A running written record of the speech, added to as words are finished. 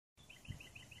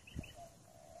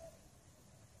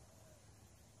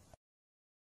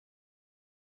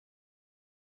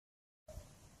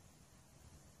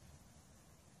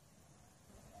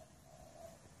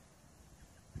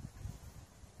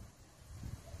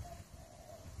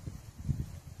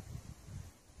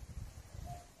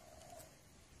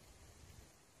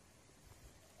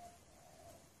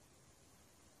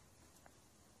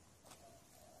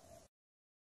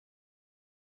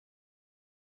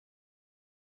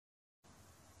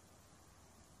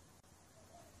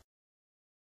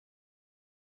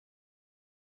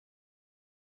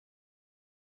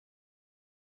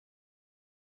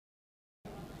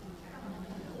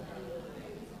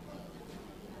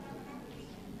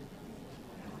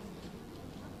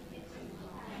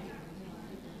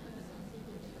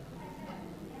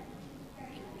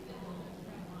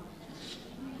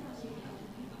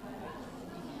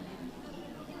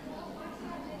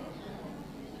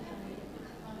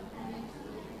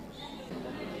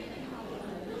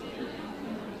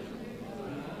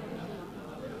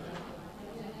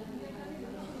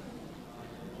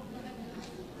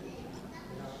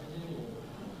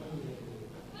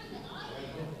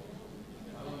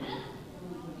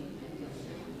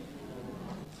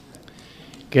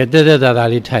get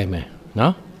that time,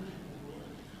 no?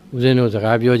 Uzin knows a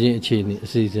rabio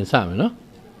season salmon, no?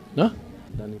 No?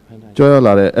 Joy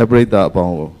Lade, a break that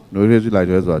bone, no reason like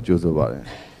yours or Joseph about it.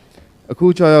 A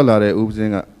cool child Lade,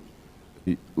 Uzin,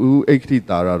 U 80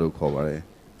 Dara cover.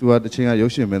 To have the Chinga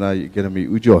Yoshi Mena get me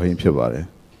Ujo him Pivare.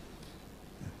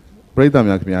 Break them,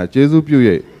 Yakmia, Jesu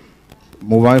Puye,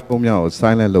 mobile phone or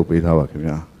silent low beta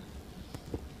Wakimia.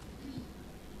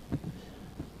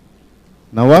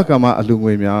 Nawakama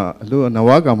Alumia,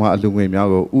 Nawakama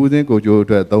Alumia, Uzin go Joe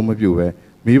to a dome of you,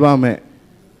 Miba me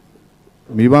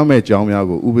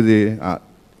Jamiago, Ubi,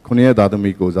 Conia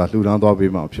Dadamicos, at Ludan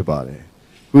Dobima Pivare.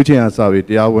 Gucci and Savi,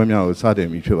 the Awamia,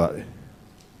 Sademi Pivare.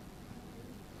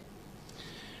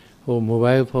 Oh,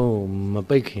 mobile phone, my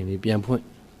baking, the bien point.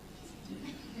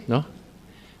 No?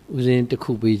 Uzin the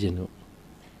cool region.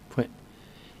 Point.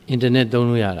 Internet don't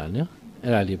know yada, no?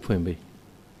 And I did point B.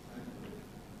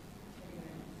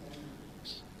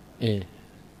 Eh.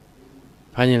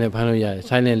 Panya Panoya,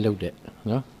 silent looked at,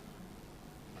 no?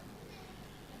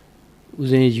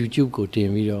 Uzin YouTube go to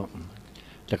video.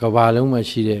 The Cavallo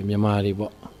machine, Yamari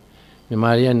bought.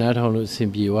 Yamaria not on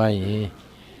simply why,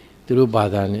 through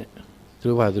Badan.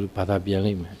 Through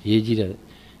Patabianim, Yeji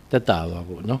the Tava,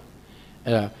 no?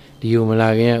 Era the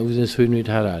Umalaga Uzin swim with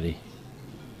Harari.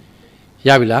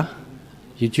 Yabila,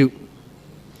 YouTube,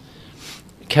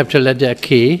 capital letter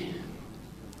K,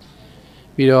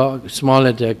 with small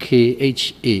letter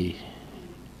KHA.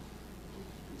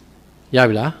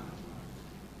 Yabila,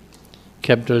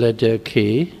 capital letter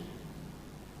K,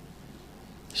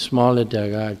 small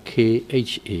letter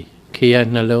KHA. K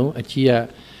and Nalo, a chia.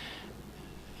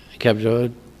 Capital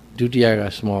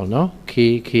Dutiaga small, no?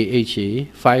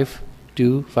 KHA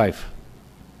 525.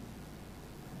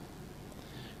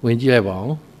 When you have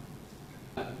all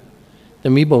the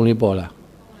me bony bola,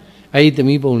 I eat the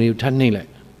me bony turning like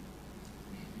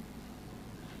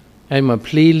I'm a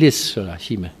playlist, so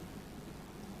she may.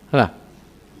 Hala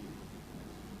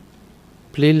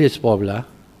playlist bobla.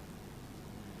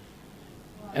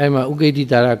 I'm a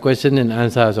Ugeditara question and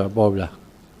answers or bobla.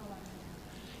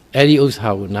 Eddie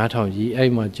Ushow, not on ye,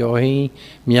 I'm a joy,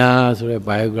 Mia, or a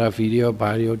biography or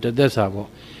barrio, that's about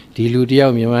the Ludia,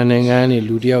 Mianangani,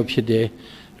 Ludia Pide,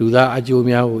 Luda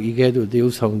Ajumia, you get to do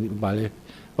some ballet,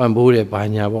 one board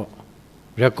banyabo,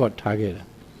 record target.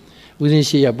 Within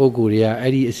she a boguria,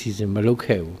 Eddie season,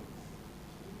 Maloko.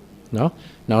 No?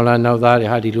 Now that I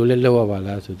had the lower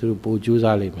ballast through Boju's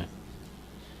element.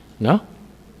 No?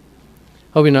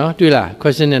 How we know? Do la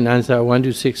question and answer 1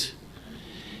 to 6.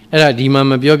 Era di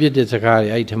mamma piovia de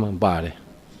Sakari item on body.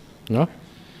 No?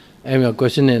 I'm a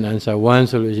question and answer one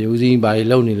solution using by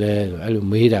lonely letter, I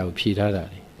made out Peter.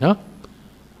 No?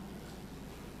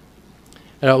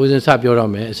 Era was in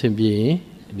Sabiorame, SMB,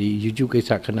 the Yujuke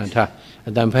Sakanata,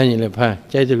 and then penny le pan,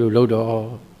 Jadu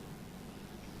Lodo.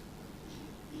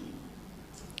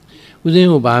 Within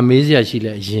Uba Mazia she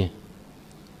let ye.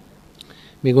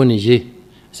 Megoni ye,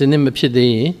 send him a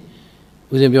pity.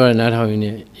 Uzin Biora not having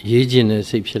a Yajin and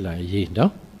Sapila, ye,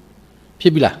 no?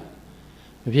 Pibila.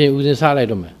 If you Uzin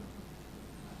Saladome.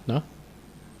 No?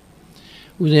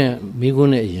 Uzin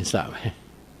Migune in Sab.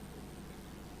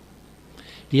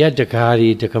 The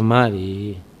Adakari, the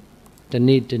Kamari, the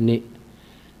need,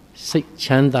 say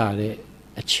Chandare,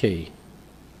 a che.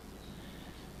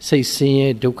 Say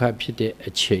Senior Doka Pite, a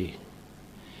che.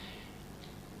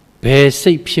 Bear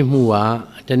say Pimua,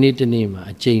 the need the name,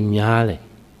 a Jane Yale.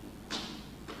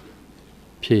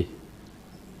 P.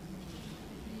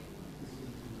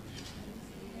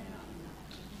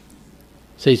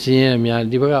 Say Siamia,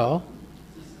 Dibago.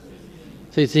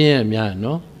 Say Siamia,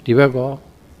 no? Dibago.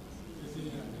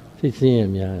 Say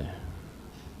Siamia.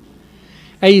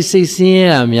 I say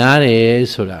Siamia,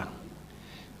 Sola.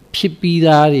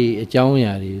 Pipidari, a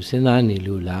Jawnyari, Senani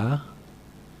Lula.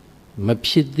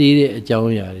 Mapidi, a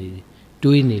Jawnyari,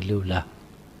 Duini Lula.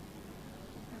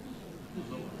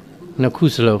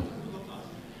 Nakuslo.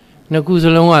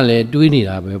 Nakusalawale, Duini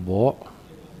Abe bought.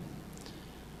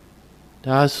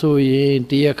 That's so ye,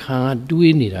 dear can't do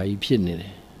any I pin.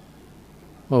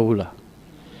 Mola.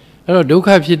 Oh, do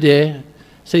have you there?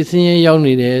 Say, senior young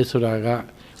there, so I got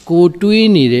go do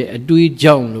any a do it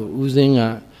young, using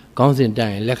a constant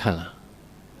dying lecana.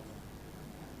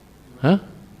 Huh?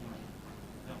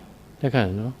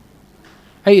 Lecana, no?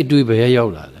 I do it by a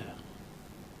yola.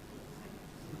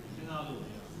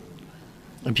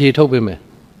 A Pietobe me.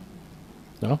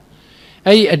 No?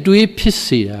 I do it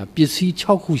pissy, pissy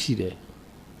chokusi there.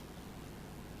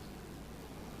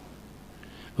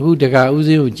 Who the guy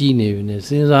Uzin Gene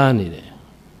since I need it.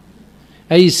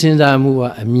 I since I move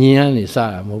a mean is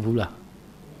Sarah Mobula.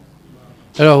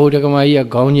 အဲ့တော့ဟိုတက္ကမကြီးက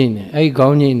ခေါင်းငိမ့်တယ်အဲ့ဒီခေါ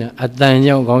င်းငိမ့်တာအတန်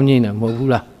ကြောင့်ခေါင်းငိမ့်တာမဟုတ်ဘူး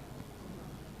လား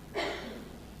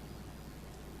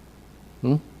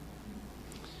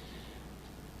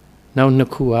နောက်နှ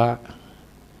စ်ခုက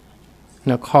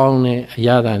နှာခေါင်းနဲ့အရ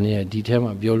သာနဲ့ဒီထဲ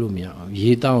မှာပြောလို့မရအောင်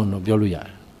ရေတောင်းတော့ပြောလို့ရတ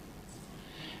ယ်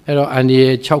အဲ့တော့အန်ဒီ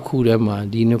ရဲ့6ခုထဲမှာ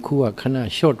ဒီနှစ်ခုကခဏ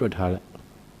short တွက်ထားလိုက်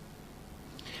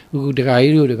အခုတက္က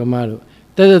ကြီးတို့တက္ကမတို့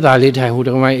တက်တက်သားလေးထိုင်ဟိုတ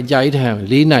က္ကမကြီးအကြာကြီးထိုင်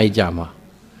4နာရီကြာမှာ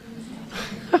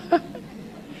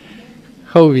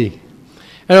ဟုတ်ပြီ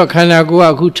အဲ့တော့ခန္ဓာကို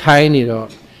ယ်ကအခုထိုင်နေတော့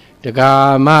တက္က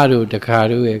မတို့တက္က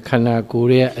တို့ရဲ့ခန္ဓာကိုယ်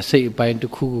ရဲ့အစိတ်အပိုင်းတ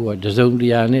စ်ခုကတစုံတ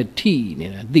ရာနဲ့ထိနေ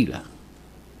တာသိလား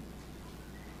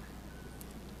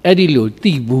အဲ့ဒီလို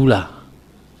သိဘူးလား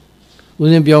ဦး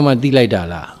ဇင်းပြောမှသိလိုက်တာ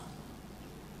လား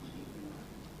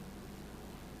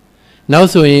နောက်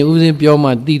ဆိုရင်ဦးဇင်းပြောမှ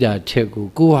သိတာထက်ကို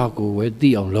ကိုယ့်ဟာကိုယ်ပဲသိ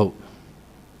အောင်လုပ်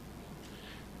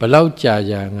ဘလောက်ကြာ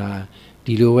ကြာငါ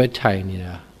ဒီလိုပဲထိုင်နေ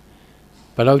တာ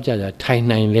ဘလောက်ကြာကြာထိုင်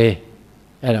နိုင်လဲ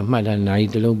အဲ့ဒါမှတ်တာနိုင်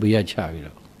တလုံးပေးရချပြီး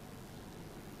တော့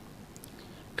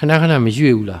ခဏခဏမ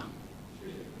ရွေ့ဘူးလား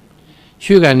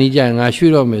ရွှေ့ကန်နေကြရင်ငါ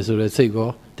ရွှေ့တော့မယ်ဆိုတော့စိတ်ကော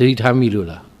သတိထားမိလို့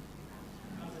လား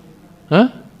ဟမ်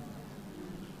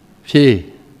ဖြေ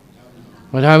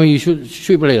မထားမိ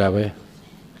ရွှေ့ပလိုက်တာပဲ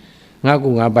ငါကူ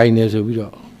ငါပိုင်နေဆိုပြီး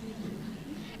တော့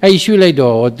အဲ့ရွှေ့လိုက်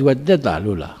တော့ तू ကတက်တာ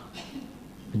လို့လား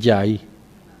အကြာကြီး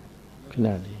ခဏ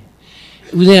လေး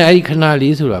ဦးဇင်းအဲ့ဒီခဏ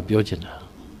လေးဆိုတာပြောချင်တာ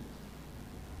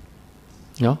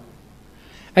နော်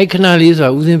အဲ့ခဏလေးဆိုတာ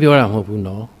ဦးဇင်းပြောတာမဟုတ်ဘူး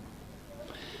နော်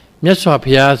မြတ်စွာ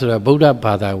ဘုရားဆိုတာဗုဒ္ဓ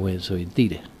ဘာသာဝင်ဆိုရင်သိ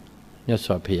တယ်မြတ်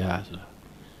စွာဘုရားဆိုတာ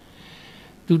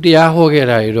သူတရားဟောခဲ့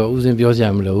တာတွေတော့ဦးဇင်းပြောစရာ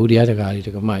မလိုဘူးတရားတကားတွေတ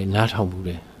က္ကမကြီးနားထောင်ဘူးတ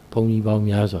ယ်ဘုန်းကြီးပေါင်း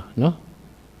များစွာနော်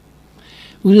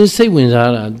ဦးဇင်းစိတ်ဝင်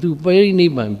စားတာသူပရိနိ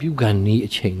ဗ္ဗာန်ပြုခံနည်းအ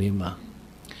ချိန်လေးမှာ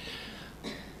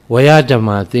ဝယဓမ္မ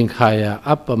သင်္ခါယ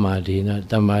အပ္ပမဒေန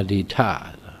တမ္မာဒိဋ္ဌ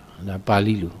ဒါပါ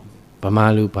ဠိလိုဗမာ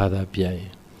လိုဘာသာပြန်ရ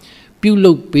င်ပြု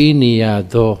လုပ်ပေးနေရ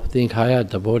သောသင်္ခါရ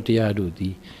သဘောတရားတို့သ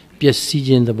ည်ပျက်စီး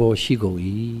ခြင်းသဘောရှိကုန်၏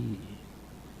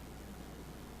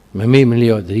မမေ့မ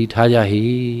လျော့သတိထားကြဟိ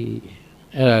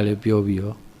အဲ့ဒါလေးပြောပြီး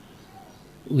တော့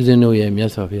ဦးဇင်းတို့ရဲ့မြ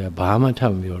တ်စွာဘုရားဘာမှထ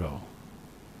ပ်မပြောတော့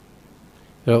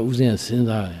အဲ့တော့ဦးဇင်းကစဉ်း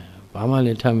စားတယ်ဘာမှလ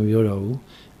ည်းထပ်မပြောတော့ဘူး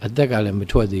အသက်ကလည်းမ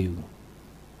ထွက်သေးဘူး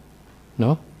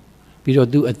နော်ပြီးတော့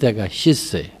သူ့အသက်က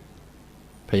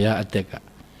80ဘုရားအသက်က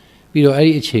ပြီးတော့အဲ့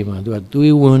ဒီအချိန်မှာသူက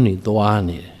သွေးဝန်းနေသွား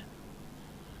နေတယ်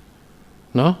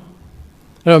နော်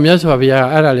အဲ့တော့မြတ်စွာဘုရား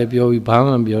အဲ့ဒါလည်းပြောပြီးဘာ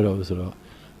မှမပြောတော့ဘူးဆိုတော့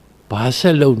ဘာဆ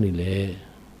က်လုပ်နေလဲ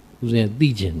ဦးဇင်းသိ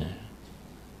ကျင်တယ်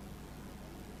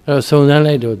အဲ့တော့စုံစမ်း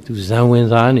လိုက်တော့သူဇံဝင်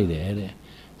စားနေတယ်တဲ့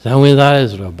ဇံဝင်စားရဲ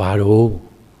ဆိုတော့ဘာတော့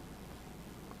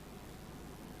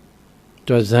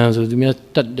တော့ဇံဆိုသူများ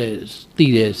တတ်တဲ့သိ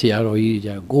တဲ့ဆရာတော်ကြီး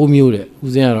ကြီး9မျိုးတဲ့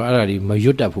ဦးဇင်းကတော့အဲ့ဒါကြီးမ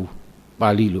ရွတ်တတ်ဘူးပါ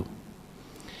ဠိလို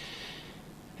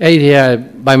အဲ့ဒီက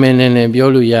ပိုင်မနေပြော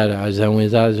လို့ရတာဇံဝင်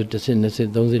စားဆို10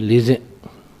 20 30 40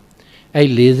အဲ့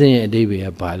40ရဲ့အဓိပ္ပာယ်က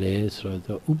ဘာလဲဆို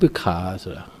တော့ဥပ္ပခါ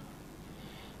ဆိုတာ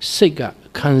စိတ်က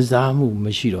ခံစားမှုမ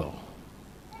ရှိတော့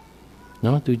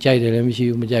နော်သူကြိုက်တယ်လည်းမရှိ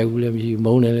ဘူးမကြိုက်ဘူးလည်းမရှိဘူး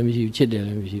မုန်းတယ်လည်းမရှိဘူးချစ်တယ်လ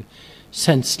ည်းမရှိဘူး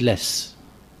senseless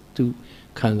သူ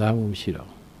ခံစားမှုမရှိတော့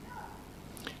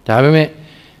ဒါပေမဲ့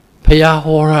ဖယား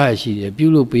ဟောရရှိတယ်ပြု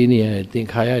လို့ပေးနေရတဲ့သင်္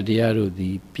ခါရတရားတို့ဒီ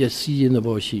ပျက်စီးခြင်းသ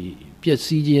ဘောရှိပျက်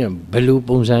စီးခြင်းဘယ်လို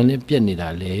ပုံစံနဲ့ပြက်နေတာ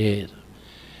လဲ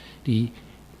ဒီ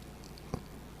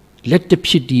လက်တစ်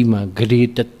ဖြစ်ဒီမှာဂရေ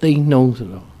တသိန်းနှုံးဆို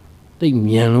တော့တိတ်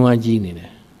မြန်လွန်းအကြီးနေတ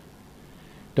ယ်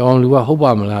တောင်လူကဟုတ်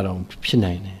ပါမလားတော့ဖြစ်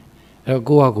နိုင်တယ်အဲ့တော့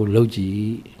ကိုယ့်ဟာကိုယ်လှုပ်ကြည့်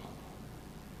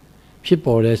ဖြစ်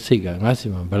ပေါ်တဲ့စိတ်ကငါ့စီ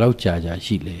မှာဘယ်လောက်ကြာကြာ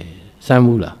ရှိလဲစမ်း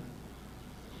ဘူးလား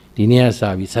ဒီနေ့ကစ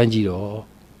ပြီးစမ်းကြည့်တော့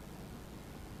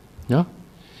နော်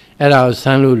အဲ့ဒါကိုစ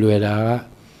မ်းလို့လွယ်တာက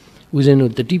ဦးဇင်း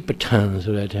တို့တတိပဋ္ဌာန်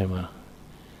ဆိုတဲ့အထက်မှာ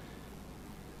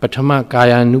ပထမကာ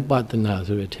ယ ानु ပတနာ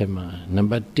ဆိုတဲ့အထက်မှာနံ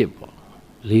ပါတ်1ပေါ့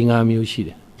4-5မျိုးရှိတ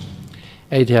ယ်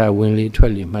အဲ့ဒီထဲကဝင်လေထွ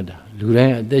က်လေမှတ်တာလူတို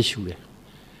င်းအသက်ရှူတယ်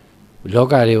လော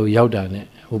ကတွေကိုရောက်တာနဲ့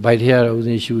ဟိုဘိုက်ထဲကတော့ဦးဇ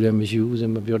င်းရှူတယ်မရှူဦးဇ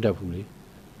င်းမပြောတတ်ဘူးလေ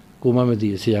ကိုမမသိ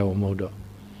ဆရာကမဟုတ်တော့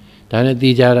ဒါနဲ့တေ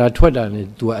ချာတာထွက်တာနဲ့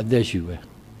तू အသက်ရှူပဲ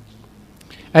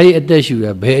အဲ့ဒီအသက်ရှူရ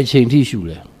ဘယ်အချိန်ထိရှူ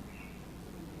လဲ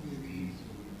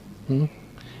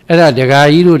အဲ့ဒါဒကာ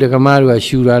ကြီးတို့ဒကမတို့က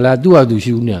ရှူတာလားသူ့ဟာသူ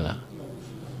ရှူနေလား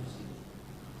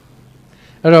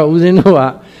အဲ့တော့ဦးဇင်းတို့က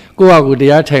ကိုယ့်ဟာကိုယ်တ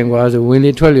ရားထိုင်သွားဆိုဝင်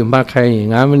လေထွက်လေမှတ်ခိုင်းရင်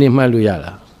9မိနစ်မှတ်လို့ရ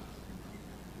လား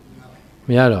မ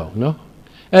ရတော့ဘူးနော်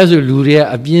အဲ့ဆိုလူတွေက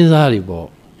အပြင်းစားတွေပေါ့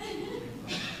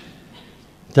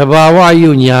တဘာဝ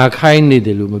ယုညာခိုင်းနေတ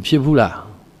ယ်လို့မဖြစ်ဘူးလား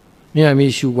မင်းအမေ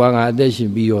ရှူကွာငါအသက်ရှင်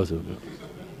ပြီးရောဆိုလို့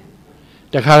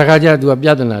တခါတခါကျသူကပြ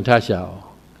ဿနာထရှာအောင်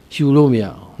ရှူလို့မရ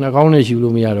အောင်နှာခေါင်းနဲ့ရှူ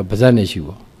လို့မရတော့ပါးစပ်နဲ့ရှူ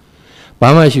ပေါ့ဘာ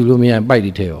မှရှူလို့မရရင်ပိုက်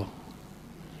တွေထဲရော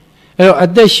အဲ့တော့အ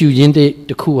သက်ရှူခြင်းတ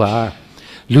စ်ခုဟာ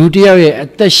လူတယောက်ရဲ့အ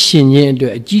သက်ရှင်ခြင်းအတွ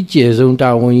က်အကြီးကျယ်ဆုံးတာ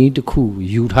ဝန်ကြီးတစ်ခု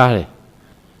ယူထားတယ်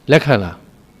လက်ခံလား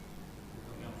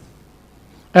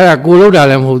အဲ့ဒါကိုလုပ်တာ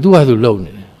လည်းမဟုတ်သူ့ဟာသူလုပ်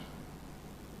နေတယ်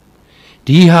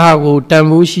ဒီဟာကိုတန်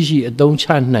ဖိုးရှိရှိအသုံးချ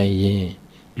နိုင်ရင်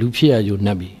လူဖြစ်ရကြုံ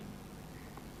နှက်ပြီ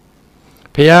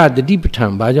ဖះတတိပဋ္ဌာ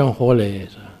န်ဘာကြောင့်ဟောလဲ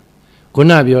ဆိုတာခု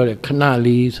နပြောတယ်ခဏ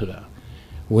လေးဆိုတာ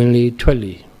ဝင်လေထွက်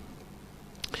လေ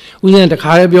ဥစဉ်တ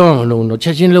ခါလေးပြောအောင်လို့တော့ချ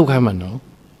က်ချင်းလောက်ခိုင်းမှာနော်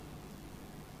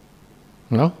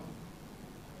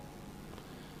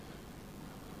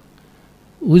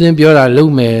ဥစဉ်ပြောတာလုံ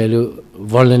မယ်လို့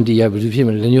volunteer ဘယ်သူဖြစ်မ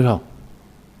လဲလက်ညှိုးထောင်း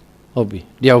ဟုတ်ပြီ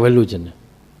တယောက်ပဲလို့ကျင်တယ်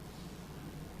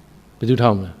ဘယ်သူထော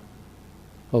င်းမလဲ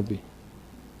ဟုတ်ပြီ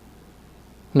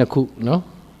နှစ်ခုနော်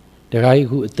တခါကြီး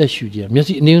ခုအသက်ရှူကြမျက်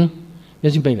စိအနည်းမျ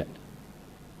က်စိပိတ်လိုက်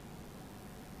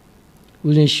ဥ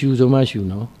စဉ်ရှူဆိုမှရှူ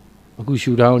နော်အခု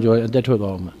ရှူတောင်းကြောအသက်ထွက်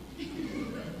သွားအောင်မှာ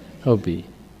ဟုတ်ပြီ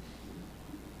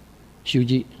ရှူ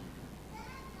ကြည့်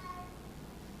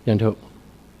ပြန်ထုတ်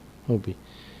ဟုတ်ပြီ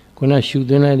ခုနရှူ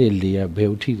သွင်းလိုက်တဲ့လေကဘယ်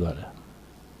ကိုထိသွားတာ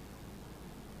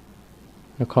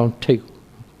နှာခေါင်းထိတ်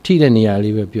ထိတဲ့နေရာ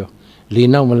လေးပဲပြောလေ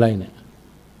နောက်မလိုက်နဲ့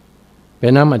ဘ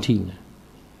ယ်နာမှထိနေ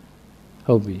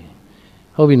ဟုတ်ပြီ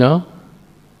နော်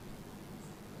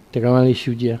တကယ်မှလေး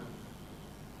ရှူကြ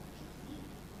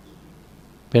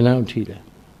ဘယ်နာမှထိလဲ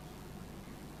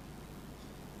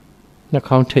နှာ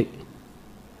ခေါင်းထိတ်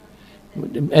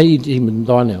အဲ့ဒီမ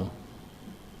သွားနဲ့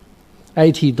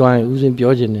အဲ့ဒီသွားရင်ဥစဉ်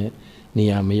ပြောခြင်းနဲ့နေ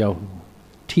ရာမရောက်ဘူး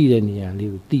ထိတဲ့နေရာလေး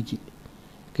ကိုသိကြည့်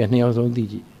ကဲနှစ်ယောက်ဆုံးသိ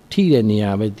ကြည့်ထိတဲ့နေရာ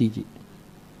ပဲသိကြည့်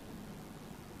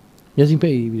မျက်စိပိ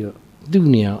တ်ပြီးတော့သူ့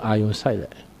နေရာအာယုံစိုက်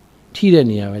လိုက်ထိတဲ့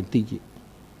နေရာပဲသိကြည့်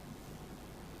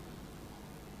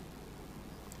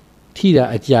ထိတာ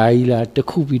အကြာကြီးလားတစ်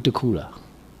ခုပြီးတစ်ခုလား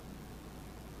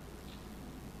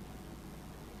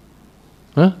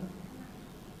ဟမ်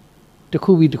တစ်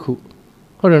ခုပြီးတစ်ခု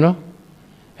ဟုတ်တယ်နော်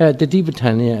အဲ့တတိပဋ္ဌာ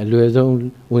န်ရဲ့အလွယ်ဆုံး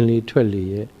ဝင်လေထွက်လေ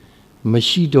ရဲ့မ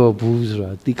ရှိတော့ဘူးဆို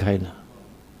တာသိခိုင်းတာ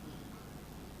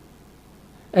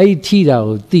အဲ့ဒီထိတာ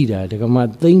ကိုသိတာဒကမ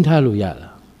သိမ့်ထားလို့ရ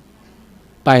လား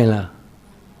ပိုင်လား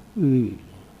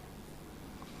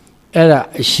အဲ့ဒါ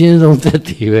အရှင်းဆုံးသက်တ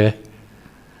ည်ပဲ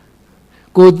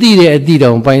ကိုသိတဲ့အသည့်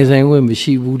တောင်ပိုင်ဆိုင်ခွင့်မ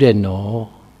ရှိဘူးတဲ့နော်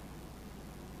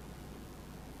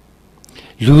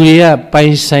လူတွေကပို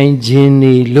င်ဆိုင်ခြင်း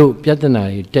နေလို့ပြဿနာ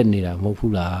တွေတက်နေတာမဟုတ်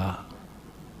ဘူးလား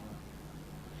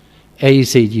အဲ့ဒီ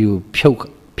စိတ်ကြီးကို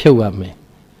ဖြုတ်ရမယ်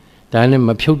ဒါနဲ့မ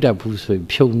ဖြုတ်တတ်ဘူးဆိုရင်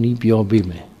ဖြုတ်နီးပြောပေး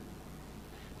မယ်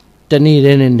တနေ့တ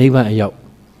ည်းနဲ့နိဗ္ဗာန်အရောက်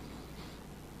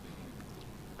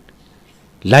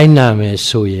လိုက်နာမယ်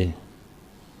ဆိုရင်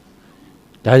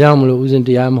ဒါကြောင့်မလို့ဥစဉ်တ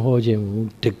ရားမဟောခြင်းဘူး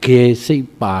တကယ်စိတ်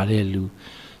ပါတဲ့လူ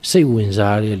စိတ်ဝင်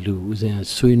စားတဲ့လူဥစဉ်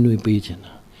ဆွေးနွေးပေးခြင်း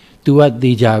တာသူက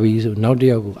တေချာပြီဆိုနောက်တစ်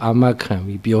ယောက်ကိုအာမခံ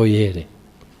ပြီးပြောရဲတယ်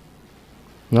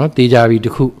နော်တေချာပြီတ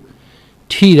ခု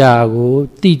ထိတာကို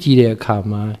သိကြည့်တဲ့အခါ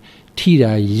မှာထိ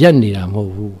တာရက်နေတာမဟု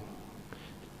တ်ဘူး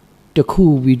တခု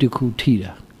ပြီးတခုထိ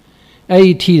တာအဲ့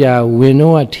ဒီထိတာဝင်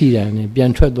တော့ထိတာနဲ့ပြ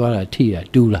န်ထွက်သွားတာထိတာ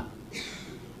တူလား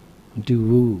မတူ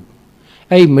ဘူး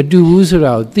အဲ့မတူဘူးဆို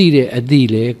တာကိုသိတဲ့အသည့်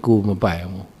လေကိုမပိုင်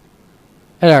ဘူး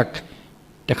အဲ့ဒါ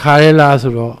တခါလဲလား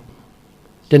ဆိုတော့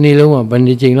တနေ့လုံးကဘယ်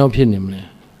နှချိန်လောက်ဖြစ်နေမလဲ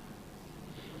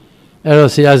အဲ့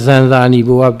တော့ဆရာဇန်သာနီ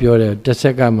ဘုရားပြောတယ်တစ်စ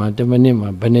က္ကန့်မှာတစ်မိနစ်မှာ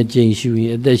ဘယ်နှချိန်ရှူရ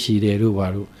င်အသက်ရှိတယ်လို့ပါ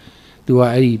လို့သူက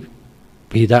အဲ့ဒီ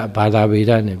ဘာသာဗေ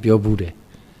ဒနဲ့ပြောဘူးတယ်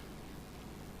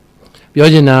ပြော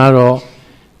ချင်တာကတော့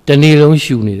တနေ့လုံး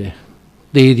ရှူနေတယ်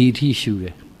သေဒီအထိရှူတ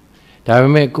ယ်ဒါပေ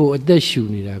မဲ့ကိုယ်အသက်ရှူ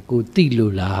နေတာကိုသိ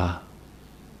လို့လား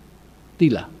သိ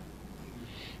လား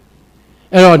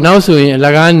အဲ့တော့နောက်ဆိုရင်အလ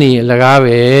ကားနေအလကား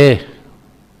ပဲ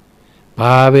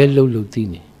ဘာပဲလှုပ်သိ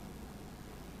နေ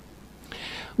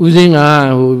ဦးစင်းက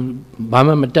ဟိုဘာ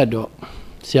မှမတတ်တော့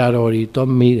ဆရာတော်တွေတော့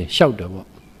မေးတယ်ရှောက်တယ်ပေါ့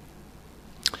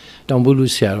တောင်ပုလူ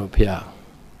ဆရာတော်ဖျား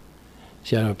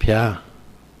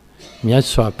မြတ်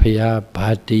စွာဘုရားဘာ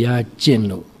တရားကျင့်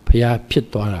လို့ဘုရားဖြစ်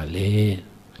သွားတာလေ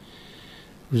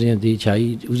ဦးစင်းသေးချာ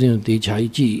ကြီး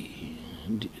ကြည့်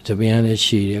သပင်ကလည်း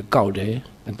ရှည်တယ်ကောက်တယ်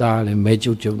အသားကလည်းမဲ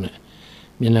ကျုပ်ကျုပ်နဲ့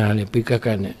မျက်နှာကလည်းပိကက်က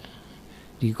က်နဲ့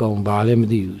ဒီကောင်ဘာလည်းမ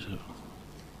သိဘူးဆို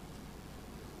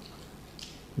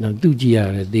တော့သူကြည့်ရ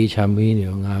တယ်သေချာမင်းနေ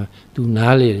တော့ငါသူ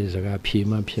နားလေတဲ့စကားဖြေ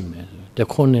မှဖြစ်မယ်ဆိုတ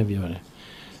ခွန်းနဲ့ပြောတယ်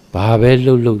ဘာပဲ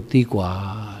လှုပ်သိกว่า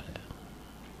တဲ့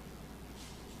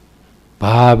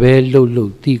ဘာပဲလှုပ်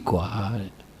သိกว่า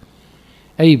တဲ့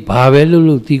အဲ့ဒီဘာပဲလှုပ်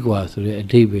သိกว่าဆိုတဲ့အ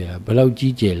ဓိပ္ပာယ်ကဘယ်လောက်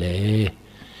ကြီးကျယ်လဲ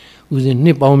ဦးစင်နှ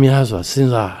စ်ပေါင်းများစွာစ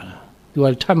ဉ်းစားတာသူက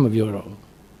ထပ်မပြောတော့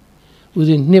ဦးစ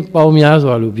င်နှစ်ပေါင်းများ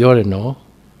စွာလို့ပြောတယ်နော်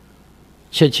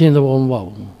ချက်ချင်းသဘောမပေါက်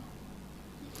ဘူး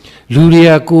လူတွေ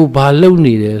ကကိုဘာလုပ်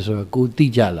နေတယ်ဆိုတာကိုသိ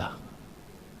ကြလား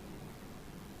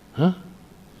ဟမ်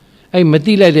အဲ့မ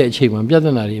သိလိုက်တဲ့အချိန်မှာပြဿ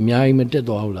နာတွေအများကြီးမတက်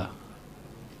သွားဘူးလား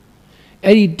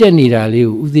အဲ့ဒီတက်နေတာလေး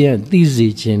ကိုဥစဉ်ကသိစေ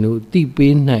ခြင်းလို့သိ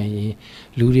ပေးနိုင်ရင်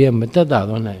လူတွေကမတက်တာ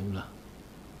တော့နိုင်ဘူးလား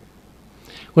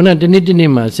ခုနတ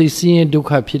နေ့မှာစိတ်ဆင်းရဲဒုက္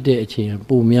ခဖြစ်တဲ့အချိန်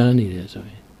ပုံများနေတယ်ဆို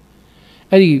ရင်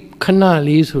အဲ့ဒီခဏ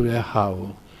လေးဆိုတဲ့ဟာကို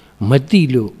မတိ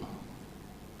လို့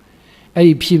အဲ့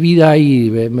ဒီဖြစ်ပြီးသားကြီး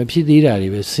တွေပဲမဖြစ်သေးတာတွေ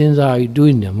ပဲစဉ်းစားပြီး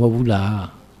တွေးနေမဟုတ်ဘူးလား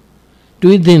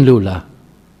တွေးသင့်လို့လား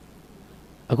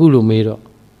အခုလိုမေးတော့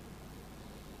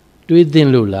တွေးသင့်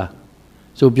လို့လား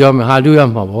ဆိုပြောမယ်ဟာတွေးရ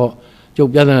မှာပေါ့ကျု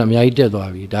ပ်ပြဿနာအများကြီးတက်သွား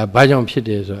ပြီဒါဘာကြောင့်ဖြစ်တ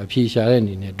ယ်ဆိုတော့အဖြေရှာတဲ့အ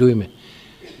နေနဲ့တွေးမယ်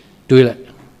တွေးလိုက်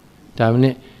ဒါမှ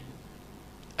နဲ့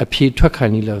အဖြေထွက်ခံ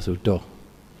နေလို့ဆိုတော့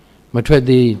မထွက်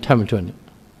သေးထပ်မထွက်နဲ့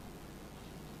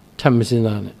ထပ်မစဉ်း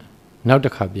စားနဲ့နောက်တ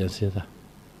စ်ခါပြန်စဉ်းစား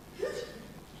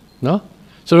နော်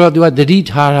ဆိုတော့ तू ကတတိ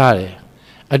ထားရတယ်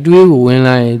အတွေးကိုဝင်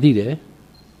လာရင်သိတယ်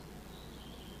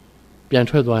ပြန်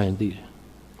ထွက်သွားရင်သိတယ်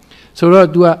ဆိုတော့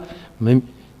तू က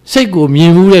စိတ်ကိုမြ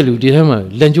င်မှုတဲ့လူဒီထဲမှာ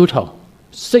လက်ကျိုးထောင်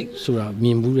စိတ်ဆိုတာမြ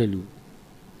င်မှုတဲ့လူ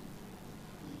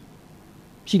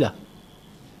ရှိလား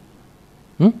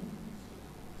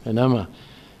အဲ့ဒါမှ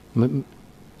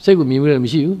စိတ်ကိုမြင်မှုတဲ့မ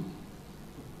ရှိဘူး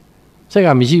စိတ်က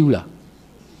မရှိဘူးလား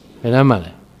အဲ့ဒါမှ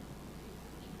လဲ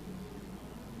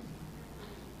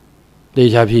တေ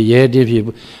ချာဖြစ်ရဲတည်းဖြစ်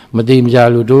မတိမကြ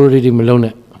လို့တိုးတိုးတိမလုံး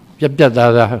နဲ့ပြတ်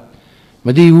သားသားမ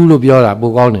တိဘူးလို့ပြောတာ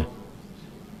ပိုကောင်းတယ်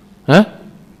ဟမ်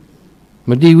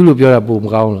မတိဘူးလို့ပြောတာပိုမ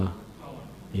ကောင်းလား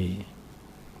အေး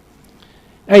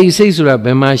အဲ့ဒီစိတ်ဆိုတာဘ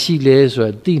ယ်မှာရှိလဲဆို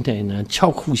တာသိနိုင်တာ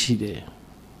6ခုရှိတယ်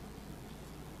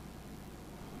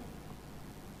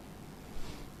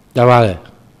ဒါပါလေ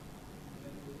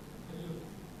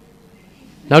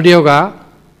နောက်တစ်ယောက်က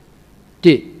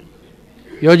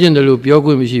ပြောခြင်းတယ်လို့ပြောခွ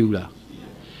င့်မရှိဘူးလား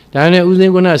ဒါနဲ့ဥစ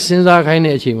ဉ်ကစဉ်းစားခိုင်း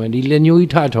တဲ့အချိန်မှာဒီလက်ညှိုး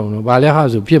ကြီးထထောင်တော့ဘာလဲဟာ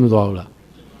ဆိုဖြစ်မသွားဘူးလား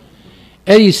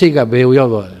အဲ့ဒီစိတ်ကဘယ်ကိုရော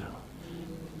က်သွားလဲ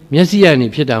မျက်စိကနေ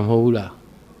ဖြစ်တာမဟုတ်ဘူးလား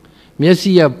မျက်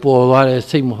စိကပေါ်သွားတဲ့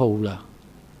စိတ်မဟုတ်ဘူးလား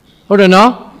ဟုတ်တယ်နော်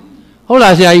ဟုတ်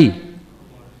လားဆရာကြီး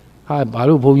ဟာဘာ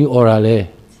လို့ဘုန်းကြီးអော်တာလဲ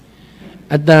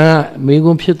အတန်ကမေ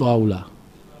ကွန်းဖြစ်သွားဘူးလား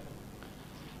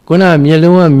ခုနမျက်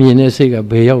လုံးကမြင်တဲ့စိတ်က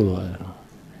ဘယ်ရောက်သွားလဲ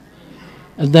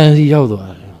အတန်စီရောက်သွား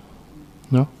တယ်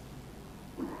နော်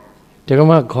တက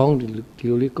မခေါင်းဒီ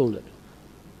လိုလေးကုတ်လိုက်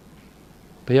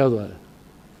ဘယ်ရောက်သွားလဲ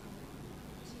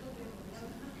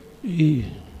အေး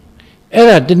အဲ့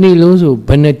ဒါတနေ့လုံးဆိုဘ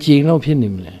ယ်နှကြိမ်လောက်ဖြစ်နေ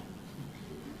မလဲ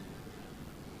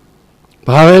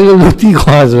ဘာပဲလို့သိ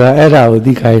ခွာဆိုတာအဲ့ဒါကို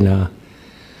သိခိုင်းတာ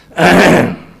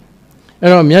အဲ့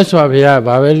တော့မြတ်စွာဘုရား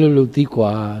ဘာပဲလို့သိ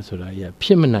ခွာဆိုတာကြီးဖြ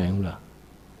စ်မနိုင်ဘူးလား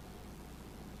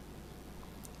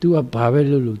သူကဘာပဲ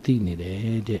လို့သိနေတ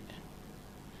ယ်တဲ့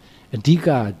အဓိက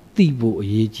သိဖို့အ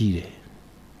ရေးကြီးတယ်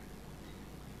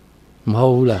မဟု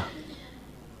တ်ဘူးလား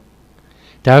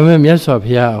ဒါပေမဲ့မြတ်စွာ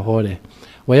ဘုရားဟောတယ်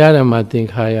ဝရဓမ္မသင်္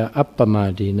ခါရအပ္ပမ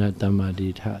ဒေနတမ္မာဒိ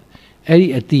ဋ္ဌအဲ့ဒီ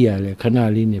အတိရလဲခဏ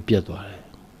လေးနဲ့ပြတ်သွားတယ်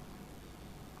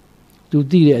သူ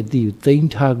သိတဲ့အတိကိုသိမ်း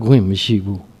ထားခွင့်မရှိ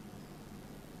ဘူး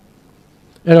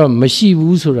အဲ့တော့မရှိ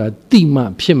ဘူးဆိုတာသိမှ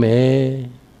ဖြစ်မယ်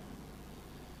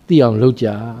သိအောင်လုပ်ကြ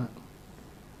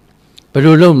ဘယ်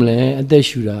လိုလုပ်မလဲအသက်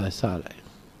ရှူတာစလိုက်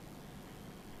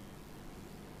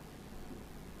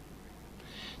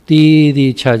တီ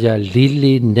ချာချာလေး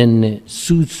လေးနက်နက်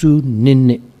စူးစူးနစ်န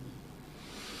စ်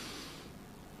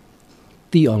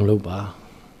သိအောင်လုပ်ပါ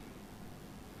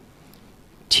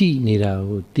ထိနေတာ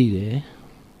ကိုသိတယ်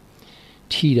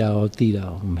ထိတာရောသိတာ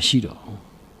ရောမရှိတော့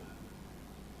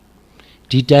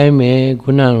ဒီတိုင်းပဲခု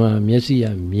နကမျက်စိက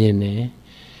မြင်တယ်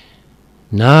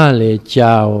နားလည်း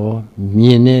ကြားရောမြ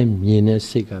င်တဲ့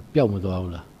စိတ်ကပျောက်မသွား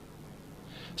ဘူးလား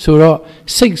ဆိုတော့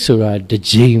စိတ်ဆိုတာတစ်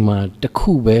ချိန်မှာတစ်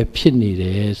ခုပဲဖြစ်နေတ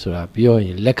ယ်ဆိုတာပြောရ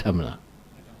င်လက်ခံမလား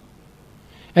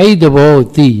အဲ့ဒီသဘောကို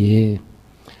သိရင်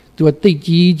तू ကတိတ်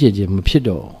ကြီးကြမဖြစ်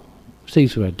တော့စိတ်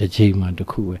ဆိုတာတစ်ချိန်မှာတစ်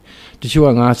ခုပဲတချို့က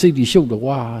ငါစိတ်တွေရှုပ်တော့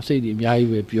ဝါစိတ်တွေအများ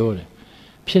ကြီးပဲပြောတယ်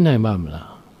ဖြစ်နိုင်ပါမလား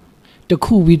တစ်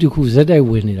ခုပြီးတစ်ခုဇက်တိုက်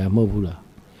ဝင်နေတာမဟုတ်ဘူးလား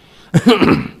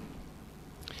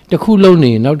တစ်ခုလုံး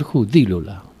နေနောက်တစ်ခုသိလို့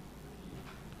လား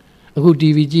အခု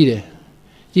TV ကြည့်တယ်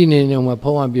ကြည့်နေနေမှာဖု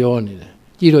န်းကပြောနေတယ်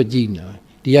ကြည့်တော့ကြည့်နေတယ်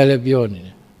ဒီကလည်းပြောနေတ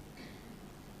ယ်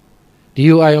ဒီ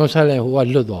ဟိုအာယုံဆက်လိုက်ဟိုက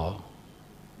လွတ်သွား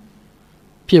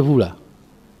ဖြစ်ဘူးလား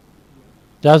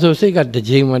ဒါဆိုစိတ်ကတစ်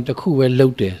ချိန်မှတစ်ခုပဲလှု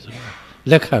ပ်တယ်ဆို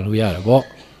လက်ခံလို့ရတယ်ပေါ့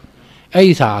အဲ့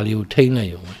ဒီစာလေးကိုထိန်းလိုက်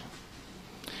ရုံပဲ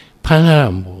ဖမ်းလာတာ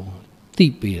မဟုတ်သိ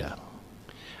ပေးတာ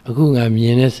အခုငါမြ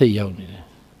င်တဲ့စိတ်ရောက်နေတယ်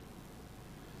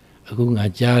အခုငါ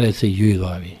ကြားတဲ့စိတ်ရွေ့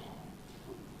သွားပြီ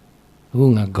အခု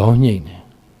ငါခေါင်းညိတ်နေ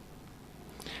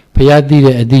ဖျားသိ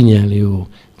တဲ့အသိဉာဏ်လေးကို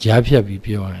ကြားဖြတ်ပြီး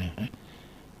ပြောတယ်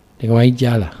ဒီကမကြီး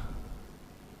ကြားလား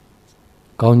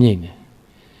ခေါင်းညိတ်နေ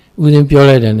ဥစဉ်ပြော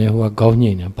လိုက်တယ်နဲ့ဟိုကခေါင်း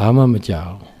ညိတ်နေဘာမှမကြော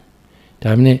က်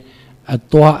ဒါမှနဲ့အ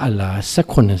သွားအလာ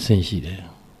18ဆင့်ရှိတယ်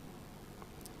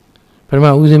ဘ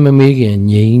Parma Uzin Mamegan,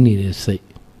 Yin is sick.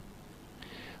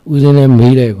 Uzin and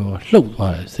Milego,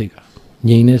 Low sick.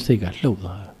 Yin is sick, low.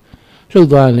 Low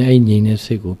than a yin is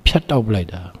sick, Piat up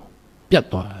later.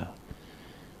 Piat.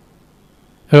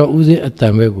 Uzin at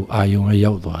Tamego, I young a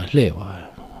yacht, lewa.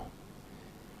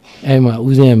 Emma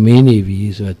Uzin many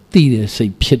views a tea say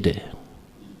pity.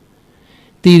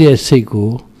 Tea say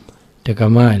go, the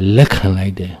Kama Lekan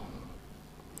like that.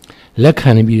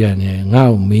 Lekan be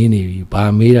now many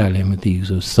by Mira Lemati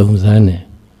so Sonzane.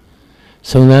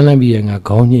 Sonzana being a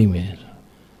gony man.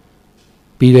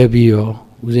 Peter Bio,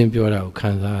 Uzin Pura,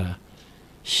 Kanzara.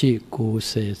 She goes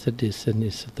says that this and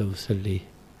this those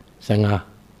Sanga.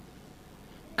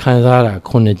 Kanzara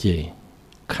Konaje.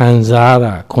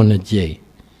 Kanzara Konaje.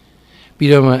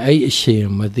 Peter my eight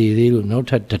shame, but they do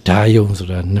not at the dions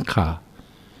or the car.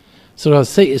 So I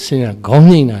say it's in a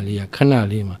gonina,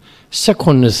 canalima,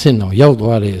 second sin of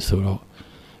Yaldware soro.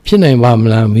 Pina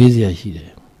Mamla Mizia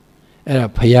Hide. Era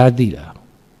Payadida.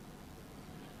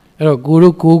 Era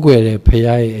Guru Gugwe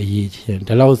Payai a yich and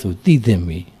allows to teach them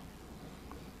me.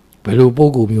 Pelu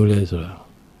Bogu Mulesora.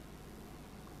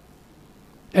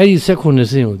 Any second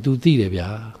sin do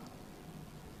Tidebia.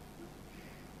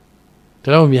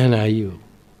 Tell me, Hana, you.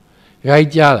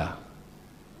 Right Jala.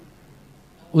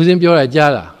 Uzin Pura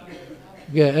Jala.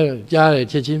 Jala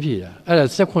Chechimpi. A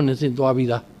second sin to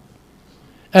Abida.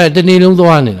 The Nilum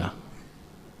Duanina.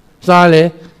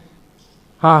 Sale.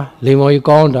 Ha, Limo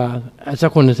Gonda, a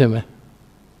second sin.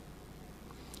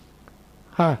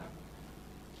 Ha.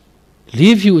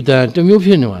 Leave you the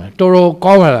Mupino, Toro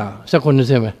Gomara, second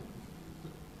sin.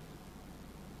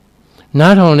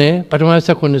 Not only, but my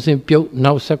second sin built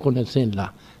now second sin la.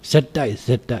 Set die.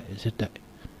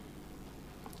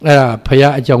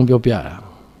 Paya Jong Biopia.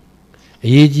 A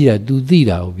year do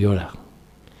Dida of Biola.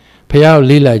 Paya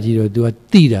Lila Giro do a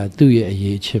Dida do ye a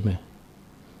ye chime.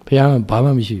 Paya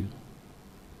Bama Mishu.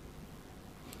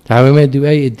 I may do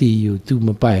a you do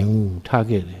my buy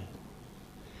target.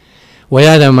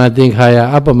 Wayada Martin Haya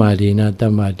Upper Martina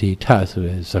Damati Tasu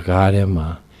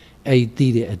Sakarema. A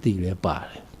did a deal bar.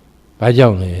 By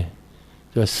Johnny,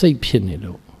 to a safe pinny.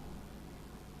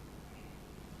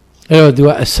 I do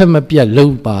a summer beer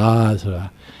low bar.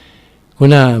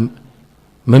 When I'm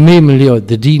Mamma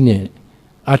the Dine,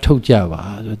 I told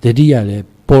Java, the Diale,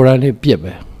 Porane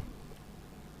Piebe.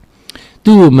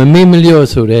 Do Mamma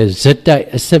so there's Zeta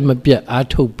a summer beer, I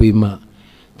told Bima,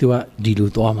 do a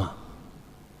Diludoma.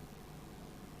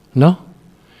 No?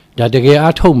 That the gay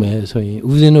I told me, so in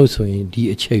Uzino so in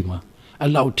the Chama, a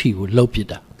loud tea with low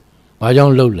pita. By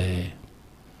John Lowley.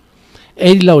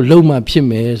 A low my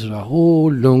pimes, a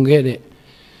whole long get it.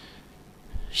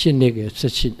 She nigger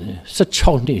such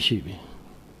haunting she be.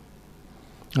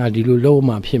 I did low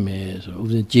my pimes, of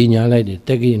the genial lady,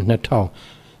 taking in a town,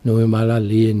 no mala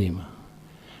leanima.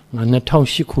 And a town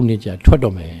she couldn't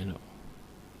Twadome.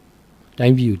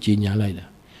 Time view genial lady.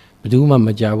 But do my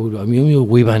majabu, a mew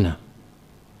wibana.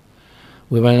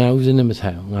 Wibana was in the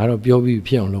Messiah, I don't be over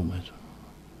piano lomas.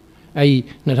 I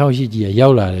not how she did a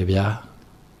yowla,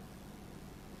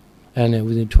 and it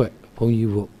was in twit, upon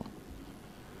you.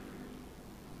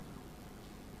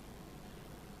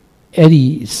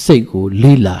 Eddie Sego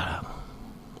Lila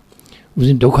was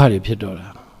in Dokari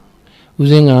Piedora.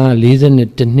 Using a lazen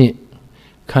at the knit,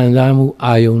 Kanzamu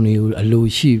Ioni, a low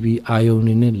shibi,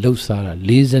 Ioni, and Losara,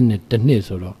 lazen at the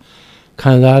knit or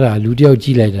Kanzara, Ludio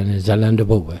Gilet and Zalanda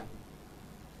Boba.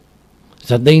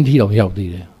 Zading Tilo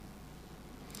Yeldi.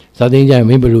 Sadinja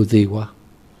Mibelu Diwa.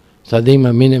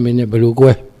 Sadima Minamina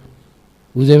Belugue.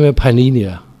 Uzeme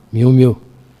Panina, Mew.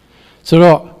 So,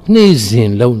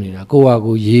 Nizin lonely,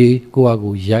 go ye,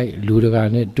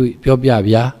 Ludagane, do it,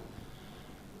 Piobia.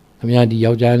 Amia di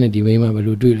Yaujane, di Mima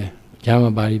Beludule,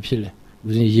 Jama Bari Pile,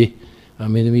 Uzin ye, I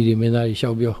made the medium in that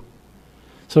Shabio.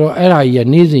 So, era ye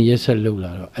Nizin yes a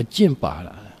lula, a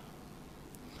Jimpala.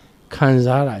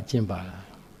 Kanzara Jimpala.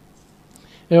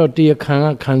 Dear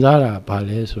Kanzara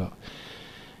Palace.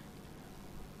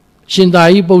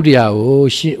 Shindai Bodia, oh,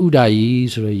 Shin Udai,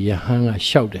 so ye hang a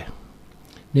shout.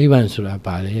 Nevan Sura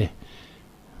Pale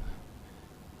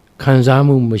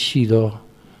Kanzamu Mashido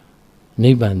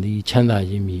Nevan the Chanda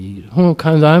Jimmy. Oh,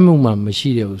 Kanzamu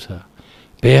Mashidosa.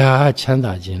 Bea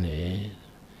Chanda Jine.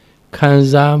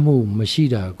 Kanzamu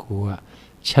Mashida Goa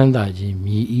Chanda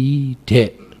Jimmy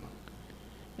de.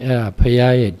 Era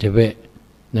Paya Debet.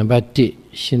 Number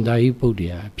 8, Shindai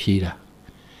Bodia, Pira.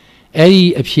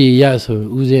 Eddie appear yaso,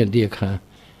 Uzin dear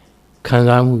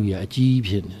Kanzamu ya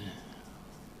Jeepin.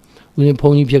 Uzin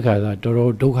pony pica,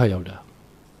 Doro Doka Yoda.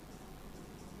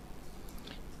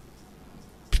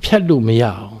 Piadu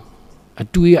meow, a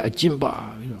 2 year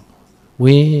Jimba,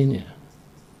 win.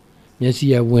 မျက်စိ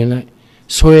ကဝင်လိုက်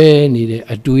ဆွဲနေတဲ့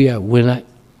အတွေးကဝင်လိုက်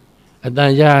အတ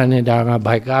န်ရနေတာက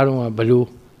ဘိုက်ကားတော့ဘလို့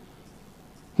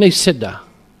နှိပ်စက်တာ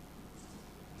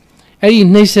အဲ့ဒီ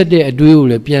နှိပ်စက်တဲ့အတွေးကို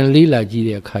လည်းပြန်လေးလာကြည့်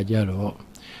တဲ့အခါကျတော့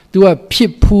तू ကဖြ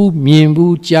စ်ဖူးမြင်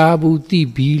ဘူးကြားဘူးသိ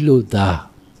ပြီးလို့သာ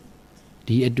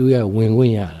ဒီအတွေးကဝင်ခွ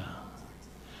င့်ရတာ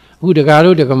အခုတကား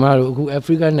တို့တကမားတို့အခုအာဖ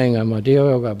ရိကနိုင်ငံမှာတယောက်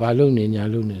ယောက်ကဘာလုပ်နေညာ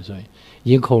လုပ်နေဆိုရင်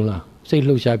ရင်ခုန်လားစိတ်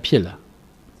လှုပ်ရှားဖြစ်လား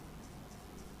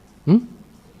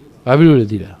ဘာဖြစ်လို့လဲ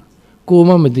သိလားကို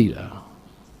မှမသိတာ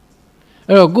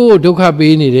အဲ့တော့ကိုယ်ဒုက္ခ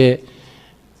ပေးနေတဲ့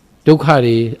ဒုက္ခ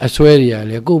တွေအစွဲတွေက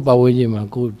လည်းကိုယ်ပတ်ဝန်းကျင်မှာ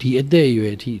ကိုဒီအသက်အရွ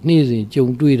ယ်အထိနေ့စဉ်ကြုံ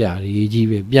တွေ့တာတွေကြီး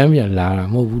ပဲပြန်လာတာ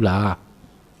မဟုတ်ဘူးလား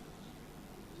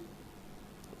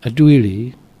အတွေးလေ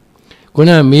ခု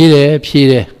နမေးတယ်ဖြေ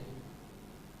တယ်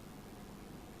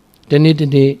တနေ့တ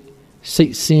နေ့စိ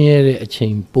တ်ဆင်းရဲတဲ့အချိ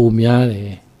န်ပိုများတ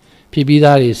ယ်ဖြစ်ပြီး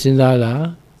သားတွေစဉ်းစားတာ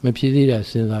မဖြစ်သေးတာ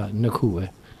စဉ်းစားနှစ်ခုပဲ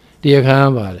တရားခံ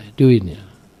ပါလေတွေးနေ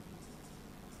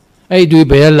အဲ့တွေး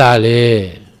ဘယ်လာလဲ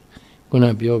ခုန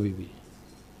ပြောပြီးပြီ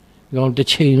ဒီကောင်တစ်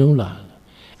ချိန်လုံးလာ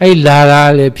အဲ့လာတာ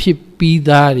လေဖြစ်ပြီး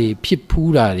သားတွေဖြစ်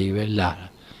ဖူးတာတွေပဲလာတာ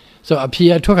ဆိုတော့အဖြေ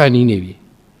အထွက်ခံနေပြီ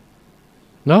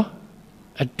နော်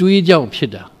အတွေးကြောင့်ဖြ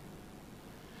စ်တာ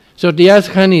ဆိုတော့တရားစ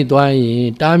ခန်းနေသွားရင်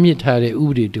တားမြစ်ထားတဲ့ဥ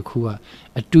ပဒေတစ်ခုက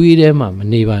အတွေးထဲမှာမ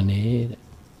နေပါနဲ့တဲ့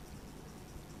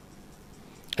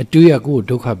အတွေးကကိုယ်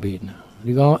ဒုက္ခပေးနေတာ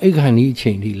ဒီကောင်အိတ်ခဏီအ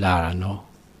ချိန်ထိလာတာနော်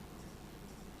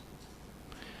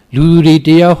လူတွေတ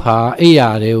ယောက်ဟာအိပ်ရာ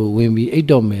တွေကိုဝင်ပြီးအိတ်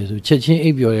တော့မယ်ဆိုချက်ချင်းအိ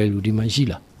ပ်ပျော်တဲ့လူဒီမှာရှိ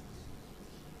လား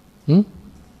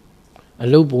အ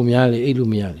လုပ်ပုံများလေအိတ်လို့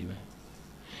မရလေပဲ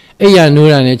အိပ်ရာနိုး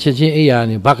တာနဲ့ချက်ချင်းအိပ်ရာ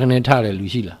နဲ့ဘာခနဲ့ထတဲ့လူ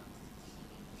ရှိလား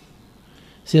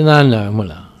စဉ်းစားနာမဟုတ်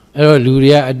လားအဲ့တော့လူ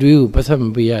တွေကအတွေးကိုပတ်သက်မ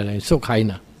ပေးရတိုင်းစွတ်ခိုင်း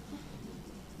တာ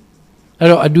အဲ့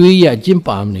တော့အတွေးကြီးအကျင့်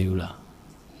ပါမနေဘူးလား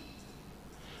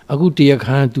အခုတရား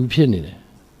ခံသူဖြစ်နေတယ်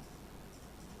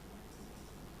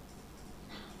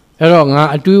အဲ့တော့ငါ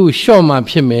အတွေးကိုလျှော့မှ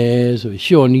ဖြစ်မယ်ဆို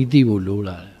လျှော့နီးသိဖို့လို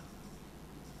လာတယ်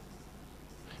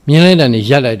မြင်လိုက်တာနဲ့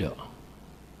ရက်လိုက်တော့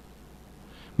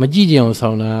မကြည့်ကြအောင်ဆော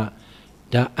င်တာ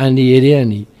ဒါအန်ဒီရတဲ့က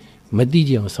နေမသိ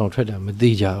ကြအောင်ဆောင်ထွက်တာမသိ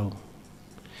ကြအောင်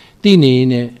သိနေ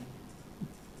နဲ့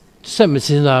ဆက်မစ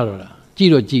င်းစားတော့တာကြည့်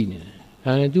တော့ကြည့်နေတယ်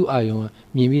ဒါနဲ့သူ့အာယုံက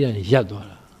မြင်ပြီးတာရက်သွား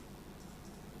တာ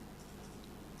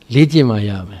လေးကျင့်မှ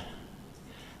ရမယ်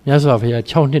မြတ်စွာဘုရား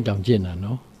6နှစ်တောင်ကျင့်တာ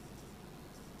နော်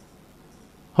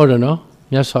ဟုတ်တယ်နော်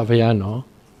မြတ်စွာဘုရားနော်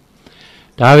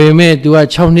ဒါပေမဲ့ तू က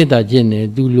6နှစ်တာကျင့်တယ်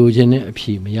तू လိုချင်တဲ့အ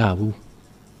ဖြေမရဘူး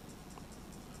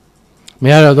မ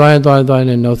ရတော့သွားရင်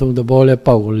နောက်ဆုံးသဘောလဲ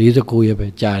ပေါက်ကို49ရက်ပဲ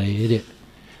ကြာတယ်တဲ့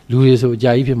လူတွေဆိုအ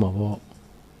ကြာကြီးဖြစ်မှာပေါ့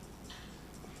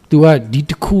तू ကဒီ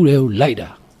တစ်ခုလဲကိုလိုက်တာ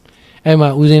အဲ့မှာ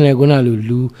ဦးစင်းလဲခုန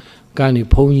လူကနေ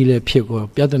ဖုံးကြီးလဲဖြစ်ကော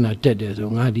ပြဿနာတက်တယ်ဆို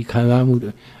ငါဒီခံစားမှု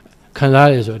ခံစားရ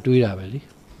တယ်ဆိုတွေးတာပဲလေ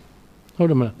ဟုတ်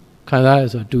တယ်မလားခံစားရ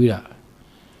ဆိုတွေးတာ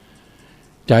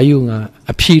ဒါယူငါ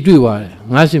အဖြေတွေ့သွားတယ်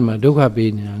ငါစင်မှာဒုက္ခ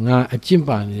ပေးနေတာငါအကျင့်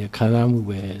ပါနေတဲ့ခံစားမှု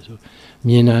ပဲဆို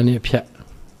မြင်တာနဲ့ဖြတ်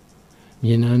မြ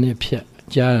င်တာနဲ့ဖြတ်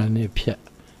ကြားတာနဲ့ဖြတ်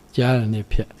ကြားတာနဲ့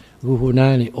ဖြတ်အခုဟို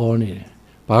နားကနေအော်နေတယ်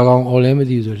ဘာကောင်အော်လဲမ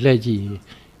သိဘူးဆိုလှည့်ကြည့်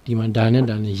ဒီမှာဒါနဲ့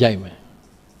ရိုက်မယ်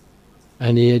အ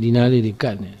နေရဒီနားလေးတွေက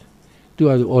တ်နေသူ့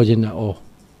အဆိုအော်ချင်တာအော်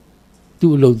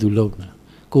သူ့အလုပ်သူလုပ်တာ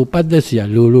ကိုပတ်သက်စီရ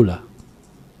လိုလို့လား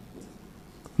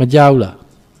မကြောက်လား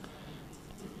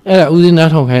အဲ့ဒါဦးစင်းနား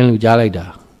ထောင်ခိုင်းလို့ကြားလိုက်တာ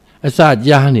အစ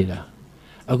ကြားနေတာ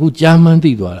အခုကြားမှန်း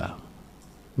သိသွားတာ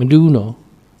မတူးနော်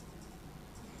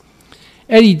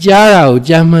အဲ့ဒီကြားတာကို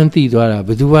ကြားမှန်းသိသွားတာဘ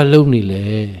ယ်သူကလုံနေလဲ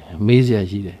မေးစရာ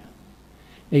ရှိတယ်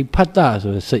အဲ့ဖတ်တာ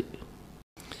ဆိုစိတ်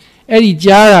အဲ့ဒီ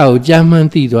ကြားတာကိုကြားမှန်း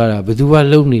သိသွားတာဘယ်သူက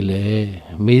လုံနေလဲ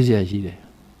မေးစရာရှိတယ်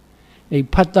အဲ့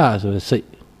ဖတ်တာဆိုစိတ်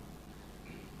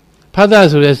ဖတ်တာ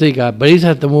ဆိုတဲ့စိတ်ကပရိစ္ဆ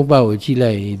သမုပ္ပါကိုကြည့်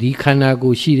လိုက်ရင်ဒီခန္ဓာ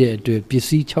ကိုယ်ရှိတဲ့အတွက်ပစ္စ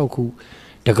ည်း6ခု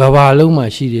တကဘာလုံးမှာ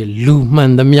ရှိတဲ့လူမှ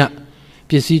န်သမျှ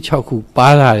ပစ္စည်း6ခုပါ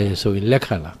လာတယ်ဆိုရင်လက်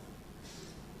ခံလား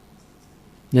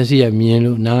မျက်စိကမြင်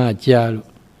လို့နားကကြားလို့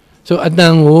ဆိုအတ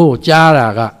န်ကိုကြားတာ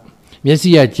ကမျက်စိ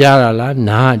ကကြားတာလား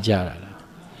နားကကြားတာလား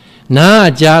နားက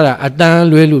ကြားတာအတန်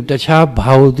လွဲလို့တခြား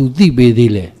ဘာလို့သူသိပေး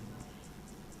သေးလဲ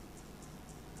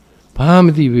ဘာမှမ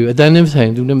သိဘူးအတန်နဲ့မဆိုင်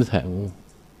သူနဲ့မဆိုင်ဘူး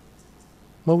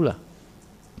မဟုတ်လား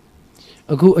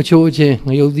အခုအချိုးအချင်းင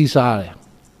ရုတ်သီးစားတယ်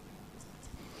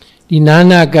ဒီနာ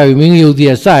နာကပ်ပြီးမင်းငရုတ်သီး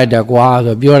ကစရတာကွာ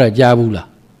ဆိုပြောတာကြားဘူးလား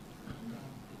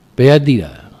ဘယ်ကသိ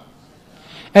တာ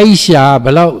အဲ့ဒီရှာဘ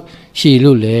ယ်လောက်ရှည်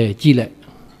လို့လဲကြည့်လိုက်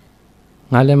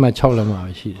ငါးလက်မှ6လက်မှ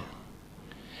ပဲရှိတယ်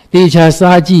တေချာ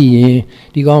စားကြည့်ရင်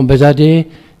ဒီကောင်ဗဇတ်တေ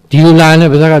ဒီလိုလာနေ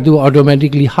ဗဇတ်ကသူ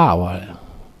automatically ဟသွားတယ်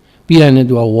ပြီးတယ်နဲ့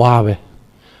သူကဝါပဲ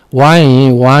ဝါရ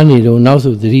င်ဝါနေတော့နောက်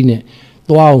ဆိုသတိနဲ့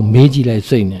သွားကိုမေးကြည့်လိုက်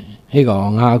စိတ်နဲ့ဟဲ့ကော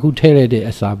င်ငါအခုထဲလိုက်တဲ့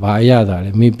အစာဘာရတာလဲ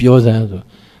မင်းပြောစမ်းဆို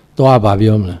သွားဘာ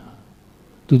ပြောမလဲ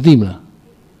तू သိမလား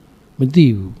မ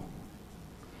Madiu.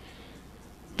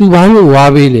 Tu Banu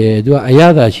Wabile, do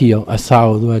Ayada Shio, a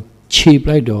sow, do a cheap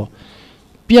like door.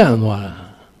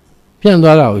 Pianwa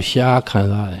Sha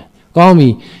Kanale. Call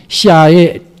me Sha,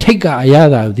 take a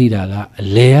Ayada Didala,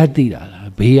 Lea Didala,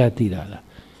 Bea Didala.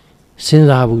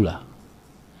 Sinabula.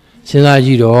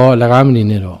 Sinajido, Lagamini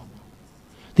Nero.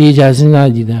 Dija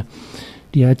Sinajida,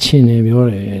 Dia Chin,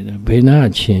 Bena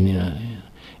Chin.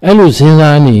 Elu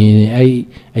Sinani,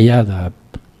 Ayada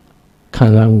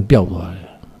Kanam Biawa.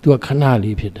 Do a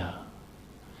canali pita.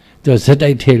 Do a set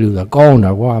I tell you the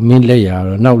corner, what mean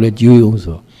layer, now let you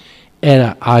also.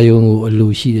 Era Ayung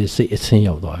Lucy say a sing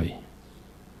of the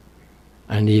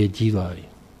and the Giva.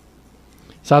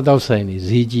 South sign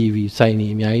is ZGV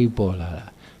signing Mai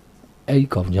Bola. A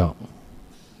come young.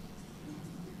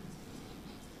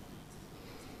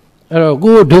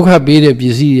 Go do have be the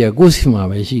busy a Gusima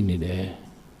machine there.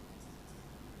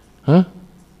 Huh?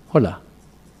 Hola.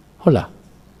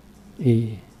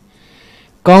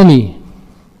 Call me.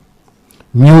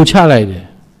 New child.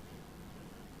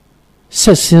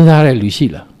 Set Sinare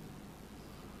Lucilla.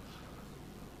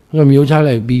 No new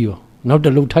child be you, not the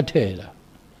Lutatella.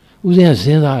 Uzin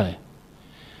Sinare.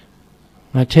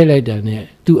 I tell it that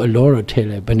do a Laura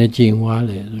Taylor, but a Jane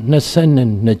Wale, not send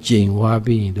and not Jane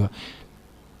Wabi,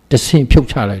 the same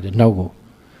picture like the Nogo.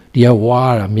 Dear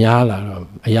Wara, Miala,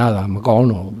 Ayala,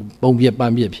 Magono, Bombia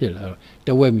Bambia Pillar,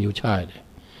 the way you child.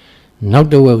 Not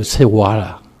the way say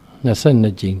Wara, not send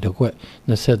the Jane, the way,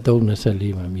 not said don't, not said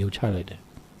leave a child.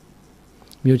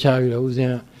 Mutual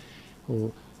Uzin,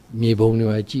 or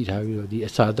Mibonu, I cheat, have you the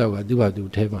Asada, do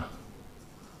Tema.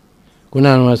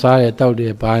 Kunan was I told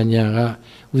the Panya,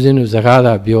 Uzin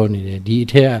Zagada Bioni, the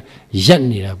Itea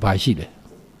Janni by Chile.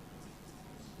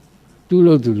 Do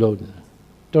load.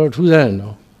 Door to that,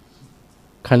 no.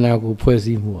 Kanago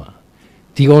Pussy Mua.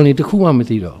 The only the Kuma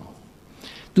Matido.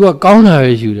 Do a Gona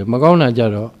issue, Magona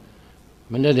Jaro,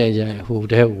 Manadaja, who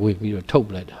would have with me a top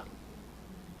letter.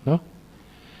 No?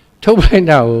 Top right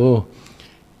now,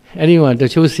 anyone to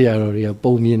choose here or a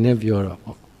Bomi and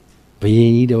Europe.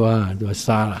 Being either one, do a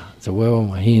Sala, the well,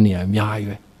 my Hini, and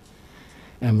Yahweh.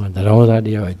 And the Rosa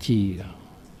de G.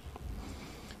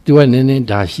 Do an Indian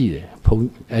Dashi,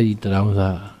 Eddie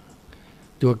Drownsa.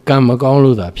 Do a Gamma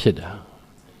Gonluda Pita.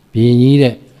 Being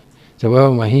either the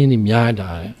well, my Hini,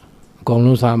 Yada,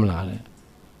 Gonu Samla.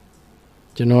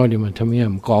 Generally, my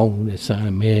Tamiam Gong, the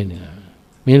San Man.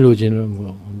 Milu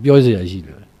General,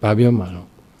 Biosi, Babiamano.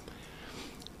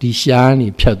 The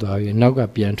shiny Piadway,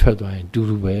 Nagapian Tredway,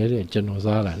 do well, General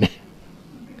Zalan.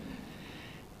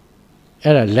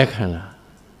 Era Lekana.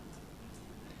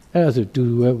 Era to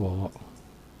do well.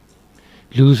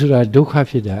 Lusura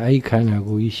Dokafida, I can't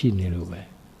go easy nearby.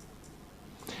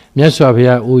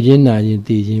 Miaswapia, Ujina in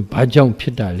the Bajong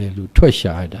Pita,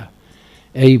 Twashada,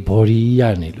 a body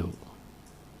yanilu.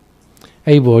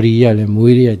 A body yell and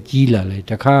Muria Gila,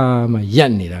 Takama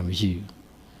Yanni, I'm sure.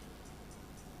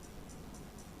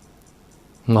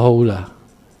 Mahola,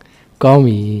 call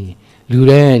me,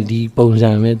 Luran, the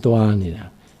Ponzame Toanida,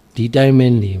 the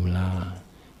diamond limla.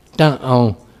 Down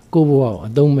on, go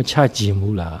out, don't machachi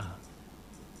mula.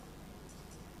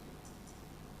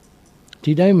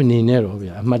 The diamond in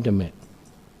Nerovia, Madame.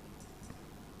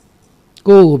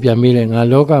 Go, Biamiling, a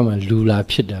logam and Lula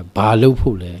Pita, Balo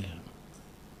Pule.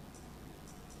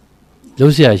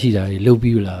 Lucia, she died,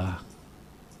 Lobula.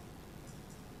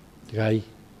 The guy.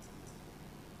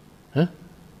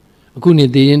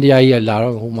 Couldn't the India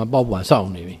Lara, whom my Bob was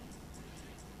sound me.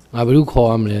 I will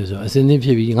call him as a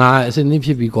significant, a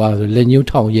significant because the new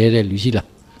town yet, Lucilla.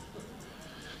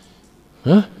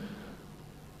 Huh?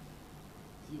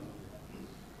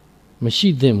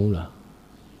 Machine demula.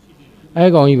 I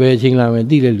go in waiting and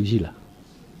deal Lucilla.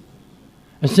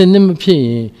 I send them a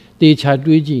pin, they chat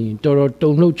dredging, don't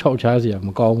know chow chassis,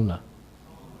 I'm gone.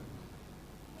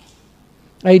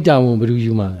 I down with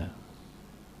you, mother.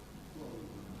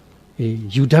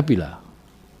 Utapilla.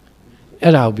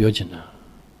 Era Biogena.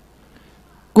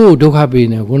 Go do have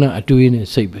been a one at doing a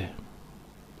saber.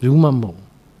 Lumambo.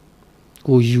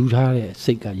 Go you have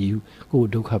sick at you, go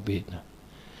do have been.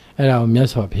 Era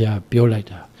mess up here,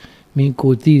 Biolita. Me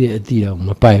go deal a deal,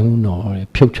 my buying or a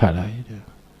picture.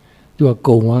 Do a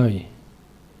go away.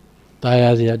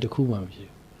 Diazia de Kuma.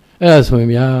 As when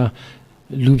we are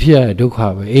Lupia do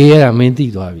have a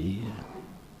menti to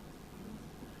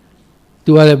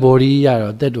do a body,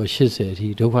 that was she said,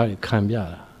 he do what it can be.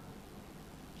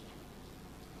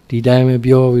 The diamond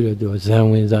bio will do a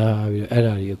Zanwins are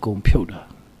a computer.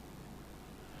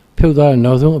 Pilda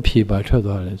nothing appear by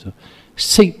 $12.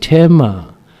 Sick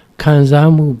tema,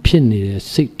 Kanzamu pinny,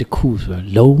 sick the cruiser,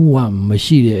 low one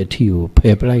machine at you,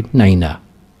 pay like nina.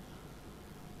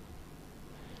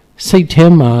 စိတ်ထဲ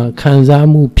မှာခံစား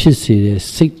မှုဖြစ်စေတဲ့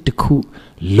စိတ်တစ်ခု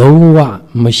လုံးဝ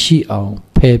မရှိအောင်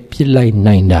ဖယ်ပစ်လိုက်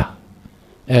နိုင်တာ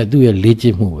သူ့ရဲ့လေ့ကျ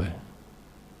င့်မှုပဲ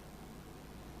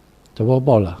သဘော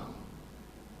ပေါက်လား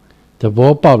သ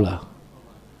ဘောပေါက်လား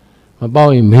မပေါ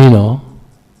က်ရင်မင်းတော့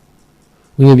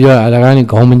ဦးဇင်းပြောတာအလကားနဲ့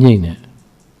ခေါင်းမငိမ့်နဲ့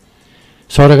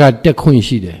စောရကတက်ခွင့်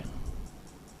ရှိတယ်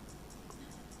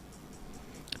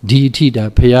ဒီအထိဒါ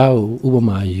ဖရာကိုဥပ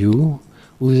မာယူ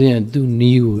ဦးဇင်းကသူ့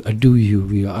နီးကိုအတူယူ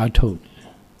ပြီးတော့အားထုတ်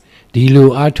ဒီလို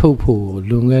အားထုတ်ဖို့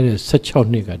လွန်ခဲ့တဲ့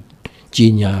16နှစ်က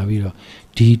ကြီးညာပြီးတော့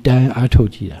ဒီတိုင်းအားထုတ်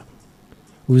ကြည့်တာ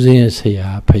ဦးဇင်းရဲ့ဆရာ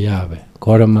ဖရာပဲ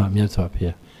ဂေါရမမြတ်စွာဘု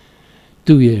ရား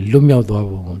သူ့ရဲ့လွတ်မြောက်သွား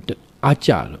ပုံအား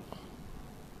ကြလို့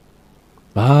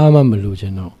ဘာမှမလိုချ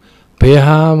င်တော့ဘယ်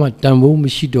ဟာမှတန်ဖိုးမ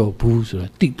ရှိတော့ဘူးဆိုတာ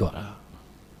သိသွားတာ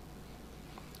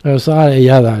အဲစားရရ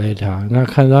တာလေဒါငါ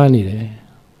ခံစားနေတယ်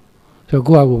ဆို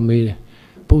ကိုယ့်အကူမေးတယ်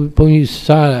ဘုန်းကြီး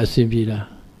စားရအဆင်ပြေလား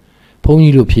ဘုန်း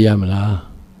ကြီးလို့ဖြေရမလား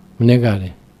မနေ့ကလေ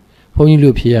ဘုန်းကြီး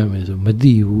လို့ဖြေရမယ်ဆိုမ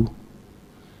သိဘူး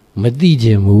မသိခြ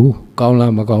င်းဘူးကောင်း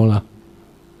လားမကောင်းလား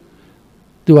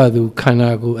သူ့ဟာသူခန္ဓာ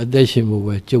ကိုယ်အသက်ရှင်ဖို့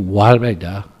ပဲကျုပ်ဝါလိုက်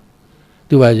တာ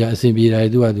သူ့ဟာကြအဆင်ပြေတယ်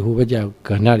သူ့ဟာသူဟိုဘက်ကက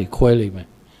ဏ္ဍတွေခွဲလိုက်မယ်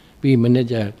ပြီးမနေ့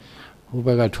ကျဟိုဘ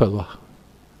က်ကထွက်သွား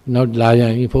နောက်လာပြ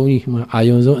န်ဘုန်းကြီးမှာအာ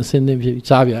ယုံဆုံးအစင်းသင်းဖြစ်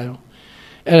စားပြအောင်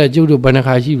အဲ့ဒါကျုပ်တို့ဘယ်နှ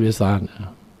ခါရှိပြီစားနေ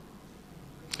တာ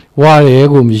ဝါရဲ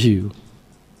ကိုမရှိဘူး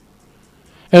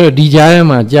အဲ့တော့ဒီကြားထဲ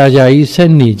မှာကြာကြာကြီးဆ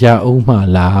က်နေကြအောင်မှ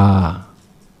လား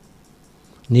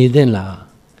နေသင့်လား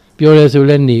ပြောရဲဆို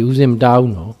လဲနေဦးစင်မတား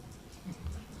ဘူးနော်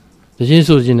တချင်း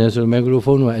ဆိုခြင်းနဲ့ဆိုမိုက်ခရို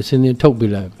ဖုန်းကအစင်းသင်းထုတ်ပြ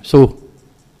လိုက်ဆို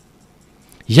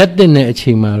ရက်တဲ့အ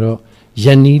ချိန်မှာတော့ရ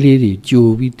န်နီးလေးတွေကြို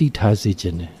ပြီးတိထားစေခြ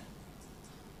င်းတယ်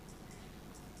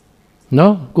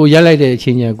နော်ကိုရက်လိုက်တဲ့အ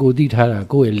ချိန်ကျကိုတိထားတာ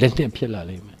ကိုရဲ့လက်နဲ့ဖြစ်လာ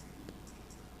လိမ့်မယ်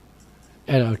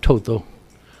အဲ့ဒါထုတ်သုံး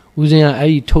ဦးဇင်းကအဲ့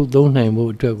ဒီထုတ်သုံးနိုင်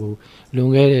ဖို့အတွက်ကိုလွန်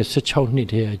ခဲ့တဲ့16နှစ်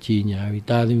တည်းကကြီးညာပြီး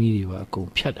သားသမီးတွေပါအကုန်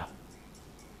ဖြတ်တာ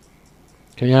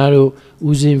ခင်ဗျားတို့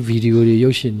ဦးဇင်းဗီဒီယိုတွေရု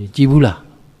ပ်ရှင်တွေကြည်ဘူးလား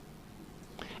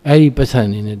အဲ့ဒီပတ်စံ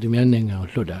နေနဲ့သူများနိုင်ငံကို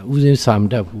လွတ်တာဦးဇင်းစာမ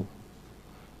တတ်ဘူး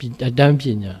အတန်းပ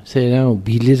ညာ10တန်းကို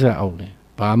ဘီလစ်စာအောင်တယ်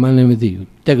ဘာမှလည်းမသိဘူး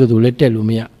တက်ကတူလည်းတက်လို့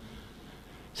မရ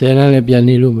10တန်းလည်းပြန်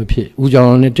နေလို့မဖြစ်ဦးကြောင်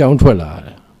လည်းကြောင်းထွက်လာတ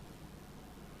ယ်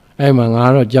အဲ့မှာငါ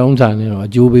တော့ကြောင်းစာနေတော့အ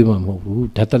ကျိုးပေးမှာမဟုတ်ဘူး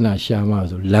ဒသနာရှာမ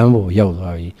ဆိုလမ်းပေါ်ရောက်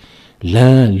သွားပြီလ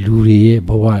မ်းလူတွေရဲ့ဘ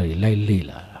ဝတွေလိုက်လေ့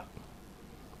လာတာ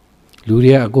လူ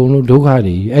တွေကအကုန်လုံးဒုက္ခ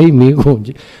တွေအဲ့ဒီမိကုန်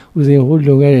ဦးစင်ဟို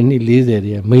လွန်ခဲ့တဲ့နှစ်40တ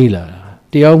ည်းကမေးလာတာ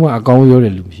တယောက်မှအကောင်းပြောတ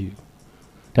ယ်လူမရှိဘူး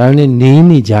ဒါနဲ့နေ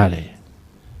နေကြတယ်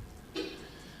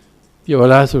ပျော်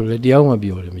လားဆိုလည်းတယောက်မှ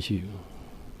ပျော်တယ်မရှိဘူး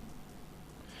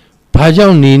ဘာကြော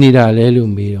င့်နေနေတာလဲ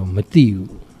လို့မေးတော့မသိ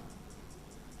ဘူး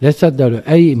လက်ဆက်တော့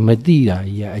အဲ့ဒီမသိတာ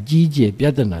ကြီးကအကြီးကျယ်ပြ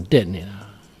ဿနာတက်နေတာ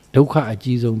ဒုက္ခအ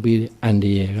ကြီးဆုံးပေးတဲ့အန္တ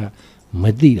ရာယ်ကမ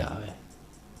သိတာပဲ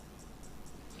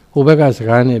ဟိုဘက်ကစ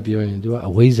ကားနဲ့ပြောရင်သူက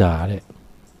အဝိဇ္ဇာတဲ့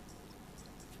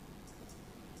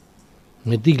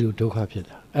မသိလို့ဒုက္ခဖြစ်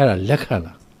တာအဲ့ဒါလက်ခံ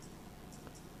လား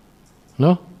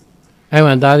နော်အဲ့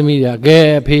မှာသားသမီးတွေကကဲ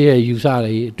အဖေရဲ့ယူဆ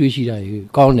တွေအတွေ့ရှိတာတွေ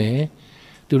ကောင်းတယ်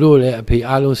သူတို့လည်းအဖေ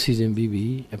အားလုံးစီစဉ်ပြီးပြီ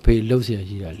အဖေလှုပ်เสีย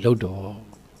ရှိတာလှုပ်တော့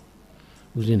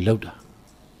ဦးဇင်းလှုပ်တာ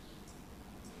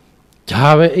ဒါ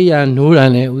ပဲအိယာနိုးတာ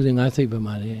နဲ့ဦးဇင်းငါစိတ်ပဲ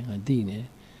မှာလေငါသိနေ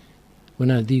ခု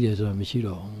နသိတယ်ဆိုတာမရှိ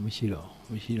တော့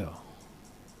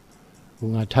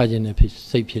ဘူးငါထားခြင်းနဲ့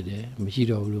စိတ်ဖြစ်တယ်မရှိ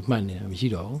တော့ဘူးလို့မှတ်နေတာမရှိ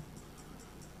တော့ဘူး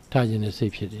ထားခြင်းနဲ့စိ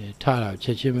တ်ဖြစ်တယ်ထားတာချ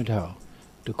က်ချင်းမထားအောင်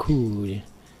တခု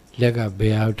လက်ကဘ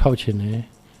ယ်ဟာထောက်ခြင်းနဲ့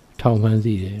ထောက်မှန်း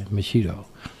သိတယ်မရှိတော့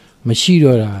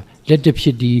တာလက်တစ်ဖြ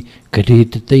စ်ဒီဂရေ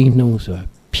တသိန်းနှုံးဆိုတာ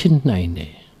ဖြစ်နိုင်တ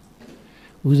ယ်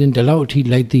ဦးဇင်းဒီလောက်အထိ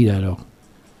လိုက်သိတာတော့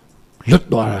လွတ်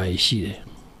သွားတာရှိတယ်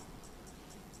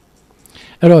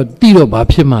အဲ့တော့သိတော့ဘာ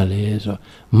ဖြစ်မှလဲဆိုတော့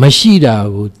မရှိတာ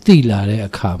ကိုသိလာတဲ့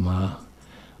အခါမှာ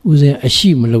ဦးဇင်းအရှိ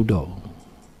မလုပ်တော့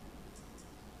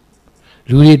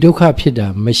လူတွေဒုက္ခဖြစ်တာ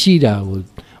မရှိတာကို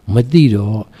မသိ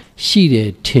တော့ရှိတယ်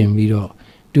ထင်ပြီးတော့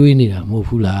တွေးနေတာမဟုတ်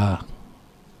ဘူးလား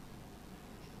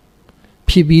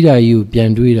ဖြစ်ပြီးတာကြီးကိုပြ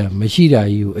န်တွေးတာမရှိတာ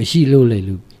ကြီးကိုအရှိလို့လေ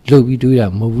လို့လှုပ်ပြီးတွေးတာ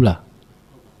မဟုတ်ဘူးလား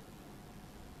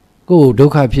ကိုယ်ဒု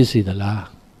က္ခဖြစ်စေသလား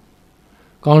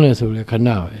ကောင်းတယ်ဆိုလဲခဏ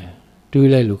ပဲတွေး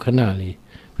လိုက်လို့ခဏလေး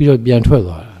ပြီးတော့ပြန်ထွက်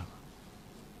သွားတာ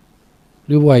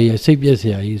လူဘဝကြီးစိတ်ပြည့်စ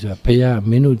ရာကြီးဆိုတာဘုရား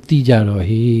မင်းတို့သိကြတော့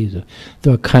ဟေးဆို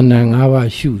သူကခန္ဓာ၅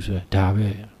ပါးရှုဆိုတာဒါပဲ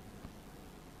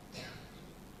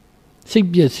စိတ်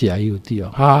ပြည့်စရာကြီးကိုသိအော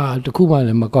င်ဟာတခုမှလ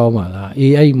ည်းမကောင်းပါလား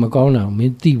အေးအဲ့မကောင်းတာကိုမ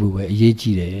င်းသိဖို့ပဲအရေး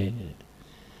ကြီးတယ်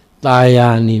ตาယာ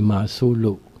နေမှာဆို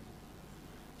လို့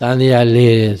တန်တရားလဲ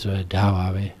တယ်ဆိုတာဒါပါ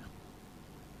ပဲ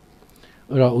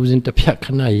အဲ့တော့ဦးဇင်းတစ်ဖြတ်ခ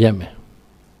ဏရက်မယ်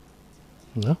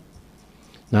နော်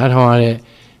နားထောင်ရတဲ့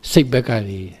စိတ်ဘက်က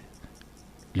နေ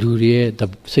လူတွေရဲ့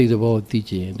စိတ်သဘောသိ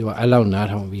ချင်သူကအဲ့လောက်နား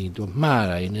ထောင်ပြီးသူမှား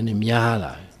တာနည်းနည်းများ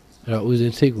လာအဲ့တော့ဦးစ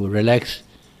င်စိတ်ကို relax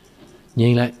ငြိ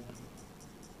မ်လိုက်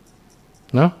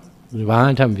နော်ဘာ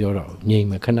မှထပ်မပြောတော့ငြိမ်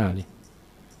မယ်ခဏလေး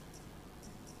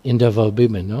interval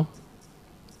ပေးမယ်နော်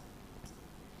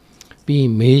ပြီး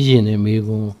မေးရင်လည်းမေး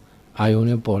ခွန်းအာယုံ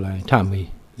နဲ့ပေါ်လာရင်ထမေး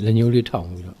လက်ညှိုးလေးထောင်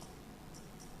ပြီးတော့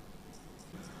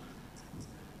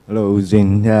Hello Uzin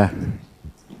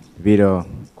video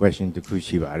question တစ်ခု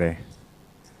ရှိပါတယ်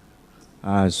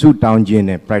ဆုတောင်းခြင်း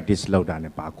နဲ့ practice လုပ်တာ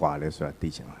နဲ့ပါကွာလဲဆိုတာသိ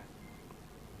ချင်ပါတယ်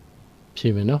ဖြေ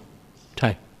မယ်နော်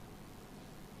ထိုင်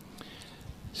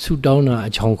ဆုတောင်းတာ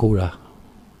အချောင်းခိုးတာ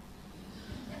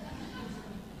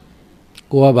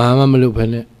ကိုကဘာမှမလုပ်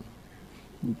ဖ ೇನೆ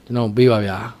ကျွန်တော်ပေးပါ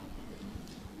ဗျာ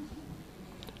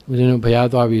ဦးဇင်းတို့ဘုရား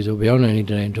သွားပြီဆိုဘုရားနိုင်နေ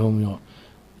တိုင်းထုံးပြီးတော့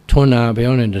ထွန်းတာဘု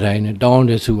ရားနိုင်တိုင်းနဲ့တောင်း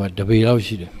တဲ့ဆုကတပေလောက်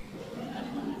ရှိတယ်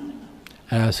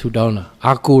အဲဒါဆုတောင်းတာ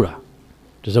အားကိုးတာ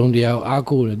တစုံတရာအား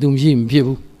ကိုးတယ်သူမရှိမဖြစ်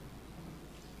ဘူး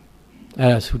အဲ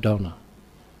ဒါဆုတောင်းတာ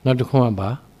နောက်တစ်ခုကဘာ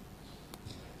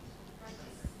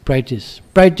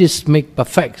practice make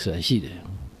perfect ဆိုတာရှိတယ်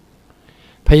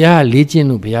ဘုရားလေ့ကျင့်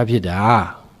လို့ဘုရားဖြစ်တာ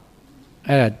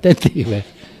အဲ့ဒါတက်တည်ပဲ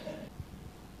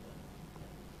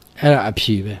အဲ့ဒါအ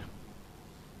ဖြေပဲ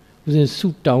ဦးဇင်းဆု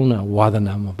တောင်းတာဝါဒ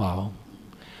နာမပါအောင်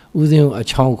ဦးဇင်းကိုအ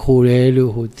ချောင်ခိုးတယ်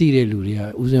လို့ဟိုသိတဲ့လူတွေက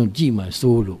ဦးဇင်းကိုကြည့်မှ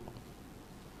စိုးလို့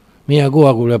မင်းကကို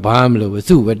ယ့်အကူလည်းဘာမှမလုပ်ဘူး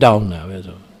စုပဲတောင်းတာပဲ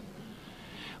ဆို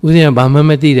ဦးဇင်းကဘာမှ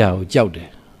မသိတာကိုကြောက်တယ်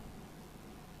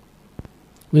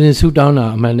ဦးဇင်းဆုတောင်းတာ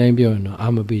အမှန်တိုင်းပြောရင်တော့အာ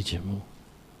မပေးချင်ဘူး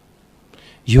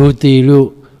ယိုသေးလို့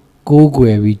ကိုးကွ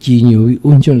ယ်ပြီးကြည်ညိုပြီး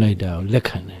ဥညွတ်လိုက်တာကိုလက်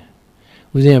ခံတယ်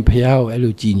ဦးဇင်းကဘုရားကိုအဲ့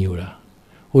လိုကြည်ညိုတာ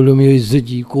ဟိုလိုမျိုးဇွတ်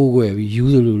ကြီးကိုးကွယ်ပြီးယူ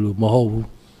သလိုလိုမဟုတ်ဘူး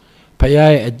ဘု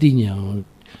ရားရဲ့အတိညာကို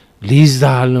လေး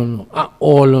စားလုံးလို့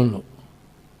အော်လုံးလို့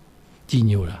ကြည်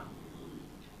ညိုတာ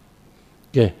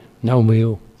ကဲနောက်မေး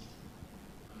ဦး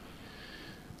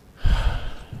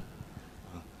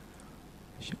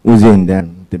ဦးဇင်းတဲ့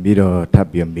တပည့်တော်ထပ်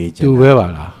ပြီးမေးချင်သူပဲပါ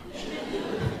လား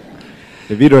တ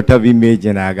ပည့်တော်ထပ်ပြီးမေးချ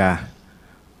င်တာက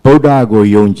ဗုဒ္ဓကို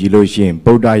ယုံကြည်လို့ရှိရင်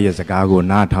ဗုဒ္ဓရဲ့စကားကို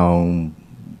နားထောင်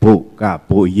ဖို့က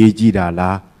ပိုအရေးကြီးတာ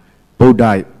လားဗုဒ္ဓ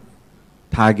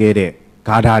ထားခဲ့တဲ့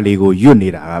ဂါထာလေးကိုရွတ်နေ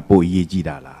တာကပိုအရေးကြီး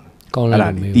တာလားကောင်း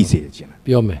လားသိစေချင်တာ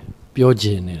ပြောမယ်ပြောချ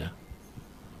င်နေတာ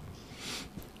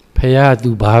ဖခင်က तू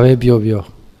ဘာပဲပြောပြီး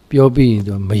ရင်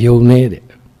तू မယုံနဲ့တဲ့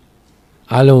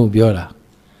အားလုံးကိုပြောတာ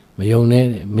မယုံနဲ့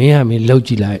တဲ့မင်းကမင်းလှုပ်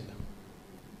ကြည့်လိုက်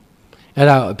အဲ့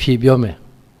ဒါအဖြေပြောမယ်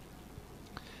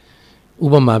ဥ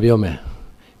ပမာပြောမယ်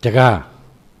တကား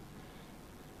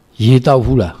ရေတောက်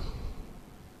ဘူးလား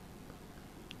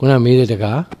ခုနမေးတဲ့တ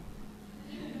ကား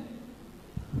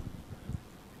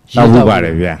တောက်ဘူးပါတ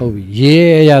ယ်ဗျာဟုတ်ပြီရေ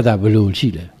ရတာဘယ်လိုရှိ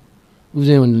လဲဦးစ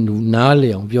င်းနားလေ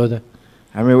အောင်ပြောတဲ့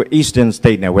I mean Eastern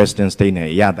state နဲ့ Western state နဲ့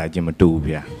ရတာချင်းမတူဘူး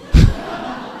ဗျာ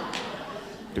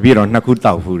တပည့်တော်နှစ်ခု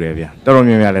တောက်ဘူးတယ်ဗျာတော်တော်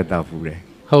များများလည်းတောက်ဘူးတယ်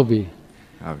ဟုတ်ပြီ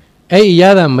အဲ့အရ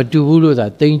သာမတူဘူးလို့သာ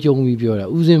တိမ်ကြုံပြီးပြောတာ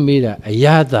ဦးစင်းမေးတာအရ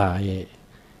သာရဲ့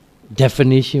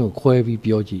definition ကိုခွဲပြီး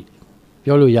ပြောကြည့်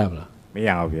ပြောလို့ရမလားမရ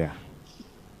ဘူးဗျာ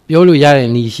ပြောလို့ရတဲ့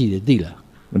နည်းရှိတယ်သိလား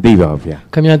မသိပါဘူးဗျာ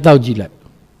ခင်ဗျားတောက်ကြည့်လိုက်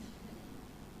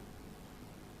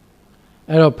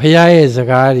အဲ့တော့ဖခင်ရဲ့စ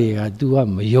ကားတွေက तू က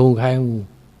မယုံခိုင်းဘူး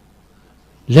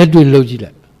လက်တွေ့လှုပ်ကြည့်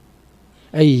လိုက်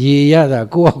အဲ့ရေရတာ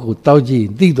ကိုယ့်အကူတောက်ကြည့်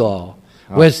သိတော့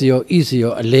West ရော East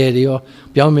ရောအလဲတွေရော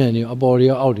ပြောင်းမြန်တွေရောအပေါ်တွေ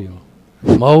ရောအောက်တွေရော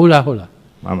မဟုတ်လားဟုတ်လား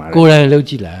မှန်ပါတယ်ကိုယ်တိုင်လှုပ်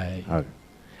ကြည့်လိုက်ဟုတ်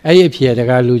အဲ့ဒီအဖြေတ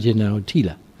ကားလူချင်တာကိုထိ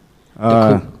လား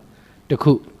တ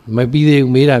ခုမပြီးသေး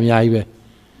ဘူးမေးတာအများကြီးပဲ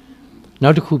နော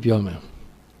က်တစ်ခုပြောမယ်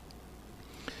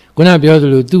ခုနပြောသ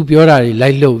လို तू ပြောတာတွေလို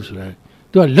က်လှုပ်ဆိုတာ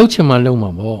तू ကလှုပ်ချင်မှလှုပ်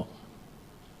မှာပေါ့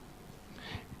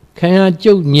ခင်ဗျာ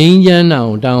ကျုပ်ငိမ့်ချမ်းတာ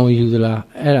ကိုတောင်းယူသလား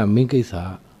အဲ့ဒါမင်းကိစ္စ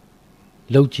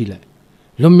လှုပ်ကြည့်လိုက်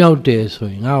လွတ်မြောက်တယ်ဆို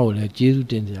ရင်ငါ့ကိုလည်းကျေးဇူး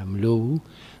တင်ကြမလို့ဘူး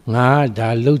ငါကဒါ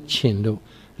လှုပ်ချင်လို့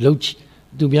လှုပ်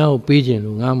သူများကိုပေးချင်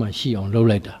လို့ငါမှရှိအောင်လှုပ်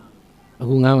လိုက်တာအ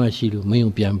ခုငါမှရှိလို့မင်း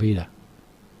ကိုပြန်ပေးတာ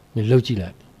မင်းလှုပ်ကြည့်လို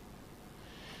က်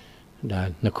ဒါ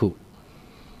နှစ်ခု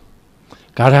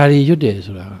ဂါထာတွေရွတ်တယ်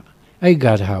ဆိုတာအဲ့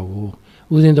ဂါထာကို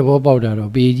ဦးစင်းသဘောပေါက်တာ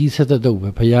တော့ပေကြီးဆက်သက်တော့ပဲ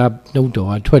ဘုရားနှုတ်တော်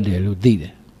ကထွက်တယ်လို့သိတ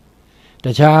ယ်တ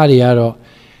ခြားတွေကတော့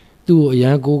သူ့ကိုအရ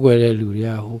န်ကိုးကွယ်တဲ့လူတွေ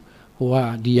ကဟိုက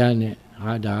ဒီရနဲ့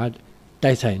ဟာဒါ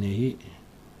တိုက်ဆိုင်နေဟိ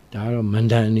ဒါကတော့မန္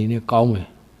တန်အနေနဲ့ကောင်းမယ်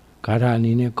ဂါထာအ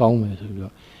နေနဲ့ကောင်းမယ်ဆိုပြီး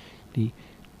တော့ဒီ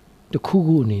တစ်ခု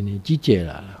ခုအနေနဲ့ကြီးကျယ်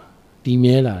လာတာဒီ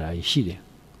မြဲလာတာရှိတယ်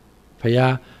ဘု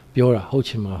ရားပြောတာဟုတ်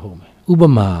ချင်မှဟုတ်မယ်ဥပ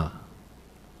မာ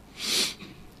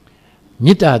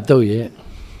မေတ္တာတုတ်ရဲ့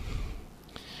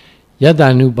ယတ္တ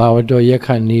နုဘာဝတောယက္ခ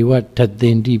နေဝထသ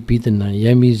င်တိပိသနံယ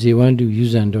မိဇေဝန္တုယူ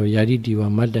ဇံတောယာတိတိဝ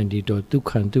မတ္တန္တိတောဒုက္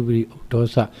ခံသူပရိဒော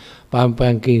စပံပံ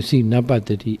ကိစီနပတ္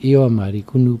တိဧဝမာရိ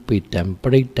ကုဏုပေတံပ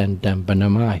ရိတ္တံတံပန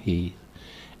မဟိ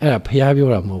အဲ့ဒါဖျားပြော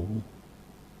တာမဟုတ်ဘူး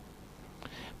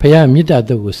ဖျားမေတ္တာ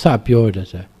တုတ်ကိုစပြောတယ်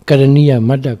ဆိုကရဏီယမ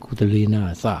တ္တကုသလေနာ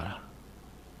စတာ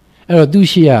အဲ့တော့သူ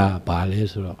ရှိရဘာလဲ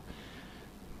ဆိုတော့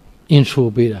intro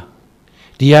ပေးတာ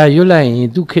ဒီဟာရွတ်လိုက်ရင်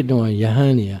သူခေတ္တကယဟ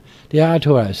န်တွေကတရားအ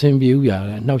ထောက်အဆင်ပြေဥရ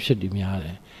လဲနှောက်ရှက်တွေများတ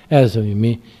ယ်အဲ့ဒါဆိုရင်မ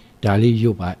င်းဒါလေး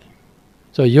ရွတ်ပါ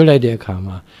ဆိုရွတ်လိုက်တဲ့အခါ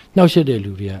မှာနှောက်ရှက်တဲ့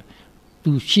လူတွေက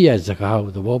သူရှိရစကား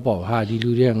ကိုသဘောပေါက်ဟာဒီလူ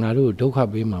တွေကငါတို့ဒုက္ခ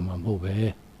ပေးမှာမဟုတ်ပဲ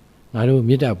ငါတို့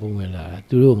မေတ္တာပုံဝင်လာ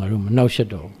သူတို့ငါတို့မနှောက်ရှက်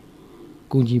တော့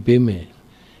ကုညီပေးမယ်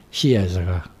ရှိရစ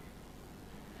ကား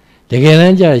တကယ်တ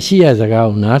မ်းကျရှိရစကား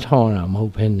ကိုနားထောင်ရတာမဟု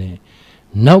တ်ဘဲနဲ့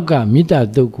နောက်ကမေတ္တာ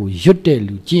တုတ်ကိုရွတ်တဲ့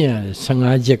လူကျင့်ရတဲ့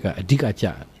15ချက်ကအဓိကကျတ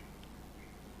ယ်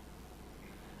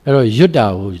အဲ့တော့ရွတ်တာ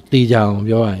ကိုတေချာအောင်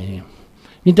ပြောရရင်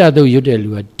မေတ္တာတုတ်ရွတ်တဲ့လူ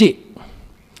က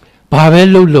1ဘာပဲ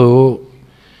လုပ်လို့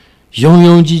ယုံ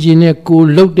ယုံကြည်ကြည်နဲ့ကို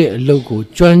လှုပ်တဲ့အလုပ်ကို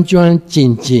ကျွမ်းကျွမ်းကျ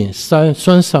င်ကျင်စွ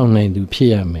မ်းဆောင်နိုင်သူဖြစ်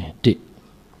ရမယ်1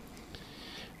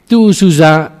သူဥစု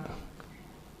စာ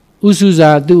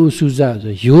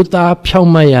ဆိုရိုးသားဖြော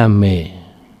င့်မတ်ရမယ်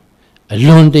အ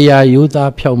လွန်တရာရိုး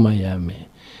သားဖြောင့်မတ်ရမယ်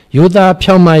ရိုးသား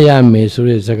ဖြောင့်မတ်ရမယ်ဆို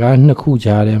တဲ့စကားနှစ်ခု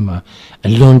ကြားထဲမှာအ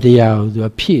လွန်တရာကိုသူက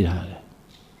ဖြည့်ထားတယ်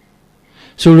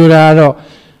ဆိုလိုတာကတော့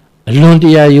အလွန်တ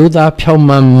ရာရိုးသားဖြောင့်မ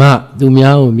တ်မှသူ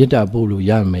များကိုမေတ္တာပို့လို့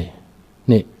ရမယ်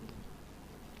နှစ်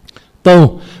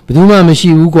3ဘယ်သူမှမရှိ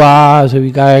ဘူးကွာဆို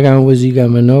ပြီးကာယကံဝစီကံ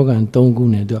မနောကံ3ခု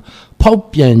နဲ့သူဖောက်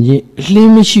ပြန်ခြင်းအလ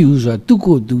င်းမရှိဘူးဆိုတာသူ့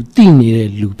ကိုယ်သူသိနေတဲ့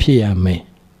လူဖြစ်ရမယ်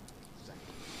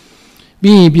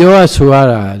ပြီးရင်ပြောရဆိုရ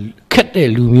တာခက်တဲ့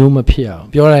လူမျိုးမဖြစ်အောင်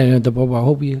ပြောလိုက်ရင်သဘောပေါက်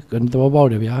ဟုတ်ပြီသဘောပေါက်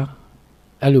တယ်ဗျာ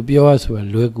အဲ့လိုပြောရဆိုရ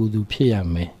လွယ်ကူသူဖြစ်ရ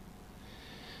မယ်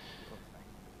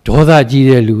ဒေါသကြီး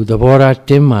တဲ့လူသဘောထားတ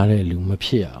င်းမာတဲ့လူမဖြ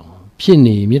စ်အောင်ဖြစ်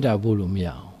နေမေတ္တာပို့လို့မရ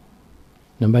အောင်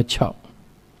နံပါတ်6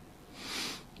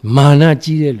မာန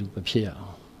ကြီးတဲ့လူမဖြစ်အော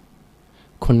င်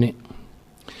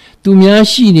9သူများ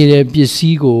ရှိနေတဲ့ပစ္စ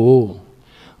ည်းကို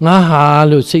ငါဟာ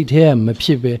လို့စိတ်ထဲကမဖြ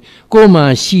စ်ပဲကိုယ်မှ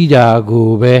ရှိတာကို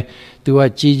ပဲသူက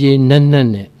ကြည်ကြည်နက်နက်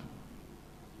နဲ့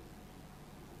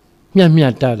မျှမျှ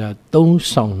တတာသုံး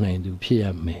ဆောင်နိုင်သူဖြစ်ရ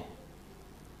မယ်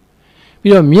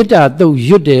ပြီးတော့မေတ္တာတုတ်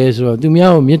ရွတ်တယ်ဆိုတော့သူ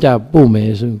များကိုမေတ္တာပို့မ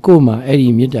ယ်ဆိုရင်ကိုယ်မှအဲ့ဒီ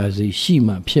မေတ္တာစိတ်ရှိ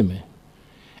မှဖြစ်မယ်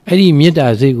အဲ့ဒီမေတ္တာ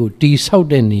စိတ်ကိုတီဆောက်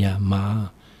တဲ့နေရာမှာ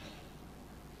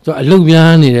ဆိုအလုတ်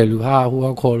များနေတဲ့လူဟာဟိုက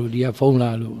ခေါ်လို့ဒီကဖုန်းလာ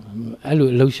လို့အဲ့လို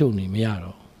အလုတ်ရှုပ်နေမရ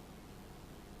တော့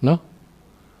နော်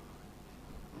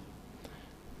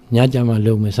ညကြမှာ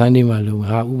လုံမယ်စမ်းနေမှာလုံ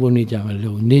ဟာဥပုပ်နေကြမှာ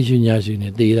လုံနေရှင်ညရှင်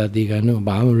နဲ့တေးတာတေးကန်တော့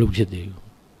ဘာမှမလုပ်ဖြစ်သေးဘူး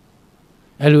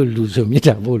အဲ့လိုလူဆိုမေတ္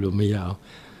တာပို့လို့မရအောင်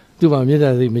သူ့မှာမေတ္တာ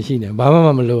စိတ်မရှိနဲ့ဘာမှ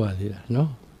မလုပ်ရသေးတာနော်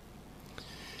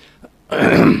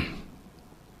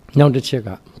နောက်တစ်ချက်က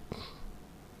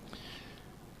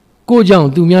ကိုကြောင့်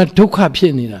သူများဒုက္ခဖြ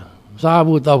စ်နေတာစား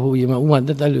ဖို့တောက်ဖို့ရေမှာဥမာတ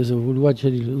က်တက်လို့ဆိုဘူးလူကချ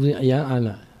က်ဒီလူဦးစင်းအရန်အား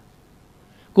လာ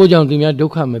ကိုကြောင့်သူများဒု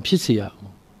က္ခမဖြစ်စေရအောင်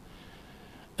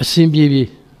အစဉ်ပြေပြေ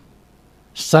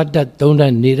စတတ်သုံးတ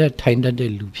တ်နေတဲ့ထိုင်တတ်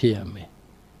တဲ့လူဖြစ်ရမယ်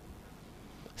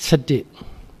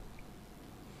7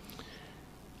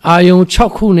အာယုံ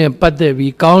6ခုနဲ့ပတ်သက်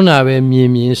ပြီးကောင်းတာပဲမြင်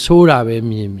မြင်ဆိုးတာပဲ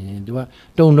မြင်မြင်သူက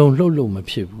တုံလှုပ်လို့မ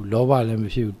ဖြစ်ဘူးလောဘလည်းမ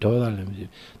ဖြစ်ဘူးဒေါသလည်းမဖြစ်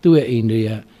ဘူးသူ့ရဲ့အိန္ဒြေက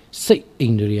စိတ်အိ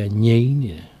န္ဒြေကငြိမ်း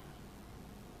နေတယ်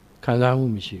ခံစားမှု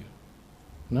မရှိဘူး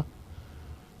နော်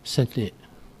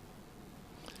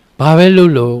7ဘာပဲ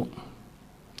လို့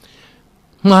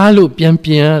မှားလို့ပြန်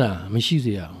ရတာမရှိ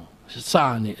စေရအောင်စ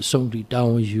နဲ့အဆုံးထိတော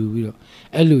င်းယူပြီးတော့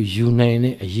အဲ့လိုယူနိုင်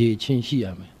တဲ့အရေးအချင်းရှိရ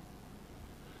မယ်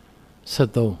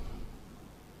73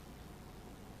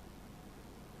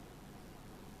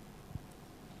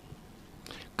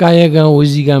ကာယကံဝ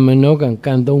စီကံမနောကံ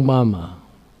ကံ3ပါးမှာ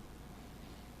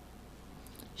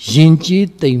ယဉ်ကျေး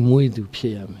တိမ်မွေးသူဖြ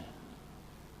စ်ရမယ်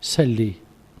14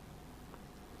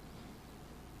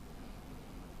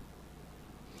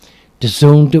တ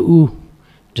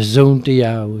စုံတ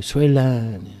ရားကိုဆွဲလန်း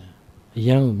နေတာအရ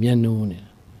န်ကိုမျက်နှိုးနေတာ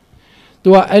သူ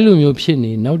ကအဲ့လိုမျိုးဖြစ်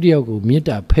နေနောက်တစ်ယောက်ကိုမေတ္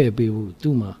တာဖဲ့ပေးဖို့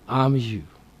သူ့မှာအားမရှိ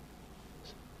ဘူး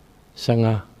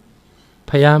15ဖ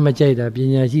ယားမကြိုက်တာပ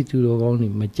ညာရှိသူတော်ကောင်းတွေ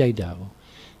မကြိုက်တာပေါ့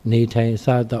နေထိုင်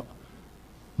စားတော့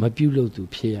မပြုတ်လို့သူ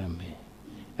ဖြစ်ရမယ်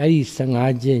အဲ့ဒီ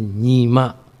15ချက်ညီမ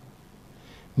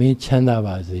မင်းချမ်းသာ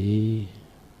ပါစေ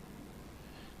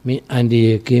မင်းအန္တရာ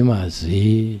ယ်ကင်းပါစေ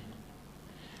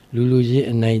လူချင်း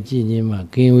အနိုင်ကျင့်ခြင်းမှာ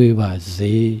ကင်းဝေးပါ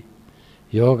စေ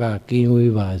ယောဂကင်း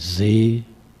ဝေးပါစေ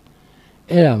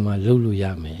အဲ့ဒါမှလုပ်လို့ရ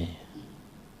မယ်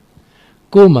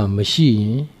ကိုယ်မှမရှိရ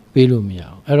င်ပေးလို့မရအော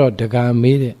င်အဲ့တော့တက္က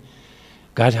မေးတဲ့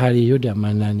ဂါထာတွေရွတ်တယ်မ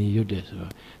န္တန်တွေရွတ်တယ်ဆို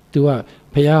တော့ तू က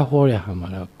ဖះဟောတဲ့ဟာမှာ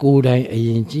တော့ကိုယ်တိုင်အရ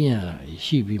င်ကျင့်ရတာ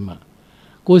ရှိပြီးမှ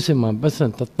ကိုယ်စင်မှာပတ်စံ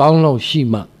1000လောက်ရှိ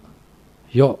မှ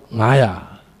ရော့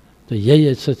900သူရဲ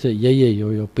ဆက်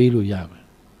ရောပေးလို့ရမယ်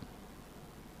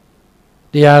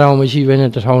တရားတော်မရှိဘဲ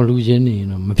နဲ့1000လူချင်းနေရင်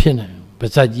တော့မဖြစ်နိုင်ဘူး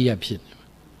Basaji option.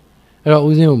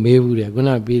 Uzin Mevu,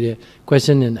 gonna be the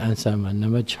question and answer man,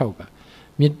 number choker.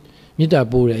 Mita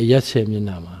Bore, yes,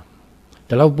 Seminama.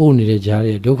 The love bone in the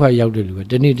Jari, Doka Yaudu,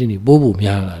 the Nitini, Bobu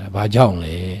Miala,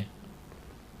 Bajong.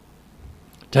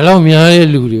 The love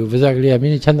Miala Lulu, exactly a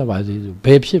mini Chandabazi,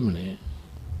 Babe Simile.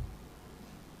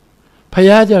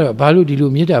 Payaja, Balu di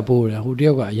Lumita Bore, who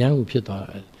dear young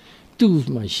Pita, do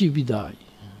my sheepy die.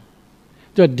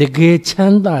 The great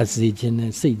Chanda Sage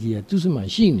and Sage, do some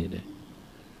machine.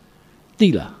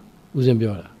 Tila,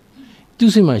 Uzembiola. Do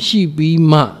some my sheepy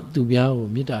ma, to be out,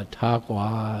 Mita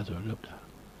Takwa, or looked.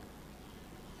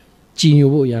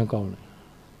 Gino young corner.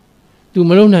 Do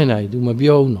Malone and I do my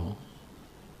biono.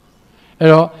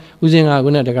 Ero, Uzin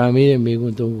Aguna, the Gamay, may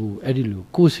go to Edilu,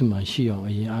 Cosima, Shion,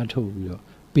 and I told you,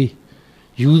 be.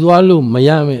 You do all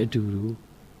Miami to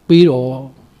be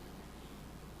all.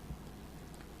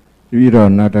 You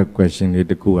don't another question in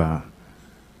the Kua.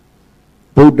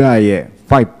 Buddha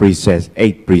 5 precepts,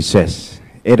 8 precepts.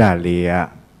 Edalia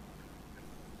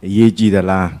Yeji the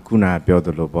la, Kuna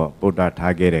Piotolobo, Buddha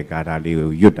Tagere Gadali,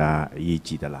 Yuda,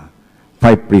 Yeji the la.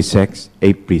 5 precepts,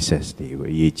 8 precepts, they were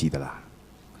Yeji the la.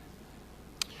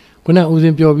 Kuna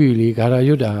Uzin Piobi, Gada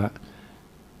Yuda,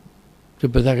 the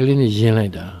Patagalini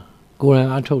Jenida. Go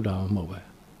and I told our mobile.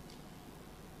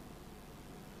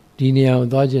 Dinia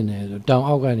Dodgene, down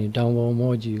organic, down one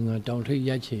more jing, down to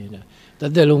Yachin,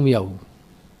 that the Lumio.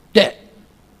 Dead.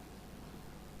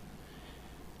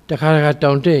 The Karaga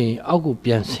down day, Augu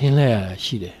Pian Sinla,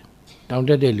 she there. Down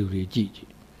there, Luri Gigi.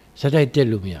 Said I tell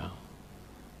Lumia.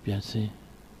 Piansi.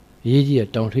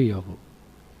 Yeji down to Yobu.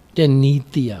 Then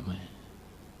need the ame.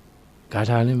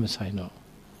 Gatanim sign off.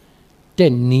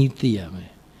 Then need the ame.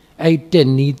 I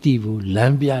didn't need the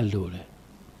Lambia Lure.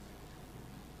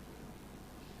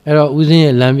 Era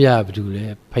Uzin Lambia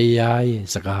Abdule, Payai,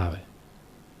 Sagave.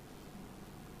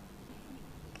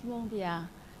 Won't be a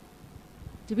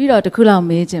to be the Kula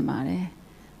Major Mare.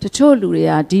 To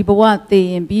Choluria, Deepa,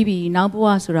 they and Bibi,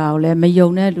 Nabua Surale,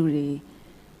 Mayona Luri.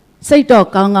 Say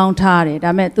dog gang on tare,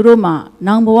 I met Roma,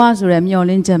 Nambua Surem, your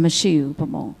linja machiu,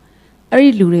 Pomo.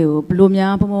 Ari Lurio,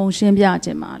 Blumia, Pomo, Shimbia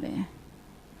Gemale.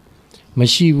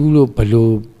 Mashi Wulo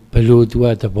below to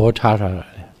at the Botara.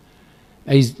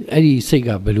 Eddie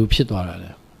Sega below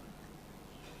Pitwara.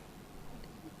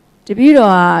 To be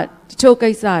a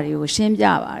Chokasari,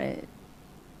 Shimbia.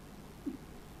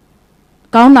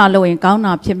 Gauna low in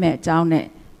Gauna Pimet down it,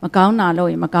 Magauna low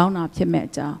in Magauna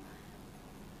Pimet down.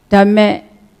 Dame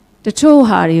the Cho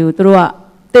Harry through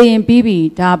up, they in Bibi,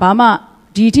 Dabama,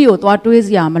 GT or what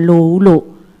is Yam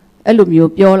low,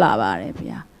 Elumio Piola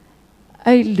Varepia.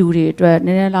 I lure to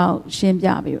Nella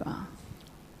Shimbia.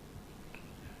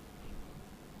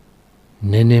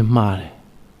 Nene Mare.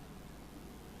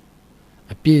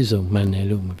 A piece of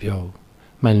Manelum Pio,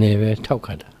 Maneve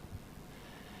Tokada.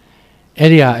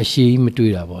 Area she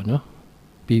Matuida, no?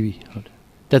 Bibi,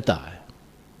 that die.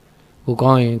 Who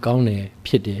going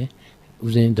Pity,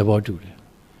 Uzin the Bordude.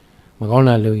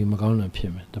 Magona Louis Magona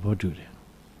Pim, the Bordude.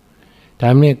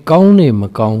 Damn Gauni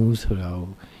Magonus.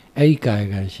 A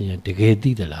guy she the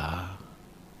gate de la.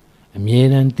 A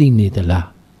mieran tini de la.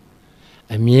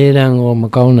 A mieran or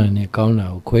Magona ne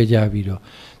Gauna, Quaja video,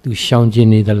 do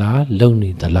Shanjini de la,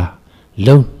 lonely de la,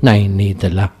 low nine need de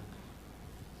la.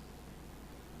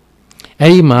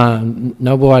 A man,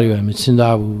 no boy, I'm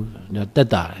Sindabu, that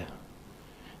die.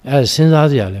 As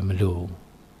Sindazia Lemelo.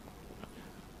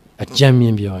 A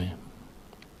Jamian Bioy.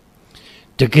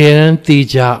 The Garan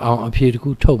teacher on a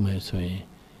beautiful Thomas way.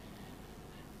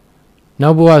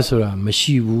 Nabuasura,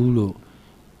 Mashi Wulu,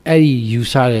 Eddie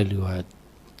Usarelua,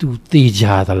 do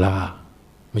teacher the la,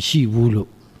 Mashi Wulu,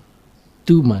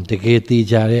 2 months the gate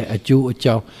teacher, a Jew a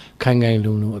chow, Kangang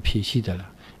Luno, a Pishidala,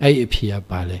 a Pia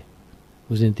Bale,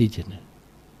 was in teaching.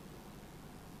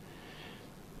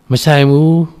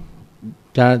 Masaimu,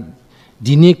 that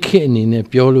Dinik in a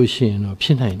Pioloshin or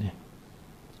Pinine,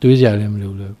 do Zalem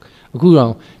Lulu, a good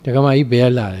on the Gamai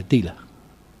Bella Dilla,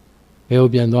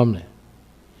 Beobian Domne.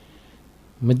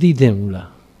 Madi Demula,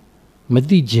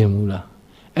 Madi Gemula,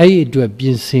 I do a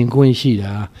bin sing going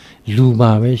shida,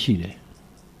 Luma Veshide.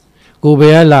 Go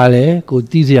bear lale, go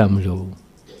diziam low.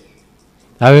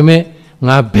 I may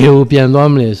not Beobian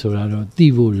Domles or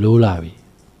Divo Lolavi.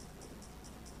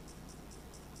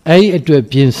 I do a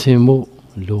bin simo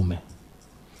lume.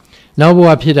 Now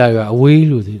what Pida away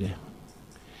looted.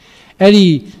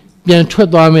 Eddie. Bien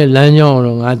Twadame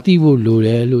Lanyon, a Divo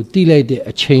Lule, delayed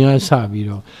a chain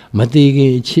Sabiro,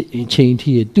 Matigi chain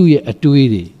tea, do it a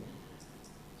duty.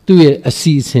 Do it a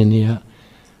season here.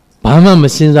 Bama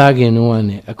Massinzag and one,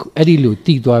 Edilu,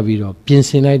 Tidwaviro,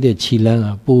 Piensinade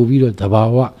Chilana, Boviro,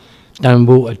 Tabawa, တန်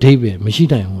ဖို့အထိပ္ပယ်မရှိ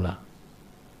နိုင်ဘူးလား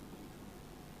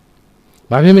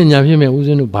ဘာဖြစ်မဲ့ညာဖြစ်မဲ့ဦးဇ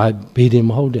င်းတို့ဘာဘေးတင်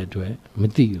မဟုတ်တဲ့အတွက်မ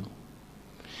သိဘူး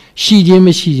ရှိခြင်းမ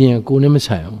ရှိခြင်းကိုယ်နဲ့မ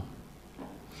ဆိုင်ဘူး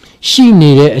ရှိနေ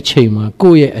တဲ့အချိန်မှာ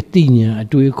ကိုယ့်ရဲ့အတိညာအ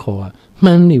တွေးခေါ်ကမှ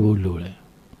န်းနေဖို့လိုတယ်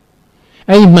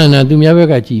အဲ့ဒီမှန်တာသူများဘက်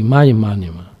ကကြည်မှားရင်မှားနေ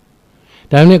မှာ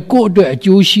ဒါပေမဲ့ကိုယ့်အတွက်အ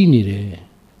ကျိုးရှိနေတယ်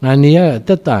ငါနေရတ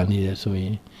က်တာနေတယ်ဆိုရ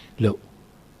င်လို့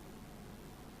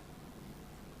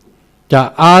ဒါ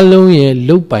အားလုံးရဲ့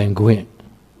လုတ်ပိုင်ခွင့်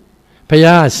ဘု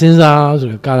ရားစဉ်းစားဆို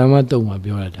တော့ကာလမတုံမှာ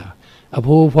ပြောရတာအ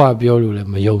ဖိုးအဖွားပြောလို့လည်း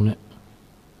မယုံနဲ့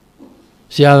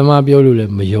ဆရာသမားပြောလို့လ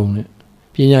ည်းမယုံနဲ့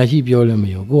ပညာရှိပြောလည်းမ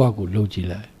ယုံကိုယ့်ဟာကိုယ်လုပ်ကြည့်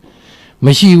လိုက်မ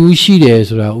ရှိဘူးရှိတယ်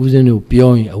ဆိုတာဦးဇင်းတို့ပြော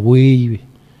ရင်အဝေးကြီးပဲ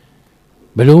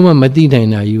ဘယ်လို့မှမသိနိုင်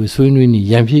တာကြီးကိုဆွေးနွေးနေ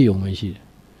ရံဖြစ်ုံပဲရှိတယ်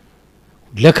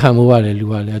လက်ခံဖို့ရတယ်လူ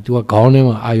ကလည်း तू ကခေါင်းထဲ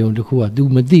မှာအာယုံတစ်ခုက तू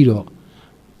မသိတော့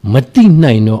မသိ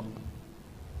နိုင်တော့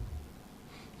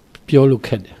ပြောလို့ခ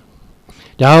က်တယ်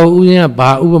ဒါကိုဦးဇင်းကဘာ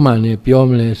ဥပမာနဲ့ပြော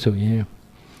မလဲဆိုရင်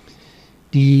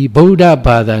ဒီဗုဒ္ဓ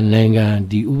ဘာသာနိုင်ငံ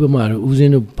ဒီဥပမာတော့ဦးဇ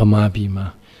င်းတို့ဗမာပြည်မှာ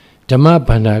ဓမ္မဗ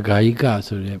န္ဒာဂာယိက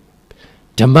ဆိုတဲ့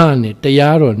ဓမ္မနဲ့တ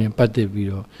ရားတော်နဲ့ပတ်သက်ပြီး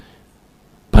တော့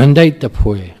ဗန္ဒိုက်တ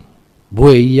ဖွဲ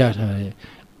ဘွေကြီးရထားတဲ့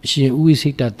အရှင်ဥဝိစိ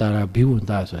တ္တတာရဘိဝန္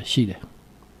တဆိုတာရှိတယ်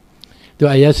သူ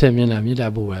အရက်ဆက်မျက်နှာမေတ္တာ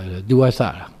ပို့ပါဆိုသူကစတာ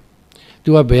သူ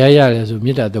ကဘယ်ရရလဲဆို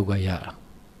မေတ္တာတုတ်ကရတာ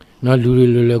နော်လူတွေ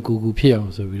လွယ်လွယ်ကူကူဖြစ်အော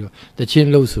င်ဆိုပြီးတော့တချင်း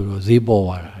လှုပ်ဆိုတော့ဈေးပေါ်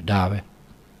သွားတာဒါပဲ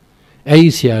အဲ့ဒီ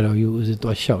ဆရာတော်ကြီးဦးဇင်း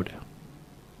တော့လျှောက်တယ်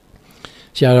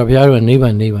ဆရာတော်ဘုရားကနိဗ္ဗာ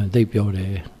န်သိပြောတယ်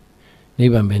နိ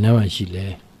ဗ္ဗာန်ဘယ်နှမှာရှိလဲ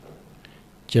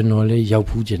ကျွန်တော်လည်းရောက်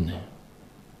ဖူးခြင်းတယ်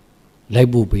လိုက်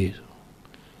ဖို့ပေး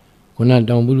ခုန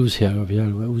တောင်ပုလူဆရာတော်ဘုရား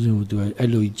ကဦးဇင်းကသူအဲ့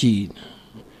လိုကြည့်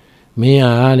မင်း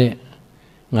ဟာတဲ့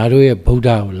ငါတို့ရဲ့ဗုဒ္ဓ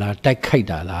ကိုလာတိုက်ခိုက်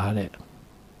တာလားတဲ့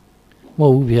မဟု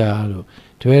တ်ဘူးဗျာလို့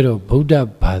တကယ်တော့ဗုဒ္ဓ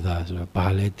ဘာသာဆိုတာဘာ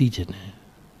လဲသိချင်တယ်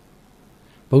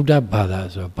ဗုဒ္ဓဘာသာ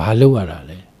ဆိုတာဘာလို့ရတာ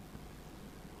လဲ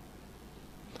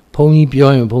ဘုန်းကြီးပြော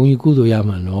ရင်ဘုန်းကြီးကုသိုလ်ရ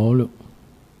မှာနော်လို့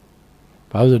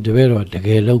ဘာလို့ဆိုတပည့်တော်တက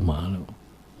ယ်လုံးမှာလို့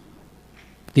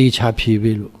တေချာဖြေ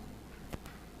ပေးလို့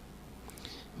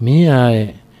မင်းရတဲ့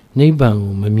နိဗ္ဗာန်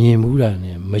ကိုမမြင်ဘူးတာ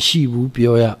နဲ့မရှိဘူး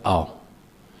ပြောရအောင်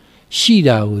ရှိ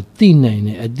တာကိုသိနိုင်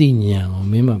တဲ့အသိဉာဏ်ကို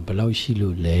မင်းမဘယ်လောက်ရှိ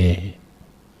လို့လဲ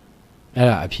အဲ့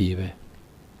ဒါအဖြေပဲ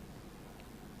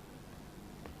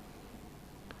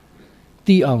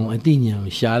သိအောင်အသိဉာဏ်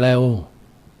ကိုရှာလိုက်အောင်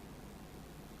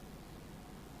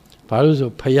ဘာလို့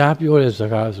ဆိုဖျားပြောတဲ့စ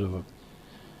ကားဆို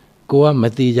ကိုကမ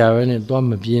သိကြပဲနဲ့သွား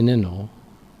မပြင်းနဲ့နော်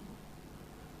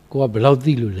ကိုကဘယ်လောက်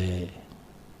သိလို့လဲ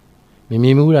မမြ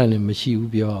င်ဘူးလားနဲ့မရှိ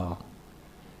ဘူးပြော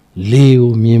လေ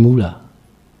ကိုမြင်ဘူးလား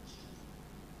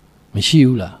မရှိ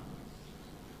ဘူးလား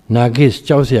နာဂစ်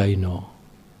ကြောက်စရာကြီးနော်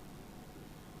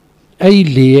အဲ့ဒီ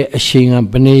လေရဲ့အရှိန်က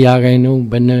ဘယ်နေရာခိုင်နှုန်း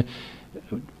ဘယ်နှ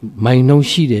မိုင်နှုန်း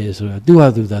ရှိတယ်ဆိုတာသူ့ဟာ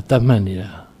သူသာတတ်မှတ်နေတာ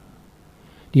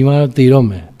ဒီမှာတော့သေတော့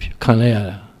မယ်ခံလိုက်ရ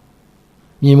တာ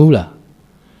မြင်ဘူးလား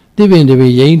တိပင်တပ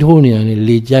င်ရိမ့်ထိုးနေရတယ်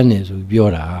လေကျန်းနေဆိုပြော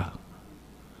တာ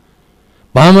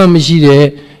ဘာမှမရှိတဲ့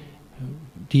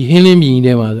ဒီဟင်းလင်းမြင်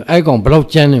ထဲမှာဆိုအဲ့ကောင်ဘလောက်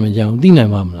ကျန်းနေမကြအောင်သိနို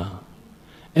င်ပါမလား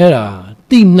အဲ့ဒါ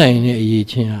သိနိုင်တဲ့အရေး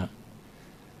ချင်းက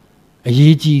အ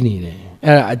ရေးကြီးနေတယ်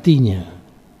အဲ့ဒါအတိညာ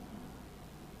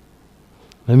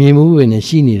မမြင်ဘူးပဲနဲ့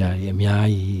ရှိနေတာကြီးအများ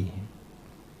ကြီး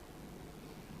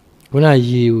ခုန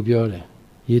ရေကိုပြောတယ်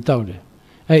ရေတောက်တယ်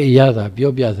အဲ့အရသာ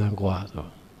ပြောပြစမ်းကွာဆို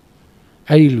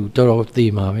အဲ့ဒီလူတော်တော်သေ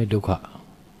မှာပဲဒုက္ခ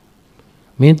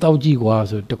မင်းတောက်ကြည့်ကွာ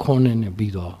ဆိုတခွန်းနဲ့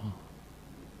ပြီးတော့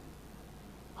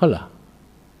ဟုတ်လား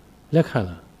လက်ခံ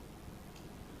လား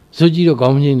စွကြည့်တော့ကော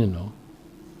င်းမင်းနဲ့နော်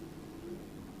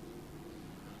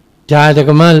ဒါတက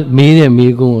မမေးတဲ့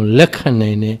မေးခွန်းကိုလက်ခံ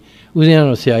နိုင်တဲ့ဦးဇင်းက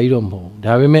တော့ဆရာကြီးတော့မဟုတ်ဘူး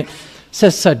ဒါပေမဲ့ဆ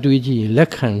က်တွေးကြည့်ရင်လက်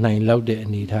ခံနိုင်လောက်တဲ့အ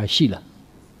နေအထားရှိလား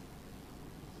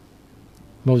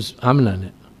မဟုတ်အမနာ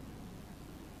နဲ့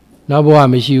နောက်ဘဝ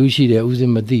မရှိဘူးရှိတယ်ဦးဇ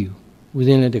င်းမသိဘူးဦးဇ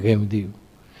င်းလည်းတကယ်မသိဘူး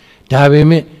ဒါပေ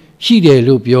မဲ့ရှိတယ်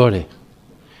လို့ပြောတယ်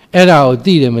အဲ့ဒါကို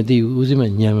သိတယ်မသိဘူးဦးဇင်းမ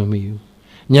ညံမမီဘူး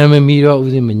ညံမမီတော့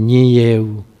ဦးဇင်းမငင်းရဲ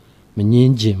ဘူးမင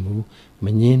င်းကျင်ဘူးမ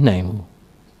ငင်းနိုင်ဘူး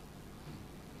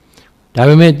ဒါ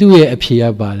ပေမဲ့သူ့ရဲ့အဖြေက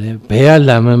ပါလဲဘယ်က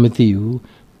လာမှမသိဘူး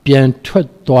ပြန်ထွက်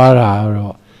သွားတာ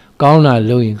တော့ကောင်းတာ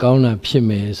လုပ်ရင်ကောင်းတာဖြစ်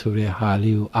မယ်ဆိုတဲ့ဟာ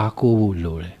လေးကိုအားကိုးဖို့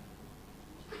လိုတယ်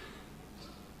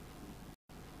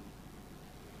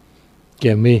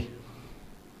ကဲမေး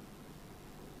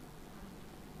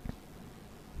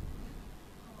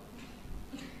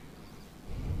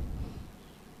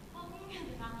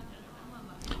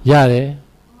ရတယ်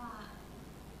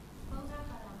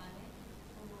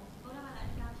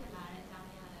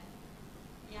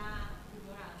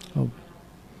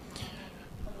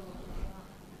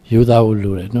ယူသားဖို့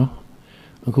လိုတယ်နော်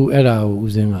အခုအဲ့ဒါကို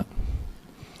ဦးဇင်းက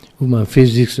ဥမာ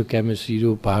physics ဆို chemistry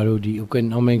တို့ဘာတို့ဒီ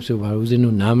economics ဆိုဘာလို့ဦးဇင်း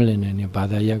တို့နားမလည်နိုင်တဲ့ဘာ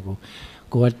သာရပ်ကို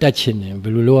ကတက်ချင်တယ်ဘ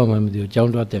ယ်လိုလုပ်ရမှမသိဘူးကြော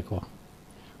င်းတော့တက်ကော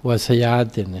ဟိုကဆရာ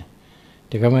တင်တယ်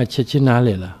တကယ်မှချက်ချင်းနား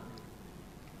လေလား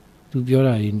သူပြော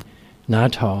တာကြီးနား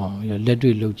ထောင်လက်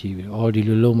တွေ့လုပ်ကြည့်ပြီအော်ဒီ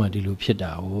လိုလုပ်မှဒီလိုဖြစ်တာ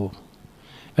哦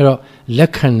အဲ့တော့လ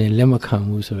က်ခံတယ်လက်မခံ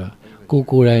ဘူးဆိုတာကို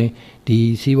ယ်တိုင်ဒီ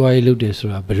စီးပွားရေးလုပ်တယ်ဆို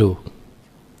တာဘယ်လို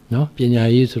နော်ပညာ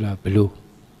ရေးဆိုတာဘယ်လို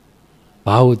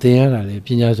ဘာကိုသင်ရတာလဲပ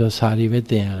ညာဆိုစာတွေပဲ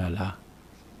သင်ရတာလား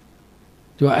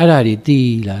သူကအဲ့ဓာတွေသိ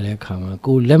လာတဲ့အခါမှာ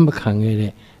ကိုလက်မခံခဲ့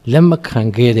တဲ့လက်မခံ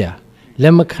ခဲ့တဲ့လ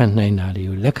က်မခံနိုင်တာတွေ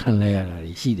ကိုလက်ခံလိုက်ရတာ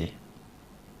တွေရှိတယ်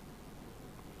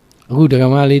အခုဒက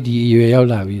မလေးဒီအရွယ်ရောက်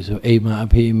လာပြီဆိုအိမ်မှာအ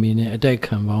ဖေအမေနဲ့အတိုက်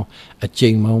ခံပေါင်းအကျိ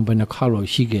န်ပေါင်းဘယ်နှခေါက်လောက်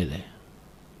ရှိခဲ့လဲ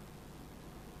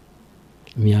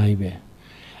အများကြီးပဲ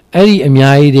အဲ့ဒီအ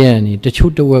များကြီးတဲ့ကနေတ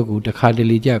ချို့တဝက်ကိုတစ်ခါတ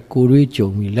လေကြကိုရွေးကြုံ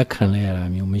ပြီးလက်ခံလိုက်ရတာ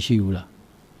မျိုးမရှိဘူးလား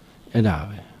အဲ့ဒါ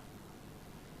ပဲ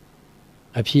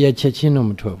အဖြစ်ရချက်ချင်းတော့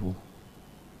မထွက်ဘူး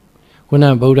ခုန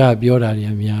ဗုဒ္ဓပြောတာတွေ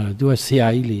အများတော့ तू ကဆရာ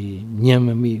ကြီးလေညံမ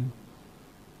မိဘူး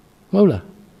မဟုတ်လား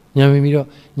ညံမမိတော့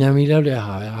ညံမိတော့တဲ့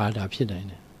ဟာဒါဖြစ်နိုင်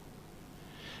တယ်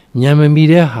ညံမမိ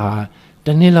တဲ့ဟာတ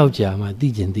စ်နှစ်လောက်ကြာမှသိ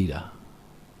ကျင်သိတာ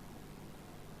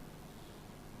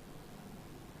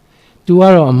तू က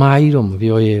တော့အမားကြီးတော့မ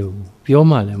ပြောရဲဘူးပြော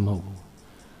မှလည်းမဟုတ်ဘူး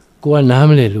ကိုကနား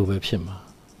မလဲလို့ပဲဖြစ်မှာ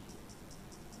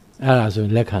အဲ့ဒါဆို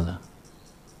လက်ခံလား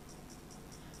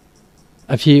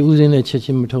အဖြေဥစဉ်နဲ့ချက်ချ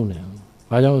င်းမထုတ်နိုင်ဘူး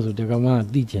ဘာကြောင့်ဆိုတက္ကမက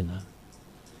သိကျင်တာ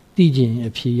သိကျင်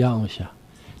အဖြေရအောင်ရှာ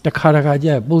တခါတခါကျ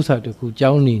ပု္ပ္ပစာတစ်ခု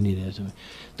ကြောင်းနေတယ်ဆိုရင်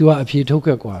तू ကအဖြေထုတ်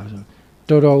ခဲ့กว่าဆို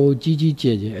တော်တော်ကိုကြီးကြီးကျ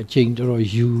ယ်ကျယ်အချိန်တော်တော်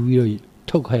ယူပြီးတော့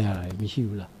ထုတ်ခဲ့ရတာမရှိ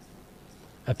ဘူးလား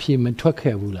အဖြေမထွက်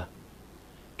ခဲ့ဘူးလား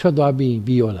ထွက်သွား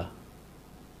ပြီးရောလား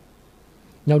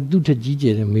နောက်သူ့ထကြီးကျ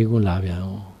ယ်တဲ့မေးခွန်းလာပြန်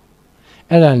အောင်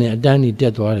အဲ့ဒါနဲ့အတန်းကြီးတ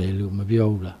က်သွားတယ်လို့မပြော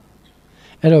ဘူးလား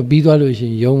အဲ့တော့ပြီးသွားလို့ရှိ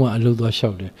ရင်ရုံးမှာအလုပ်သွား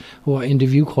လျှောက်တယ်ဟိုကအင်တာ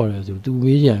ဗျူးခေါ်တယ်ဆို तू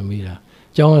မေးကြံမေးတာ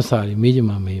ကျောင်းအစာတွေမေးကြ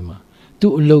မှာမေးမှာ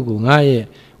သူ့အလုပ်ကိုငါရဲ့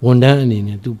ဝန်ထမ်းအနေ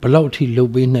နဲ့ तू ဘလောက်ထိလု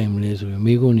ပ်ပေးနိုင်မလဲဆိုရင်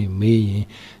မေးခွန်းတွေမေးရင်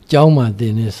ကျောင်းမှာသ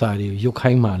င်တဲ့စာတွေကိုရုပ်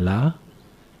ခိုင်းမှာလား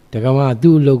တကယ်မှ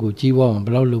သူ့အလုပ်ကိုကြီးပွားအောင်ဘ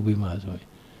လောက်လုပ်ပေးမှာဆိုရင်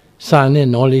စာနဲ့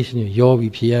knowledge တွေရော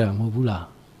ပြီးဖြေရတာမဟုတ်ဘူးလား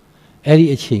အဲ့ဒီ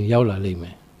အချိန်ရောက်လာလိမ့်မ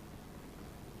ယ်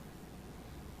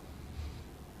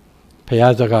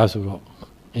ဖျားစကားဆိုတော့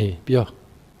အေးပြော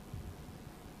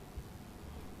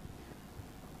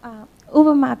ဥပ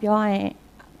မာပြောရင်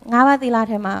၅ပါးသီလ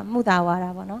ထဲမှာမုသာဝါဒ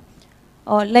ပေါ့နော်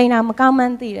။လိန်နာမကောင်းမှ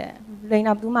န်းသိတယ်။လိန်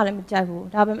နာဘူးမှလည်းမကြိုက်ဘူး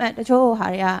။ဒါပေမဲ့တချို့ဟာ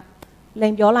တွေကလိ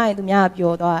န်ပြောလိုက်ရင်သူများက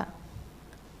ပျော်သွား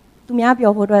။သူများ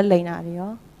ပျော်ဖို့အတွက်လိန်နာတွေ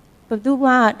ရော။ဘသူ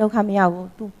မှဒုက္ခမရောက်ဘူး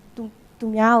။ तू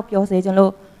များကိုပျော်စေချင်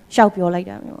လို့ရှောက်ပြောလိုက်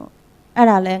တာမျိုးပေါ့။အဲ့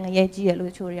ဒါလည်းငရဲကြီးရလို့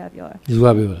တချို့တွေကပြောတယ်။လူက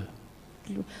ပြောတယ်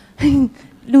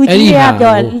လူကြီးတွေက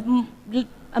ပြော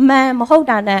အမှန်မဟုတ်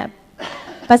တာနဲ့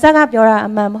ဗဇက်ကပြောတာ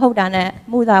အမှန်မဟုတ်တာနဲ့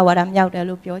မုသာဝါဒမြောက်တယ်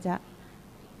လို့ပြောကြ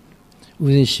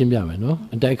ဦးစင်းရှင်းပြမယ်နော်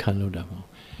အတိုက်ခံလို့တာမဟုတ်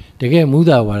တကယ်မု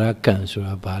သာဝါဒကံဆို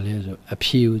တာဘာလဲဆိုအ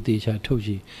ဖြေကိုတေချာထုတ်ကြ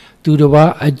ည့်သူတစ်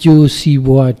ပါးအကျိုးစီး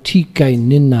ပွားထိကြိုက်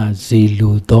နစ်နာစေ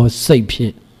လိုသောစိတ်ဖြ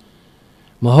င့်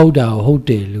မဟုတ်တာဟုတ်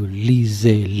တယ်လို့လီ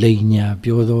စေလိန်ညာ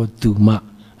ပြောသောသူမှ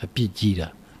အပြစ်ကြီးတာ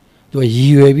သူကရ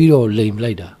ည်ရွယ်ပြီးတော့လိန်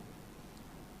လိုက်တာ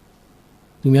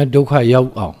သူများဒုက္ခရော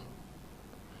က်အောင်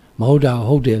မဟုတ်တာ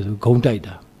ဟုတ်တယ်ဆိုဂုံတိုက်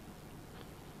တာ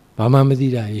ဘာမှမသိ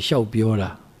တာရေရှောက်ပြော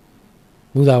တာ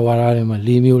မုသာဝါဒထဲမှာ၄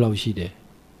မျိုးလောက်ရှိတယ်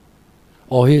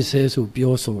။အော်ဟစ်ဆဲဆို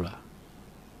ပြောဆိုတာ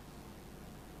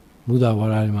မုသာဝါ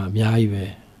ဒထဲမှာအများကြီးပဲ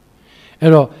။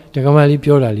အဲ့တော့တက္ကမလေး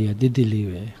ပြောတာလေးကတိတိလေး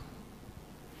ပဲ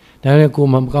။ဒါပေမဲ့ကို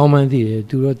မကောင်းမှန်းသိတယ်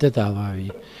သူတော့တက်တာပါပြီ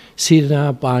။စေတနာ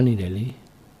ပါနေတယ်လေ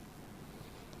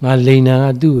။ငါလိန်နာက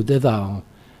သူ့ကိုတက်တာအောင်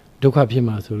ဒုက္ခဖြစ်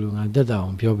မှာဆိုလို့ငါတက်တာအော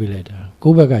င်ပြောပြလိုက်တာ။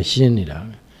ကိုယ့်ဘက်ကရှင်းနေတာ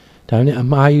ပဲ။ဒါနဲ့အ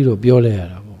မှားကြီးတော့ပြောလိုက်ရ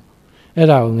တာပေါ့။အဲ့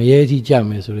ဒါကိုငရဲအထိကြ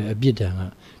မယ်ဆိုတဲ့အပြစ်ဒဏ်က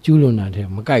ကျူးလွန်တာတဲ့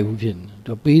မကြိုက်ဘူးဖြစ်နေ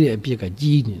တော့ပေးတဲ့အပြစ်က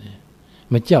ကြီးနေတယ်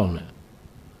မကြောက်နဲ့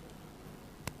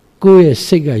ကိုယ့်ရဲ့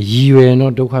စိတ်ကရည်ရွယ်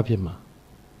တော့ဒုက္ခဖြစ်မှာ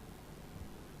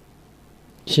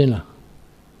ရှင်းလား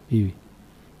ပြီး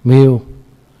မေး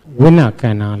ဝိနာက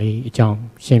န္နာလေးအကြောင်း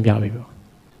ရှင်းပြပေးပါ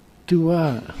သူ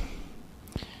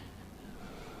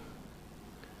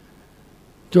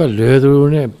ကလွယ်သူ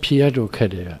နဲ့ဖြေရတော့ခက်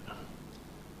တယ်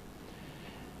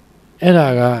အဲ့ဒါ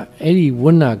ကအဲ့ဒီ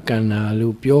ဝိနာကန္နာ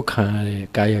လို့ပြောခံရတဲ့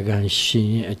ကာယကံရှင်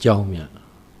ရဲ့အကြောင်းမြတ်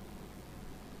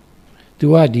သူ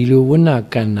ကဒီလိုဝိနာ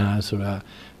ကန္နာဆိုတာ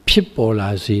ဖြစ်ပေါ်လာ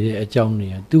စေတဲ့အကြောင်းတွေ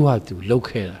ကသူဟာသူလှုပ်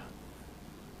ခဲ့တာ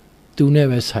သူနဲ့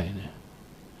ပဲဆိုင်တယ်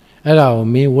အဲ့ဒါကို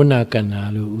မင်းဝိနာကန္နာ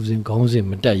လို့ဦးစင်ခေါင်းစဉ်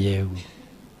မတက်ရဲဘူး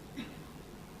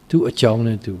သူအကြောင်း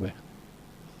နဲ့သူပဲ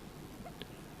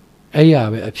အဲ့ရ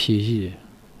ပဲအဖြေရှိတယ်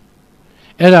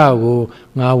အဲ့ဒါကို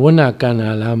ငါဝိနာကန္နာ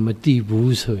လားမသိ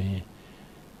ဘူးဆိုရင်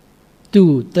သူ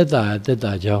တက်တာ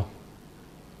ကြောင်း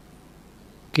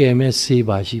KMS 4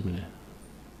ပါရှိမလဲ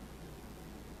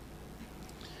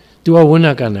သူကဝိ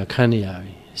နာကနာခန်းနေရ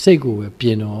ပြီစိတ်ကိုပဲပြ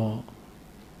င်တော့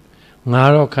ငါ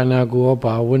တော့ခန္ဓာကိုယ်ရော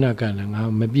ဘာဝိနာကနာငါ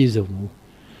မပြည့်စုံဘူး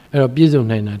အဲ့တော့ပြည့်စုံ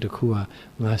နိုင်တာတခုက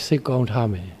ငါစိတ်ကောင်းထား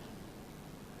မယ်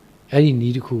အဲ့ဒီန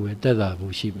ည်းတစ်ခုပဲတက်တာ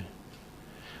ဖို့ရှိမယ်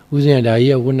ဦးဇင်းကဒါ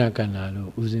ကြီးကဝိနာကနာလို့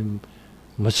ဦးဇင်း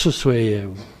မဆွဆွဲရ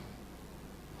ဘူး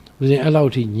ဦးဇင်းအဲ့လော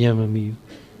က်ထိညံမမီဘူး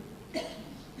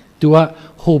သူက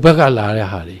ဟိုဘက်ကလာတဲ့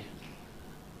ဟာတွေ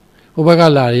ဟိုဘက်က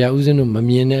လာတွေကဦးဇင်းတို့မ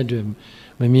မြင်တဲ့အတွက်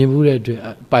မမြင်ဘူးတဲ့အတွက်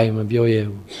ပိုင်မပြောရ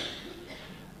ဘူး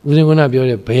ဦးဇင်းကပြော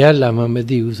တယ်ဘယ်ကလာမှမ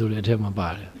သိဘူးဆိုတဲ့အထက်မှာပါ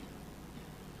တယ်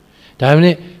ဒါပေ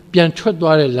မဲ့ပြန်ထွက်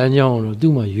သွားတဲ့လမ်းကြောင်းကို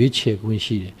သူ့မှာရွေးချယ်ခွင့်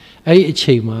ရှိတယ်အဲ့ဒီအ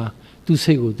ချိန်မှာသူ့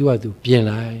စိတ်ကိုသူ့ဟာသူပြင်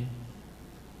လိုက်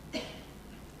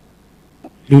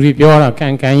လူတွေပြောတာက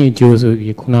န်ကန်ကြီးကျိုးဆို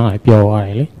ပြီးခုနကပြောရတ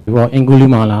ယ်လေဒီပေါ်အင်္ဂုလိ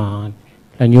မာလာ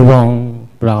လက်ညှိုးပေါင်း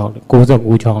ဘလောက်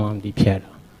69ချောင်းလောက်ဒီဖြတ်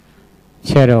တာ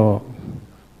ချက်တော့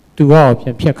သူက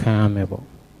ဖြတ်ခံရမယ်ပေါ့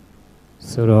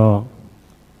ဆိုတော့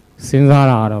စဉ်းစား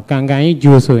တာတော့ကန်ကန်ကြီး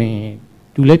ကျိုးဆိုရင်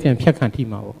သူလည်းပြန်ဖြတ်ခံထိ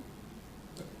မှာပေါ့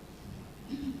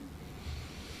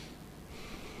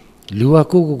လူက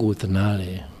ကိုသနာတ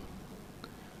ယ်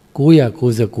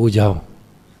999ချောင်း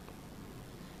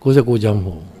99ချောင်းမ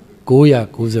ဟုတ်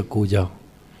999ချောင်း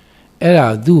အဲ့ဒါ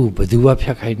သူ့ကိုဘယ်သူကဖြ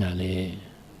တ်ခိုင်းတာလဲ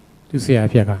သူဆရာ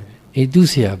ဖြတ်ခိုင်းအေးသူ့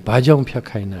ဆရာဘာကြောင့်ဖြတ်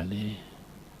ခိုင်းတာလဲ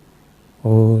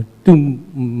ဟိုသူ့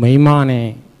မိန်းမနဲ့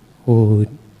ဟို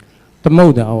တမု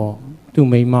တ်တာဟောသူ့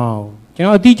မိန်းမကိုကျွန်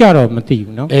တော်အတိအကျတော့မသိ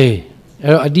ဘူးเนาะအေး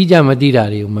အဲ့တော့အတိအကျမသိတာ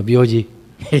တွေကိုမပြောကြည့်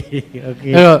โอเค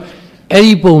အဲ့တော့အဲ့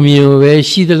ဒီပုံမြင်ကိုပဲ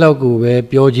ရှိတဲ့လောက်ကိုပဲ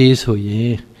ပြောကြည့်ဆိုရ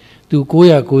င်သူ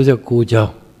999ချော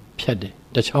င်းဖြတ်တယ်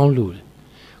တစ်ချောင်းလို့တယ်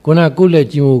ခုနကိုလက်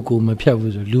ကျင်းကိုမဖြတ်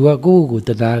ဘူးဆိုလူကကိုတ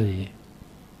ရားတယ်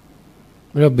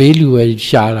အဲ့တော့ဘေးလူပဲ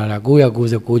ရှာလာတာ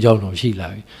999ချောင်းတော့ရှိလာ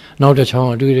ပြီနောက်တစ်ချောင်း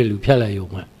အတွေ့တဲ့လူဖြတ်လိုက်ရုံ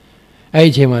မှာအဲ့ဒီ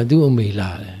အချိန်မှာသူ့အမေလာ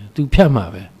တယ်သူဖြတ်မှာ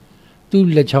ပဲသူ့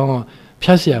လက်ချောင်းကဖြ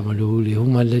တ်เสียမလို့လေဟို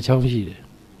မှာလက်ချောင်းရှိတယ်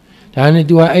ဒါနဲ့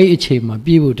तू ကအဲ့အချိန်မှာ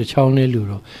ပြေးဖို့တစ်ချောင်းလဲလို့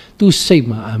တော့သူ့စိတ်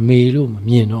မှာအမေလို့မ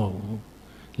မြင်တော့ဘူး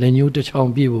လက်ညှိုးတစ်ချော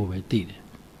င်းပြေးဖို့ပဲတည်တယ်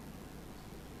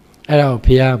အဲ့ဒါကို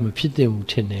ဖះမဖြစ်တဲ့ဘူး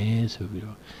ထင်တယ်ဆိုပြီး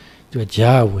တော့ သူက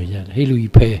ကြားဝင်ရတယ်ဟေးလူ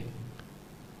ကြီးဖဲ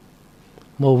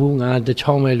မဟုတ်ဘူးငါတစ်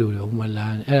ချောင်းပဲလို့ဟိုမှာလာ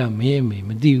အဲ့ဒါမင်းအမေမ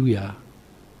သိဘူးရာ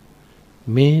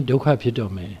မင်းဒုက္ခဖြစ်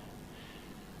တော့မယ်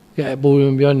ကဲပုံရ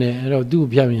င်ပြောနေအဲ့တော့သူ့ကို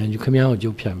ဖြတ်မြန်ခမည်းကိုကြု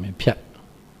တ်ဖြတ်မယ်ဖြတ်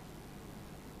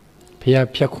ဖះ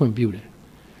ဖြတ်ခွင့်ပြုတယ်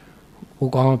ဟို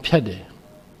ကောင်ဖြတ်တယ်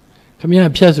ခမ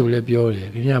ည်းဖြတ်ဆိုလဲပြောတယ်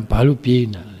ခမည်းဘာလို့ပြေး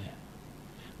နေတာလဲ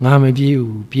ငါမပြေး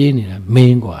ဘူးပြေးနေတာမ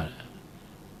င်းกว่า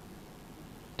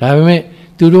ဒါပေမဲ့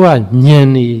သူတို့ကညံ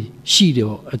နေရှိ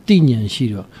တော့အတိညံရှိ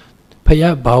တော့ဖះ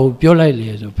ဘာကိုပြောလိုက်လဲ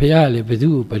ဆိုဖះကလည်းဘယ်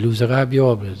သူ့ကိုဘယ်လိုစကားပြော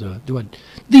ရမလဲဆိုတော့သူက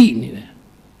တိနေတယ်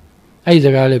အဲ့ဒီစ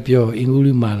ကားလည်းပြောအင်္ဂု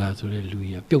လိမာလာဆိုတဲ့လူ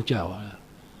ကြီးကပြုတ်ကြသွားတာ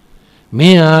မ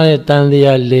င်းအားတဲ့တန်တ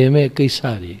ရားလဲမဲ့ကိစ္စ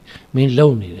တွေမင်းလုံ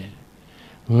နေတယ်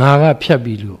ငါကဖြတ်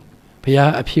ပြီးလို့ဘု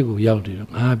ရားအဖြစ်ကိုရောက်တယ်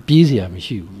တော့ငါပြေးเสียမ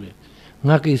ရှိဘူးလေ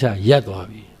ငါကိစ္စရပ်သွား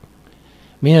ပြီ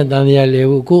မင်းကတန်တရားလဲ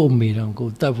ဖို့ကို့အမေတော်ကို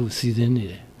တတ်ဖို့စီစဉ်နေ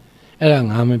တယ်အဲ့ဒါ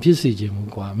ငါမဖြစ်စေချင်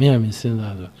ဘူးကွာမင်းကမင်းစဉ်း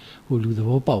စားဆိုဟိုလူသ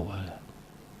ဘောပေါက်သွားတာ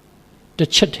တစ်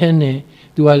ချက်တည်းနဲ့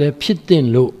तू ကလည်းဖြစ်တဲ့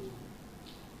လို့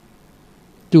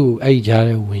သူ့အဲ့ကြား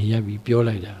ထဲဝင်ရက်ပြီးပြော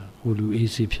လိုက်တာဟိုလူ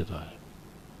အေးဆေးဖြစ်သွားတယ်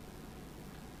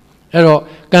အဲ့တော့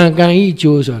ကံဤအ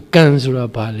ကျိုးဆိုတာကံဆိုတာ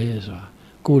ဘာလဲဆိုတာ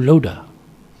ကိုလှုပ်တာ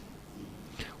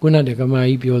ခုနတကမာ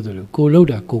ကြီးပြောသလိုကိုလှုပ်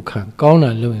တာကိုခံကောင်းတာ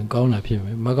လုပ်ရင်ကောင်းတာဖြစ်မ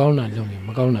ယ်မကောင်းတာလုပ်ရင်မ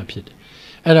ကောင်းတာဖြစ်တယ်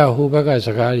အဲ့ဒါဟိုဘက်ကစ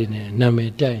ကားတွေနဲ့နာမ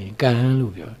ည်တက်ရင်ကံ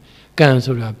လို့ပြောကံ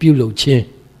ဆိုတာပြုလုပ်ခြင်း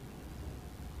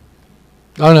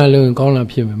ကောင်းတာလုပ်ရင်ကောင်းတာ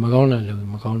ဖြစ်မယ်မကောင်းတာလုပ်ရင်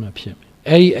မကောင်းတာဖြစ်မယ်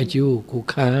အဲ့ဒီအကျိုးကို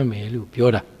ခံရမယ်လို့ပြော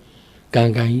တာကံ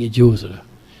ကြီးအကျိုးဆိုတာ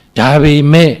ဒါပေ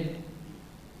မဲ့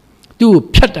သူ့ကို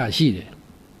ဖြတ်တာရှိတယ်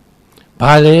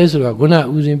ဘာလဲဆိုတော့ခုန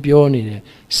ဦးစင်းပြောနေတဲ့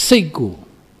စိတ်ကို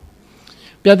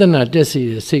ပြဿနာတက်စေ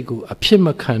တဲ့စိတ်ကိုအဖြစ်မ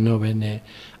ခံတော့ဘဲနဲ့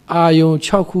အာယုံ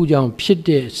6ခုကြောင့်ဖြစ်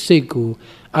တဲ့စိတ်ကို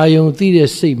အာယုံသိတဲ့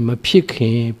စိတ်မဖြစ်ခ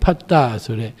င်ဖတ်တာ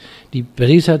ဆိုတဲ့ဒီပ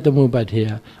ရိစ္ဆသမုပ္ပါဒ်ထဲ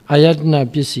အာယတနာ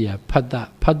ပစ္စယဖတ်တာ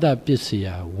ပစ္စယ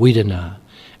ဝေဒနာ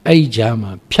အဲ့ဒီကြား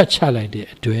မှာဖြတ်ချလိုက်တဲ့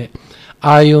အတွက်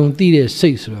အာယုံသိတဲ့စိ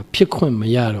တ်ဆိုတော့ဖြစ်ခွင့်မ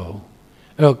ရတော့ဘူး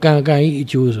အဲ့တော့ကံကြီးအ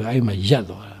ကျိုးဆိုအဲ့မှာရပ်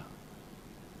သွားတာ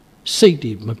စိတ်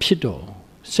တွေမဖြစ်တော့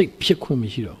စိတ်ဖြစ်ခွင့်မ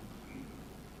ရှိတော့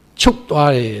ချုပ်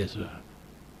သွားတယ်ဆိုတာ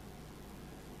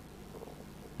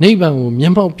နိဗ္ဗာန်ကိုမျ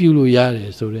က်မှောက်ပြုလို့ရတ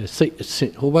ယ်ဆိုတဲ့စိတ်အစ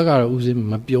စ်ဟိုဘက်ကတော့ဥစဉ်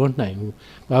မပြောနိုင်ဘူး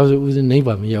ဘာလို့ဆိုဥစဉ်နိဗ္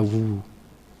ဗာန်မရောက်ဘူး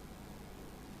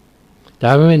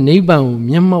ဒါပေမဲ့နိဗ္ဗာန်ကို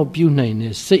မျက်မှောက်ပြုနိုင်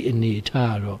တဲ့စိတ်အနေ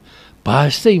ထားကတော့ဘာ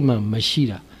စိတ်မှမရှိ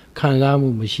တာခံစားမှု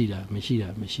မရှိတာ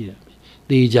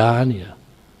သေချာနေတာ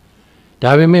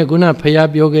ဒါပေမဲ့ခုနဖះ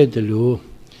ပြောခဲ့သလို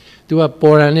သူ तू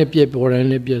पोरन ने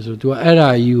पिए सो तू ऐरा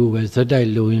यू वे सदाई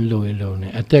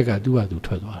लोइन अटैक का तू तू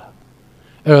ठो द्वारा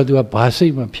ऐरा तू भाषा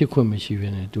में फिर खुद में शिवे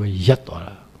ने तू यत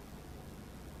द्वारा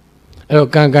ऐरा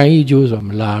कांकां ही जो सो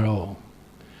मलारो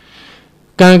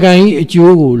कांकां ही जो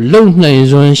को लोन नहीं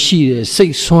जोन शी दे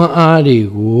सिक स्वान आरे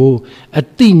को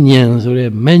अतिन्यान सो रे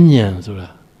मन्यान सो रा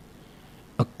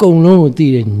अकोंलों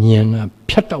तीरे न्यान आ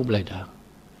फिटाओ बलाइदा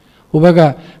वो बगा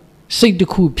सिक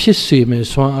दखू फिर से में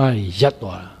स्वान आरे यत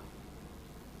द्वारा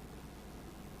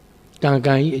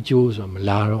कांकां ही जो सो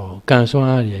मलारो कां स्वान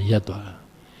आरे यत द्वारा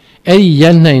ऐ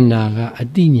यन नहीं नागा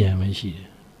अतिन्यान में शी दे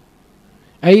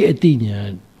ऐ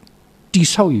अतिन्यान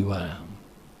तीसाओ युवारा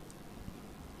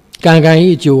कांकां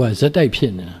ही जो आ सदाई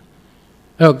फिर ना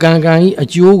और कांकां ही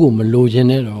जो को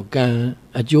मलोचने रो कां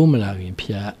अजो मलागिन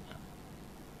फिया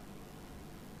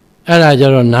ऐरा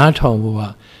जरो ना ठाओ बुआ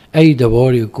ऐ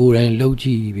दबोरी कोरें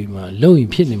लोची भी मां लोइन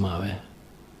फिर नहीं मावे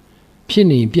फिर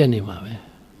नहीं पिया नहीं मावे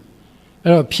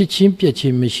ऐरा फिर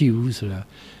चिन में शी उसरा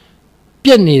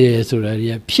पिया नहीं रहे सुरा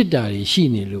रिया फिर डाली शी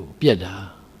नहीं लो पिया डा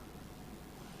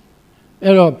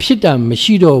ऐरा फिर डा में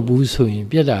शी रो बुसोइन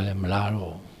पिया डाले मलारो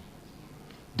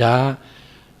दा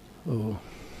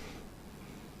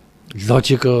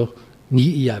logical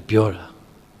你也标了，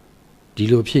第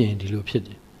六篇的，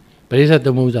本来是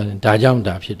都没啥人，大江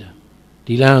大片的，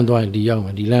第两段第要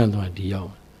嘛，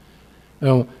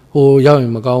然后我要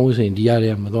么高五岁，第二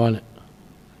年么多了，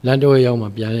兰州要么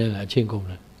别人来成功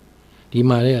了，第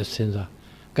马来身上，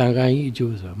刚刚一就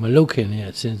是么老客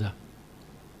人身上，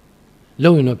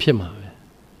老人那偏嘛呗，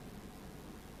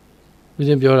我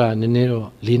先标了，那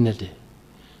个练的。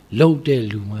老的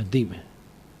路嘛对没？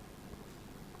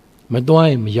没多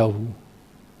也没要乎，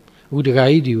我这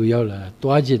个一定要了，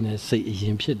多钱呢？是一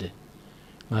件撇的，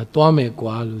啊，多没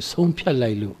挂路，送撇来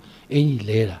路，哎，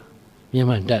来了，慢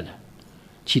慢得了，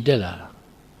起得了。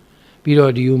比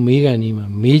如你有每个人嘛，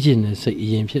每件呢是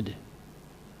一件撇的，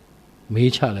没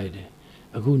差来的，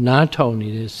啊，我拿套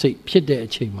你的是撇的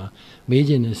钱嘛，每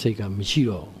件呢是个没去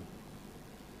了，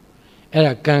哎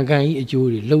呀，刚刚一就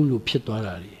的路路撇多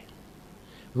了的。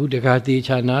我这个地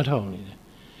产拿套呢，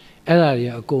哎啦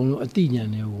呀，公路地年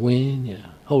呢稳呢，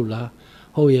好啦，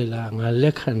好嘢啦，我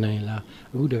来看来啦，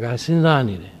我这个身上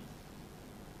呢嘞，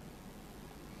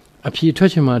啊皮脱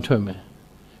去嘛脱没，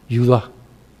有啦，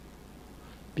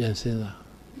变身上，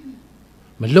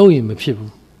没漏也没皮肤，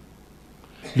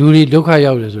路里都快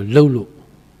要的是漏路，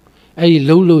哎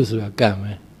漏是个干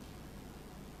没，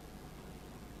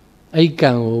哎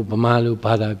干我不马路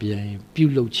把它变比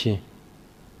漏钱。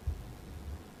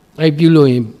哎，比如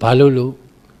人八路，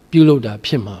比如的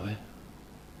偏嘛呗，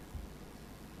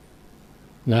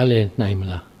哪里难么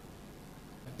啦？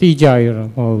地价有了，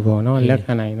我那来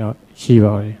看来那希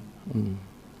望的，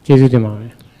ကျေးဇူးတင်ပါတ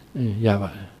ယ်ရပါ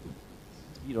တယ်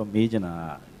ပြီးတော့မေးချင်တာ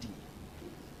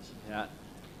က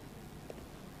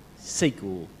စိတ်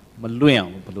ကိုမလွင့်အော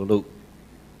င်ဘယ်လိုလုပ်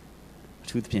အ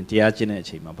ထူးသဖြင့်တရားကျင့်တဲ့အ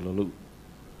ချိန်မှာဘယ်လိုလုပ်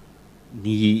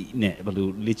နီးနဲ့ဘယ်လို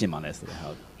လေ့ကျင့်မှာလဲဆိုတဲ့ဟာ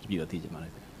ပြီးတော့သိချင်ပါတ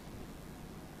ယ်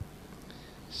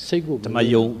စိတ်ကိုဓမ္မ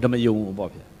ယုံပေါ့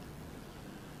ဗျာ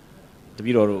တပ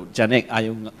ည့်တော်တို့ဂျန်နဲ့အာ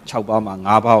ယုံ6ပါးမှာ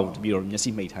5ပါးကိုတပည့်တော်မျက်စိ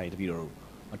မိတ်ထားရင်တပည့်တော်တို့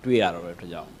မတွေ့ရတော့တဲ့အတွ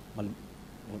က်ကြောင့်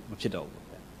မဖြစ်တော့ဘူး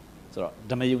ဗျာဆိုတော့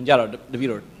ဓမ္မယုံကြတော့တပည့်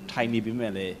တော်ထိုင်နေပြီ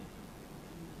မဲ့လေ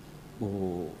ဟို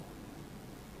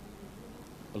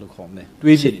ဘယ်လိုခေါ်မလဲ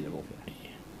တွေးဖြစ်နေတယ်ပေါ့ဗျာ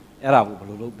အဲ့ဒါကိုဘယ်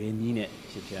လိုလုပ်ဘယ်နည်းနဲ့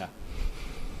ဖြစ်ဗျာ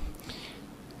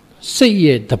စိတ်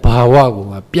ရဲ့တဘာဝကို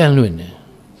ပြန့်လွင့်တယ်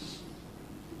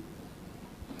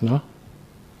နော်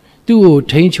သူ့ကို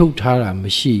ထိန်းချုပ်ထားတာမ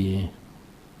ရှိရင်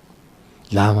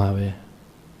လာမှာပဲ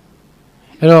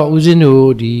အဲ့တော့ဦးဇင်း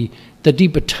တို့ဒီတတိ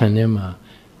ပဋ္ဌာန်ထဲမှာ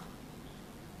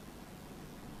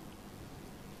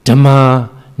ဓမ္မ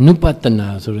နုပတနာ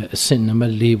ဆိုတဲ့အဆင့်နံပါ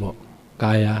တ်4ပေါ့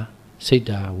ကာယစိတ်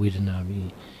ဓာဝေဒနာပြီး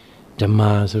ဓမ္မ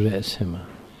ဆိုတဲ့အဆင့်မှာ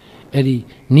အဲ့ဒီ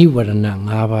နိဝရဏ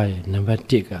5ပါးရဲ့နံပါတ်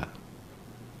1က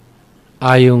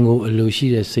အာယုံကိုအလိုရှိ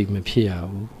တဲ့စိတ်မဖြစ်ရ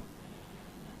ဘူး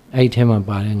အဲ့ဒီထဲမှာ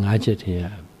ပါတဲ့5ချက်ထဲက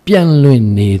ပြန့်လွင့်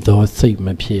နေသောစိတ်မ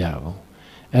ဖြစ်ရဘူး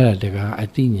အဲ့ဒါတကအ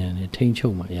တိညာနဲ့ထိန်းချု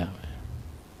ပ်မှရမယ်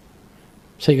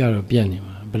စိတ်ကတော့ပြန့်နေ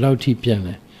မှာဘယ်လောက်ထိပြန့်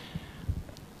လဲ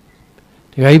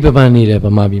တကကြီးပပန်းနေတယ်ဗ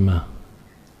မာပြည်မှာ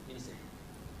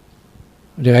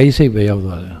တကကြီးစိတ်ပဲရောက်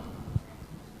သွားတယ်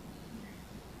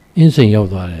အင်းစိန်ရောက်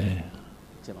သွားတယ်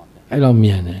အဲ့တော့မြ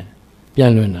န်တယ်ပြ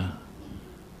န့်လွင့်တာ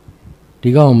ဒီ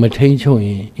ကောင်မထိန်ချုပ်ရ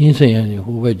င်အင်းစိန်ကနေ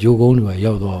ဟိုဘက်ဂျိုကုန်းတွေ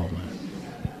ရောက်သွားအောင်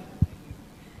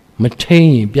မထိန်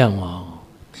ရင်ပြန့်သွားအောင်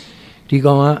ဒီ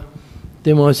ကောင်ကတ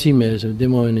င်မောစီမယ်ဆိုတ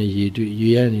င်မောနဲ့ရေတွေ့ရေ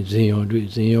ရနေဇင်ရောတွေ့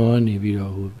ဇင်ရောကနေပြီး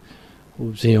တော့ဟို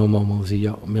ဇင်ရောမောင်မောင်စီ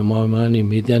ရောက်မြန်မာနေ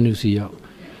မေတ္တနုစီရောက်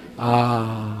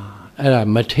အဲ့ဒါ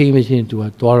မထိန်မချင်းသူက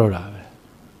သွားတော့တာပဲ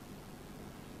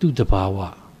tu the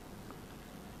power.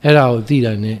 Era o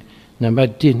tira ne number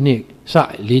 1 sa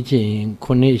legend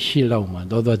kone shi law ma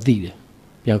do ti de.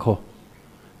 Pian kho.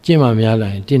 Chin ma mya la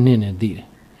yin 1 နဲ့ti de.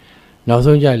 နောက်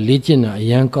ဆုံးကြလေ့ကျင့်တာအ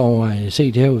ရန်ကောင်းသွားရင်စိ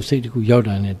တ်ထဲကိုစိတ်တစ်ခုရောက်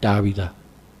တာနဲ့တားပြီးသား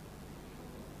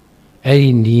အဲ့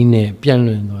ဒီနီးနဲ့ပြန့်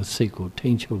လွင့်သောစိတ်ကိုထိ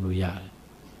န်းချုပ်လို့ရတယ်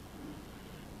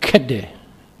ခက်တယ်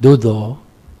သို့တော့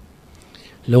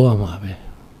လောရမှာပဲ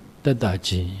တက်တာချ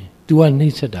င်း तू ကနှိ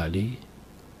မ့်ဆက်တာလေ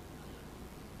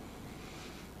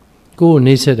ကိုယ်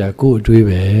နှိမ့်ဆက်တာကိုယ်အတွေး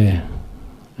ပဲ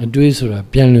အတွေးဆိုတာ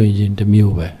ပြန့်လွင့်ခြင်းတစ်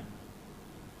မျိုးပဲ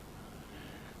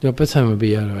သူပတ်စံမ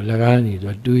ပေးရတော့လကားနေ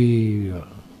တော့တွေးပြီးတော့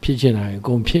ဖြစ်ချင်တာအ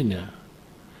ကုန်ဖြစ်နေတာ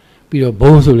ပြီးတော့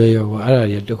ဘုံဆိုလဲရောအဲ့ဒါ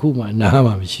ကြီးတခုမှအနာ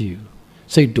မှမရှိဘူး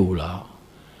စိတ်တူလာ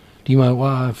ဒီမှာ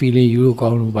ကွာ feeling ယူလို့ကော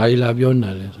င်းလို့ဘာလဲလာပြောနေ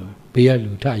လဲဆိုဘေးက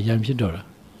လူထရံဖြစ်တော့တာ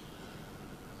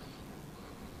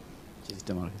ကျေးဇူးတ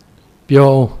င်ပါတယ်ပြော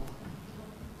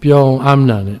င်းအာမ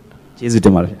နာနဲ့ကျေးဇူးတ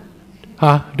င်ပါတယ်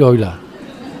ဟာတော်ပြီလား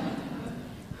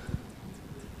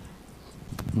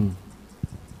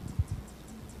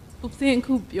ဥပ္ပင်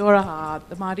ခုပြောတာဟာ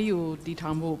တမာရီကိုတီထော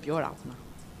င်ဖို့ပြောတာခုန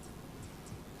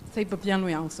စိတ်ပပြန့်လွ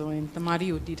င့်အောင်ဆိုရင်တမာရီ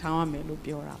ကိုတီထောင်ရမယ်လို့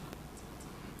ပြောတာ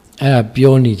အဲ့ဒါ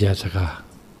ပြောနေကြစကား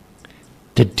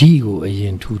တတိကိုအရ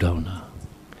င်ထူထောင်တာ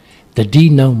တတိ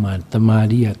နောက်မှာတမာ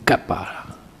ရီကကပ်ပါတာ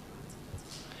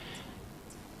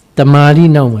တမာရီ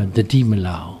နောက်မှာတတိမ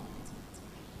လာအောင်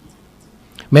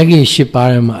မဂ္ဂင်၈ပါး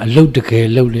မှာအလုတ်တကယ်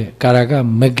လုတ်တဲ့ကာရက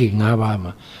မဂ္ဂင်၅ပါး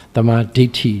မှာတမာဒိ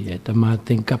ဋ္ဌိရယ်တမာသ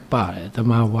င်္ကပ္ပရယ်တ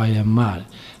မာဝါယမရယ်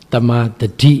တမာတ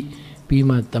တိပြီး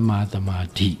မှတမာသမာ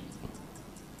ဓိ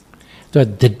သူက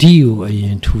တတိကိုအရ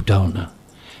င်ထူထောင်တာ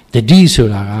တတိဆို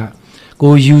တာက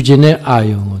ကိုယူခြင်းတဲ့အာ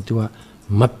ယုံကိုသူက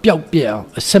မပြောက်ပြက်အောင်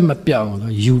အဆက်မပြောက်အော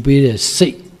င်ယူပေးတဲ့စိ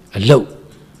တ်အလုတ်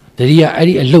တတိကအဲ့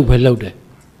ဒီအလုတ်ပဲလုတ်တယ်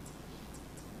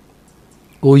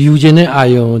ကိုယူခြင်းတဲ့အာ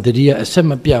ယုံတတိကအဆက်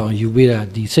မပြောက်အောင်ယူပေးတာ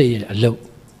ဒီစိတ်ရဲ့အလုတ်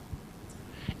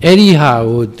အဲ့ဒီဟာ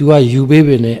ကို तू ကယူပေး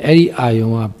ပြီနဲ့အဲ့ဒီအာယုံ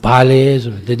ကဘာလဲ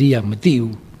ဆိုတော့တတိကမသိ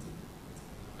ဘူး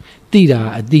သိတာ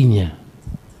အသိဉာဏ်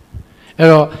အဲ့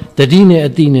တော့တတိနဲ့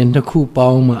အသိနဲ့နှစ်ခုပေါ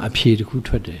င်းမှအဖြေတစ်ခု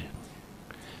ထွက်တယ်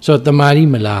ဆိုတော့တမာရီ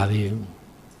မလာသေးဘူး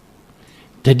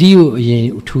တတိကိုအရင်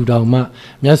ထူထောင်မှ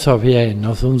မြတ်စွာဘုရားရဲ့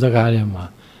နောက်ဆုံးစကားထဲမှာ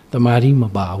တမာရီမ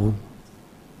ပါဘူး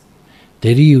တ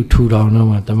တိကိုထူထောင်တော့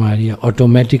မှတမာရီက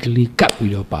automatically ကပ်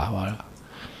ပြီးတော့ပါသွားတာ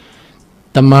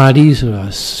တမာရီဆိုတာ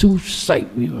စူးစိုက်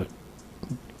ပြီးတော့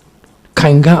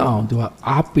ခိုင်ခန့်အောင်သူက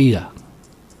အားပေးတာ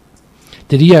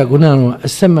တတိယခုနကအ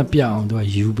ဆက်မပြတ်အောင်သူက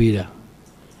ယူပေးတာ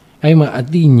အဲ့မှာအ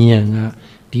တိဉာဏ်က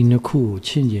ဒီနှစ်ခုကိုချ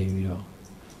င့်ချိန်ပြီးတော့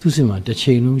သူ့စင်မှာတစ်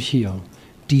ချိန်လုံးရှိအောင်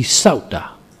တိဆောက်တာ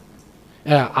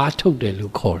အဲ့ဒါအားထုတ်တယ်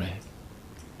လို့ခေါ်တယ်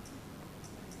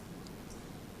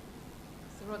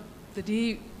ဆိုတော့တတိ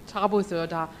ထားဖို့ဆို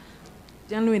တော့ဒါ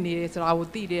ကျန်းလွင်နေတယ်ဆိုတာကို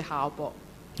သိတဲ့ဟာပေါ့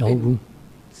ဟုတ်ဘူး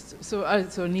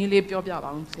ဆိုနီးလေးပြောပြပါ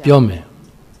အောင်ဆရာပြောမယ်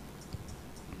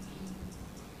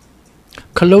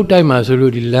ခလုတ်တိုက်မှာဆို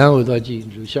လို့ဒီလမ်းကိုသွားကြည့်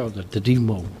လူလျှောက်တော့တတိမ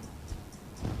ဟုတ်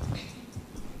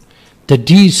တ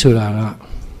တိဆိုတာက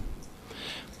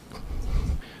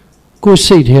ကိုယ်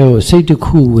စိတ်ထဲကိုစိတ်တစ်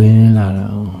ခုဝင်လာ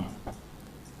တော့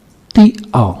တိ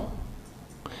အောင်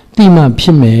တိမှဖြ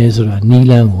စ်မယ်ဆိုတာနီး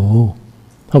လန်းကို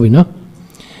ဟုတ်ပြီနော်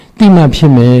တိမှဖြ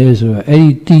စ်မယ်ဆိုတော့အဲ့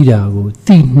ဒီတိတာကို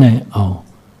တိနိုင်အောင်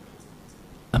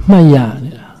အမှတ်ရ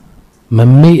နေတာမ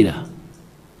မေ့တာ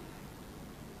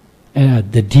အဲ့ဒါ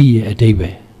တတိရဲ့အဓိပ္ပာ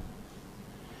ယ်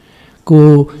ကို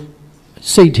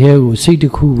စိတ်ထဲကိုစိတ်တ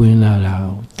စ်ခုဝင်လာတာ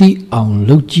ကိုတိအောင်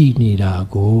လှုပ်ကြည့်နေတာ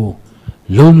ကို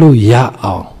လှုပ်လို့ရ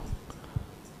အောင်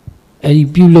အဲ့ဒီ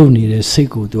ပြုလုပ်နေတဲ့စိတ်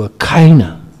ကိုသူကခိုင်း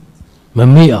တာမ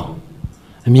မေ့အောင်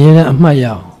အမြဲတမ်းအမှတ်ရ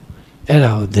အောင်အဲ့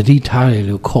ဒါကိုတတိထားတယ်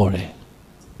လို့ခေါ်တယ်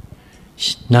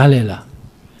နားလဲလား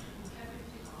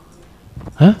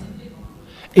ဟမ်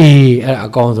အေးအဲ့ဒါအ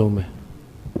ကောင်းဆုံးပဲ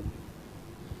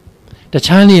တ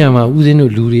ခြားနေရာမှာဦးဇင်း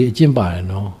တို့လူတွေအကျင့်ပါတယ်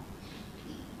နော်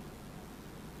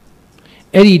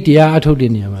အဲ့ဒီတရားအထုတ်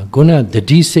တဲ့နေရာမှာခုနတ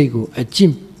တိစိတ်ကိုအကျ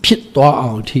င့်ဖြစ်သွား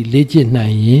အောင်အထိလေ့ကျင့်နို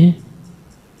င်ရင်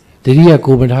တတိယ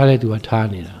ကိုယ်မထားလဲသူကထား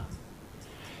နေတာ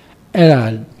အဲ့ဒါ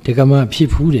ဒကမဖြစ်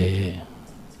ဖူးတယ်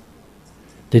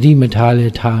တတိမထားလဲ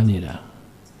ထားနေတာ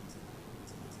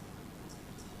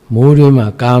မိုးတွေမှာ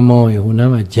ကားမောင်းရဟို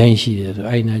နားမှာဂျိုင်းရှိတယ်ဆို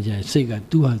အဲ့နားကျစိတ်က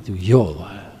သူ့ဟာသူညော့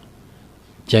သွားတယ်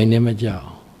ဂျိုင်းနဲ့မကြောက်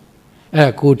အဲ့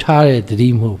ဒါကိုထားတဲ့တတိ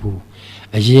မဟုတ်ဘူး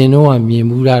အရင်တော့မြင်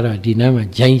မှုရတာဒီနားမှာ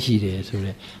ဂျိုင်းရှိတယ်ဆို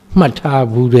တော့မှတ်ထား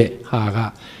ဘူးတဲ့ဟာက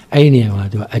အဲ့နေရာမှာ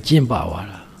သူကအကျင့်ပါသွား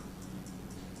တာ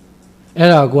အဲ့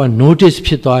ဒါက notice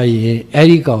ဖြစ်သွားရင်အဲ့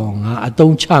ဒီကောင်ငါအ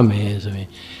တုံးချမယ်ဆိုရင်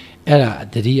အဲ့ဒါ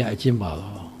တတိယအကျင့်ပါ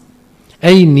တော့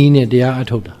အဲ့ဒီနီးနဲ့တရားအ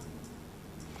ထုတ်တာ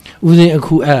ဦးဇင်းအ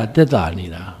ခုအဲ့ဒါတက်တာနေ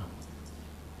တာ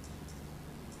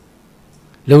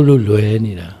လှုပ်လို့လွယ်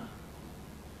နေတာ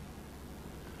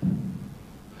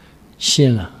ရှ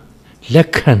င်းလားလက်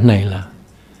ခံနိုင်လား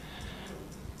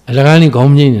အလကားလေးခေါ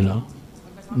င်းပြင်းနေနော်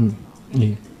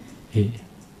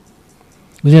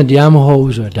ဦးဇင်းတရားမဟုတ်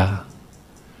ဘူးဆိုတာ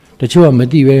တချို့ကမ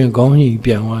သိပဲခေါင်းကြီး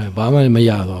ပြန်သွားတယ်ဘာမှမ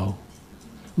ရတော့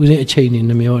ဘူးဦးဇင်းအချိန်နေ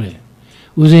နှမျောတယ်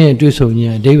ဦးဇင်းရဲ့တွေ့ဆုံခြ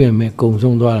င်းအဓိပ္ပာယ်မဲ့ကုံ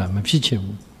ဆုံးသွားတာမဖြစ်ချင်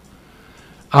ဘူး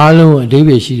အားလုံးအဓိပ္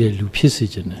ပာယ်ရှိတဲ့လူဖြစ်စေ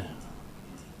ချင်တယ်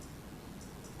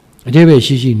အဓိပ္ပာယ်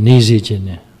ရှိနေစေချင်တ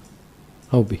ယ်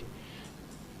ဟုတ်ပြီ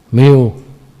မင်းဘု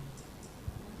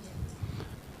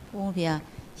န်းဗျာ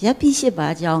ရပ်ပြီးရှစ်ပါ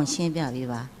အကြောင်းရှင်းပြပေး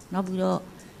ပါနောက်ပြီးတော့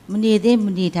မနေသေးမ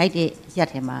နေထိုက်တဲ့ရက်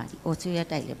ထဲမှာဒီအော်ဆွေးရ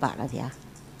တိုက်လည်းပါလားဗျာ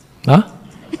ဟာ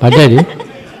ဘာတိုက်လဲ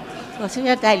အော်ဆွေး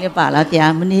ရတိုက်လည်းပါလားဗျာ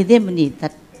မနေသေးမနေ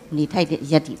ထိုက်တဲ့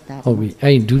ရက်ဒီသားဟုတ်ပြီ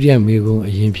အဲ့ဒီဒုတိယမေကုံအ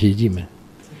ရင်ဖြေကြည့်မယ်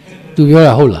သူပြော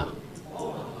တာဟုတ်လား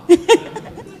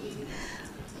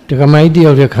တက္ကမကြီးတ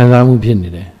ယောက်တည်းခံစားမှုဖြစ်နေ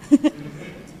တယ်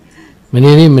မ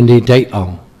နေသေးမနေတိုက်အော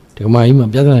င်တက္ကမကြီးမှာ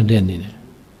ပြဿနာတက်နေတယ်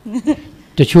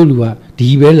တချို့လူကဒီ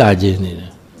ပဲလာခြင်းနေတ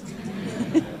ယ်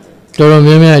တော်တော်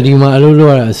များများဒီမှာအလုပ်လု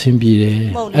ပ်ရတာအဆင်ပြေတယ်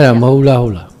အဲ့ဒါမဟုတ်လားဟု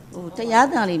တ်လားဟိုတရား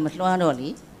တန်လေးမလွှမ်းတော့လေ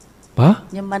ဘာ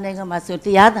မြန်မာနိုင်ငံမှာဆိုတ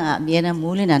ရားတန်ကအမြဲတမ်း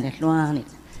မိုးလင်းတာနဲ့လွှမ်းနေ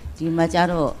ဒီမှာကျ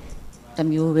တော့တ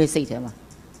မျိုးပဲစိတ်ထဲမှာ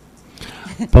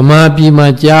ဗမာပြည်မှာ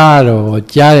ကြားတော့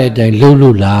ကြားတဲ့အတိုင်းလှုပ်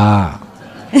လို့လား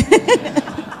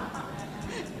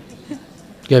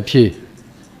ကဲဖြေ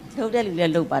လှုပ်တဲ့လူလ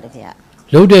ည်းလှုပ်ပါတယ်ခင်ဗျ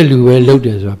လှုပ်တဲ့လူပဲလှုပ်တ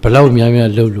ယ်ဆိုတာဘလောက်များများ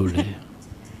လှုပ်လို့လဲ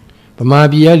ဗမာ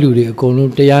ပြည်ကလူတွေအကုန်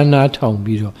လုံးတရားနာထောင်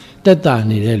ပြီးတော့တက်တာ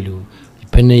နေတဲ့လူ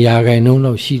ဘယ်နေရာခိုင်နှုန်း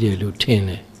လောက်ရှိတယ်လို့ထင်တ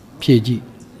ယ်ဖြေကြည့်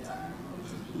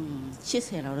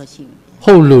80လောက်တော့ရှိပြီ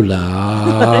ဟုတ်လို့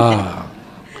လား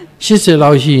80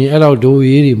လောက်ရှိရင်အဲ့လောက်ဒိုး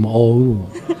ရေးတွေမအောင်ဘူး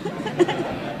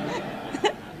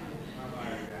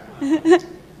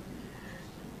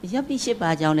ရပ်ပြီး8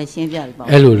ပါးကြောင်းနဲ့ရှင်းပြပြီပေါ့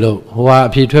အဲ့လိုလို့ဟိုဟာ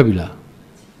အဖြေထွက်ပြီလား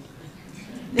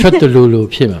ထွက်တယ်လို့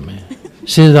ဖြစ်မှာမယ်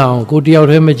စဉ်းစားအောင်ကိုတယောက်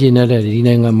တည်းမကြည့်နဲ့ဒီ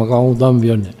နိုင်ငံမကောင်းဘူးသွားမ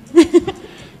ပြောနဲ့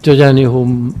ကြော်ကြနေဟို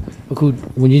အခု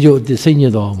ဝန်ကြီးချုပ်အစိတ်ည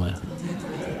စ်သွားအောင်မယ်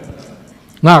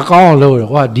ငါကောင်းအောင်လုပ်ရ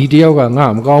ဟောဒီတယောက်ကငါ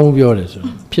မကောင်းဘူးပြောတယ်ဆို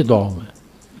ဖြစ်သွားအောင်မယ်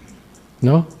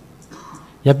နော်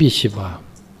ရပ်ပြစ်8ပါး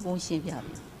ဘုံရှင်းပြ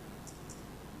ပြီ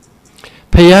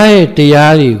ဖခင်ရဲ့တ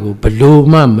ရားတွေကိုဘလို့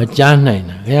မှမကြားနိုင်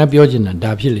တာခင်ဗျားပြောချင်တာ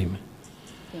ဒါဖြစ်လိမ့်မယ်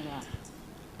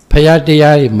ဖခင်တ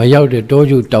ရားတွေမရောက်တဲ့တော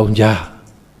ကျတောင်ကြား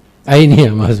အဲ့ဒီနေ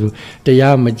ရာမှာဆိုတ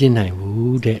ရားမကျင့်နိုင်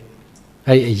ဘူးတဲ့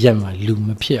အဲ့ဒီအရက်မှာလူမ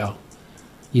ဖြစ်အောင်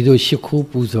ဤသို့ရှ िख ိုး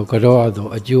ပူဇော်ကြောသော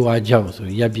အကျိုးအကြောင်းဆို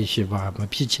ရပ်ပြစ်8ပါးမ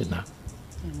ဖြစ်ချင်တာ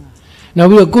နောက်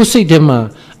ပြီးတော့ကိုယ်စိတ်ထဲမှာ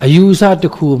အယူအဆတ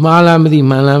စ်ခုမှားလားမသိ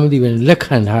မှန်လားမသိပဲလက်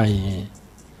ခံထားရင်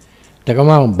တက္က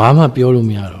မဘာမှပြောလို့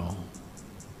မရတော့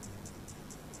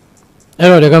အဲ့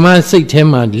တော့တက္ကမစိတ်ထဲ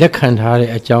မှာလက်ခံထားတဲ့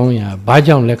အကြောင်းအရာဘာ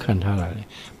ကြောင့်လက်ခံထားတာလဲ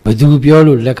ဘယ်သူပြော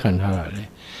လို့လက်ခံထားတာလဲ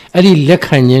အဲ့ဒီလက်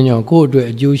ခံခြင်းကြောင့်ကိုယ့်အတွက်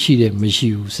အကျိုးရှိတယ်မရှိ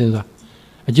ဘူးစဉ်းစား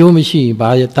အကျိုးမရှိရင်ဘာ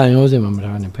တန်ရောစင်မှမ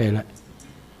ထားနဲ့ဖယ်လိုက်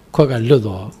ခွက်ကလွတ်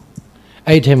တော့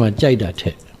အဲ့ဒီထဲမှာကြိုက်တာထ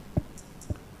က်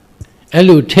အဲ့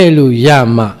လိုထည့်လို့ရ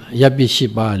မှရပ်ပြစ်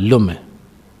8ပါးလွတ်မယ်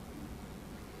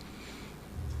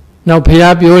နောက်ဖះ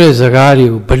ပြောတဲ့စကားတွေ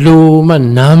ကိုဘလို့မှ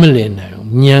နားမလည်နိုင်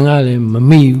ဘူးဉာဏ်ကလည်းမ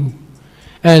မိဘူး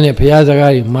အဲ့နဲ့ဖះစ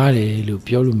ကားတွေမှားတယ်လို့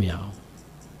ပြောလို့မရအောင်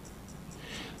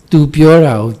သူပြော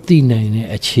တာကိုသိနိုင်တဲ့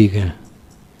အခြေခံ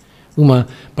ဥမာ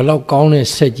ဘလောက်ကောင်းတဲ့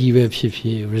ဆက်ကြီးပဲဖြစ်ဖြ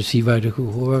စ် receiver တခု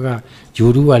ဟိုဘက်ကဂျို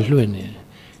ဒူးကလွှင့်နေ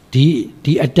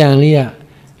ဒီအတန်လေးက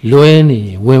လွဲနေ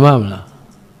ဝင်မလား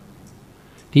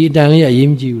ဒီအတန်လေးကအရေး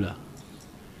မကြီးဘူးလား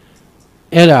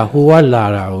အဲ့ဒါဟိုကလာ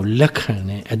တာကိုလက်ခံ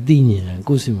တဲ့အသိဉာဏ်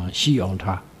ကိုယ်စီမှာရှိအောင်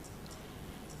ထား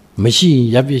မရှိရင်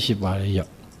ရပ်ပြစ်8ပါးလေးရော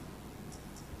က်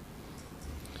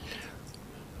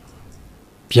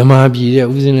ဗြဟ္မာပြည်တဲ့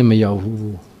ဥစဉ်လည်းမရောက်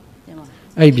ဘူး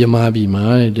အဲ့ဗြဟ္မာပြည်မှာ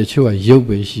တချို့ကရုပ်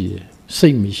ပဲရှိတယ်စိ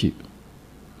တ်မရှိဘူး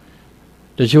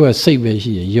တချို့ကစိတ်ပဲ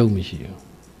ရှိတယ်ရုပ်မရှိဘူး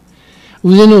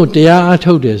ဥစဉ်တို့တရားအ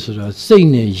ထုတ်တယ်ဆိုတော့စိတ်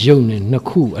နဲ့ရုပ်နဲ့နှစ်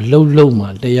ခုအလုံးလုံးမှာ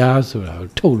တရားဆိုတာကို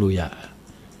ထုတ်လို့ရတယ်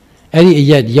အဲ့ဒီအ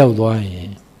ရက်ရောက်သွားရ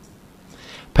င်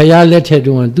ဖယားလက်ထက်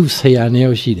တုန်းကသူ့ဆရာနှစ်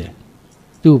ယောက်ရှိတယ်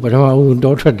သူ့ပထမဦး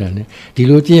တောထွက်တယ်နဲ့ဒီ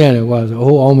လိုကြည့်ရတယ်ကွာဆို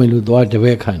ဟိုအောင်မယ်လို့သွားတပ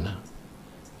ည့်ခံတာ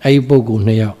အဲ့ဒီပုဂ္ဂိုလ်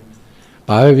နှစ်ယောက်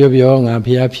ဘာပဲပြောငါဖ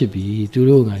ယားဖြစ်ပြီသူ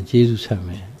တို့ကယေရှုဆက်မ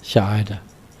ယ်ရှာရတာ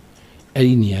အဲ့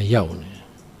ဒီနေရာရောက်နေ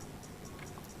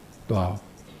တော့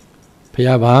ဖ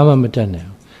ယားဘာမှမတတ်နိုင်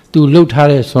ဘူးသူလှုပ်ထား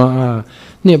တဲ့ဆွမ်းအား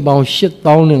နှစ်ပေါင်း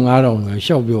8500ပဲ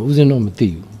ရှောက်ပြောဥစဉ်တော့မသိ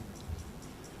ဘူး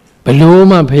ဘလို့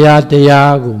မှဖရာတ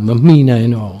ရားကိုမမိနိုင်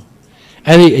တော့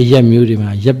အဲ့ဒီအရက်မျိုးတွေ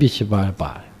မှာရပ်ပြစ်8ပါး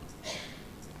ပါတယ်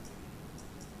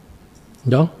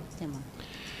နော်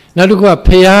နောက်တစ်ခုကဖ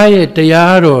ရာရဲ့တ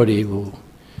ရားတော်တွေကို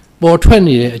ပေါ်ထွက်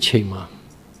နေတဲ့အချိန်မှာ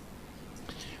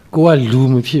ကိုကလူ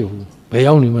မဖြစ်ဘူးဘယ်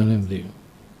ရောက်နေမှလည်းမသိဘူး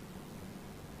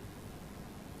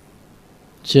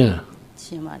ရှ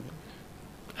င်းပါလေ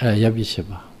ရပ်ပြစ်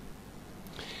ပါ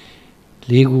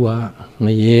လေးခုကင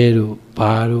ရဲတို့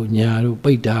ဘာတို့ညာတို့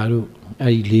ပိတ်တာတို့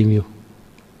အဲ့ဒီလေးမျိုး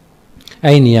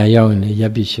အဲ့ဒီနေရာရောက်ရင်လည်းရ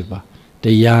ပ်ပြစ်ပါတ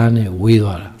ရားနဲ့ဝေး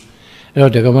သွားတာအဲ့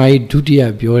တော့ဒကမာကြီးဒုတိယ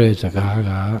ပြောတဲ့စကား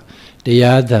ကတ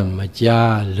ရားသံမ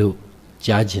ကြားလို့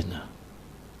ကြားကျင်တာ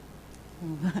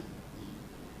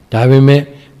ဒါပေမဲ့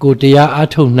ကိုတရားအ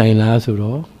ထုတ်နိုင်လားဆို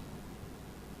တော့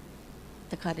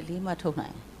တခါတလေမှထုတ်နို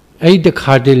င်အဲ့ဒီတ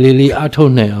ခါတလေလေးအထု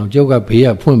တ်နိုင်အောင်ကျုပ်ကဘေးက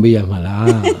ဖွင့်ပေးရမှာလား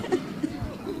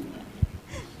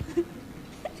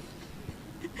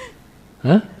ဟ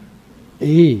မ်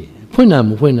အေးဖွင့်တာ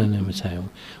မဖွင့်တာလည်းမဆိုင်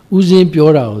ဘူးဥစဉ်ပြော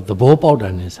တာကိုသဘောပေါက်တာ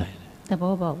နဲ့ဆိုင်တယ်သ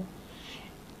ဘောပေါက်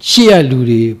ရှေ့ရလူ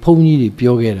တွေဘုန်းကြီးတွေ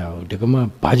ပြောခဲ့တာကိုဒကမ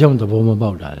ဘာကြောင့်သဘောမ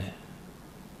ပေါက်တာလဲ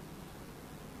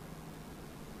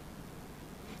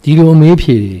ဒီလိုမေး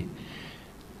ဖြေ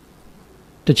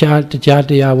တခြား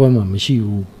တရားပွဲမှာမရှိ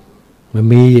ဘူးမ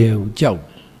မေးရဘူးကြောက်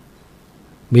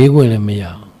မေးခွင့်လည်းမရ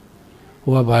အောင်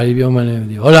ဟိုကဘာတွေပြောမှလည်းမ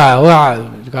သိဟုတ်လား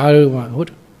တကားလို့ဟု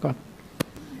တ်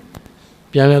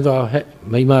ပြန်လဲတော့ဟဲ့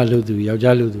မိမလို့သူယော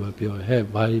က်ျားလို့သူကပြောဟဲ့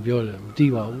ဘာတွေပြောလဲမသိ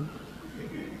ပါဘူး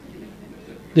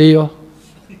သေရော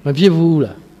မဖြစ်ဘူး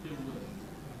လား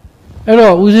အဲ့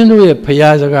တော့ဦးဇင်းတို့ရဲ့ဖရာ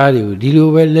စကားတွေကိုဒီလို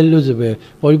ပဲလက်လွတ်စပဲ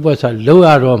ပေါ်ဒီပေါ်ဆာလောက်ရ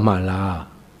တော့မှလား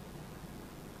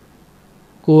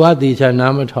ကိုကတေချာ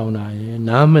နားမထောင်တာရယ်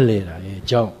နားမလဲတာရယ်အ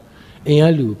ကြောင်းအိမ်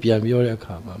ကလူပြန်ပြောတဲ့အ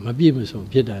ခါမှာမပြည့်မစုံ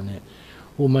ဖြစ်တာနဲ့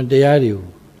ဟိုမှာတရားတွေကို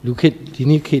လူခေတ်ဒီ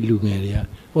နေ့ခေတ်လူငယ်တွေက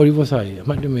ပေါ်ဒီပေါ်ဆာကြီးအ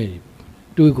မှတ်တမဲ့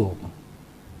တွေးကုန်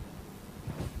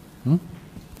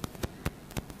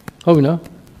ဟုတ်ပြီနော်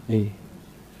အေး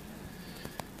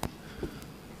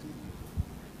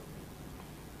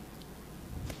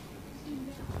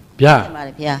ဗျာပါတ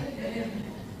ယ်ဗျာ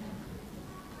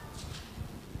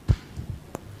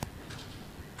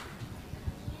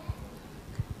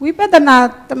ဝိပဿနာ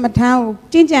တမထမ်းကို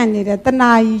ကျင့်ကြံနေတဲ့တ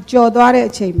ဏှာကြီးကြော်သွားတဲ့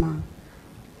အချိန်မှာ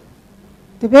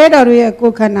တပည့်တော်တို့ရဲ့ကို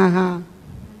ယ်ခန္ဓာဟာ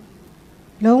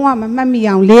လုံးဝမမှတ်မိ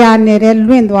အောင်လေယာနေတဲ့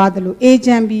လွင့်သွားတယ်လို့အေးချ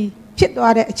မ်းပြီးဖြစ်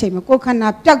သွားတဲ့အချိန်မှာကိုယ်ခန္ဓာ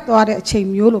ပျောက်သွားတဲ့အချိန်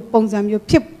မျိုးလို့ပုံစံမျိုး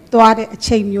ဖြစ်သွားတဲ့အ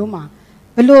ချိန်မျိုးမှာ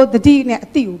ဘလို့တတိနဲ့အ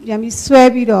တိကိုပြန်ပြီးဆွဲ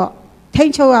ပြီးတော့ထိ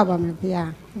မ့်ချုပ်ရပါမယ်ဗျာ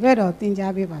တပည့်တော်သင်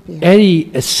ကြားပေးပါဗျာအဲ့ဒီ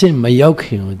အဆင့်မရောက်ခ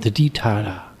င်ကိုတတိထား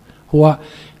တာဟိုက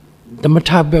သမထ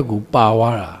ဘက်ကိုပါ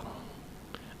သွားတာ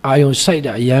အာယုံစိုက်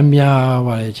တာအများများ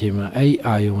ပါတဲ့အချိန်မှာအဲ့ဒီ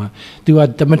အာယုံကသူက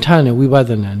သမထနဲ့ဝိပ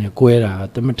ဿနာနဲ့ကွဲတာ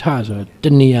သမထဆိုတော့တ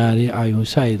ဏှာတွေအာယုံ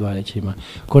စိုက်သွားတဲ့အချိန်မှာ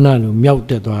ခုနလိုမြောက်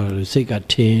တက်သွားတယ်လို့စိတ်က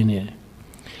ထင်းနေတယ်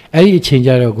အဲ့ဒီအချိန်ကျ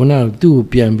တော့ခုနကသူ့ကို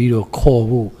ပြန်ပြီးတော့ခေါ်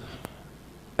ဖို့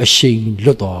အရှိန်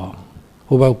လွတ်သွား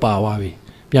ဟိုဘက်ပါသွားပြီ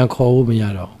ပြန်ခေါ်ဖို့မရ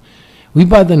တော့ဝိ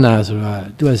ပဿနာဆိုတာ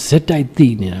သူကဇက်တိုက်သိ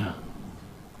နေတာ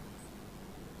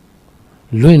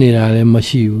လွင့်နေတာလည်းမ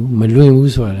ရှိဘူးမလွင့်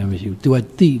ဘူးဆိုတာလည်းမရှိဘူးသူက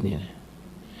သိနေတယ်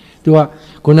သူက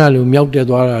ခုနလိုမြောက်တက်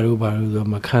သွားတာတို့ဘာလို့ဆို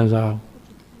မခံစား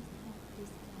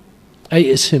အဲ့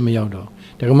အဆင့်မရောက်တော့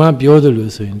ဒကမပြောသလို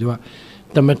ဆိုရင်သူက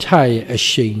တမထရဲ့အ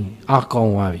ရှိန်အားကော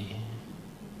င်းသွားပြီ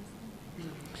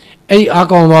အဲ့အား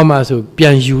ကောင်းသွားမှဆိုပြ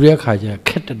န်ယူတဲ့အခါကျခ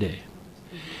က်တတ်တယ်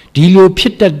ဒီလိုဖြ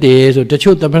စ်တတ်တယ်ဆိုတ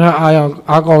ချို့တမထ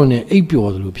အားကောင်းနေအိပ်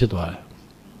ပျော်သလိုဖြစ်သွားတယ်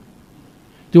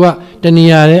သူကတ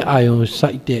ဏှာရဲ့အာယုံ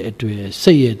စိုက်တဲ့အတွေ့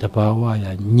စိတ်ရဲ့တဘာဝ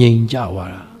ရာငြိမ်ကြသွား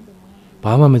တာ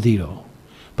ဘာမှမသိတော့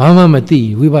ဘာမှမသိ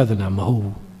ဝိပဿနာမဟုတ်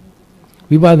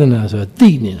ဘူးဝိပဿနာဆိုတာသိ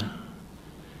နေတာ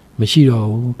မရှိတော့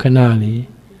ဘူးခဏလေး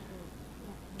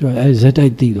သူအဲဇက်တို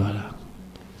က်သိသွားတာ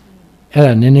အဲ့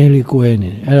ဒါနည်းနည်းလေးကိုယ်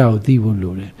နေတယ်အဲ့ဒါကိုသိဖို့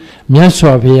လိုတယ်မြတ်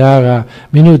စွာဘုရားက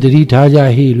မင်းတို့တတိထားကြ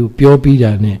ဟိလို့ပြောပြီး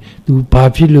တာ ਨੇ तू ဘာ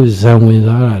ဖြစ်လို့ဇံဝင်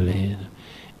သွားတာလဲ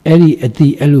အဲ့ဒီအတိ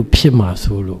အဲ့လိုဖြစ်မှာ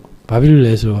ဆိုလို့ဘာဖြစ်လို့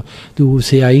လဲဆိုတော့ तू ဆ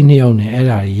ရာကြီးနှစ်ယောက်နဲ့အဲ့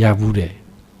ဒါကြီးရဘူးတယ်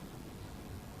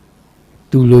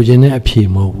तू လိုချင်တဲ့အဖြေ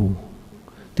မဟုတ်ဘူး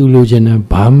तू လိုချင်တဲ့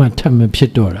ဘာမှထပ်မဖြ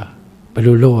စ်တော့တာဘယ်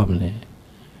လိုလုပ်ရမလဲ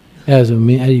အဲ့ဒါဆိုမ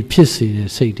င်းအဲ့ဒီဖြစ်စေတဲ့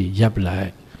စိတ်တွေရပ်လို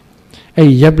က်အဲ့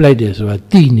ဒီရပ်လိုက်တယ်ဆိုတာ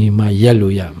တိနေမှရက်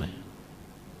လို့ရမယ်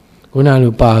ခုန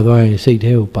လိုပါသွားရင်စိတ်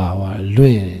ထဲကိုပါသွားလွ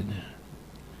င့်နေတယ်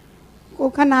ကို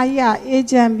ခန္ဓာကြီးကအေး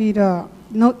ချမ်းပြီးတော့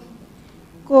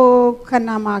ကိုခန္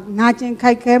ဓာမှာနာကျင်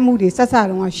ခိုက်ခဲမှုတွေဆက်စ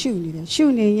လုံးကရှုနေတယ်ရှု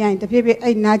နေရင်တဖြည်းဖြည်း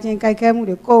အဲ့နာကျင်ခိုက်ခဲမှု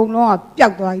တွေအကုန်လုံးကပျော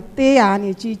က်သွားပြီသေးရ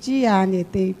နေကြီးရနေ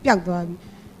သေးပျောက်သွားပြီ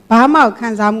ဘာမှခံ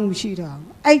စားမှုမရှိတော့ဘူး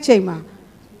အဲ့ချိန်မှာ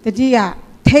တတိယ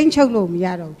ထိမ့်ချုပ်လို့မရ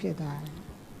တော့ဖြစ်သွားတယ်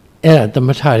အဲ့ဒါတမ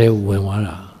ထတဲ့ဝင်သွား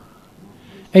တာ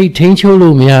အဲ့ထိမ့်ချုပ်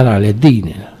လို့မရတာလေသိ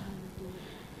နေတာ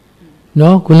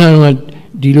နော်ခုနက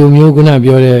ဒီလိုမျိုးခုန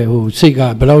ပြောတဲ့ဟိုစိတ်က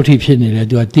ဘယ်လောက်ထိဖြစ်နေလဲ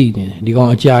သူကသိနေတယ်ဒီကောင်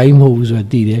အကြာကြီးမဟုတ်ဘူးဆိုတာ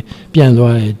သိတယ်ပြန်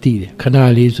သွားတယ်သိတယ်ခဏ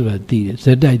လေးဆိုတာသိတယ်ဇ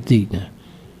က်တိုက်သိတယ်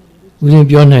ဦးဇင်း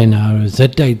ပြောနိုင်တာကတော့ဇ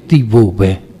က်တိုက်သိဖို့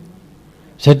ပဲ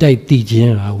ဇက်တိုက်သိခြ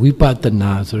င်းဟာဝိပဿ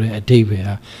နာဆိုတဲ့အဓိပ္ပာယ်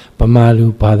ဟာဗမာလူ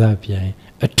ဘာသာပြန်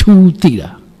အထူးသိတာ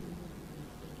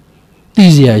သိ သိ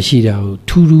စရာရှိတာကို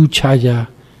ထူးထူးခြားခြား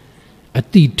အ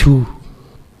တိထူး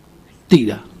သိ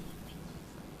တာ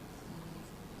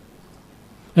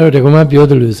အဲ့တော့ဒီကမှပြော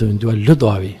တယ်လို့ဆိုရင် तू ကလွတ်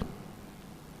သွားပြီ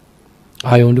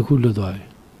အာယုံတစ်ခုလွတ်သွားပြီ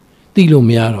သိလို့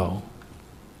မရတော့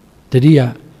တတိယ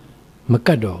မက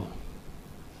တ်တော့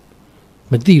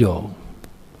မသိတော့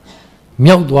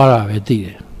မြောက်သွားတာပဲသိတ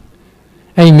ယ်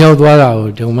အဲ့မြောက်သွားတာကို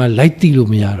ဒီကမှလိုက်သိလို့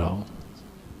မရတော့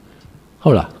ဟု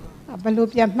တ်လားဘယ်လို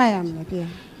ပြန်မှတ်ရမလဲ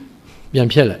ပြန်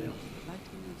ဖြတ်လိုက်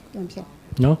ပြန်ဖြတ်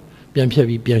နော်ပြန်ဖြတ်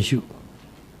ပြီးပြန်ရှု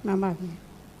မှန်ပါ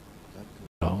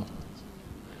ဗျာ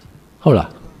ဟုတ်လား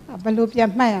ဘယ်လိုပြန်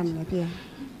မှတ်ရမလဲ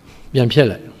ပြန်ဖြတ်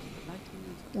လိုက်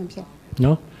ပြန်ဖြတ်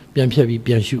နော်ပြန်ဖြတ်ပြီး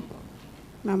ပြန်ရှု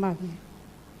မှန်ပါဗျာ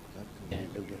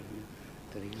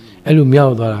အဲ့လိုမြော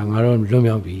က်သွားတာငါတော့လွတ်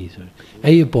မြောက်ပြီဆို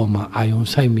အဲ့ဒီအပေါ်မှာအာယုံ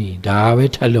ဆိုင်မိဒါပဲ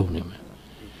ထပ်လုံနေမယ်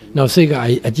နောက်စိတ်က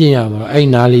အကျင့်ရတော့အဲ့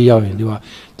နားလေးရောက်ရင် तू က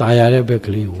ตายရတဲ့ဘက်က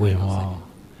လေးဝင်သွား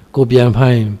ကိုပြန်ဖို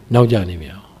င်းနောက်ကျနေပြ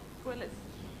န်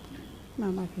မှ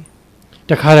န်ပါဗျာ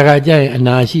တခါကြာရင်အ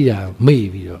နာရှိတာမေ့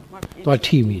ပြီးတော့သွား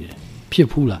ထိမိတယ်ဖြစ်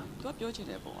ဘူးလား तू ပြောချင်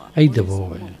တဲ့ပုံအဲ့သဘော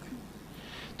ပဲ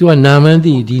तू ကနာမန်း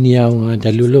သိဒီနေရာက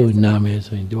ဒါလိုလို့နာမယ်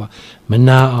ဆိုရင် तू ကမ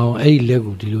နာအောင်အဲ့ဒီလက်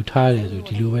ကိုဒီလိုထားရတယ်ဆို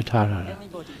ဒီလိုပဲထားတာ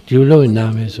ဒီလိုလို့နာ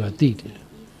မယ်ဆိုတာသိတယ်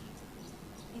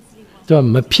तू က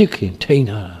မဖြစ်ခင်ထိန်း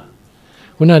ထားတာ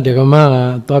ခုနဒကမက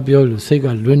သွားပြောလို့စိတ်က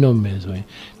လွတ်တော့မယ်ဆိုရင်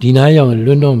ဒီနားရောက်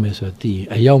လွတ်တော့မယ်ဆိုတော့သိရင်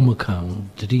အရောက်မခံဘူး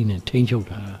တတိနဲ့ထိန်းချုပ်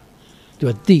တာ तू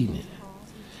ကသိနေ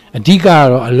အဓိကက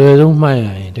တော့အလွယ်ဆုံးမှတ်ရ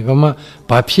ရင်ဒကမ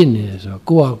ဘာဖြစ်နေလဲဆိုတော့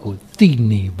ကိုယ့်အကိုသိ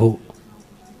နေဖို့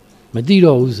မသိ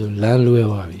တော့ဘူးဆိုလမ်းလွဲ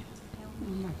သွားပြီ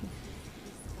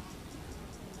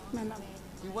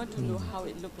You want to know how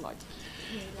it look like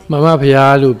မမဖ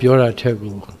ရားလို့ပြောတာထက်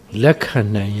ကိုလက်ခံ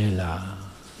နိုင်ရဲ့လား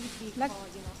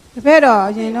တပည့်တော်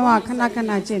အရင်တော့ခဏကျင့်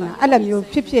တာအဲ့လိုမျိုး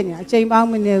ဖြစ်နေတာအချိန်ပေါင်း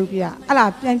မနေဘူးဗျအဲ့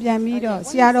လားပြန်ပြီးတော့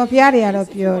ဆရာတော်ဖရားတွေကတော့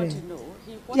ပြောတယ်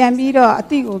ပြန်ပြီးတော့အ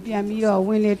တိကိုပြန်ပြီးတော့ဝ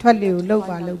င်လေထွက်လေကိုလှုပ်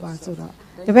ပါဆိုတော့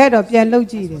တပည့်တော်ပြန်လှုပ်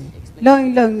ကြည့်တယ်လုံ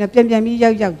နဲ့ပြန်ပြီး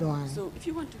ရောက်သွား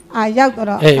တယ်ရောက်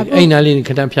တော့အဲ့နားလေးခ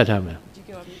ဏဖြတ်ထားမယ်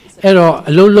အဲ့တော့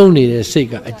အလုံးလုံးနေတဲ့စိတ်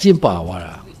ကအကျင့်ပါသွား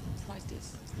တာ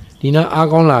ဒီနာအား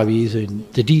ကောင်းလာပြီဆိုရင်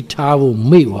တတိထားဖို့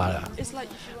မေ့သွားတာ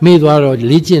မေ့သွားတော့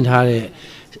လေ့ကျင့်ထားတဲ့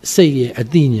စိတ်ရဲ့အ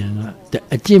သိဉာဏ်က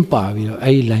အကျင့်ပါပြီးတော့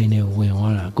အဲ့ဒီ line နဲ့ဝင်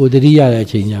သွားတာကိုတတိရတဲ့အ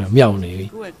ချိန်ကျတော့မြောက်နေပြီ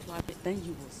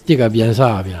တိကပြန်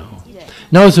စားပြန်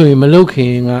နောက်ဆိုရင်မလုတ်ခ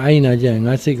င်ငါအဲ့နာကျရင်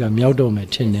ငါစိတ်ကမြောက်တော့မယ်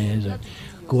ထင်တယ်ဆို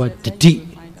ကိုကတတိ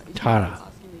ထားတာ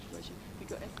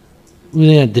ဦး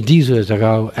ဇင်းကတတိဆိုတဲ့စ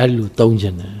ကားကိုအဲ့လိုသုံးချ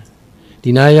င်တယ်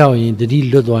ဒီနားရောက်ရင်တတိ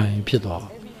လွတ်သွားရင်ဖြစ်သွား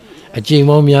အချိန်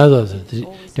ပေါင်းများစွာဆို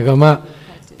ဒကမ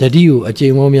တတိကိုအချိ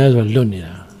န်ပေါင်းများစွာလွတ်နေ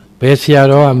တာဘယ်ဆရာ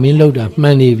တော်ကမင်းလောက်တာမှ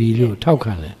န်နေပြီလို့ထောက်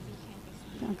ခံတယ်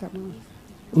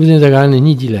ဦးဇင်းစကားနဲ့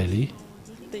ညှိကြည့်လိုက်လေ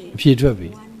အဖြေထွက်ပြီ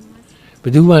ဘ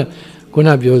ယ်သူမှခုန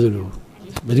ပြောသလို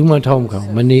ဘယ်သူမှထောက်မခံ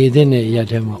မနေသင့်တဲ့အရာ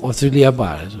ထဲမှာဩစတြေးလျပါ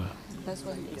တယ်ဆိုတော့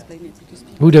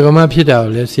ဘုဒ္ဓကမဖြစ်တာ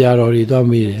ကိုလည်းဆရာတော်တွေသွား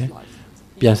မေးတယ်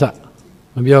ပြန်စ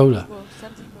မပြောဘူးလား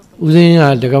ဦးဇင်းက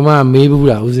ဒကမမေးဘူး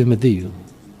လားဦးဇင်းမသိဘူး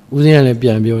ဦးဇင်းကလည်းပြ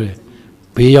န်ပြောတယ်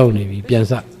ဘေးရောက်နေပြီပြန်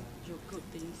စ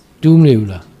တူးမနေဘူး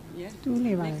လားတူး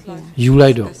နေပါလေခင်ဗျယူလို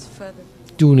က်တော့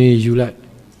တူးနေယူလိုက်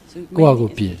ကိုယ့်အကို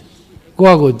ပြင်ကို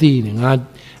ယ့်အကိုသိနေငါ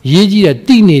ရေးကြည့်တာ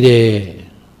တိနေတယ်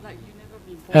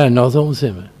အဲ့နောက်ဆုံးအဆ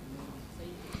င့်ပဲ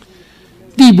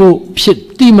တိဖို့ဖြစ်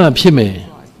တိမှဖြစ်မယ်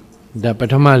ဒါပ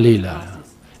ထမလေးလာ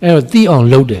အဲ့တော့တိအောင်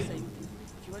လုပ်တယ်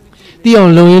တိအော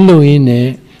င်လုံရင်းနဲ့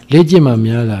လေ့ကျင့်မှ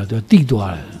များလာတော့တိ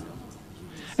သွားတယ်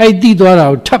အဲ့တိသွားတာ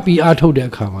ကိုထပ်ပြီးအားထုတ်တဲ့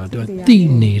အခါမှာသူတိ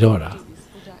နေတော့တာ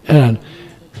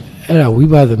အဲ့ဒါဝိ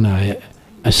ပဿနာရဲ့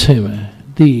အဆင့်ပဲ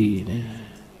တိနေ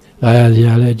ဒါရစ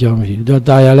ရာလည်းအကြောင်းမရှိဘူးသူ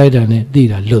တာရလိုက်တာနဲ့တိ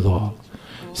တာလွတ်သွား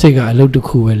စိတ်ကအလုပ်တစ်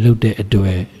ခုပဲလုပ်တဲ့အတွ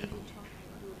က်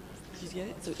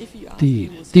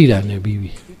တိတာနဲ့ပြီး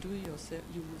ပြီ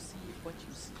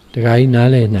တခါကြီးနား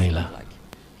လဲနိုင်လား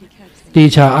တေ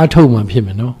ချာအားထုတ်မှဖြစ်မ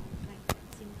ယ်နော်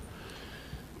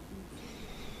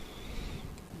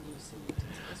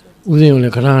ဦးဇင်းကလ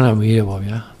ည်းခဏမေးရပါ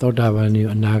ဗျာသောတာပန်နေရော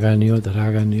အနာဂတ်နေရောသရ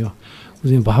ဂတ်နေရောဦး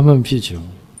ဇင်းဘာမှမဖြစ်ချင်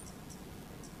ဘူး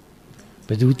ဘ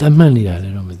ယ်သူတတ်မှတ်နေတာလဲ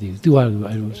တော့မသိဘူးသူကအဲ့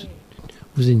လို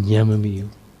ဦးဇင်းညံမမီ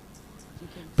ဘူး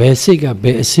ဘယ်စိတ်ကဘ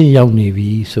ယ်အဆင့်ရောက်နေပြီ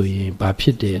ဆိုရင်ဘာဖြ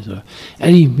စ်တယ်ဆိုတော့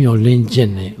အဲ့ဒီမျောလင်းချက်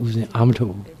နဲ့ဦးဇင်းအားမထု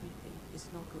တ်ဘူး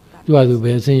သူကသူဘ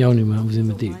ယ်အဆင့်ရောက်နေမှဦးဇင်း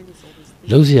မသိဘူး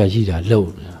လှုပ်เสียရှိတာလှုပ်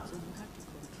နေတာ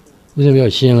ဦးဇင်းပြော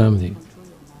ရှင်းလားမသိဘူး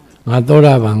ငါသော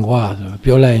တာပန်ကွာဆိုတော့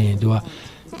ပြောလိုက်ရင်သူက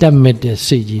တက်မဲ့တဲ့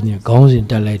စိတ်ကြီးနဲ့ခေါင်းစဉ်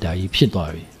တက်လိုက်တာကြီးဖြစ်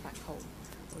သွားပြီ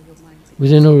ဦး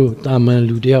ဇင်းတို့တာမန်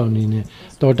လူတယောက်အနေနဲ့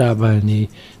သောတာပန်နေ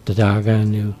တရားကံ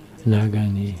နေအနာကံ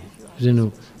နေဦးဇင်း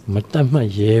တို့မတတ်မှတ်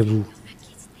ရဲဘူး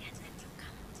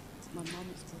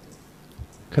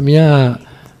ခမရ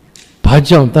ဘာ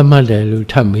ကြောင့်တတ်မှတ်တယ်လို့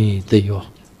ထပ်မင်းသိရော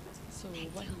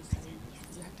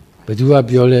ဘယ်သူက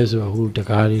ပြောလဲဆိုတော့ဟိုတ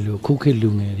ကားလေးလို့ခုခေတ်လူ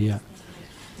ငယ်တွေက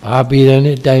ဘာပေတယ်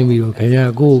နဲ့တိုင်းပြီးတော့ခင်ဗျာ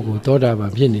ကိုယ့်ကိုသောတာပ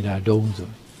န်ဖြစ်နေတာတုံးဆို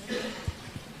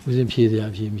ဦးစင်းဖြေစရာ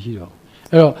ဖြေမရှိတော့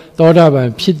အဲ့တော့သောတာပန်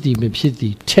ဖြစ်သည်မဖြစ်သ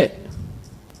ည်ထက်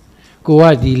ကိုက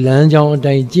ဒီလမ်းကြောင်းအ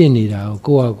တိုင်းကျင့်နေတာ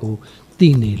ကိုကကိုသိ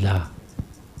နေလား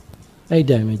အဲ့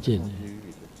တိုင်းပဲကျင့်နေ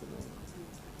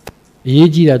အရေး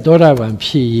ကြီးတာသောတာပန်ဖြ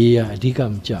စ်ရေးကအဓိက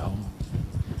မကြောက်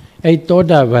အဲ့သော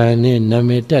တာပန်နဲ့နာမ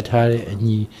ည်တက်ထားတဲ့အ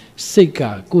ညီစိတ်က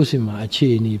ကိုယ်စီမှာအခြေ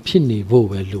အနေဖြစ်နေဖို့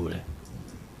ပဲလိုတယ်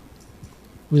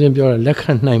ဦးဇင်းပြောတာလက်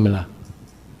ခံနိုင်မလား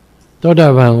သောတာ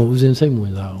ပန်ကိုဦးဇင်းစိတ်ဝ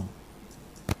င်စားအောင်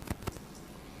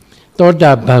သော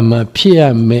တာပန်မှာဖြစ်ရ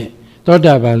မယ်သော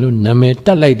တာပန်လို့နာမည်တ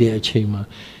က်လိုက်တဲ့အချိန်မှာ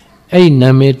အဲ့နာ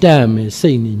မည်တက်ရမယ်စိ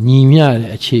တ်နဲ့ညီမျှ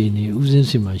တဲ့အခြေအနေဦးဇင်း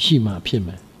စီမှာရှိမှဖြစ်မ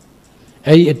ယ်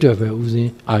အဲ့ဒီအတွက်ပဲဦးဇ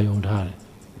င်းအာယုံထားတယ်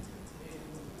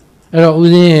အဲ့တော့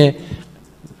ဦးဇင်းရဲ့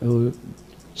ဟို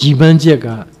ရည်မှန်းချက်က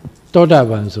သောတာ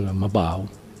ပန်ဆိုတာမပါဘူး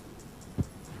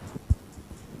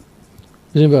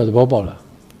ဦးဇင်းပြောသဘောပေါက်လား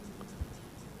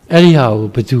အဲ့ဒီဟာကို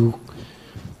ဘယ်သူ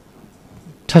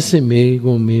ထပ်စစ်မေး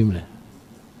ကိုမေးမလဲ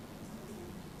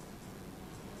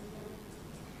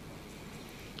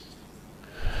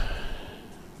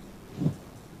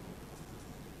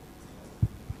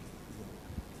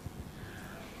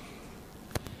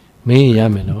မင်းရ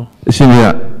မယ်နော်အရှင်မြ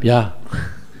တ်ဗျာ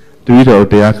တပည့်တော်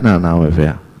တရားခဏနားမယ်ဖေ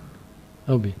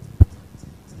ဟုတ်ပြီ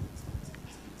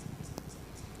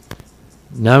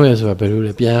နားမယ်ဆိုတာဘယ်လို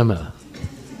လဲပြန်ရမလား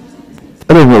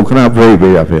အဲ့လိုမဟုတ်ခဏ break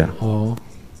ပေးရဖေဟော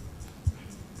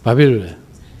ဘာဖြစ်လို့လဲ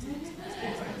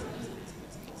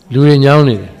လူတွေညောင်း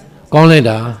နေတယ်ကောင်းလိုက်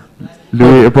တာလူ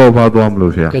တွေအပေါ်ပါသွားမ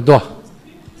လို့ဖေကဲတော့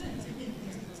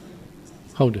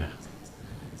ဟုတ်တယ်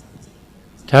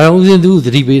ဒါတော့ဦးဇင်းသူသ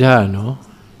တိပေးထားရနော်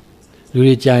လူ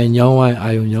တွေကြာရင်ညောင်းဝိုင်းအာ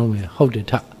ယုံညောင်းမယ်ဟုတ်တယ်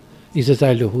ထ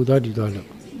exercise လို့ဟိုသွားဒီသွားလို့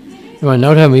ဒီမှာ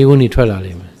နောက်ထပ်မေးခွန်းတွေထွက်လာ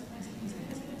လိမ့်မယ်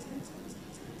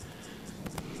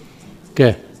ကဲ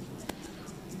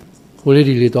ဟိုလေး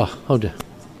ဒီလေးသွားဟုတ်တယ်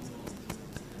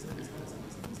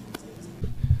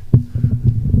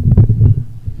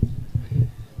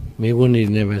မေးခွန်းတွေ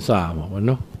နဲ့ပဲစရမှာပေါ့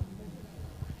နော်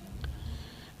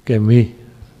ကဲမေး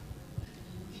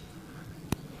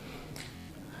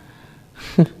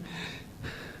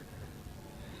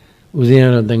ဦးဇင်းက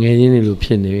တော့တငယ်ချင်းတွေလိုဖြ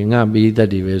စ်နေပြီငါပေးတတ်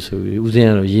တယ်ပဲဆိုပြီးဦးဇင်း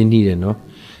ကတော့ရင်းနှီးတယ်နော်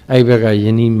အဲ့ဘက်ကရ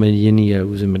င်းနှီးမရင်းနှီးရ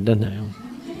ဦးဇင်းမတတ်နိုင်အောင်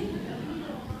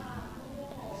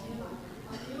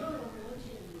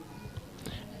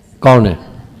ကောင်းတယ်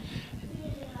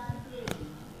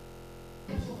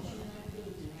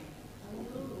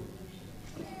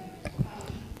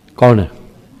ကောင်းတယ်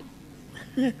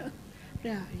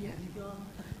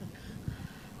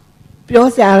ပြော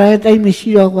စရာလည်းတိတ်မရှိ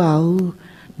တော့ပါဘူး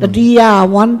တတိယ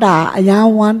ဝန္တာအယံ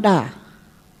ဝန္တာ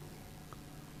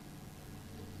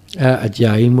အ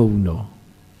ကြာကြီးမဟုတ်ဘူးနော်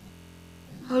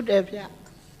ဟုတ်တယ်ဗျ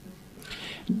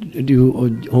ဒီ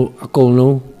ဟိုအကုန်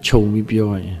လုံးခြုံပြီးပြော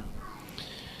ရင်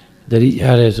တတိရ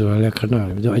တယ်ဆိုတာလည်းခဏတယ်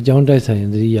ပြီးတော့အကြောင်းတိုက်ဆိုင်ရ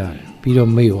င်တတိရတယ်ပြီး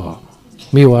တော့မေ့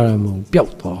သွားတာမဟုတ်ပျော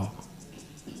က်သွား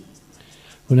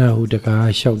ခုနကဟိုတကား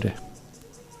လျှောက်တယ်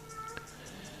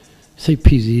စိတ်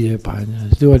ဖိစီးတယ်ပါညာ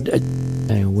သူက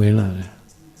ဝင်လာတယ်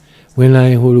ဝင်လာ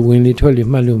ရင်ဟိုဝင်လေထွက်လေ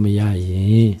မှတ်လို့မရရ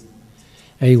င်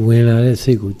အဲ့ဝင်လာတဲ့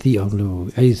စိတ်ကိုသိအောင်လို့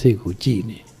အဲ့စိတ်ကိုကြည်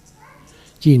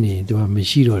နေသူကမ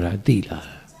ရှိတော့တာသိလာ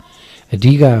အ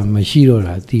ဓိကမရှိတော့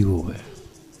တာသိဖို့ပဲ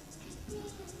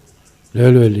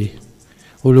လွယ်လေး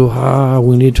ဟိုလိုဟာဝ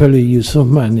င်လေထွက်လေယူစွတ်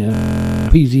မှတ်နေ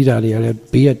ဖိစီးတာတွေကလည်း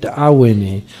ဘေးကတအားဝင်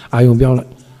နေအာယုံပြောင်းလို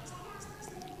က်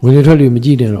ဝင်လေထွက်လေမကြ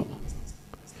ည့်နဲ့တော့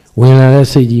ဝင်လာတဲ့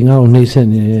စိတ်ကြီးငါ့ကိုနှိမ့်ဆက်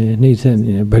နေ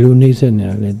ဘယ်လိုနှိမ့်ဆက်နေ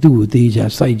လဲသူ့ကိုသေးချာ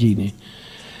စိုက်ကြည့်နေ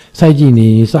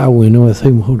စဝင်တော့စိ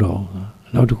တ်မဟုတ်တော့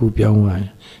နောက်တစ်ခုပြောင်းသွားရ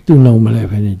င်သူ့နောက်မလဲ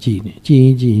ဖဲနဲ့ကြည်နေ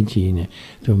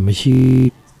သူမရှိ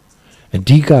အ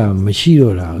ဓိကမရှိ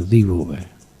တော့တာကိုသိဖို့ပဲ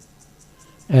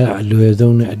အဲ့ဒါအလွယ်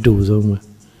ဆုံးနဲ့အတူဆုံးပဲ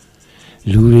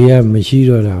လူတွေကမရှိ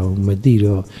တော့တာကိုမသိ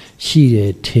တော့ရှိတ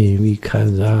ယ်ထင်ပြီးခံ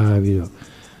စားပြီးတော့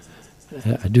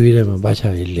အတွေ့အကြုံမှာဘာချ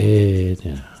ရလဲ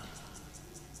တဲ့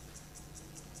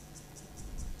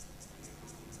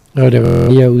အဲ့ဒါ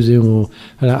ရဦးစင်းကို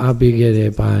ဟလာအားပေးခဲ့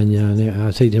တဲ့ဘာညာနဲ့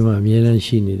စိတ်ထဲမှာအမြဲတမ်း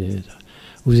ရှိနေတယ်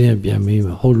ဦးစင်းပြန်မေး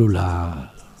မှာဟုတ်လို့လား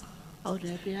ဟုတ်တ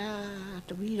ယ်ဗျာတ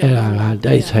ပည့်တော်အဲ့ဒါက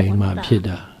တိုက်ဆိုင်မှဖြစ်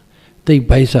တာတိတ်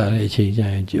ပိုက်စားတဲ့အချိန်ကျ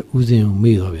ရင်ဦးစင်းကို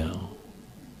မေးတော့ပြန်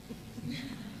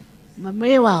မ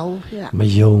မေးပါဘူးဗျာမ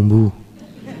ယုံဘူး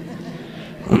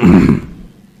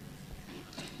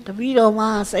တပည့်တော်မှာ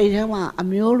စိတ်ထဲမှာအ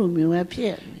မျိုးလိုမျိုးပဲဖြ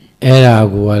စ်အဲ့ဒါ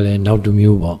ကိုကလည်းနောက်တစ်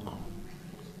မျိုးပေါ့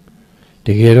တ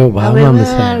ကယ်တော့ဘာမှမ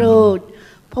ဆိုင်လို့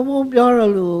ဘုံပြောရ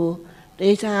လို့တ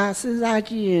တေချာစဉ်းစား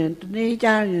ကြည့်ရင်ဒီနေ့ကျ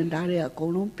ရင်ဒါတွေအကု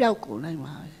န်လုံးပျောက်ကုန်လိုက်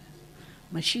မှာ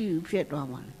မရှိဘူးဖြစ်သွား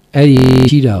မှာအဲ့ဒီ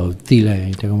ရှိတာကိုသိလိုက်ရ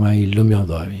င်ဒကမာကြီးလွတ်မြောက်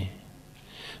သွားပြီ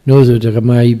နှိုးဆိုဒက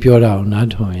မာကြီးပြောတာကိုနား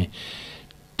ထောင်ရင်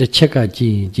တစ်ချက်ကကြ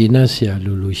ည့်ရင်ဂျေနတ်ဆရာ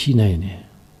လိုရှိနိုင်တယ်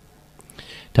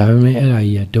ဒါပေမဲ့အဲ့ဒါ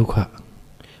ကြီးကဒုက္ခ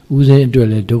ဦးစင်းအတွက်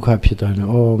လည်းဒုက္ခဖြစ်သွားတယ်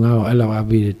။အော်ငါ့ကိုအဲ့လောက်အား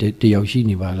ပေးတယ်တယောက်ရှိ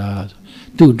နေပါလား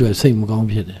။သူ့အတွက်စိတ်မကောင်း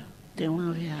ဖြစ်တယ်။တင်ပါ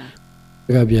ဗျာ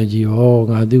။ဒါကပြန်ကြည့်ဟော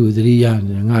ငါသူ့ကိုသတိရ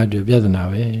နေငါအတွက်ပြဿနာ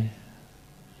ပဲ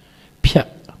။ဖြတ်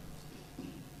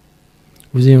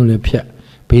ဦးစင်းကိုလည်းဖြတ်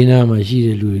ဘေးနားမှာရှိ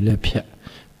တဲ့လူတွေလည်းဖြ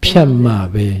တ်မှ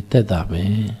ပဲတက်တာပဲ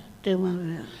။တင်ပါ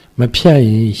ဗျာ။မဖြတ်ရ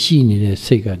င်ရှိနေတဲ့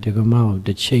စိတ်ကတကမအောင်တ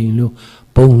စ်ချိန်လုံး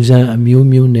ပုံစံအမျိုး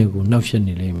မျိုးနဲ့ကိုနှောက်ယှက်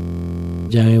နေလိမ့်မယ်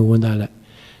။ကြံရင်ဝန်သားလိုက်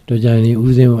တော့ကြရင်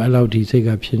ဦးစင်းကိုအဲ့လောက်ထိစိတ်က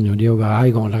ဖြစ်နေတယောက်ကဟို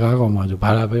က်ကောင်လကားကောင်မှဆိုဘာ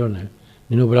လာပြောလဲန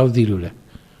င်တို့ဘယ်လောက်သိလို့လဲ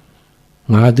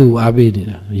ငါသူ့အားပေးနေ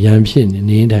တာရံဖြစ်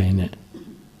နေထိုင်နေ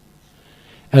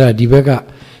အဲ့ဒါဒီဘက်က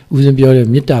ဦးစင်းပြောတဲ့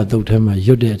မေတ္တာသုတ်ထဲမှာ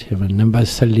ရွတ်တဲ့အထက်မှာနံပါတ်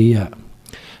14က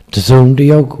တစုံတ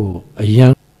ယောက်ကိုအယံ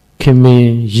ခင်မ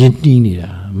င်းယဉ်နှီးနေတာ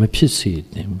မဖြစ်စေ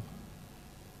သင့်ဘူး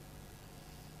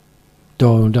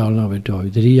တောင်းတော့ပဲတော်ပြီ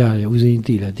တတိယရဦးစင်း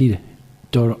သိတယ်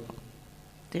တော်တော့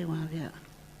တင်ပါဗျာ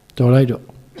တော်လိုက်တော့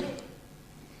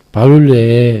ဘာလို့လဲ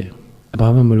ဘာ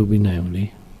မှမလုပ်ပြနိုင်ဘူးလေ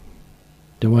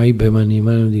ဓမ္မကြီးဘယ်မှာနေ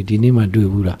မှန်းဒီနေ့မှတွေ့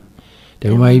ဘူးလားဓ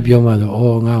မ္မကြီးပြောမှဆို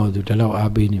အော်ငါ့ကိုသူဒီလောက်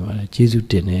အားပေးနေပါလေကျေးဇူး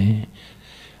တင်တယ်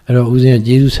အဲ့တော့ဦးဇင်းက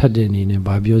ကျေးဇူးဆက်တဲ့အနေနဲ့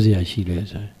ဘာပြောစရာရှိလဲ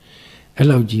ဆိုအဲ့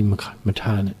လောက်ကြီးမ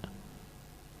ထားနဲ့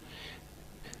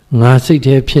ငါစိတ်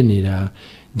ထဲဖြစ်နေတာ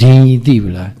ဒီသိပ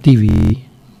လားသိပြီ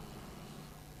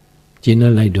ကျင်း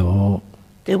လိုက်တော့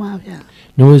တင်ပါဗျာ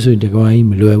နှိုးဆိုဓမ္မကြီး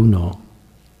မလွယ်ဘူးနော်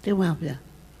တင်ပါဗျာ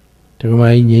ဓမ္မ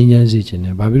ကြီးငြိမ်းချမ်းစေခြင်း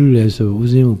နဲ့ဘာဖြစ်လို့လဲဆိုဦး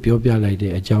စင်းကိုပြောပြလိုက်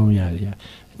တဲ့အကြောင်းအရာတွေ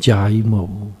အကြာကြီးမဟုတ်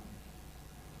ဘူး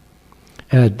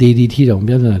အဲ့ဒါတီထီတောင်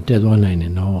ပြဿနာတက်သွားနိုင်တ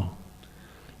ယ်နော်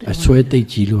အစွဲသိပ်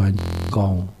ကြီးလို့ကော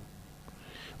င်း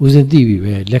ဦးစင်းသိပြီ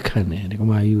ပဲလက်ခံတယ်ဓမ္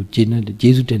မကြီးကိုကျေနပ်တယ်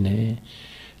ကျေးဇူးတင်တယ်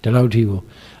ဒီလောက်ထိကို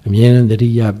အမြဲတမ်းတတိ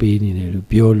ယပေးနေတယ်လို့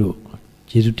ပြောလို့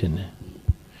ကျေးဇူးတင်တယ်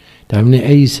ဒါမှမဟုတ်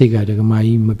အဲ့ဒီစိတ်ကဓမ္မ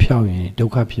ကြီးမဖြောက်ရင်ဒု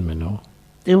က္ခဖြစ်မယ်နော်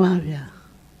တင်ပါဗျာ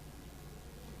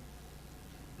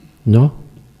နော်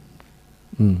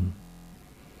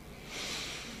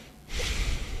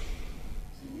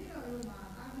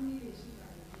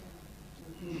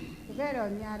တကယ်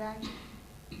တော့ညာတိုင်း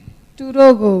သူ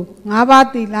တို့ကို၅ပါး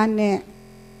သီလနဲ့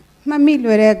မှတ်မိ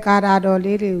လွယ်တဲ့ကာရာတော်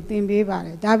လေးတွေကိုသင်ပေးပါတ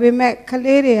ယ်ဒါပေမဲ့က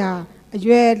လေးတွေဟာအ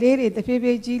ရွယ်လေးတွေတဖြည်းဖြ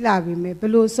ည်းကြီးလာပြီမဲ့ဘ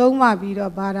လို့ဆုံးမပြီး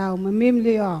တော့ဘာသာကိုမမေ့မ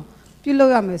လျော့ပြုလု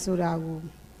ပ်ရမယ်ဆိုတာကို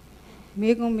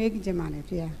မေးကြမှာလေ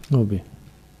ဖေဟုတ်ပြီ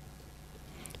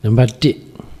နံပါတ်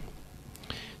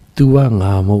1तू က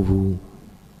ငါမဟုတ်ဘူး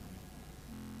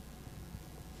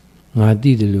ငါတ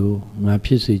ည်တယ်လို့ငါဖြ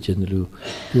စ်စေခြင်းတယ်လို့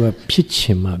तू ကဖြစ်ချ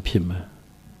င်မှဖြစ်မှာ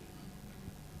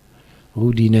အခု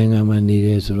ဒီနိုင်ငံမှာနေတ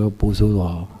ယ်ဆိုတော့ပို့ဆိုး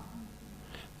သွား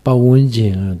ပတ်ဝန်းကျ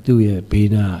င်ကသူ့ရဲ့ဘေး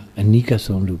နားအနိက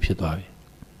ဆုံးလူဖြစ်သွားပြီ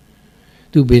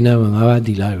သူ့ဘေးနားမှာ၅ပါး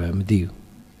သီလတွေပဲမသိဘူး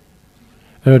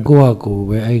အဲ့တော့ကိုယ့်ဟာကိုယ်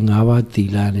ပဲအဲ့၅ပါးသီ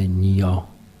လနဲ့ညီအောင်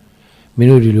မင်း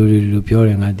တို့ဒီလိုပြောတ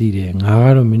ယ်ငါသိတယ်ငါက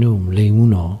တော့မင်းတို့မလိမ်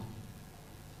ဘူးနော်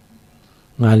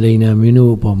ငါလိန်နေမင်း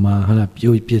တို့အပေါ်မှာဟာ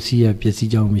ပြိုပစ္စည်း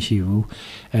ကြောင့်မရှိဘူး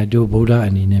အဲတို့ဗုဒ္ဓ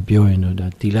အနေနဲ့ပြောရင်တော့ဒါ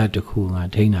သီလတစ်ခုငါ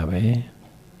ထိန်းတာပဲ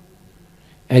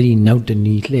အဲ့ဒီနောက်တန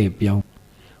ည်းလှည့်ပြောင်း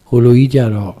ဟိုလိုကြီးကြ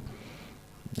တော့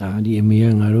ဒီအမေက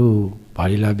ငါတို့ဘာ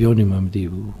တွေလာပြောနေမှမသိ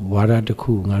ဘူးဝါဒတစ်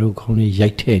ခုငါတို့ခေါင်းလေးရို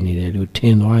က်ထည့်နေတယ်လို့ထ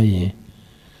င်သွားရင်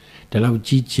ဒါလောက်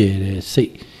ကြီးကျယ်တဲ့စိ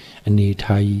တ်အနေ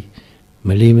ထားကြီးမ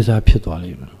လေးမစားဖြစ်သွား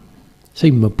လိမ့်မယ်စိ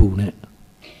တ်မပူနဲ့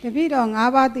တပည့်တော်၅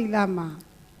ပါးသီလမှာ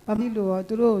ဘာဖြစ်လို့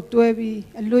သူတို့တွဲပြီး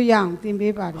အလွတ်ရအောင်သင်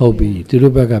ပေးပါတယ်ဟုတ်ပြီသူ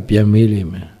တို့ဘက်ကပြန်မေးလိမ့်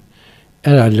မယ်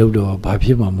အဲ့ဒါလို့တော့ဘာဖြ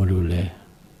စ်မှာမလို့လဲ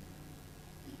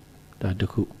ဒါတ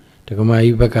ခုဒကမာ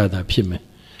ကြီးဘက်ကသာဖြစ်မယ်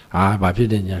ဘာဖြစ်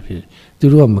တယ်ညာဖြစ်သူ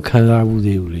တို့ကမခံစားဘူး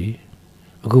သေးဘူးလေ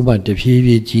အခုမှတဖြည်းဖြ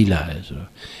ည်းကြီးလာတယ်ဆိုတော့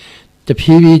တဖြ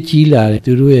ည်းဖြည်းကြီးလာတယ်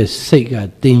သူတို့ရဲ့စိတ်က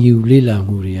တင်ယူလေးလာ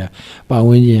မှုတွေကပတ်ဝ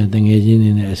န်းကျင်တငယ်ချင်း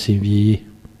တွေနဲ့အစဉ်ပြေး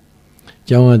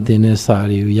ကျောင်းကတင်တဲ့စာ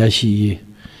တွေကိုရရှိရေး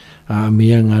အမေ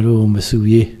ကငါတို့မစု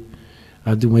ရေး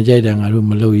သူမကြိုက်တာငါတို့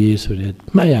မလုပ်ရေးဆိုတဲ့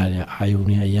မှတ်ရတဲ့အာယုံ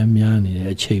တွေအများများနေတဲ့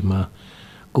အချိန်မှာ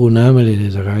ကိုနားမလဲ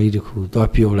တဲ့စကားကြီးတစ်ခုသွား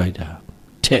ပြောလိုက်တာ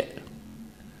ထက်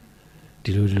ဒီ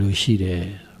လိုရှိတယ်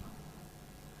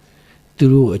သူ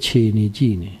တို့အခြေအနေကြ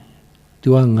ည့်နေသူ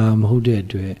ကငါမဟုတ်တဲ့အ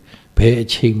တွက်ဘယ်အ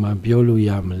ချိန်မှပြောလို့ရ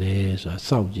မလဲဆိုတာ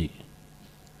စောင့်ကြည့်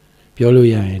ပြောလို့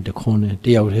ရရင်တခွန်းနဲ့တ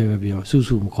ယောက်တည်းပဲပြော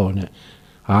စုမခေါ်နဲ့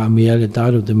အမေကလည်း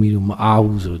တားတို့သမီးတို့မအား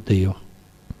ဘူးဆိုတေရော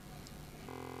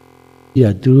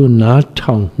သူတို့နား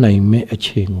ထောင်နိုင်မဲ့အ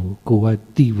ချိန်ကိုက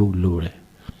တိဖို့လိုတယ်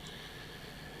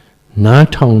ná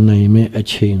thòng này mẹ ở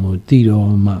trên của tí đó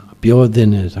mà biểu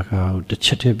đến là sao cao để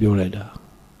chết hết biểu lại đó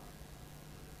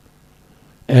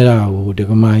là của để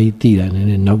có mai tí là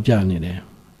nên nấu chả này nè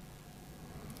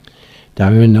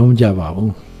tại vì nấu chả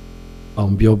vào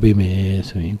ông biểu bị mẹ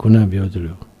rồi cũng là biểu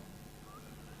được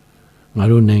ngài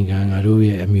lúc này ngài lúc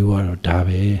về em yêu rồi đã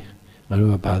về ngài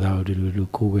lúc bà tao đi lúc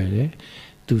cô về đấy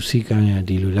tu sĩ cái nhà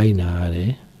đi lúc lấy nà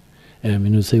đấy em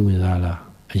mình nói xây dựng ra là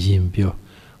yên biểu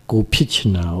cô pitch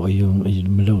nào ở dùng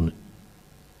mới luôn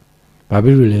bà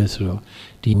biết rồi sao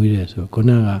đi mới rồi sao con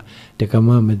nào để cái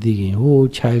mà mình đi cái ô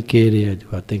child care đấy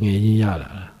và tiếng Anh như vậy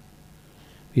là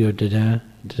bây giờ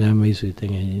để mấy sự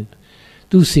tiếng Anh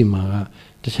tu sĩ mà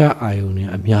tất cả ai cũng này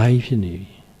am nhảy phi này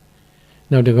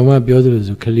nào để cái mà biểu được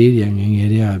rồi cái lý này nghe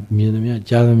đấy miền nam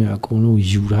cha nam cũng nó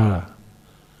yêu ra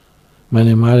mà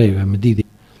này mà đấy mà đi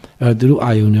từ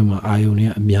ai cũng này mà ai cũng này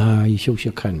am nhảy sốt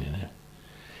sốt khăn này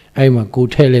ai mà cô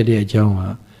thay lại để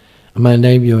cho mà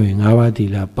này biểu hiện ngã ba thì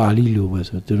là Pali lưu vậy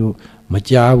rồi từ mà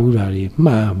cha bu ra đi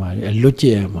mà lót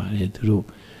che mà từ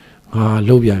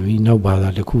lâu bây giờ mình nấu bà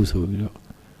ra để khu rồi đó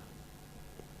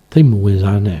thấy mùi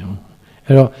ra này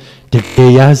rồi thực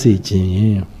tế giá trị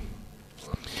gì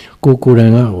cô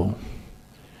đang ngáo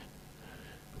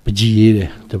bây giờ đấy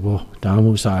từ bỏ đã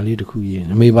mua xả đi được khu gì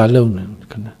mấy ba lâu nữa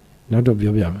nó được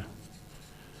biểu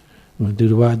mà từ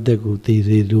đó để cô tí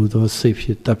gì lưu đó xếp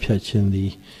hết tập hết chân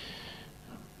đi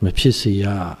màဖြစ်gì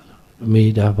à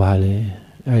mấy đã bà lệ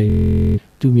ai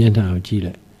tu miền nào chỉ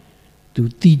lại tu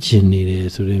tí chân này đấy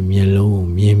rồi miền lâu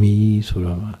miền mi rồi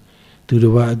mà từ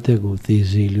đó để cô tí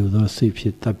gì lưu đó xếp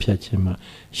hết tập hết chân mà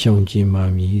xong chỉ mà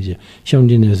mi gì xong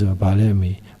chỉ này rồi bà lệ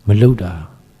mà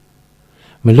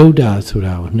lâu đã rồi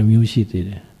nào nó miêu xí thế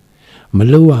đấy mà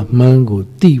lâu à mang cô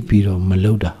tí bị rồi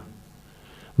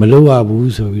mà lâu à bù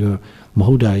rồi mà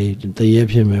hậu đại tại vì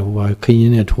phía mẹ hoa khi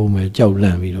này thua mẹ cháu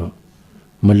làm gì đó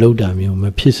mà lâu đã miêu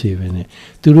mà phía sau bên này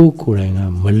từ lúc cô này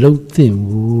mà lâu tiền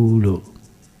vô lo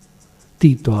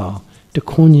tí toa để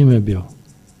con như mẹ biểu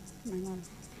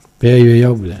bây giờ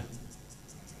yêu bữa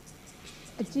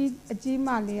chị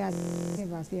mà lấy à thế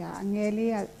bà phía nghe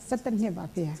lấy à sát tận hết bà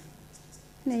phía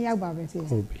này yêu bà phía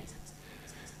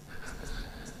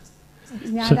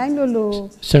nhà đánh lô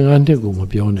sang anh thì cũng mà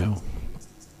biểu nào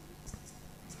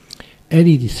အဲ့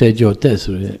ဒီဆယ်ကျော်တက်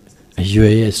ဆိုတဲ့အရွ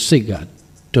ယ်ရဲ့စိတ်က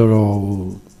တော်တော်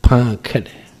ဖန်ခက်တ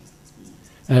ယ်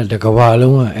အဲ့ဒါကဘာ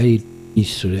လုံးကအဲ့ဒီ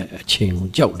ဆိုတဲ့အချိန်ကို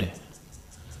ကြောက်တယ်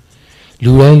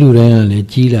လူတိုင်းကလည်း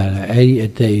ကြီးလာတာအဲ့ဒီအ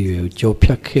သက်အရွယ်ကိုကြော်ဖြ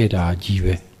တ်ခဲ့တာကြီး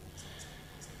ပဲ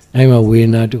အဲ့မှာဝေဒ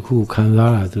နာတစ်ခုခံ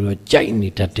စားတာဆိုတော့ကြိုက်နေ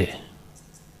တတ်တယ်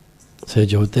ဆယ်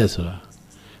ကျော်တက်ဆိုတာ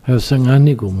အဲ့15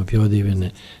နှစ်ကိုမပြောသေးဘဲ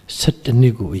နဲ့17နှ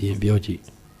စ်ကိုအရင်ပြောကြည့်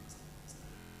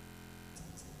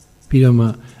ပြီးတော့မှ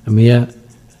အမေက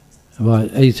ဘာ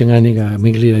အဲ့ဒီ15နှစ်ကမိ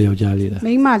န်းကလေးယောက်ျားလေးလား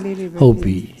မိန်းမလေးတွေပဲဟုတ်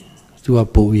ပြီသူက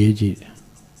ပုံရေးကြည့်တယ်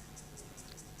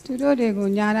သူတို့တွေကို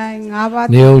ညာတိုင်း9ပါး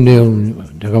နေအောင်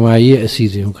ဒကမာကြီးရဲ့အစီ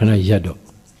အစဉ်ကိုခဏရပ်တော့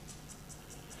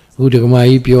အခုဒကမာ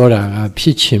ကြီးပြောတာကဖြ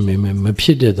စ်ချင်ပေမဲ့မဖြ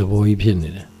စ်တဲ့သဘောကြီးဖြစ်နေ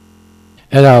တယ်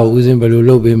အဲ့ဒါကိုဦးစင်ဘယ်လို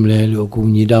လုပ်ပေးမလဲလို့အကူ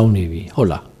ညီတောင်းနေပြီဟုတ်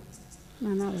လားမှ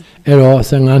န်ပါပါအဲ့တော့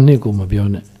15နှစ်ကိုမပြော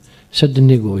နဲ့17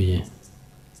နှစ်ကိုအရင်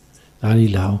ဒါ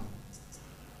လေးလောင်း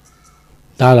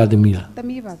တားလားသမီးလားသ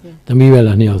မီးပါဗျာသမီးပဲ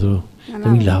လားနှစ်ယောက်စလုံးသ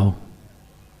မီးလောင်း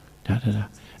ဒါအဲ့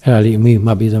ဒါလေးအမေ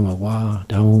မှတ်ပေးစမ်းပါကွာ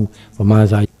ဒါမှဗမာ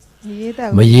စာ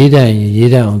မရေးတတ်ရင်ရေး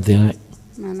တတ်အောင်သင်လိုက်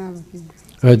မှန်ပါပါဗျာ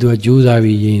အဲ့တော့ तू ကြိုးစား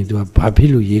ပြီးရေးရင် तू ဘာဖြစ်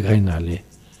လို့ရေးခိုင်းတာလဲ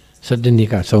17နှစ်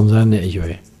ကစုံစမ်းတဲ့အရွ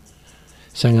ယ်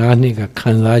15နှစ်က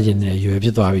ခံစားခြင်းတဲ့အရွယ်ဖြ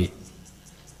စ်သွားပြီ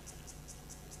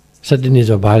17နှစ်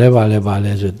ဆိုဘာလဲ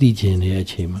ဆိုသိခြင်းနေတဲ့အ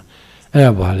ချိန်မှာအဲ့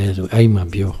ဒါဘာလဲဆိုအဲ့မှာ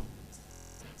ပြော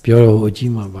တော့အ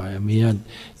ကြီးမှာပါအမေက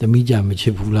သမီးကြမချ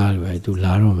စ်ဘူးလားလို့ပဲ तू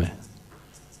လာတော့မယ်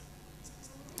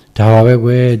ဒါပါပဲကွ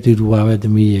ယ်တူတူပါပဲသ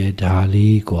မီးရဲ့ဒါ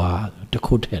လေးကွာတ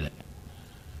ခုထည့်လိုက်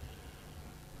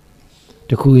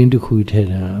တခုရင်တခုထည့်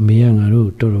တာအမေကငါတို့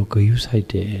တော်တော်ဂရုစိုက်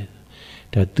တယ်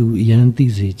ဒါ तू အရန်သိ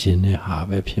စေခြင်းနဲ့ဟာ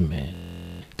ပဲဖြစ်မယ်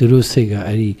သူတို့စိတ်က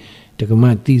အဲ့ဒီတက္ကမ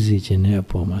သိစေခြင်းနဲ့အ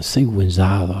ပေါ်မှာစိတ်ဝင်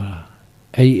စားသွားတာ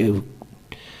အဲ့ဒီ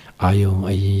အာယုံ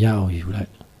အရင်ရအောင်ယူလို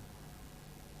က်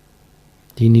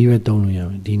ဒီနည်းပဲတုံးလို့ရ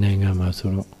မယ်ဒီနိုင်ငံမှာဆို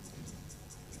တော့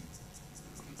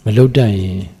မလုတ်တတ်ရ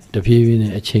င်တဖြည်းဖြည်း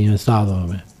နဲ့အချိန်ရစသွား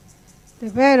မယ်တ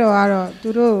ပည့်တော်ကတော့သူ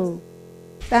တို့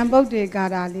တန်ပုတ်တွေကာ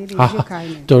တာလေးတွေရွတ်ခိုင်း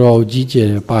တယ်တော်တော်ကြီးကျယ်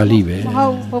တဲ့ပါဠိပဲမ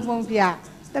ဟုတ်ဘုံဗျ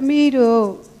သမီးတို့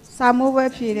စာမိုးပွဲ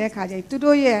ဖြေတဲ့ခါကျရင်သူ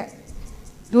တို့ရဲ့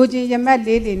ဒိုချင်းရမက်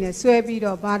လေးလေးနဲ့ဆွဲပြီး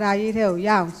တော့ဘာသာရေးထဲကိုရ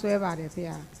အောင်ဆွဲပါတယ်ဖေ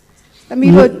။သ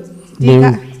မီးတို့ဒီက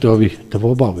တော်ပြီတ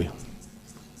ဘောပေါက်ပြီ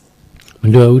မ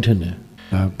လွယ်ဘူးထင်တယ်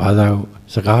ဘာသာ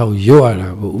စကားကိုရွတ်ရတာ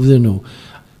ကိုဦးဇင်းတို့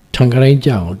ထံကတိုင်းကြ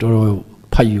အောင်တော်တော်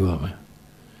ဖတ်ယူရမယ်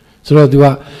ဆိုတော့ तू က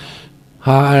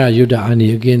ha yuda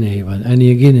ani again ani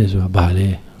again so ba le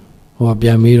ho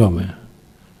pian me ro me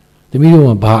temi do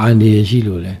ma ba ani shi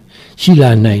lo le shi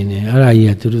la nai ne ara ji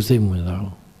ka tu du sait mwen la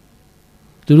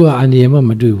tu do ani ma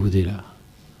ma dwai bu de la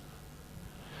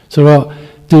so ro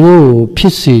tu do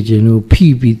phit se jin lo phi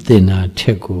pi tin na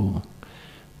thet ko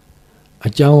a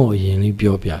chaung o yin li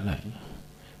pyo pya lai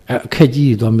အခက်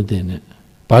ကြီးသွားမတင်နဲ့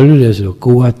ဘာလို့လဲဆိုတော့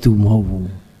ကိုကသူမဟုတ်ဘူး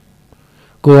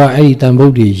ကိုကအဲ့ဒီတန်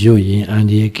ဖို့တွေရွတ်ရင်အန်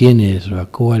ဒီရကင်းတယ်ဆိုတော့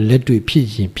ကိုကလက်တွေ့ဖြစ်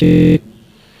ရင်ဖြစ်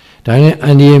ဒါနဲ့အ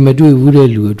န်ဒီရမတွေ့ဘူးတဲ့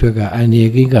လူအတွက်ကအန်ဒီရ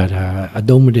ကင်းကတာအ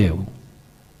သုံးမတည့်ဘူး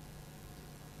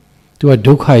သူက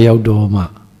ဒုက္ခရောက်တော့မှ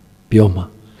ပြောမှာ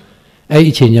အဲ့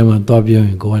ဒီအချိန်ကျမှသွားပြောရ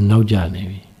င်ကိုကနောက်ကျနေ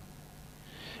ပြီ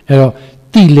အဲ့တော့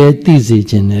တိလဲတိစေ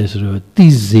ခြင်းနဲ့ဆိုတော့တိ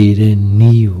စေတဲ့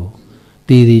နီးကိုတ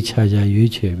ည်တည်ချာချာ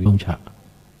ရွေးချယ်ပြီးပုံချ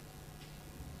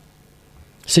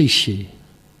စိတ်ရှိ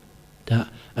ဒါ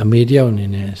အမေတယောက်အနေ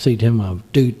နဲ့စိတ်ထဲမှာ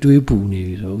တွေးပူနေ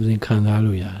ပြီဆိုဦးစင်ခံစား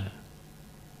လို့ရတယ်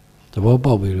သဘော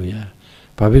ပေါက်ပြီလို့ရတယ်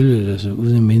ဘာဖြစ်လို့လဲဆိုဦး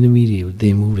စင်မင်းသမီးတွေကိုသ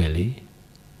င်မှုတယ်လေ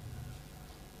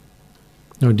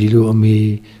တော့ဒီလိုအမေ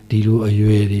ဒီလိုအရွ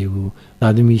ယ်တွေကို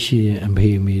သားသမီးရှိရင်အမေ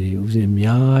တွေဦးစင်အ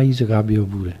များကြီးစကားပြော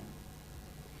ဘူးတယ်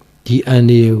ဒီအန်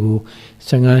ဒီကို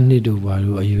15နှစ်တို့ပါ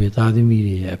လို့အရွယ်သားသမီး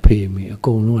တွေရဲ့အဖေအမေအ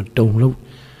ကုန်လုံးကတုံလို့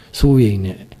စိုးရိမ်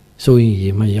နေစိုးရင်ရေ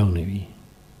မရောက်နေပြီ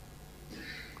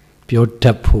ပြောတ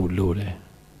တ်ဖို့လိုတယ်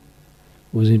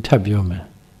ဦးစင်ထပ်ပြောမယ်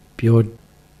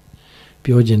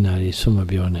ပြောချင်တာတွေဆွမ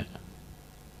ပြောနဲ့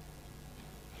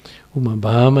ဥမာ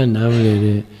ဘာမှနားမလည်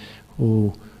တဲ့ဟို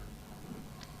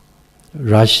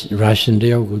Russian တ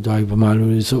ယောက်ကိုတွားပြီးဗမာလူ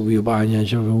တွေစုပ်ပြီးပါညာ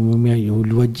ရှော့ပြီးမင်းဟို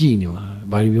လူကကြည်နေမှာ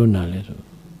ဘာပြောနာလဲဆို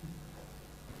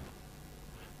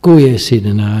ကိုယ့်ရဲ့စေတ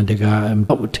နာတကား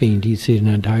ပေါ့ထိန်ဒီစေတ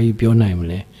နာဒါကြီးပြောနိုင်မ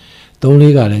လဲ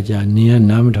3-4ကလည်းကြာနင်က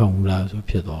နားမထောင်ဘူးလားဆို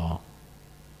ဖြစ်သွား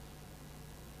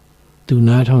သူ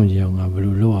နားထောင်ကြအောင်ငါဘယ်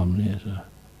လိုလုပ်အောင်လဲဆိုတာ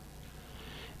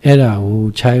အဲ့ဒါကို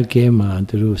child care မှာ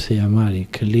သူတို့ဆရာမတွေ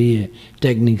ကလေးရဲ့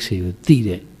technique တွေကိုသိ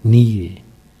တဲ့နည်းတွေ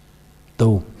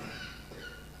သုံး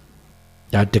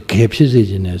ဒါတကယ်ဖြစ်စေ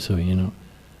ခြင်းနဲ့ဆိုရင်တော့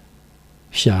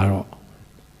ရှာတော့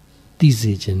သိ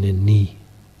စေခြင်းနဲ့နီး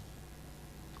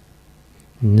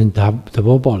ဒါသ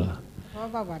ဘောပေါက်လားသဘော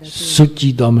ပေါက်ပါတယ်စွကြ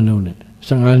ည့်တော့မလို့နဲ့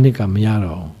15နှစ်ကမရ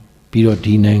တော့ပြီးတော့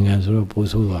ဒီနိုင်ငံဆိုတော့ပို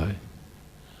ဆိုးသွားပဲ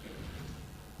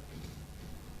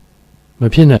မ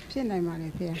ဖြစ်နိုင်ဖြစ်နိုင်ပါလေ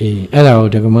ဖေ။အေးအဲ့ဒါကို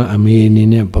တက္ကမအမေအနေ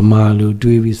နဲ့ဗမာလူ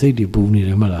တွေးပြီးစိတ်တွေပူနေတ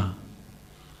ယ်မလား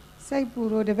စိတ်ပူ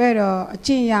လို့တပည့်တော့အကျ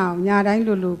င့်ရအောင်ညာတိုင်း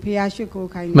လိုဖေရရွှေကို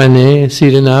ခိုင်းမှန်တယ်စေ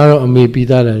တနာကတော့အမေပြီး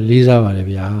သားတယ်လေးစားပါတယ်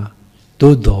ဗျာ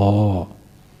သို့တော့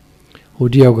ဟို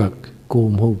တယောက်ကကို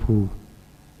မဟုတ်ဘူး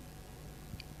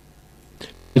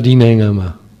ဒီနိုင်ငံမှာ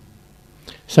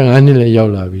15နှစ်လည်းရော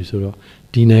က်လာပြီဆိုတော့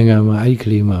ဒီနိုင်ငံမှာအဲ့ဒီက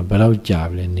လေးမှာဘယ်တော့ကြာ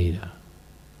ပြီလဲနေတာ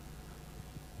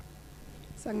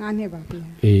15နှစ်ပါဗျာ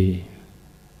အေး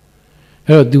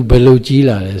အဲ့တော့ तू ဘယ်လိုကြီး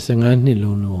လာလဲ15နှစ်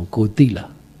လုံးလုံးကိုသိ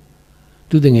လား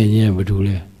သူတငယ်ချင်းကဘာလို့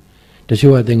လဲတ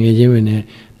ချို့ကတငယ်ချင်းပဲနဲ့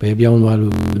ဘယ်ပြောင်းသွား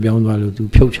လို့ तू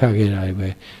ဖြုတ်ချခဲ့တာပဲ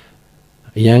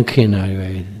အရန်ခင်တာပဲ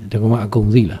တကမအကုန်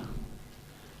သိလား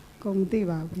အကုန်သိ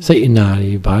ပါဘူးစိတ်အနာ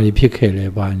တွေဘာတွေဖြစ်ခဲ့လဲ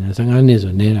ဘာညာ15နှစ်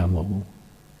ဆိုနေတာမဟုတ်ဘူး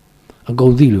အကု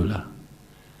န်သိလို့လား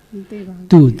မသိပါဘူး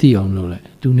तू သိအောင်လုပ်လိုက်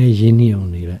तू နဲ့ရင်းနှီးအောင်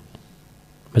နေလိုက်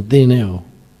မသိနဲ့အောင်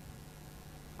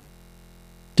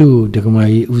သူ့ဒကမာ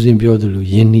ကြီးဦးစင်ပြောသလို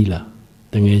ရင်းနှီးလား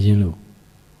တငယ်ချင်းလို့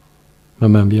မ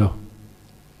မှန်ပြော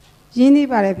ရင်းနှီး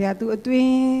ပါတယ်ဗျာသူအတွ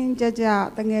င်းကြကြ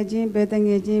တငယ်ချင်းပဲတင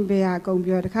ယ်ချင်းပဲအကုန်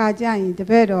ပြောတခါကြရင်တ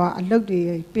ပည့်တော်အလုတ်တွေ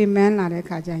ပင်မန်းလာတဲ့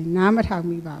ခါကျရင်နားမထောင်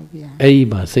မိပါဘူးဗျာအဲ့ဒီ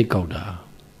မှာစိတ်ကောက်တာ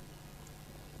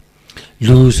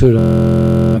လူဆိုတာ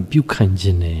ပြုခံခြ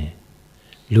င်းနဲ့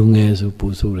လူငယ်ဆိုပူ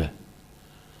ဆိုးတယ်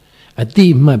အတိ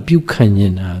အမှတ်ပြုခံခြ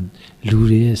င်းတာလူ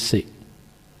တွေရဲ့စိတ်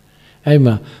အဲ့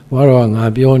မှာဘွားတော်ကငါ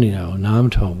ပြောနေတာကိုနားမ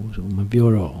ထောင်ဘူးဆိုမပြော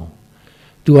တော့ဘူး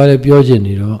။ तू ကလည်းပြောချင်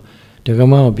နေတော့ဒက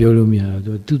မကိုပြောလို့မရ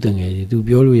တော့သူ့တငယ်ကြီး तू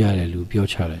ပြောလို့ရတယ်လူပြော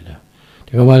ချလိုက်တာ။ဒ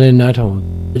ကမလည်းနားထောင်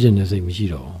ပြောချင်တဲ့စိတ်မရှိ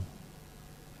တော့ဘူး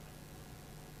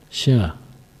။ရှင်းလား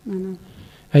။မှန်ပါ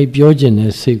။အဲ့ပြောချင်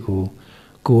တဲ့စိတ်ကို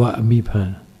ကအမိဖ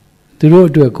န်သူတို့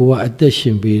အတွက်ကိုကအသက်ရှ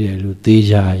င်ပေးတယ်လို့သိ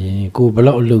ကြရင်ကိုဘ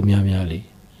လောက်အလုပ်များများလေ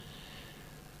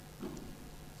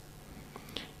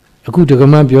အခုဒက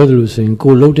မပြောသလိုဆိုရင်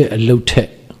ကိုလှုပ်တဲ့အလုပ်ထက်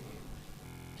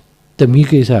တမီး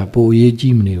ကိစ္စပိုအရေး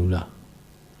ကြီးမနေဘူးလား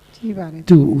ကြီးပါတယ်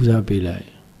သူဦးစားပေးလိုက်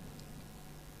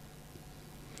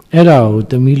အဲ့ဒါကို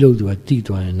တမီးလှုပ်သူကတိ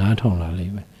သွားရင်နားထောင်လာလိ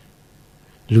မ့်မယ်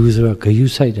လူဆိုတော့ဂယု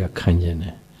စိုက်တာခံကျင်တ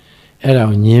ယ်အဲ့ဒါ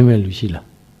ကိုညင်းမဲ့လူရှိလား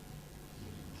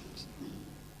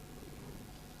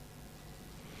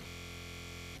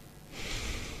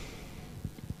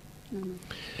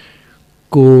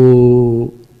ကို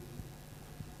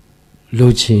လှု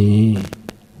ပ်ချင်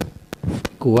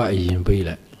ကိုကအရင်ပေး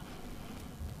လိုက်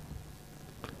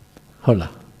ဟုတ်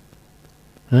လား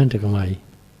ဟမ်တက္ကမကြီး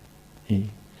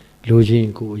လိုချင်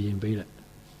ကိုအရင်ပေးလိုက်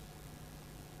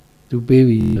သူပေး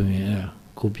ပြီဆိုရင်အဲ့ဒါ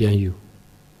ကိုပြန်ယူ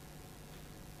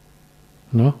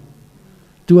နော်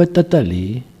သူကတတ်လေ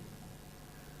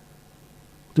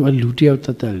သူကလူတယောက်တ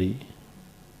တ်လေ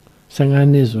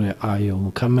15နှစ်ဆိုရင်အာယုံ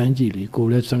ခမန်းကြည့်လေကို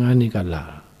လည်း15နှစ်ကလာ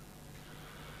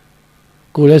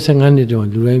ကိုလည်း15နှစ်တော့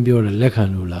လူတိုင်းပြောတယ်လက်ခံ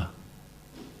လို့လား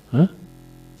ဟမ်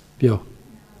ပြော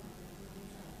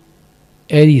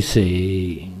အဲ့ဒီစိတ်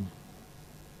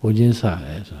ဟိုချင်းစား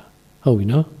လဲဆိုဟုတ်ပြီ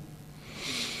နော်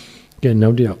ကဲနော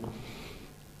က်တစ်ယောက်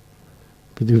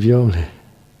ဘယ်သူပြောမလဲ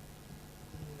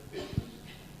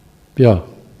ပြော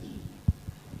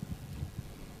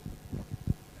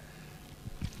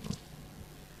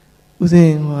ဦးစင်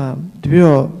ဟိုတပြည့်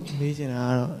တော့မေးချင်တာ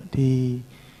ကတော့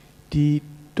ဒီ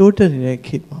တိုးတက်နေတဲ့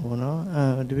ခေတ်မှာပေါ့နော်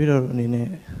တပြည့်တော့အနေနဲ့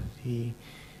ဒီ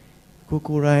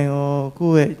ကိုတိုင်းရော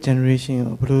ကိုယ့်ရဲ့ generation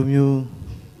ရောဘယ်လိုမျိုး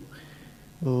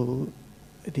ဟို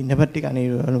ဒီနံပါတ်1ကနေ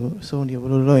တော့အဲ့လိုအဆုံးဒီဘယ်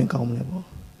လိုလုပ်ရင်ကောင်းမလဲပေါ့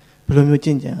ဘယ်လိုမျိုးကျ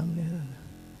င့်ကြံရမလဲ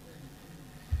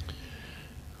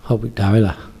ဟုတ်ပြီဒါပဲ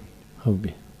လားဟုတ်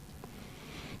ပြီ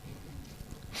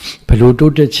ဘယ်လို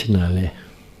တိုးတက်ချင်တာလဲ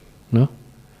နော်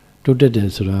တိုးတက်တယ်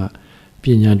ဆိုတာပ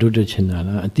ညာတိုးတက်ချင်တာ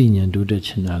လားအသိဉာဏ်တိုးတက်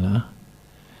ချင်တာလား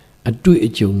အတွေ့အ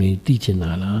ကြုံတွေသိချင်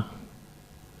တာလား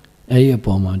အဲ့ဒီအ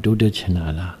ပေါ်မှာတိုးတက်ချင်တာ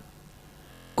လား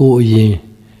ကိုအရင်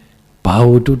ဘာ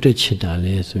လို့တိုးတက်ချင်တာ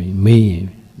လဲဆိုရင်မေးရင်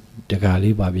တကား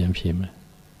လေးပါပြန်ဖြေမယ်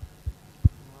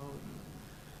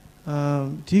အ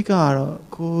ဓိကကတော့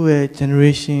ကိုယ့်ရဲ့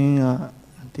generation က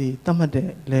ဒီတတ်မှတ်တဲ့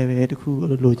level တခု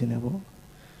လိုချင်တယ်ပေါ့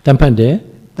တတ်မှတ်တဲ့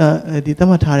ဒီတတ်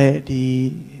မှတ်ထားတဲ့ဒီ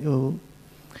ဟို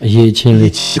အရေးချင်း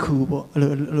လေးတခုပေါ့အဲ့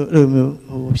လိုမျိုး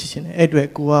ဟိုဖြစ်ချင်တယ်အဲ့အတွက်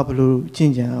ကိုကဘယ်လိုကျ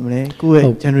င့်ကြံရမလဲကိုယ့်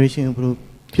ရဲ့ generation ကိုဘယ်လို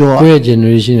ပြောကိုယ့်ရဲ့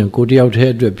generation ကိုတယောက်တ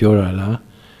ည်းအတွက်ပြောတာလား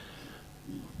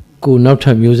ကိုနောက်ထ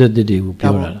ပ်မျိုးဆက်တွေကို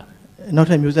ပြောတာလားနောက်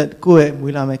ထပ်မျိုးဆက်ကိုယ့်ရဲ့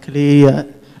မွေးလာမဲ့ကလေးက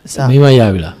အစားမိမရ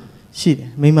ပြီလားရှိတယ်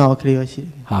မိမရောကလေးရောရှိတ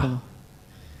ယ်ဟာ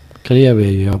ကလေးရပဲ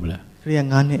ရောက်ပလားကလေးက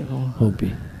9နှစ်ပေါ့ဟုတ်ပြီ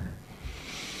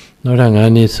နောက်ထပ်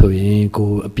9နှစ်ဆိုရင်ကို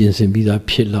အပြင်ဆင်ပြီးသား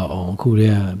ဖြစ်တော့အောင်အခုတ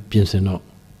ည်းကပြင်ဆင်တော့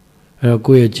အဲ့တော့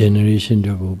ကိုယ့်ရဲ့ generation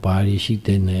တွေကိုဘာတွေရှိ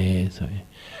တဲ့လဲဆိုရင်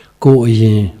ကိုအရ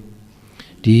င်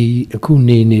ဒီအခု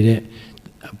နေနေတဲ့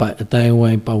အတိုင်း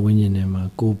ဝိုင်းပတ်ဝန်းကျင်ထဲမှာ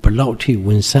ကိုဘလောက်ထိဝ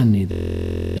င်ဆက်နေတ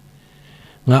ယ်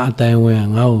ငါအတိုင်းဝိုင်း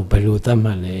ကငါ့ကိုဘယ်လိုသတ်မှ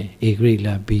တ်လဲ A grade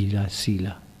လား B လား C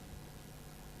လား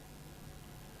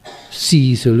C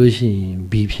ဆိုလို့ရှိရင်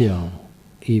B ဖြစ်အောင်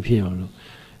A ဖြစ်အောင်လို့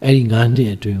အဲ့ဒီ9နှ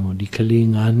စ်အတွင်းကိုဒီကလေး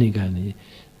9နှစ်ကနေ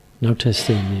နောက်ထပ်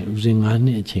10နှစ်ဦးစဉ်9နှ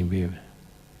စ်အချိန်ပေးပဲ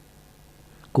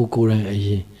ကိုယ်တိုင်အရ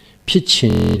င်ဖြစ်ချ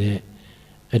င်နေတဲ့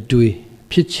အတွေ့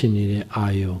ဖြစ်ချင်နေတဲ့အာ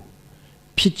ယုံ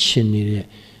ဖြစ်ချင်နေတဲ့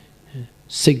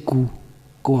စိတ်ကူး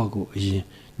ကိုယ့်အကိုအရင်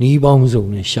နီးပေါင်းစုံ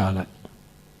နဲ့ရှာလိုက်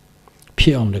ဖြ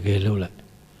စ်အောင်တကယ်လုပ်လိုက်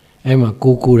အဲ့မှာ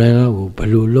ကိုယ်တိုင်တော့ဘယ်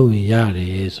လိုလုပ်ရင်ရတ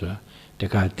ယ်ဆိုတာတ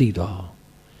ခါသိတော့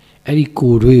အဲ့ဒီ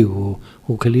ကိုယ်တွေကို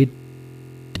ဟိုကလေး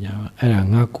ညာအဲ့ဒါ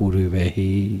ငါကိုယ်တွေပဲ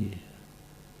ဟေး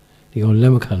ဒီကောင်လ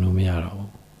က်မခံလို့မရတော့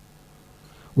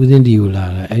ဦးစင်းဒီကိုလာ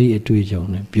တာအဲ့ဒီအတွေ့အကြုံ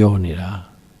နဲ့ပြောနေတာ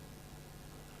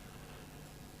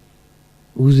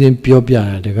ဦးစင်းပြောပြတာ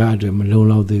တကားအတွက်မလုံ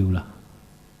လောက်သေးဘူးလား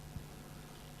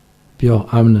ပြော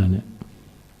အာမနာနဲ့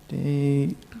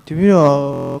ဒီပြီးတော့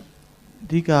အ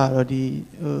ဓိကကတော့ဒီ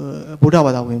ဗုဒ္ဓ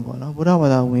ဘာသာဝင်ပေါ့နော်ဗုဒ္ဓဘာ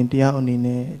သာဝင်တရားအနေ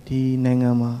နဲ့ဒီနိုင်ငံ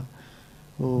မှာ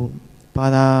ဟိုဘာ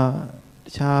သာတ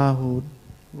ခြား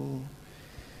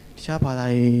တခြားဘာသာ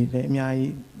တွေလည်းအများ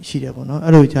ကြီးရှိတယ်ပေါ့နော်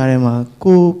အဲ့လိုကြားထဲမှာ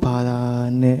ကိုယ်ဘာသာ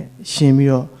နဲ့ရှင်ပြီး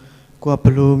တော့ကိုကဘ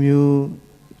ယ်လိုမျိုး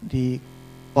ဒီ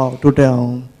ပေါ့တိုးတက်အော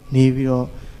င်နေပြီးတော့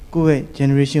ကိုယ့်ရဲ့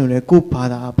generation ကိုလည်းကိုယ်ဘာ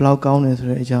သာဘယ်လောက်ကောင်းတယ်ဆို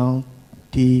တဲ့အကြောင်း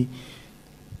ဒီ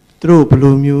သူတို့ဘယ်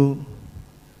လိုမျိုး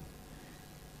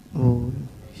ဟို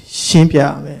ရှင်းပြရ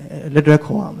မယ်လက်တွဲ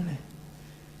ခေါ်ရမလဲ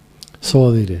စော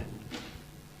သေးတယ်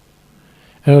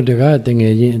အဲ့တော့တကားတင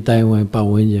ယ်ချင်းအတိုင်းဝိုင်းပတ်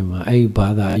ဝန်းကျင်မှာအဲ့ဒီဘာ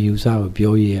သာအယူဆကို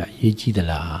ပြောရအရေးကြီးသ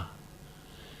လား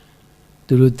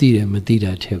သူတို့သိတယ်မသိ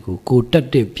တာထက်ကိုတက်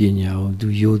တဲ့ပညာကိုသူ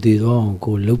ယိုသေးတော့အောင်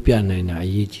ကိုလုတ်ပြနိုင်တာအ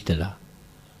ရေးကြီးသလား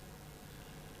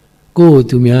ကို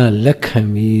သူများလက်ခံ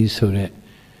ပြီးဆိုတော့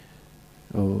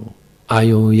ဟိုအာ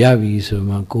ယုံရပြီဆို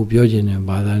မှကိုပြောချင်တဲ့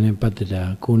ဘာသာနဲ့ပတ်သက်တာ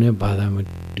ကိုနဲ့ဘာသာမ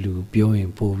လူပြောရ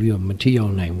င်ပို့ပြီးတော့မထိရော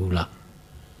က်နိုင်ဘူးလား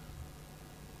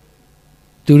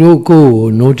သူတို့ကို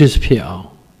notice ဖြစ်အောင်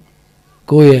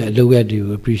ကိုယ့်ရဲ့အလုပ်ရတွေ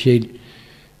ကို appreciate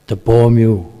သဘော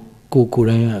မျိုးကိုယ်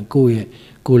တိုင်ကကိုယ့်ရဲ့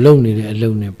ကိုလုပ်နေတဲ့အလု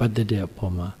ပ်နဲ့ပတ်သက်တဲ့အ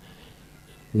ပေါ်မှာ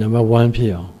number 1ဖြ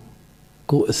စ်အောင်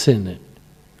ကိုအဆင့်နဲ့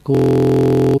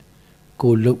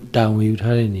ကိုလုပ်တာဝန်ယူ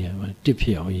ထားတဲ့နေရာမှာတစ်ဖြ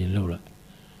စ်အောင်ရင်လုပ်လိုက်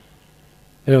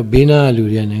အဲ့တော့ဘေးနားလူ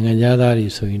တွေကနိုင်ငံသားတွေ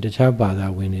ဆိုရင်တခြားဘာသာ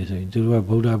ဝင်တွေဆိုရင်သူတို့က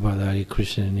ဗုဒ္ဓဘာသာတွေခရစ်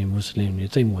ယာန်တွေမွတ်စလင်တွေ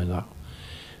စိတ်ဝင်သွား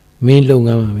မင်းလုပ်င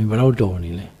န်းမှာမင်းဘယ်တော့တော်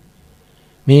နေလဲ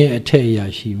မင်းရဲ့အထက်အရာ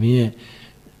ရှိမင်းရဲ့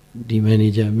ဒီမန်နေ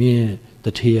ဂျာမင်းရဲ့တ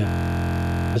ထေးရ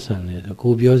ဆန်လဲ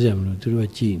ကိုပြောစရာမလိုသူတို့က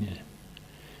ကြည်နေတယ်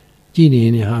ကြည်နေ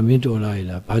နေဟာမင်းတော်လာရ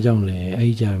လားဘာကြောင့်လဲအဲ့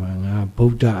ဒီကြမှာငါဗု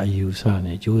ဒ္ဓအယူဆ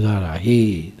နဲ့ကြိုးစားတာ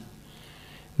ဟေး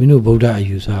မင်းတို့ဗုဒ္ဓအ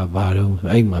ယူဆဘာတော့ဆို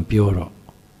အဲ့မှာပြောတော့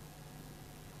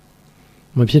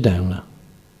မဖြစ်တယ်ဟုတ်လား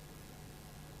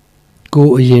ကို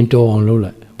အရင်တော်အောင်လုပ်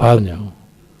လိုက်ဘာညာ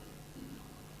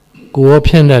ကိုရော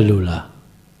ဖြန့်တတ်လို့လား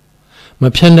မ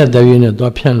ဖြန့်တတ်တဲ့ရင်းနဲ့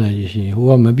သွားဖြန့်လိုက်ရှင်ဟို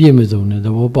ကမပြည့်မစုံတဲ့သ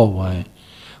ဘောပေါက်သွားရင်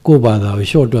ကိုယ့်ဘာသာကို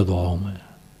ရှော့တွက်သွားအောင်မယ်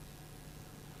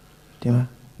ဒီမှာ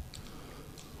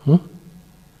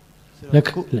လက်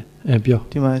ပြော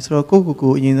ဒီမှာဆိုတော့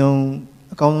ကိုအရင်ဆုံး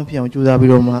အကောင်းဆုံးဖြစ်အောင်ကြိုးစားပြီး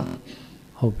တော့မှ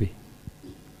ဟုတ်ပြီ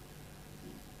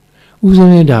ဦးစ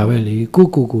င်းနေတာပဲလေကို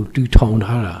တူထောင်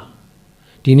ထားတာ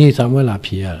ဒီနေ့စာမွက်လာ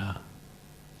ဖြေရတာ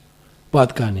ပ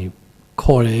တ်ကနေ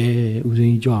ခေါ်တယ်ဦးစ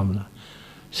င်းကြွမလား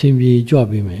စင်ပြေကြွ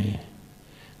ပေးမယ်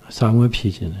စာမွက်ဖြေ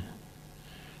ခြင်းတယ်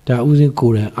ဒါဦးစင်းကို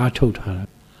ယ်တိုင်အားထုတ်ထားတာ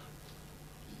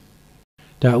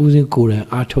ဒါဦးစင်းကိုယ်တိုင်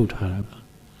အားထုတ်ထားတာ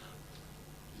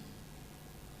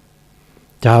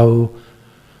ဒါ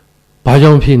ဘာ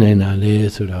ကြောင့်ဖြေနိုင်တာလဲ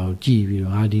ဆိုတာကိုကြည့်ပြီး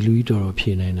တော့ဟာဒီလူကြီးတော်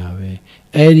ဖြေနိုင်တာပဲ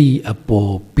အဲ့ဒီအ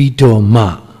ပေါ်ပြီးတော့မှ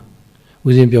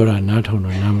ဦးစင်းပြောတာနားထောင်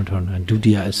တာနားမထောင်တာဒု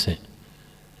တိယအဆင့်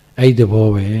အဲ့ဒီသဘော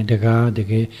ပဲတကားတ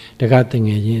ကယ်တင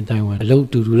ယ်ချင်းအတိုင်းဝင်အလုပ်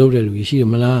တူလုပ်တဲ့လူကြီးရှိတယ်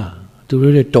မလားသူ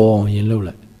တို့တွေတော်အောင်ရင်လုပ်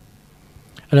လိုက်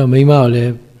အဲ့တော့မိမကလ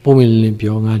ည်းပုံမြင်လင်း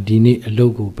ပြောငါဒီနေ့အလု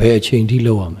ပ်ကိုဘယ်အချိန်ထိ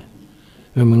လုပ်ရမ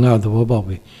လဲမငါသဘောပေါက်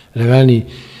ပြီဒါကနေ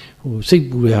ဟိုစိတ်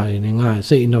ပူရရတယ်နဲ့ငါ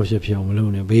စိတ်အနှောက်အယှက်ဖြစ်အောင်မလု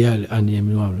ပ်နဲ့ဘေးကအန်ဒီမ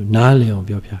လို့မလို့နားလည်အောင်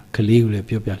ပြောပြကလေးကိုလည်း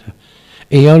ပြောပြထား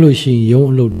အိမ်ရောက်လို့ရှိရင်ရုံး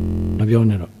အလုပ်မပြော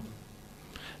နဲ့တော့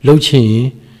လှုပ်ချင်ရင်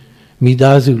မိ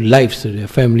သားစု life ဆိုတဲ့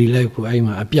family life ကိုအဲ့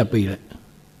မှာအပြတ်ပေးလိုက်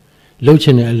လှုပ်ချ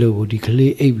င်တဲ့အလုပ်ကိုဒီက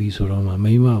လေးအိပ်ပြီဆိုတော့မှ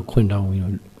မိမခွင့်တောင်းပြီး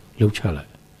တော့လှုပ်ချလိုက်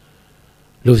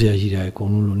လှုပ်เสียရှိတယ်အကုန်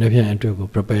လုံးလို့နှစ်ဖြန်အတွက်ကို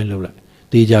prepare လုပ်လိုက်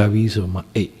တေးကြပြီဆိုမှ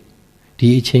အိပ်ဒီ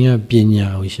အချိန်ကပညာ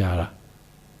ကိုရှာတာ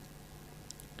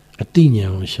အတိညာ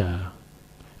ကိုရှာ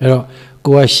အဲ့တော့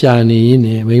ကိုကရှာနေရင်လ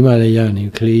ည်းမိမလည်းရနေ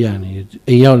ကလေးရနေ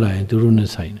အိမ်ရောက်လာရင်သူတို့နဲ့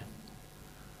ဆိုင်တယ်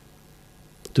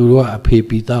သူတို့ကအဖေ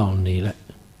ပြီးသားအောင်နေလိုက်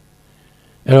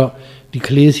အဲ့တော့ဒီက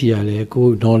လေးစီရလည်းကို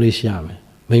knowledge ရမယ်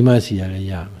မိမစီရလည်း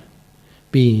ရမယ်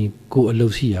ပြီးရင်ကိုအလု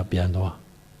ပ်စီရပြန်သွား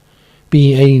ပြီးရ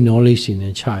င်အဲ့ဒီ knowledge စီ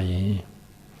နဲ့ချရင်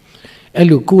အဲ့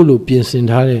လိုကိုလိုပြင်ဆင်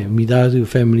ထားတဲ့မိသားစု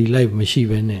family life မရှိ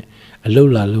ဘဲနဲ့အလု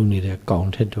ပ်လာလုပ်နေတဲ့ကောင်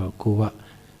ထက်တော့ကိုက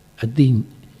အတိ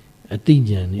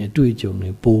ဉာဏ်နဲ့အတွေ့အကြုံ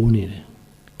တွေပိုးနေတယ်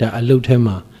ဒါအလုပ်ထဲ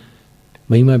မှာ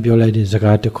မိမပြောလိုက်တဲ့စ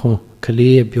ကားတစ်ခွန်းက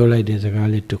လေးရဲ့ပြောလိုက်တဲ့စကား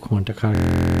လေးတစ်ခွန်းတစ်ခါ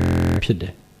ဖြစ်တ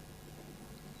ယ်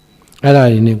အဲ့ဒါ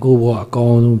တွေနဲ့ကိုဘဝအကော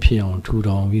င်းဆုံးဖြစ်အောင်ထူ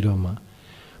ထောင်ပြီးတော့မှ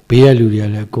ဘေးကလူတွေက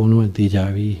လည်းအကုန်လုံးသိကြ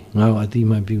ပြီငါ့ကိုအတိ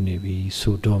မတ်ပြုနေပြီ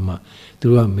ဆိုတော့မှသူ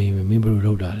တို့ကမင်းဘယ်လို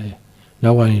လုပ်တာလဲ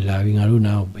နောက်ကနေလာပြီးငါတို့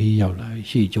နားကိုဘေးရောက်လာပြီ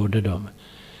ရှေ့ကြောတက်တော့မှ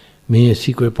မင်းရဲ့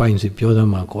secret point ကိုပြောသ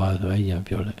မှာကွာဆိုအဲ့ရ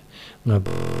ပြောလိုက်ငါ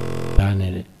ဒါ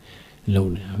နဲ့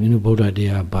လုံးနေမင်းတို့ဗုဒ္ဓတ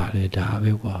ရားပါလေဒါ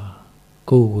ပဲကွာ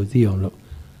ကိုသိအောင်လုပ်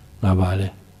ငါပါလေ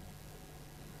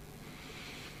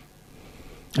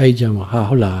အဲ့ကြမှာဟာ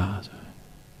ဟုတ်လား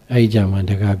အဲ့ကြမှာ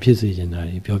တခါဖြစ်စေချင်တာ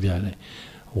ကြီးပြောပြလိုက်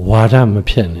ဝါဒမ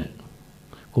ဖြတ်နဲ့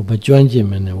ကိုမကျွမ်းကျင်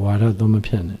မနဲ့ဝါဒတော့မ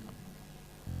ဖြတ်နဲ့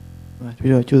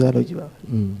ပြီးတော့ကြိုးစားလုပ်ကြည့်ပါတော့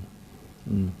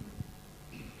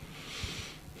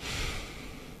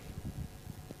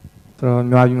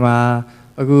မြန်မာပြည်မှာ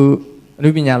အခုအနု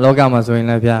ပညာလောကမှာဆိုရင်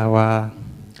လည်းဗျာဟို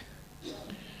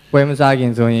ပွဲမစားခ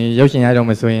င်ဆိုရင်ရုပ်ရှင်ရတော့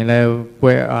မဆိုရင်လည်း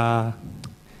ပွဲ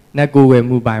နက်ကိုဝယ်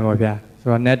မှုပိုင်ပေါ့ဗျာဆို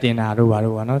တော့နက်တင်တာတို့ပါ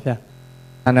တော့ဗောနော်ဗျာ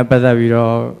အဲ့နဲ့ပတ်သက်ပြီး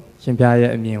တော့ရှင်ပြ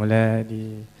ရဲ့အမြင်ကိုလည်းဒီ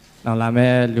နောက်လာ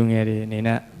မဲ့လူငယ်တွေအနေ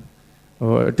နဲ့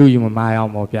ဟိုအတူယူမမအော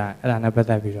င်ပေါ့ဗျာအဲ့ဒါနဲ့ပတ်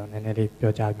သက်ပြီးတော့နည်းနည်းလေး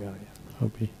ပြောကြပြပါဗျာဟု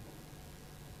တ်ပြီ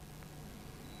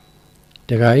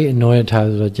တခါကြီးအနော်ရထား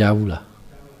ဆိုတော့ကြားဘူးလား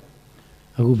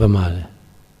အခုဘယ်မှာလဲ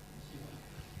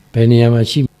ဘယ်နေရာမှာ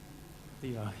ရှိသိ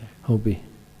ပါဗျာဟုတ်ပြီ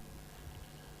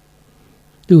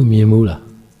သူ့မြင်ဘူးလား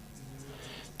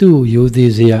သူ့ရို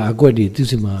သေးစရာအကွက်တွေသူ့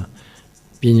စမှာ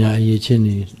ပညာအရေးချင်း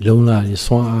တွေလုံးလာတွေ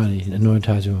စွမ်းအားတွေအနော်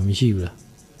ထားဆိုမရှိဘူးလား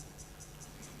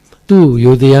သူ့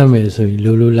ရိုသေးရမယ်ဆိုရင်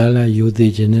လိုလားရို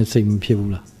သေးခြင်းနဲ့စိတ်မဖြစ်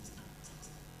ဘူးလား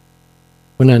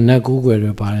ခုနနတ်ကူးွယ်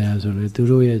တွေပါရဆိုလေသူ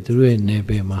တို့ရဲ့နယ်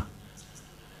ပယ်မှာ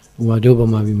ဟိုတို့ဗ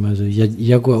မာပြည်မှာဆို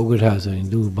ရက်ကွက်ဥက္ကဋ္ဌဆိုရင်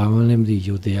သူဘာမှလည်းမသိ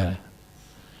ရိုသေးရတယ်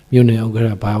မြို့နယ်ဥက္ကဋ္ဌ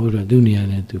ဘာလို့လဲသူ့နေရာ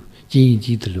နဲ့သူ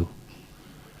ကြီးတယ်လို့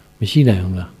မရှိနိုင်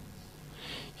ဘူးလား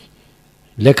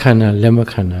လက်ခံတာလက်မ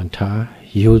ခံတာထား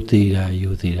ရိုသေးတာ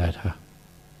ထား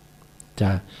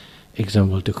ဒါ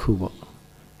example တစ်ခုပေါ့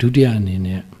ဒုတိယအနေ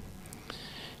နဲ့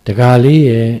တကားလေး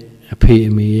ရဲ့အဖေ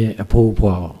အမေရဲ့အဖိုးအ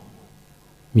ဖွား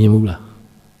မြင်ဘူးလား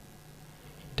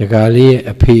တ တကားလေးရဲ့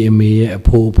အဖေအမေရဲ့အ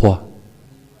ဖိုးအဖွား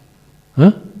ဟ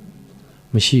မ်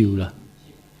မရှိဘူးလား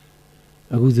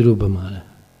အခုသူတို့ဘယ်မှာလဲ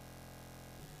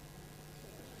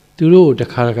သူတို့တ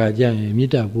ခါတခါကြရင်မေ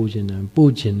တ္တာပို့ခြင်းနဲ့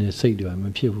ပို့ခြင်းနဲ့စိတ်တွေမ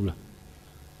ဖြစ်ဘူးလား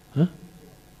ဟမ်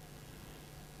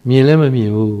မြင်လည်းမမြ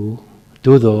င်ဘူး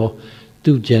သို့တော့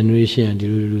သူ generation ဒီ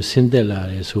လိုဆင်းသက်လာ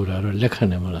တယ်ဆိုတာတော့လက်ခံ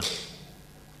တယ်မလား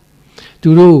သူ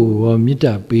တို့ရောမေတ္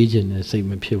တာပေးခြင်းနဲ့စိတ်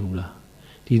မဖြစ်ဘူးလား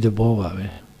ဒီသဘောပါပဲ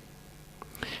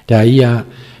ဒါကြီး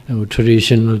ကဟို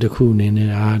traditional တခုအနေနဲ့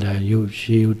ဒါရုပ်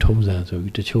ရှေးထုံးစံဆို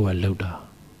ပြီးတချို့ကလောက်တာ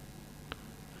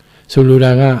ဆိုလို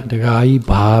တာကတခါကြီး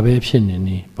ဘာပဲဖြစ်နေ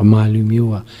နေဗမာလူ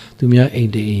မျိုးကသူများအိမ်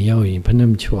တအိမ်ရောက်ရင်ဘယ်နဲ့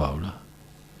မချွတ်အောင်လား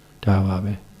ဒါပါ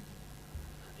ပဲ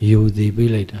ယူသေး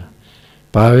ပေးလိုက်တာ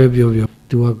ဘာပဲပြောပြော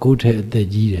तू ကကိုယ်ထဲအသက်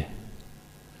ကြီးတယ်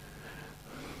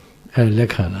အဲ့လက်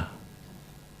ခံလား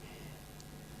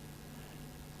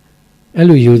အဲ့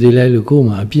လိုယူသေးလဲလို့ကိုယ်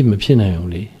မှာအပြစ်မဖြစ်နိုင်အော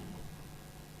င်လေ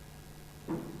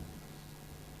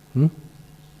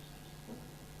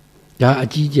ဒါအ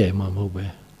ကြီးကျယ်မှမဟုတ်ပဲ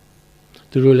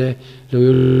သူတို့လည်းလို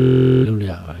လုပ်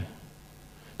ရပါတယ်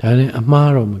ဒါလည်းအ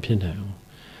မှားတော့မဖြစ်နိုင်ဘူး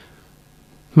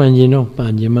မှန်ကျင်တော့မှ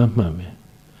န်ကျင်မှမှန်မယ်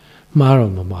မှား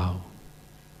တော့မမှားဘူး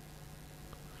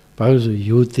ဘာလို့ဆို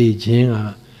ရိုသေခြင်းက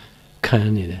ခံ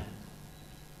နေတယ်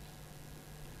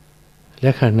လ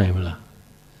က်ခံနိုင်မလား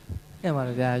အဲ့ပါ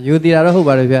လေဗျာရိုသေတာတော့ဟုတ်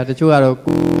ပါတယ်ဗျာတချို့ကတော့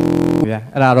ကိုဗျာ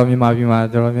အဲ့ဒါတော့မြန်မာပြည်မှာ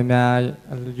တော်တော်များများ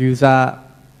ယူဆ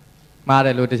မှားတ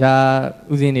ယ်လို့တခြား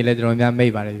ဥစဉ်တွေလည်းတော်တော်များမိ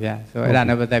တ်ပါတယ်ဗျာဆိုတော့အဲ့ဒါ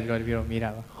နဲ့ပတ်သက်ပြီးတော့မေးတာ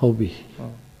ပါဟုတ်ပြီ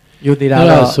ရိုသေတာ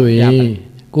တော့ဆိုရင်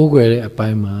ကိုးကွယ်တဲ့အပို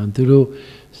င်းမှာသူတို့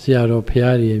ဆရာတော်ဖရာ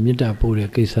တွေရဲ့မေတ္တာပို့တဲ့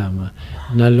ကိစ္စမှာ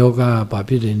နတ်လောကကဘာ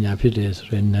ဖြစ်တယ်ညာဖြစ်တယ်ဆို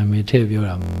တဲ့နာမည်ထည့်ပြော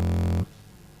တာဟ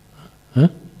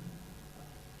မ်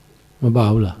မပါ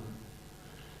ဘူးလား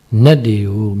နတ်တွေ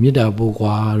ကိုမေတ္တာပို့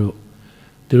ကွာတို့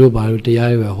သူတို့ဘာလို့တရား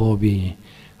တွေပဲဟောပြီးရင်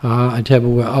ဟာအထက်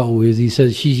ဘုရားအောက်ဝေစီဆ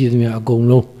က်ရှိသမျှအကုန်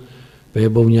လုံးဘယ်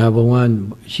ပုံညာပုံက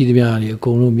ရှိသမျှတွေအကု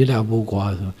န်လုံးမေတ္တာပို့ကွာ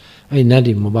ဆိုအဲ့နတ်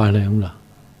တွေမပါနိုင်ဘူးလား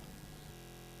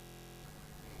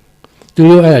သူ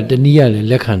တို့အဲ့ဒါတနည်းရလည်း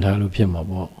လက်ခံထားလို့ဖြစ်မှာ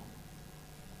ပေါ့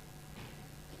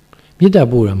မေတ္တာ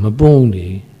ပို့တာမပုံးလေ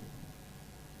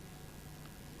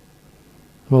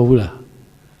မဟုတ်ဘူးလား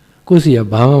ကိုယ်စီက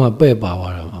ဘာမှမပဲ့ပါ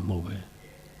သွားတာမှမဟုတ်ပဲ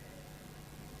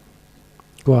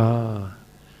ကွာ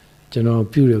ကျွန်တော်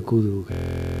ပြုတဲ့ကုသိုလ်က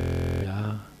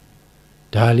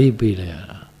ဒါလေးပေးလိုက်ရ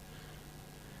တာ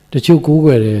တချို့ကိုးကွ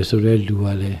ယ်တယ်ဆိုတဲ့လူက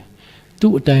လည်း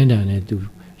သူ့အတိုင်းအတာနဲ့သူ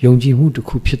ယုံကြည်မှုတစ်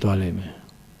ခုဖြစ်သွားလိမ့်မယ်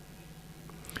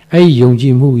အဲ့ဒီယုံကြ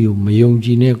ည်မှုကိုမယုံကြ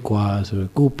ည်နဲ့ကွာဆို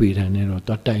တော့ကိုယ်ပေတယ်နဲ့တော့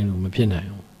တွတ်တိုင်လို့မဖြစ်နိုင်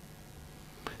ဘူး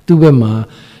သူ့ဘက်မှာ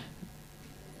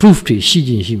proof တွေရှိ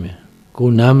ခြင်းရှိမယ်ကို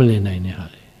နားမလည်နိုင်တဲ့ဟာ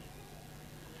လေ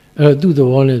အဲ့တော့သူ့သ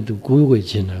ဘောနဲ့သူကိုးကွယ်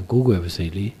ခြင်းတာကိုးကွယ်ပါစေ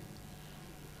လေ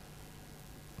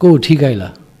ကိုယ်ထိခိုက်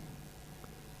လား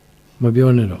မပြော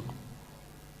နဲ့တော့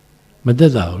မသ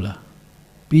က်သာဘူးလား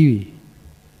ပြီးပြီ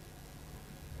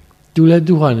သူလည်း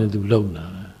သူ့ဟာနဲ့သူလုံတာ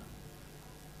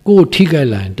ကိုယ်ထိခိုက်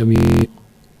လာရင်တမျိုး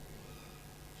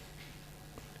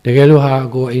တကယ်လို့ဟာ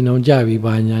ကိုအိမ်အောင်ကြပြီ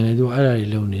ဘာညာလဲသူအဲ့ဒါတွေ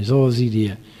လုံနေစောစီးတွေ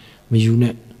ကမယူ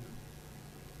နဲ့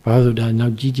ဘာလို့ဒါနော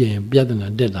က်ကြီးကျယ်ရင်ပြဿနာ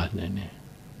တက်လာနိုင်တယ်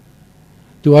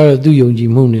သူကတော့သူ့ယုံကြည်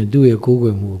မှုနဲ့သူ့ရဲ့ကိုးကွ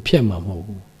ယ်မှုကိုဖျက်မှာမဟုတ်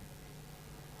ဘူး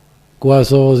ကိုက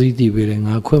စောစီးတည်ပြီလေ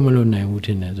ငါခွဲမလို့နိုင်ဘူးထ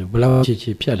င်တယ်ဆိုဘလောက်ချ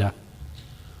စ်ဖြတ်တာ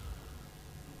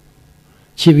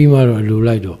ချစ်ပြီးမှတော့လို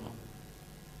လိုက်တော့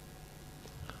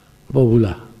မဟုတ်ဘူး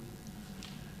လား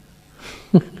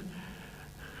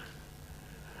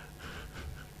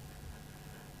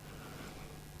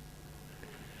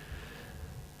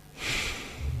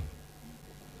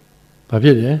ဘာဖြ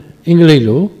စ်လဲအင်္ဂလိပ်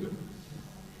လို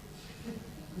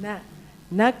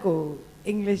နတ်ကိုအ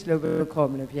င်္ဂလိပ်လိုခေါ်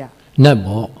မလို့ဗျာနတ်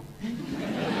ပေါ့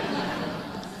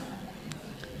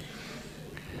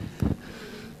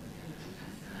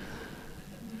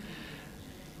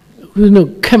ဦးတို့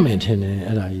ခက်မယ်ထင်တယ်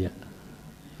အဲ့ဒါကြီးက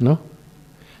နော်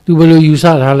သူဘယ်လိုယူဆ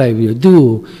ထားလိုက်ပြီးတော့သူ့ကို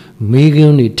မေးက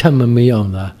င်းနေထပ်မမေးအောင်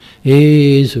သာ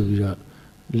အေးဆိုပြီးတော့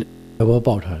သဘော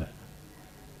ပေါက်ထားတယ်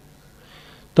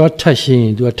တော့ထပ်ရှင်းရ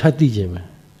င် तू ကထပ်သိခြင်းပဲ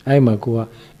အဲ့မှာကိုက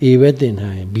A ပဲတင်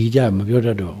ထားရင် B ကြမပြောတ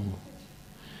တ်တော့ဘူး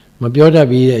မပြောတတ်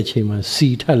ပြီးတဲ့အချိန်မှာ C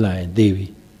ထပ်လာရင်သိပြီ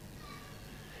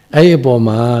အဲ့ဒီအပေါ်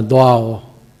မှာသွားရော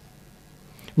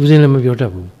ဦးစင်းလည်းမပြောတ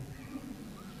တ်ဘူး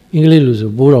အင်္ဂလိပ်လို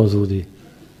ဆိုပိုးတော်ဆိုသေး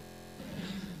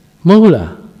မဟုတ်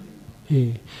လား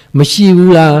အေးမရှိ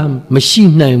ဘူးလားမရှိ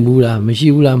နိုင်ဘူးလားမရှိ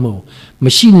ဘူးလားမဟုတ်မ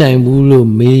ရှိနိုင်ဘူးလို့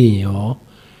မေးရင်ရော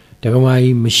တက္ကမ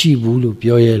ကြီးမရှိဘူးလို့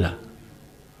ပြောရဲလား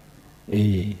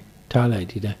အေးထားလိုက်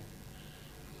ဒီတိုင်း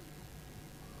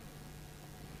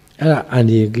အဲ့ဒါအန်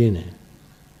ဒီကင်းတယ်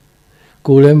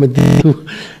ကိုလည်းမသိဘူး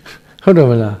ဟုတ်တယ်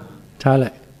မလားထား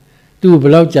လိုက် သူ့ဘ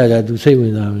လောက်ကြာသူစိတ်ဝ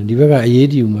င်စားတယ်ဒီဘက်ကအရေး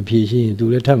ကြီးမဖြေရှင်းရင်သူ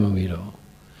လည်းထပ်မမေးတော့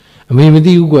အမေမ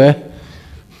သိဘူးကွယ်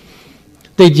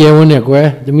တိတ်ကျဲဝန်းနဲ့ကွယ်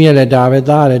သမီးကလည်းဒါပဲ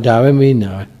သားကလည်းဒါပဲမေးနေ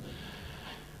တာပဲ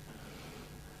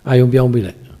အာယုံပြောင်းပေး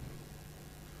လိုက်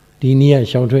ဒီနည်းက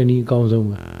ရှောင်းထွက်နည်းအကောင်းဆုံး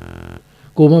ပဲ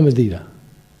ကိုမမသိတာ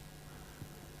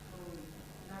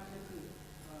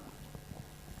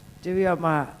တပည့်တော်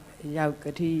မှရောက်က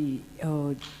တိဟို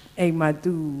အိမ်မှာ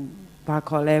သူ့ဘာ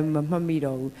ခေါ်လဲမမှတ်မိ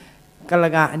တော့ဘူးကလ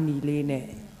ကအနီလေးနဲ့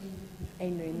အိ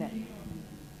မ်တွင်းနဲ့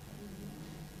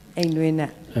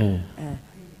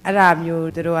အဲ့ဒါမျိုး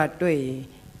သူတို့ကတွေ့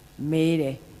မေးတ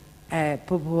ယ်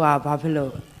ဖိုးဖိုးကဘာဖြစ်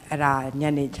လို့အဲ့ဒါည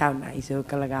နေ6 နာရီဆို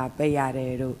ကလကပိတ်ရတ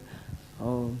ယ်တို့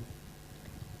ဟို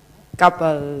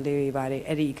couple လေးပါတယ်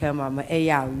အဲ့ဒီအခါမှာမအိပ်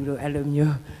ရဘူးတို့အဲ့လို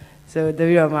မျိုးဆိုတပ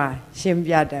ည့်တော်မှရှင်း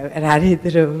ပြတယ်အဲ့ဒါတွေသူ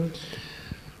တို့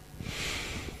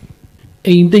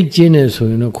အိမ်သိပ်ကျင်းနေဆို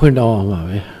ရင်တော့ခွင့်တောင်းအောင်ပါ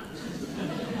ပဲ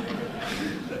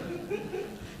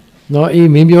နော်အေး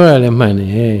မင်းပြောရလဲမှန်တ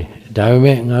ယ်ဒါပေ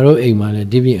မဲ့ငါတို့အိမ်မှာလည်း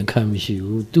ဒီပြင်အခက်မရှိ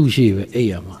ဘူးသူ့ရှိပဲအိပ်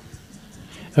ရမှာ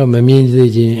အဲ့တော့မမြင်စေ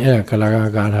ခြင်းအဲ့ဒါကလာ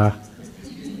ကာထား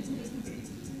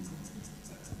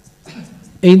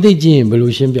အိမ်သိပ်ကျင်းဘယ်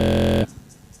လိုရှင်းပြ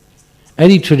အဲ့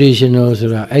ဒီ traditional ဆို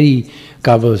တာအဲ့ဒီ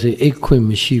ကာဘောစီအိတ်ခွင့်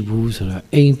မရှိဘူးဆိုတာ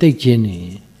အိမ်သိပ်ကျင်းနေ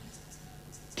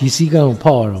ဒီစည်းကမ်းကို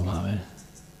ဖောက်ရတော့မှာပဲ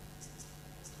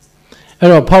အဲ့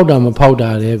တော့ဖောက်တာမဖောက်တာ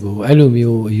တဲ့ကိုအဲ့လို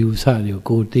မျိုးအယူဆတွေ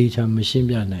ကိုတေချာမရှင်း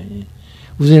ပြနိုင်ရင်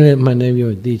ဦးစင်းလည်းမှန်တယ်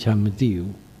ပြောတေချာမသိ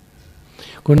ဘူး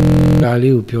ခုနက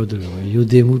လေးကိုပြောတယ်လို့ယူ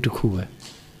သေးမှုတစ်ခုပဲ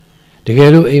တကယ်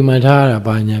လို့အိမ်မှာထားရတာ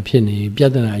ဘာညာဖြစ်နေပြ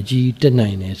ဿနာအကြီးတက်နို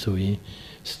င်တယ်ဆိုရင်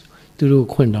သူတို့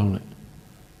ခွင့်တောင်းလိုက်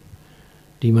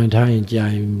ဒီမှာထားရင်ကြာ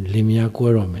ရင်လင်မယားကွဲ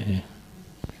တော့မယ်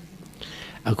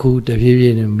အခုတဖြည်းဖြ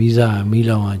ည်းနဲ့မီး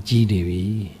လောင်ကြီးနေပြီ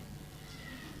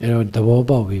အဲ့တော့သဘော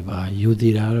ပေါက်ပြီပါယူ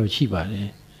သေးတာတော့ရှိပါတယ်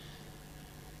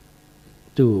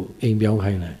သူ့အိမ်ပြောင်း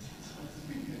ခိုင်းလိုက်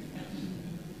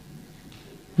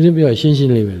ဘယ်လိုပြောရှင်း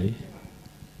လေးပဲလေ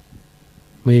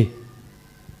မေး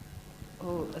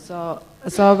ဟိုအ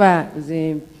စောဘဦးစ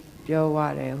င်းပြောရ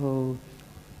တယ်ဟို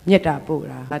မြတ်တာပို့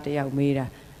တာတယောက်မေးတာ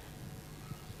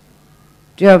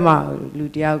တွေ့မှလူ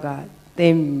တယောက်ကသ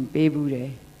င်ပေးဘူးတယ်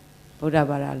ဗုဒ္ဓ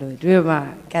ဘာသာလို့တွေ့မှ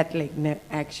Catholic နဲ့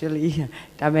actually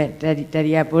ဒါပေမဲ့တ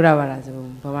တိယဗုဒ္ဓဘာသာဆို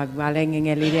ဘာမှလည်းင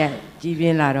ယ်လေးတည်းကြီးပြ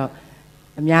င်းလာတော့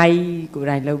အများကြီးကိုယ်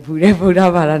တိုင်လှုပ်ဖူးတယ်ဗုဒ္ဓ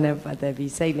ဘာသာနဲ့ပတ်သက်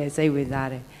ပြီးစိတ်လည်းစိတ်ဝင်စား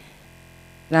တယ်။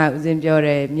နောက်ဦးစင်းပြောတ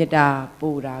ယ်မေတ္တာ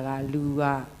ပို့တာကလူက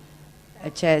အ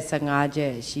ချက်15ချ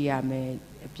က်ရှိရမယ်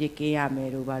အပြစ်ကင်းရမယ်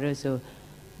တို့ဘာလို့ဆို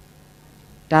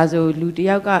ဒါဆိုလူတ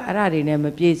ယောက်ကအဲ့ဒါတွေနဲ့မ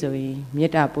ပြည့်ဆိုရင်မေ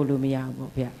တ္တာပို့လို့မရဘူး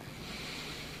ပေါ့ဗျာ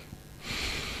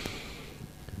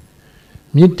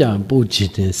မေတ္တာပို့ခြ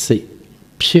င်းတဲ့စိတ်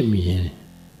ဖြစ်မြင်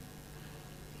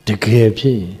တကယ်ဖြ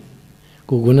စ်ရင်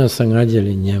ကိုက15ချက်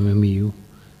လေးညံမမီဘူး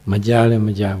မကြားလည်းမ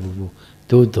ကြားဘူး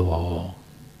သို့တော်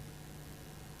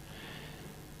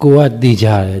ကိုကသိကြ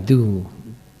တယ်သူ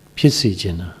ဖြစ်စေချ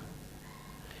င်တာ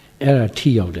အဲ့ဒါထိ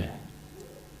ရောက်တယ်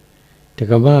တ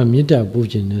ကဘာမေတ္တာပို့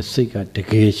ခြင်းတဲ့စိတ်ကတ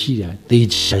ကယ်ရှိတာသိ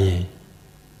ချင်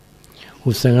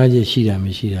ဟို15ချက်ရှိတာမ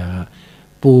ရှိတာက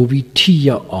ပို့ပြီးထိ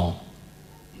ရောက်အောင်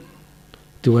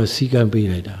သူကစီကံပေး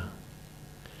လိုက်တာ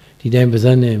ဒီတိုင်းပါဇ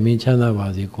က်နဲ့မင်းချမ်းသာပါ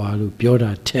စေကွာလို့ပြော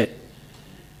တာထက်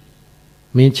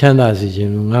မင်းချမ်းသာစေခြ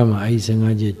င်းလို့ငါမှအဲ့ဒီ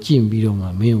15ချက်ကျင့်ပြီးတော့မှ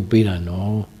မင်းကိုပေးတာ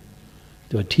နော်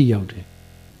သူကထိရောက်တယ်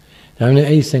ဒါနဲ့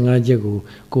အဲ့ဒီ15ချက်ကို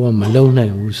ကမလုံနို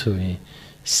င်ဘူးဆိုရင်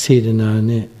စေတနာ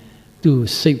နဲ့သူ့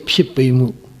စိတ်ဖြစ်ပေးမှု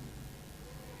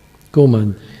ကိုမှ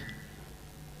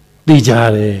သိကြ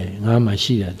တယ်ငါမှ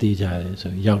ရှိတာသိကြတယ်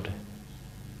ဆိုရင်ရောက်တယ်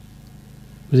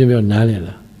ဦးဇင်းပြောနားလေ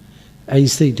လားအဲ့ဒီ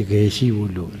စိတ်တကယ်ရှိ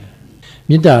ဖို့လိုတယ်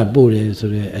မေတ္တာပို့တယ်ဆို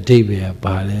တဲ့အဓိပ္ပာယ်က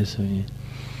ဘာလဲဆိုရင်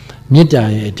မေတ္တာ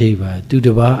ရဲ့အဓိပ္ပာယ်သူတ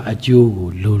စ်ပါးအကျိုးကို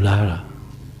လိုလားတာ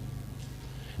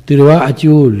သူတစ်ပါးအ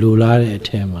ကျိုးကိုလိုလားတဲ့အထ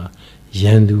က်မှာရ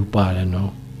န်သူပါတယ်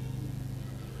နော်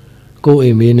ကိုယ်အိ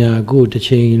မ်မင်းနာကိုယ်တစ်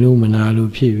ချိန်လုံးမနာလို့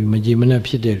ဖြစ်ပြီးမကြည်မနှက်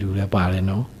ဖြစ်တဲ့လူလည်းပါတယ်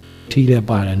နော်ထီးလည်း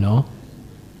ပါတယ်နော်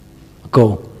အကု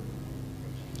န်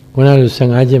ခုနက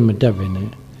15ချက်မတက်ပဲနဲ့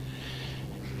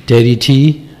ဒေဒီထီ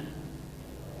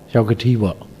ရောက်ကတိ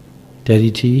ပေါ့ဒေ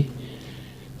ဒီတီ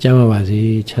ကျမ်းပါစေ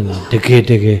ချမ်းသာတကယ်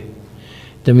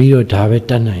တမီးတော့ဒါပဲ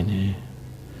တတ်နိုင်တယ်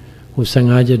ဟို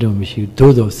15ချက်တော့မရှိဘူး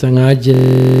သို့တော့15ချက်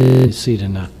စေတ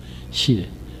နာရှိတ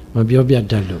ယ်မပြောပြ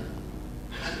တတ်လို့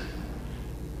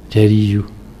ဒေဒီယူ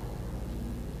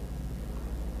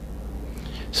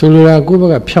ဆိုလိုတာကိုယ့်ဘ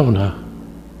က်ကဖြောင်းတာ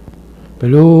ဘယ်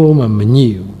လို့မှမညှိ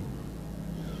ဘူး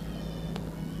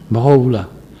မဟုတ်ဘူးလား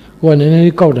ကိုကနည်းနည်း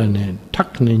လေးကောက်တယ်နဲ့ထက်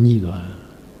နဲ့ညှိသွား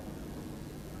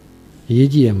အရေး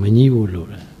ကြီးရမညှိဖို့လို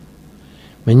တယ်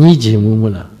မညှိခြင်းဘူးမ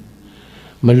လား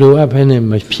မလိုအပ်ဖဲနဲ့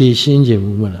မဖြေရှင်းခြင်း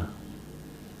ဘူးမလား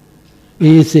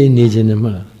အေးစိတ်နေခြင်းနဲ့မ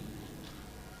လား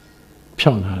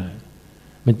ဖြောင်းထားတယ်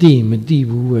မတိ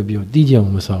ဘူးပဲပြောတိကြအော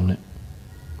င်မဆောင်နဲ့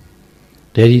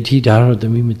ဒယ်ဒီထီဒါတော့သ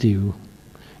မီးမတိဘူး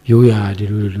ရိုးရာဒီ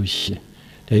လိုရှိ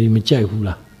ဒယ်ဒီမကြိုက်ဘူး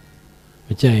လားမ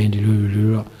ကြိုက်ရင်ဒီလို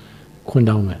တော့ခွန်း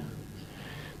တောင်းမယ်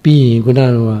ပြီးရင်ခုနက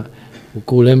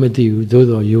ကိုလည်းမသိဘူးသို့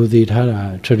တော့ယူသေးထားတာ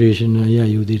traditional ရ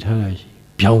ယူသေးထားတာ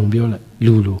ပြောင်းပြောလိုက်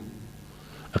လူလို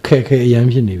အခက်အရန်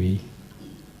ဖြစ်နေပြီ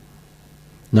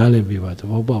နားလည်ပြပါသ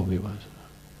ဘောပေါက်ပြပါ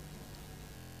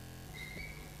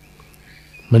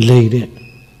မလိမ့်တဲ့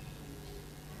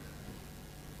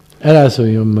အဲ့ဒါဆို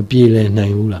ရင်မပြေလည်နို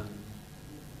င်ဘူးလား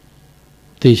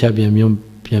တေချာပြန်မေး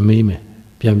မယ်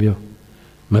ပြန်ပြော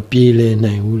မပြေလည်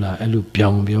နိုင်ဘူးလားအဲ့လိုပြော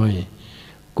င်းပြောရင်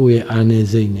ကိုယ့်ရဲ့အာနေ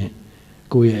စိတ်နဲ့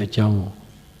ကိုယ့်ရဲ့အကြောင်းကို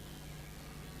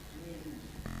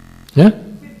ဟမ်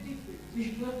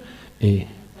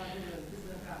အေး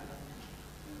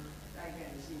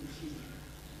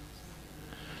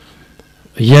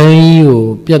အရင်ကို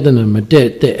ပြဿနာမတက်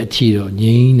တဲ့အထီတော့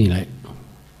ငြိမ်းနေလိုက်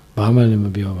ဘာမှလည်းမ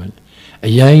ပြောပါနဲ့အ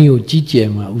ရင်ကိုကြီးကျယ်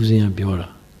မှဦးစင်းကပြောတာ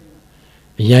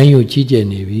အရင်ကိုကြီးကျယ်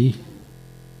နေပြီ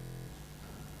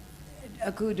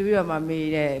အခုတပည့်တော်မှာမေး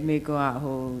တဲ့မေကွန်းက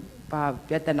ဟိုဘာ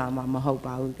ပြဿနာမှမဟုတ်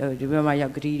ပါဘူးဒီဘက်မှာရော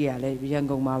က်ကတိတွေကလည်းရန်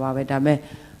ကုန်မှာပါပဲဒါပေမဲ့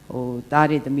ဟိုသား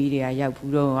တွေသမီးတွေကရောက်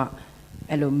ဘူးတော့က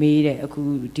အဲ့လိုမေးတဲ့အခု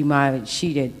ဒီမှာရှိ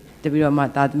တဲ့တပည့်တော်မှာ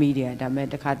သားသမီးတွေကဒါပေမဲ့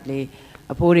တစ်ခါတလေ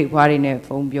အဖိုးတွေဖွားတွေနဲ့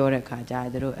ဖုန်းပြောတဲ့ခါကျ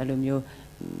သူတို့အဲ့လိုမျိုး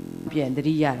ပြန်တ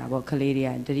တိရတာပေါ့ကလေးတွေ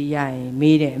ကတတိရရင်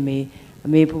မေးတယ်အ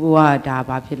မေဖိုးကဒါ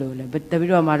ဘာဖြစ်လို့လဲတပည့်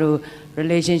တော်မှာတို့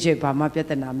relationship ဘာမှပြ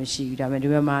ဿနာမရှိဘူးဒါပေမဲ့ဒီ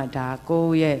ဘက်မှာဒါကို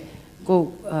ယ့်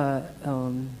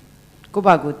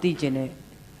ဘာကိုသိကျင်တဲ့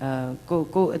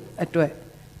ကိုအတွက်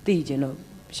သိကျင်လို့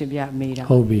ရှင်ပြမေးတာ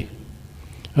ဟုတ်ပြီ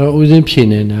ဦးစင်းဖြေ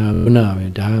နေတာခုနပဲ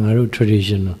ဒါငါတို့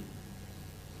traditional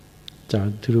ဒါ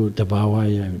သူတို့တဘာဝ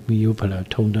ရမိယိုဖလာ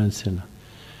ထုံတန်းစင်တာ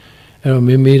အဲ့တော့မ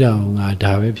င်းမေးတာကိုငါ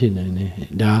ဒါပဲဖြစ်နိုင်တယ်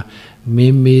ဒါမ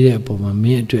င်းမေးတဲ့အပေါ်မှာမ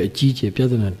င်းအတွက်အကြီးကျယ်ပြ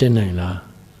ဿနာတက်နိုင်လား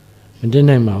မတက်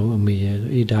နိုင်ပါဘူးအမေရဲ့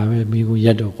အေးဒါပဲမိကိုရ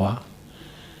က်တော့ကွာ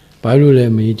ဘာလို့လဲ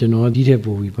မေးကျွန်တော်ဒီထက်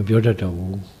ပိုပြီးမပြောတတ်တော့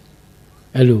ဘူး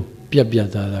အဲ့လိုပြ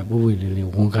သားပို့လေး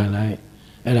ဝန်ခံလိုက်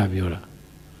အဲ့ဒါပြောတာ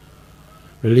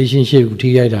relationship ကိုထိ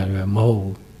ခိုက်တာလည်းမဟုတ်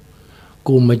ဘူး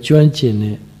ကိုမကျွမ်းကျင်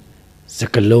တဲ့စ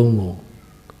ကားလုံးကို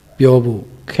ပြောဖို့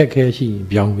ခက်ခဲရှိရင်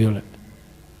ပြောင်းပြောလိုက်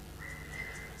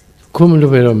ခုမ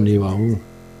လို့ပဲတော့မနေပါဘူး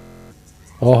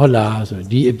ဟုတ်လားဆို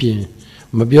ဒီအပြင်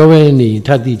မပြောဘဲနေထ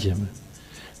ပ်သိချင်မယ်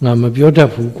ငါမပြောတတ်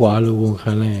ဘူးကွာလို့ဝန်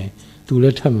ခံလိုက်ရင် तू လ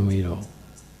ည်းထပ်မမေးတော့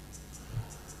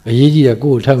အရေးကြီးတာ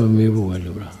ကိုယ်ထပ်မမေးဖို့ပဲ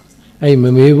လို့လားအဲ့မ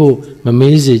မေးဖို့မ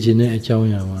မေးစေခြင်းတဲ့အကြောင်း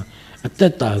အရာမှာအသ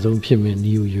က်တာဆုံးဖြစ်မယ်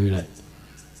နီးကိုရွေးလိုက်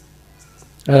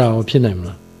အဲ့ဒါကိုဖြစ်နိုင်မ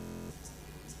လား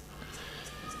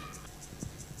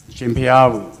ရှင်ဖျား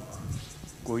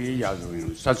ကိုရေးရာဆိုရင်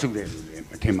စတ်စုတယ်လို့လည်း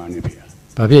မထင်ပါနဲ့ဖေ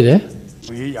။ဘာဖြစ်လဲ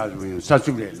ကိုရေးရာဆိုရင်စတ်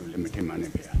စုတယ်လို့လည်းမထင်ပါနဲ့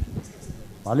ဖေ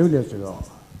။ဘာလို့လဲဆိုတော့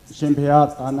ရှင်ဖျား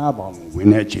သာနာပေါင်းဝင်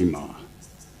တဲ့အချိန်မှာ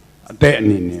အသက်အ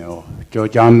နေနဲ့ရောကြော်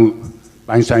ကြားမှု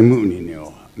ပိုင်ဆိုင်မှုအနေနဲ့ရော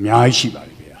အများကြီးရှိပါတ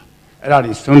ယ်ဖေ။အဲ့ဒါ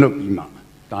တွေစွန့်လွတ်ပြီးမှ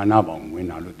သာနာပေါင်းဝင်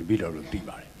လာလို့တပည့်တော်တို့သိ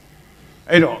ပါတယ်။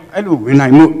အဲ့တော့အဲ့လိုဝင်နို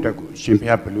င်မှုအတွက်ကိုရှင်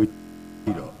ဖျားဘယ်လို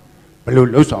ပြီးတော့ဘယ်လို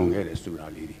လှုပ်ဆောင်ခဲ့တယ်ဆိုတာ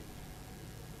လေးတွေ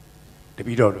တပ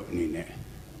ည့်တော်တို့အနေနဲ့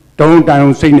တုံးတိုင်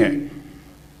အောင်စိတ်နဲ့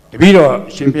တပည့်တော်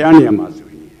ရှင်ဖျားနေရာမှာဆို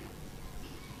ရင်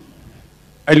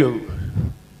အဲ့လို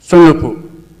ဆုံးလို့ဖို့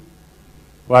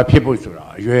ဘာဖြစ်ဖို့ဆိုတာ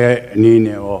အရွယ်အနေ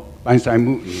နဲ့ရောပိုင်ဆိုင်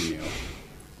မှုအနေနဲ့ရော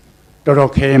တော်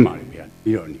တော်ခဲမှာလေဗျာတပ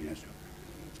ည့်တော်အနေနဲ့ဆို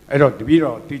အဲ့တော့တပည့်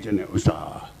တော်သိကျင်တဲ့ဥစ္စာ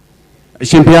အ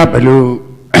ရှင်ဖျားဘယ်လို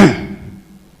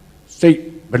စိတ်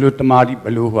ဘယ်လိုတမာတိဘ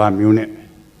ယ်လိုဟာမျိုးနဲ့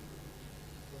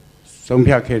ဆုံး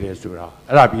ဖြတ်ခဲ့တယ်ဆိုတာ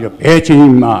အဲ့ဒါပြီးတော့ဘယ်ချိန်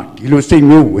မှဒီလိုစိတ်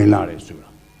မျိုးဝင်လာတယ်ဆိုတာ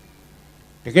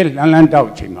တကယ်လန်းတော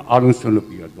က်ချိန်မှာအားလုံးဆွလို့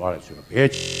ပြီးတော့သွားတယ်ဆိုတော့ဘယ်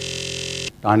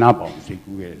ဒါနာပေါင်းစိတ်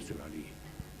ကူးခဲ့တယ်ဆိုတာလေး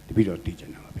တပည့်တော်သိချင်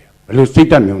တာပါဗျာဘယ်လိုစိတ်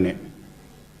ဓာတ်မျိုးနဲ့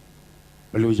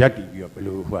ဘယ်လိုရပ်တည်ပြီးတော့ဘယ်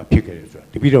လိုဟိုဖြစ်ခဲ့တယ်ဆိုတာ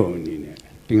တပည့်တော်အနေနဲ့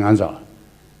သင်ခန်းစာ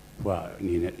ဟိုအ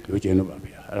နေနဲ့လိုချင်လို့ပါ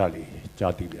ဗျာအဲ့ဒါလေး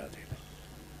ကြားသိပါစေ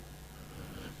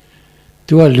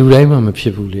သူကလူတိုင်းမှမဖြ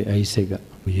စ်ဘူးလေအဲဒီစိတ်က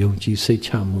ယုံကြည်စိတ်ချ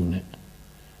မှုနဲ့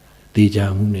တည်ကြ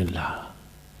မှုနဲ့လာ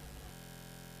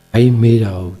အဲဒီမေး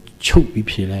တာကိုချုပ်ပြီး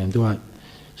ဖြေလိုက်ရင်သူက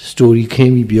story ခ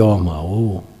င်းပြီးပြောမှာ哦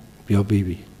ပြောပြီး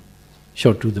ပြီ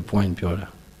short to the point ပြောတာ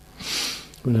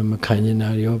ခုနမခံကျင်တာ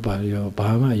ရောဘာရောဘာ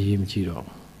မှအရေးမကြီးတော့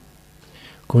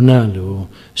ခုနလို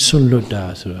ဆွတ်လွတ်တာ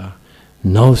ဆိုတာ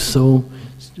နောက်ဆုံး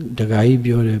တခါကြီး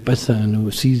ပြောတယ်ပတ်စံ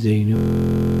တို့စီးစိမ်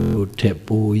တို့ထက်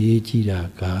ပိုရေးကြည့်တာ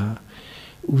က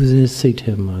ဥစဉ်စိတ်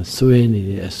ထဲမှာစွဲနေ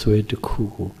တဲ့အစွဲတစ်ခု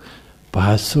ကိုဘာ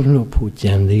ဆွတ်လွတ်ဖို့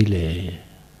ကြံသေးလဲ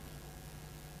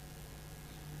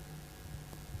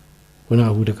ခုန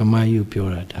ကတက္ကမကြီးပြော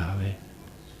တာဒါပဲ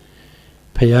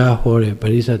ဖယားဟောတဲ့ပ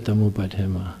ရိစ္ဆေသမုပ္ပါဒ်ထဲ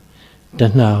မှာ တ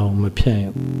ဏှာကိုမဖြတ်ရ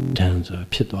င်ဒဏ်ဆိုတာ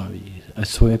ဖြစ်သွားပြီအ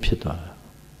ဆွဲဖြစ်သွားတာ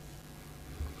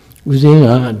ဦးစင်းက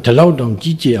ဒီလောက်တောင်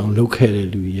ကြီးကျယ်အောင်လုပ်ခဲ့တဲ့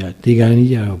လူကြီးကဒီကံကြီး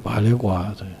ကြတော့ဘာလဲကွာ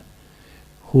ဆို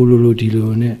ဟိုလိုဒီ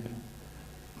လိုနဲ့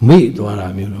မေ့သွားတာ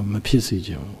မျိုးတော့မဖြစ်စေချ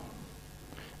င်ဘူး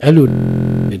အဲ့လို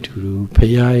တူဖ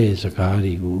ရာရဲ့စကား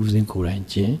တွေကိုဦးစင်းကိုယ်တိုင်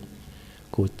ကျင့်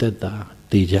ကိုတက်တာ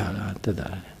တည်ကြတာတက်တာ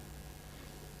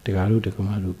တကားလို့တကမ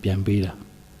လို့ပြန်ပေးတာ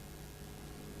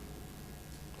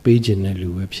ပေးခြင်းတဲ့လူ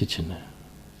ပဲဖြစ်ခြင်းတယ်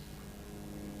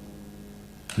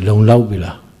လုံလောက်ပြီ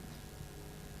လား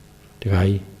တကား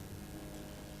ကြီး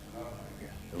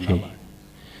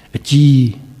အကြီး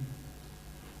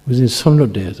ဦးစင်းဆုံးလွ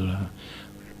တ်တယ်ဆိုတာ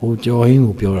ဟိုကြော်ဟင်း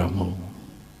ကိုပြောတာမဟုတ်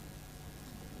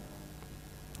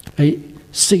အဲ့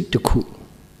စိတ်တစ်ခု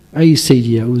အဲ့စိတ်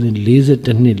ကြီးကဦးစင်း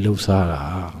42နှစ်လှုပ်ရှားတာ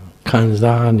ခံ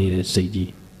စားနေတဲ့စိတ်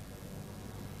ကြီး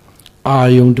အာ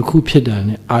ယုံတစ်ခုဖြစ်တာ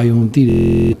နဲ့အာယုံတိတ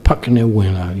ယ်ဖက်ကနေဝ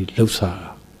င်လာပြီးလှုပ်ရှား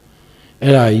တာ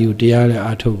အဲ့ဒါကြီးကိုတရားနဲ့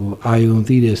အာထုတ်ကိုအာယုံ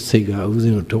တိတဲ့စိတ်ကဦးစ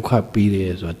င်းကိုဒုက္ခပေးတ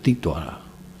ယ်ဆိုတာသိသွားတာ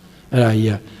အဲ့ဒါကြီး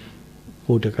က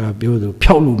ဟိုတကားပြောဆို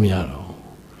ဖြောက်လို့မရတော့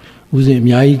ဦးစင်းအ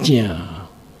များကြီးကျင့်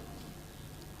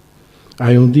အာ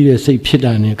ယုံတိတဲ့စိတ်ဖြစ်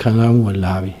တာနဲ့ခံစားမှုက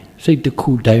လာပြီစိတ်တစ်ခု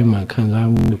တိုင်းမှာခံစား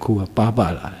မှုတစ်ခုကပါ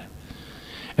လာတယ်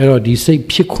အဲ့တော့ဒီစိတ်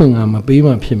ဖြစ်ခွင့်ကမပေး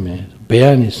မှဖြစ်မယ်ဘယ်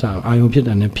ကနေစအာယုံဖြစ်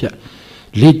တာနဲ့ဖြတ်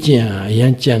လေ့ကျင့်အရ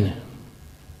န်ကြမ်းတယ်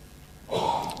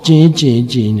ကျ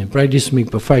င့်နဲ့ practice make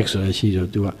perfect ဆိုတာရှိတော့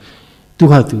तू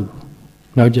ဟာ तू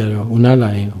နောက်ကြတော့ဦးနာလာ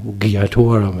ရင်ဟိုဂီယာထိုး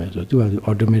ရအောင်မယ်ဆိုတော့ तू ဟာ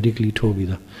automatically ထိုးပြီး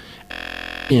သား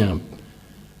ပြန်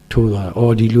ထိုးသွား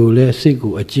အော်ဒီလိုလဲစိတ်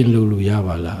ကိုအကျင့်လုပ်လို့ရ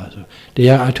ပါလားဆိုတ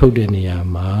ရားအထုတ်တဲ့နေရာ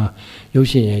မှာရုပ်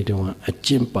ရှင်ရိုက်တုန်းကအကျ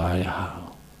င့်ပါရဟာ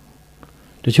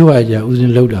တချို့ကကြာဦးစ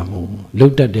င်းလှုပ်တာမဟုတ်ဘူးလှု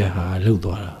ပ်တတ်တဲ့ဟာလှုပ်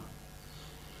သွားတာ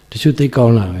တချို့သိကော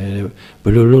င်းလာပဲဘ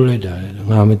ယ်လိုလှုပ်လိုက်တာလဲ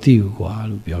ငါမသိဘူးကွာ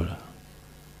လို့ပြောတာ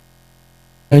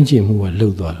အကျင့်မှုကလှု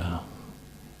ပ်သွားတာ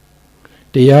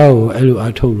တရားကိုအဲ့လိုအ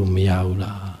ထုတ်လို့မရဘူး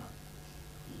လား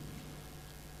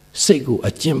စိတ်ကို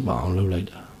အကျင့်ပါအောင်လှုပ်လိုက်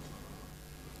တာ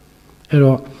အဲ့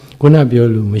တော့ခုနပြော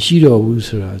လို့မရှိတော့ဘူး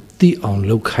ဆိုတာသိအောင်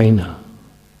လှုပ်ခိုင်းတာ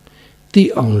သိ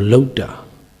အောင်လှုပ်တာ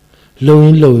လှုပ်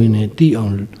ရင်နဲ့သိအော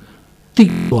င်သိ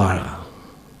သွားတာ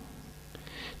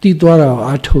သိသွားတာကို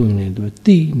အားထုတ်နေသူ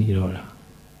သိနေတော့တာ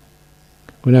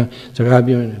ခုနစကား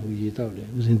ပြောနေဟိုရေတောက်တယ်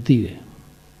ဦးစင်းသိတယ်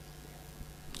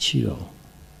ရှိတော့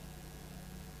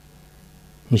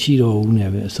မရှိတော့ဘူးနဲ့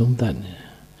ပဲအဆုံးသတ်နေ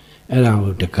အဲ့ဒါ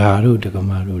ကိုတကာတို့တက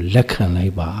မတို့လက်ခံလို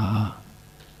က်ပါ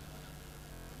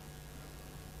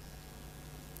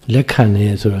လက်ခံနေ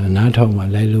ဆိုတာနားထောင်မှ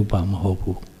လိုက်လို့ပါမဟုတ်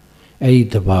ဘူးအဲ့ဒီ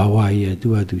တဘာဝကြီးက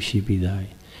သူ့ဟာသူရှိပြီးသား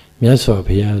မြတ်စွာ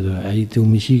ဘုရားဆိုတာအဲ့ဒီသူ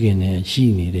မရှိခင်နဲ့ရှိ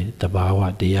နေတဲ့တဘာဝ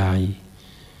တရားကြီး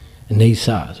အနိစ္စ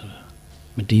ဆိုတာ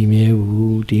မတည်မြဲ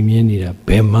ဘူးတည်မြဲနေတာဘ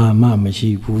ယ်မှမရှိ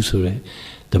ဘူးဆိုတဲ့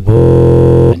သ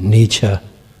ဘော nature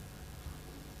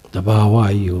တဘာဝ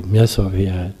ကြီးကိုမြတ်စွာဘု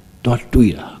ရားတွား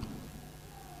တွေ့တာ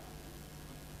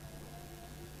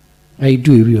အဲ့ဒီ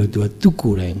တွေ့ပြီးတော့သူ့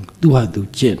ကိုယ်တိုင်သူ့ဟာသူ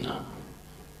ကျင့်တာ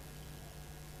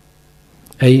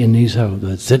အဲ့ဒီအနေစာကိုသူ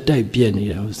ဇက်တိုက်ပြက်နေ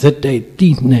တာဇက်တိုက်တိ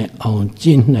နဲ့အောင်ကျ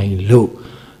င့်နိုင်လို့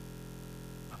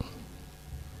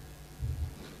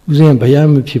ဦးဇင်းဘုရား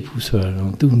မဖြစ်ဘူးဆို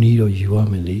တော့သူ့နီးတော့ယူရ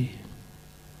မယ်လေ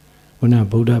ခုန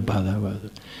ဗုဒ္ဓဘာသာပါ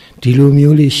ဆိုဒီလို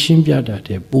မျိုးလေးရှင်းပြတာ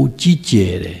တဲ့ပိုကြီးကျ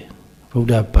ယ်တယ်ဗုဒ္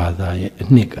ဓဘာသာရဲ့အ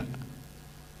နှစ်က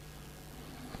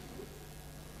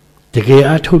တကယ်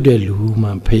အထုတ်တဲ့လူမှ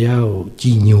ဘုရားကိုကြ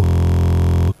ည်ညို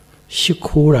ရှ စ်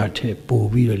ခိုးတာထက်ပို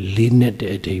ပြီးတော့လေးနဲ့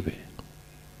တဲ့အတိတ်ပဲ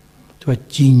သူက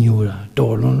ကြီးညိုတာ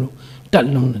တော်လွန်းလို့တက်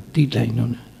လွန်းတိတိုင်းလွ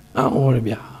န်းတယ်အော်ရ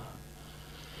ဗျာ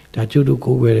ဒါကျုပ်တို့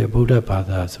ကိုယ်ပဲတဲ့ဗုဒ္ဓဘာ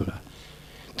သာဆိုတာ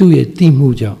သူ့ရဲ့သိမှု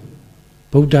ကြောင့်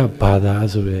ဗုဒ္ဓဘာသာ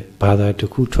ဆိုတဲ့ဘာသာတစ်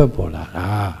ခုထွက်ပေါ်လာတာ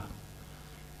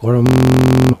ဂေါရမ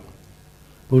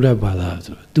ဗုဒ္ဓဘာသာ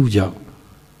ဆိုသူ့ကြောင့်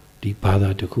ဒီဘာသာ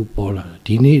တစ်ခုပေါ်လာတာ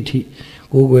ဒီနေ့အထိ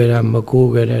ကိုယ်ွယ်တာမကို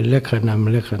ယ်ွယ်တဲ့လက္ခဏာမ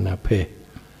လက္ခဏာဖဲ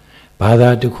ဘာသာ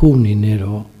တစ်ခုအနေနဲ့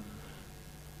တော့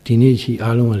ဒီနေ့ရှိ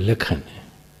အားလုံးကလက်ခံတယ်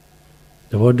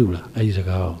သဘောတူလားအဲ့ဒီစ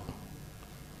ကား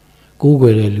ကိုယ်ွ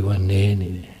ယ်တဲ့လူကနဲနေ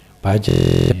တယ်ဘာကြဲ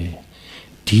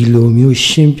ဒီလိုမျိုး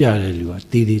ရှင်းပြတဲ့လူက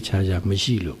တည်တည်ချာချာမ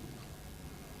ရှိလို့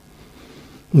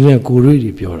ဦးဇင်းကိုရွေး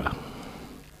တွေပြောတာ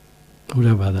ဘု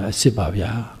ရားဘာသာအစ်စ်ပါ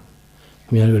ဗျာခ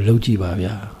င်ဗျားတို့လုပ်ကြည့်ပါ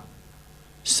ဗျာ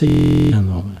စိတ်ရ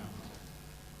တော့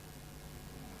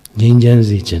ငြိမ်းချမ်း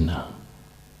စေချင်တာ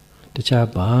တခြား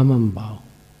ဘာမှမပါဘူး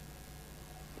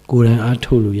ကိုယ်တိုင်အား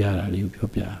ထုတ်လို့ရတာလေးကိုပြော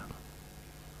ပြ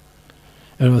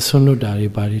အဲ့တော့ဆွလွတ်တာတွေ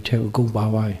ဘာတွေထက်အကုန်ပါ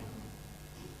သွားပြီ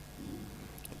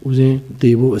ဦးဇင်းတ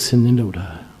ည်ဖို့အစင်းင်းလုပ်တာ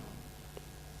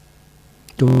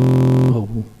တော့ဟုတ်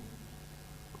ဘူး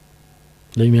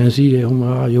လိမ်မြန်စီးတယ်ဟို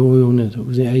မှာရိုးရိုးနဲ့ဆို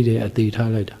ဦးဇင်းအဲ့ဒီအသေး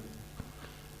ထားလိုက်တာ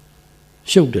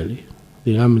ရှုပ်တယ်လေ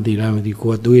ဒီလားမသိ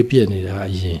ကိုကသွေးပြက်နေတာ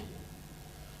အရင်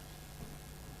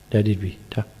တက်ဒီပြီ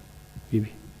ထားပြီး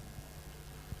ပြီ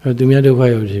သူများဒုက္ခ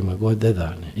ရောက်ချိန်မှာကိုယ်သက်သာ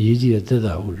နေအရေးကြီးတဲ့သက်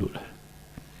သာဖို့လိုလား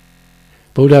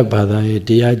ဗုဒ္ဓဘာသာရဲ့တ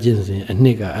ရားကျင့်စဉ်အနှ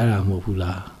စ်ကအဲ့ဒါမဟုတ်ဘူး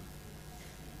လား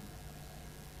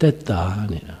သက်သာ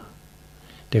နေတာ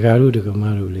တက္ကရာဒကမ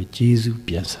တို့လည်းကျေးဇူး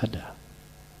ပြန်ဆက်တာ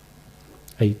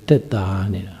အဲ့သက်သာ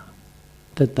နေတာ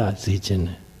သက်သာစေခြင်း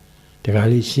နဲ့တက္ကရာ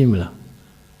လေးရှင်းမလား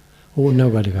ဟိုနော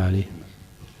က်ကတက္ကရာလေး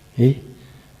ဟေး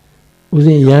ဦးစ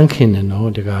င်းရမ်းခင်တယ်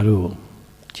နော်တက္ကရာတို့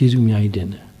ကျေးဇူးအများကြီးတင်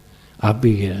တယ်အား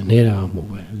ပေးခဲ့တာနဲတာမဟုတ်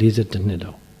ပဲ42နှစ်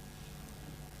တော့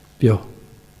ပြော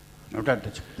နောက်တ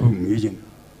စ်ချက်မေးခြင်း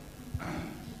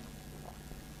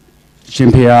ရှင်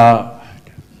ဖေဟာ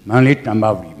မန္တလေးတမ္ပ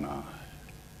ဝီမှာ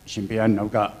ရှင်ဖေဟာနော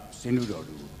က်ကစင်းလူတော်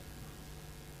လူ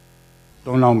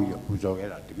တုံးလောင်းပြီးပူဇော်ခဲ့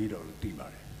တာတပည့်တော်လူသိပါ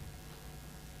တယ်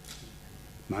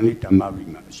မန္တလေးတမ္ပဝီ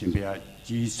မှာရှင်ဖေဟာ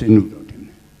ကြီးစင်းလူတော်တင်တ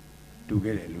ယ်တူ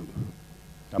ခဲ့တယ်လို့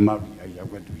တမ္ပဝီအရော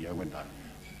က်ွက်သူရောက်ွက်တာ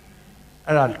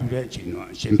အဲ့ဒါတူတဲ့အချိန်တော့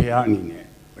ရှင်ဖေဟာအနေနဲ့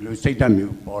ဘယ်လိုစိတ်ဓာတ်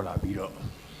မျိုးပေါ်လာပြီးတော့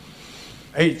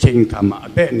အဲ့အချိန်ခါမှာ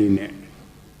အသက်အနေနဲ့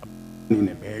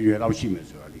ဘယ်ရွယ်လောက်ရှိမယ်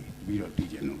ဆိုတာလေးပြီးတော့သိ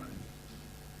ကြလို့ပါ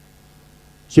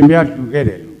ရှင်ဖေဟာတူခဲ့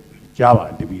တယ်လို့ကြားပါတ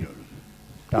ယ်တပည့်တော်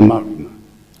တမ္ပဝီမှာ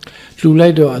လှူလို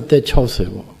က်တော့အသက်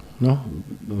60ပေါ့နော်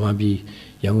ဗမာပြည်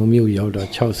ရန်ကုန်မြို့ရောက်တော့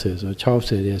60ဆို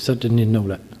60ရဲ့17နှစ်နှုတ်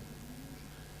လိုက်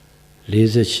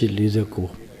48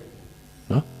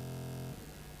 49နော်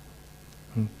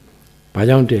ဘာ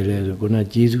ကြောင့်တည်လဲဆိုခုန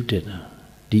ကျေးဇူးတင်တာ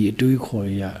ဒီအတွေးခေါ်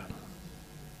ရ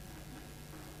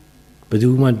ဘယ်သူ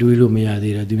မှတွေးလို့မရ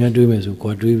သေးတာသူများတွေးမယ်ဆို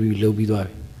ကိုယ်တွေးပြီးလှုပ်ပြီးသွား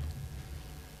ပြီ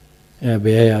ဘ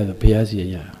ယ်ရဆိုဘုရားစီ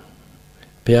ရ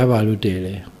ဘုရားဘာလို့တည်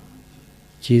လဲ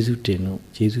ကျေးဇူးတင်လို့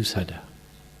ကျေးဇူးဆက်တာ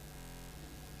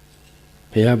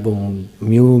ဘုရားဘုံ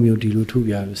မျိုးဒီလိုထုတ်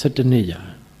ပြလို့17နှစ်ကြာ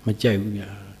မကြိုက်ဘူးဗျာ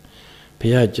ဘု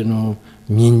ရားကျွန်တော်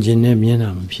မြင်ခြင်းနဲ့မျက်နှာ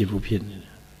မဖြစ်ဘူးဖြစ်နေတ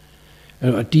ယ်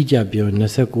အဲ့တော့အတိအကျပြော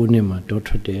29နှစ်မှာတော်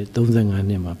ထွက်တယ်35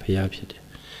နှစ်မှာဘုရားဖြစ်တယ်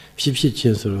ဖြစ်ချ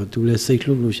င်းဆိုတော့သူလည်းစိတ်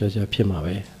လှုပ်လို့ရှာဖြစ်မှာ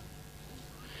ပဲ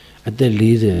အသက်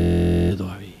40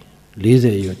သွားပြီ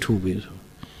40ရွယ်ထုပြီဆို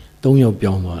3ယောက်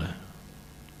ပြောင်းသွားတယ်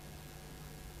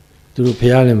သူတို့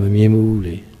ဖះလည်းမမြင်ဘူး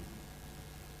လေ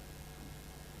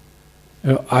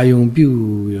အဲ့တော့အာယုံပြု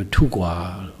ပြီးတော့ထုကွာ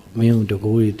မင်းတို့တ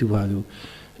ကိုးတွေသူ့ဟာသူ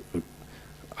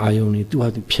အာယုံတွေသူ့ဟာ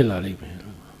သူဖြစ်လာလိမ့်မယ်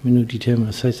မင်းတို့ဒီထဲမှာ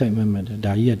ဆိုက်မက်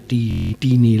ဒါကြီးက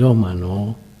တီနေတော့မှနော်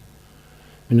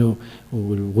မင်းတို့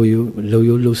ဟိုလှုပ်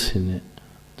လှုပ်စင်နဲ့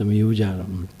တမျိုးကြ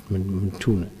တော့မ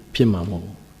ထုနဲ့ဖြစ်မှာမဟုတ်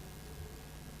ဘူး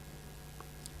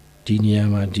ဒီနေရာ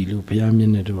မှာဒီလိုဘုရားမျ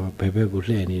က်နှာတော့ဘယ်ဘက်ကို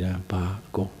လှည့်နေတာပါအ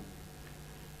ကုန်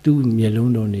သူ့မျက်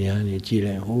လုံးတော်နေရာနေကြည့်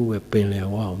လိုက်ဟိုးပဲပင်လယ်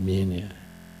ဝါကိုမြင်နေတယ်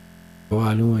ဘဝ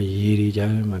လုံးကရေတွေ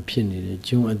ကြားထဲမှာဖြစ်နေတယ်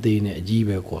ကျွန်းအသေးနဲ့အကြီး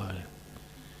ပဲကွာတယ်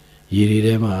ရေတွေ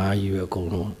ထဲမှာအာကြီးပဲအကုန်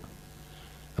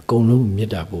လုံးမြ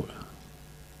တ်တာပို့တာ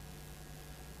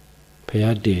ဘု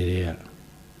ရားတည်တဲ့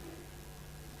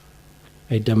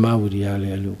အဲ့ဓမ္မဝိရိယလ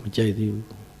ည်းအဲ့လိုမကြိုက်သေးဘူး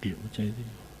ဒီလိုမကြိုက်သေး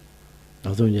ဘူး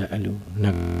နောက်ဆုံးကျအဲ့လိုန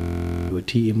တ်ဝ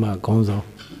တိအမခေါင်းဆောင်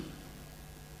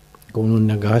အကုန်လုံး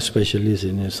နဂါ specialist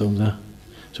နဲ့စုံစမ်း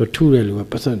ဆိုထုတဲ့လူက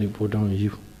ပတ်စံတွေပို့တောင်းယူ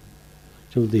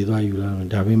ကျုပ်သေးသွားယူလာတော့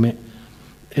ဒါပေမဲ့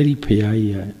အဲ့ဒီဖရာ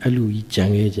ကြီးကအဲ့လူကြီးကြံ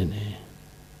ခဲ့ခြင်းတယ်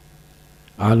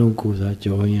အားလုံးကိုစား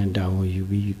ကြောရန်တောင်းယူ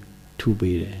ပြီးထု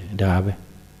ပေးတယ်ဒါပဲ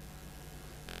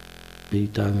ဒီ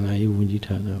သာသနာရေးဝန်ကြီး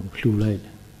ဌာနကိုလှူလိုက်တ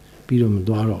ယ်ပြီးတော့မ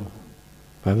သွားတော့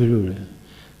ဘာဖြစ်လို့လဲ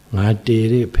ငါတည်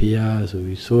တဲ့ဖရာဆို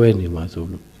ပြီးစွဲနေမှာဆို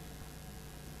လို့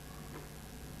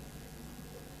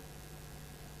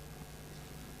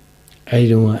အဲ့ဒီ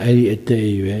တော့အဲ့ဒီအသက်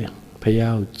အရွယ်ဖရာ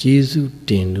ကိုကျေးဇူး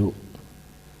တင်လို့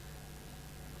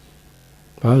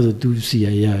ဘာလို့သူစီရ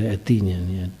ရတဲ့အသိဉာဏ်เ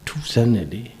นี่ยထူးဆန်းတယ်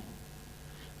လေ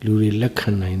လူတွေလက်ခံ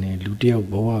နိုင်တယ်လူတယောက်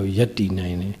ဘဝကိုယက်တည်နို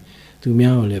င်တယ်သူ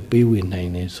များကိုလည်းပေးဝေနိုင်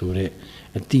တယ်ဆိုတဲ့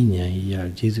အသိဉာဏ်ကြီးရ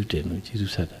ကျေးဇူးတင်လို့ကျေး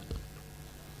ဇူးဆက်တာ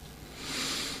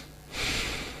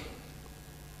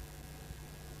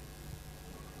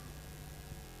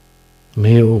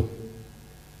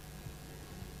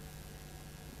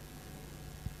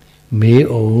မေ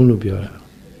အောင်လို့ပြောတာ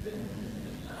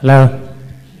လား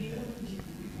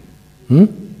ဟမ်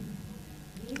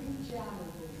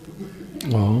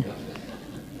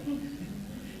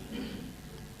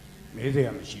မေးစ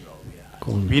ရာမရှိပါဘူးဗျာ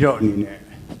ပြီးတော့အနေနဲ့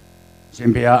ရှင်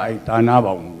ဘုရားအဲ့ဒါနာ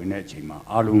ပေါင်းဝင်တဲ့အချိန်မှာ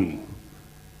အားလုံး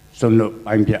စွန့်လွတ်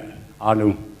ပိုင်းပြအား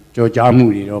လုံးကြောကြားမှု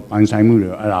တွေတော့ပန်ဆိုင်မှုတွေ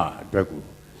အဲ့ဒါအတွက်ကို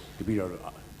တပြီး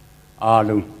တော့အား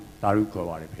လုံးသာဓုခေါ်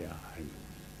ပါတယ်ဖေ။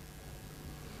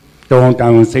တောင်းတ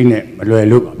န်စိတ်နဲ့မလွယ်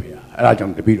လို့ပါဖေ။အဲ့ဒါကြော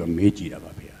င့်တပြီးတော့မေးကြည့်တာ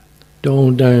ပါဖေ။တော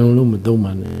င်းတန်လို့မသုံး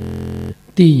ပါနဲ့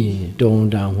။သိရင်တောင်း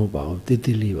တန်မဟုတ်ပါဘူးတိ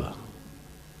တိလေးပါ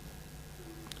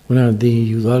။ခုနကသိ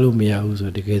ယူသွားလို့မရဘူး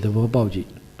ဆိုတကယ်သဘောပေါက်ကြည့်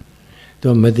။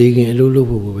 တော့မသေးခင်အလုပ်လုပ်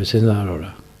ဖို့ပဲစဉ်းစားတော့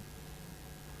တာ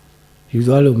ယူ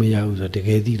သွားလို့မရဘူးဆိုတော့တက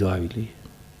ယ်သိသွားပြီလေ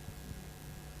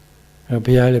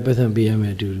ဘုရားလည်းပတ်စံပေးရမ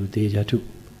ယ်အတူတူသေချာထု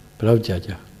ဘယ်တော့ကြာ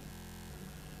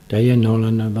ဒါရဲ့နောင်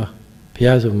လာနာသားဘု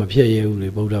ရားဆိုမဖြစ်ရဘူးလေ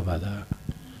ဗုဒ္ဓဘာသာ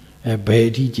ဘယ်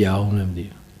အထိကြာအောင်လဲမသိ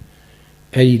ဘူး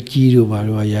အဲ့ဒီကြီးတို့ဘာ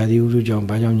လို့ရာသီဥတုကြောင့်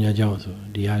ဘာကြောင့်ညာကြောင့်ဆို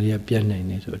ဒီဟာတွေကပြတ်နိုင်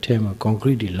နေဆိုအထက်မှာ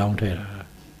concrete တွေလောင်းထည့်တာ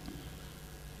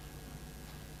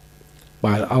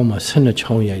ပါအောက်မှာ12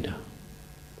ချောင်းရိုက်တာ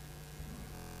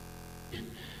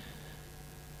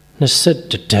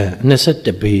21တန်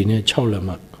21ပေနဲ့6လက်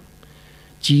မှ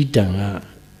ကြီးတန်က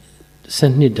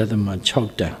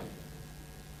12.6တန်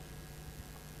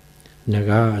န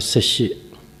ဂါ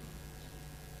18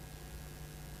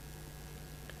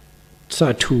စ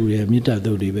ထူရမြစ်တာ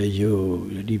တုတ်တွေပဲရို့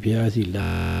ဒီဘုရားစီလာ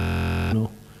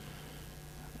နော်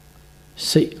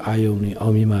စိတ်အာယုံနေအော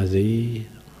င်မြင်ပါစေ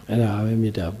အဲ့ဒါပဲမြ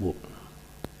စ်တာပို့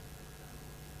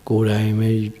ကိုယ်တိုင်ပဲ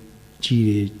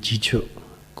ကြီးချွတ်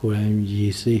ကိုယ်တိုင်ရေ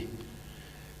စေး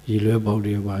ရေလွဲပေါက်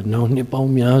တွေပါနောက်နှစ်ပေါ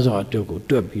င်းများစွာအတွက်ကို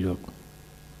တွက်ပြီးတော့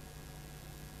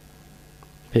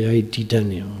ဘုရားကြီးတည်တတ်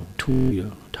နေအောင်ထူးပြီး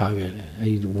တော့ထားခဲ့တယ်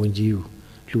အဲ့ဒီဝင်ကြီးကို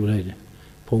လှူလိုက်တယ်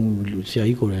ဘုံဆရာ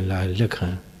ကြီးကိုယ်တိုင်လာလက်ခံ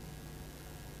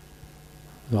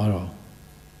သွားတော့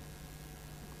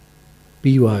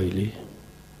ပြီးသွားပြီလေ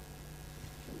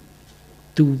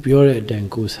သူပြောတဲ့အတိုင်း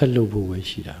ကိုဆက်လုပ်ဖို့ပဲ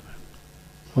ရှိတာပဲ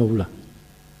ဟုတ်ဘူးလား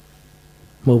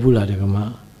မဟုတ်ဘူးလားတကမ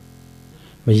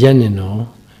မရက်နဲ့တော့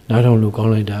နားထောင်လို့ကော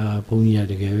င်းလိုက်တာဘုန်းကြီး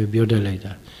ကတကယ်ပဲပြောတတ်လိုက်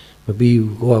တာမပြီး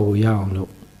ဘူးကိုယ့်ဟာကိုရအောင်လို့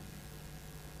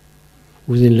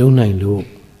ဦးစင်လုံးနိုင်လို့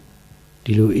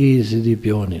ဒီလိုအေးအေးဆေးဆေး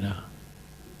ပြောနေတာ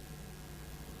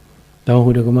တောင်း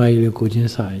ဟိုတကမကြီးလေးကိုချ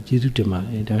င်းစားကျေးဇူးတင်ပါ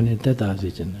တယ်ဒါနဲ့တက်တာစေ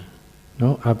ချင်တယ်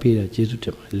နော်အားပေးတာကျေးဇူးတ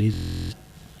င်ပါလေး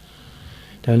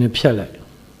ဒါနဲ့ဖြတ်လိုက်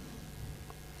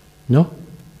နော်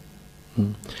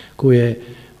ကိုယ့်ရဲ့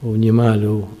ဟိုညီမ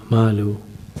လိုအမလို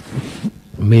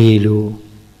အမေလို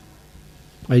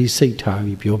အဲဒီစိတ်ထား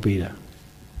ပြီးပြောပေးတာ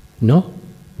နော်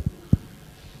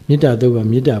မေတ္တာတော့က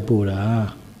မေတ္တာပို့တာ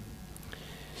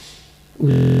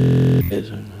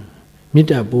မေတ္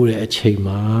တာပို့တဲ့အချိန်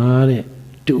မှာတဲ့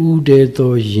တူးတဲ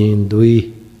သောရင်သွေး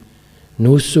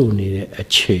နိုးဆုပ်နေတဲ့အ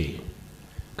ချိန်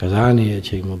ကစားနေတဲ့အ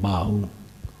ချိန်မပါဘူး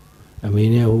အမေ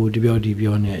နဲ့ဟိုတပြောဒီ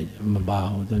ပြောနဲ့မပါ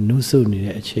ဘူးသူနိုးဆုပ်နေ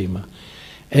တဲ့အချိန်မှာ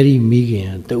အဲ့ဒီမိခင်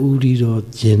ကတူးဒီသော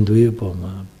ရင်သွေးအပေါ်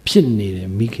မှာဖြစ်နေတဲ့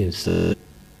မိခင်စ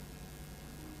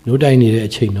နိုးတိုင်းနေတဲ့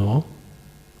အချိန်တော့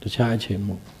တခြားအချိန်မ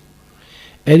ဟုတ်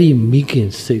အဲ့ဒီမိခင်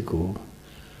စိတ်ကို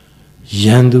ရ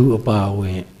န်သူအပါဝ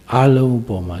င်အလုံးအ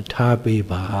ပေါ်မှာထားပေး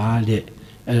ပါတဲ့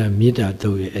အဲ့ဒါမေတ္တာ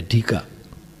တုတ်ရဲ့အဓိက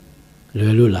လွ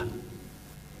ယ်လို့လား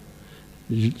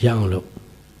ရအောင်လို့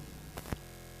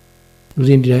လူ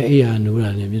ချင်းတရားအိယာနိုးတာ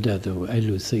နဲ့မေတ္တာတုတ်ကိုအဲ့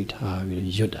လိုစိတ်ထား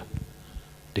ပြီးရွတ်တာ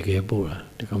တကယ်ပို့တာ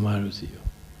တက္ကမတို့စီရော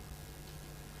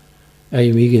အဲ့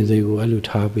ဒီမိခင်စိတ်ကိုအဲ့လို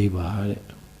ထားပေးပါတဲ့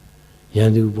ရန်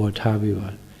သူပေါ်ထားပေးပါ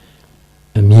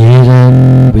အမြဲတမ်း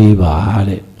ပေးပါ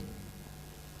တဲ့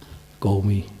ကုံ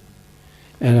ပြီ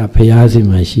အဲ့ဒါဘုရားစီ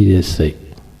မှာရှိတဲ့စိတ်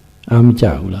အားမကြ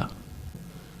ဘူးလား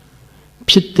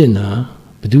ဖြစ်တဲ့နာ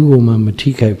ဘယ်သူမှမထိ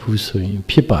ခိုက်ဘူးဆိုရင်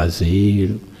ဖြစ်ပါစေ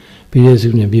လို့ပြီးတဲ့စု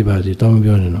နဲ့ပြပါစေတောင်း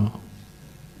ပြောနေတော့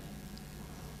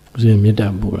ဦးဇင်းမေတ္တာ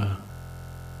ပို့တာ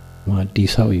ဟိုတိ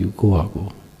ဆောက်ယူကိုယ့်ဟာကို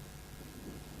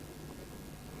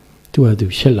သူ့ဟာသူ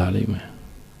ဖြစ်လာလိမ့်မယ်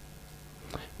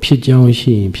ဖြစ်ကြောင်း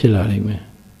ရှိရင်ဖြစ်လာလိမ့်မယ်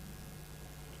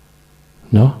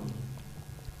နော်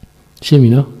ရှင်းပြီ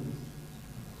နော်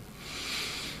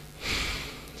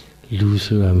လူ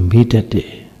ဆိုတာမေ့တတ်တ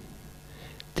ယ်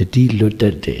တတိလွတ်တ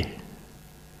တ်တယ်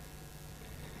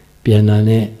ပြန်လာ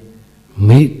နဲ့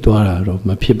မေ့သွားတာတော့မ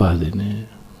ဖြစ်ပါစေ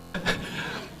နဲ့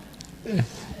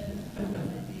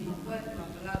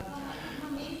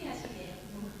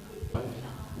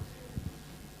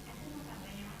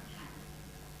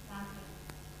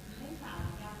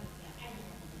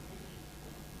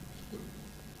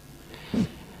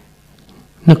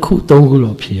နှစ်ခုသုံးခု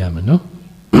တော့ဖြေရမယ်နော်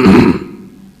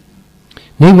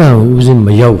နိဗ္ဗာန်ကိုဦးဇင်းမ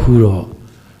ရောက်ဘူးတော့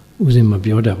ဦးဇင်းမ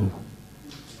ပြောတတ်ဘူး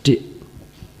တစ်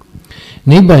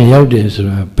နိဗ္ဗာန်ရောက်တယ်ဆို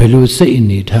တာဘယ်လိုစိတ်အ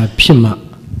နေထားဖြစ်မှ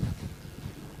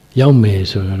ရောက်မယ်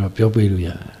ဆိုတာတော့ပြောပေးလို့ရ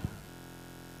တယ်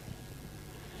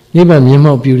နိဗ္ဗာန်မျက်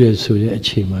မှောက်ပြုတဲ့ဆိုတဲ့အ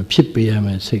ချိန်မှာဖြစ်ပေးရမ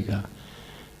ယ့်စိတ်က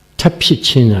ထပ်ဖြစ်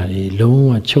ချင်းတာလေလုံး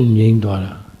ဝချုပ်ငြိမ်းသွား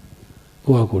တာ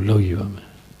ကိုယ့်အကိုလှုပ်ယူရမ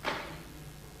ယ်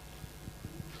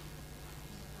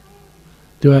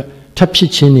သူကထပ်ဖြ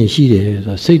စ်ခြင်းနေရှိတယ်ဆို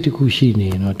တော့စိတ်တစ်ခုရှိနေ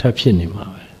ရင်တော့ထပ်ဖြစ်နေမှာ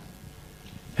ပဲ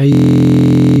အဲဒီ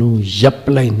ရပ်ပ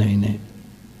လိုက်နိုင်တဲ့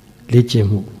လေ့ကျင့်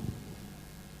မှု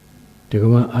ဒီက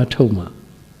မှအထုတ်မှာ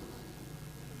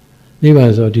နိဗ္ဗာ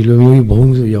န်ဆိုဒီလိုမျိုးဘုံ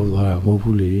ဆိုရောက်သွားတာမဟုတ်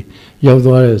ဘူးလေရောက်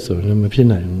သွားတယ်ဆိုရင်မဖြစ်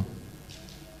နိုင်ဘူး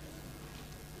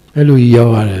အဲ့လိုရော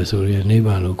က်ရတယ်ဆိုရင်နိဗ္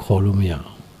ဗာန်လို့ခေါ်လို့မရအောင်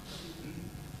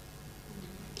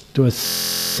သူ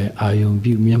အာယုံ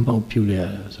ပြုမျက်မှောက်ပြုလိုက်ရ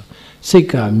တယ်ဆိုစိတ်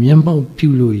ကမျက်မှောက်ပြု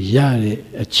လို့ရတဲ့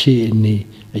အခြေအနေ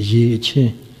အရေးအချ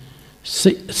င်း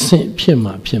စိတ်အဆင့်ဖြစ်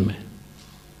မှဖြစ်မယ်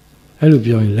အဲ့လို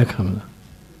ပြောရင်လက်ခံမလား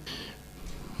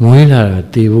မွေးလာတာ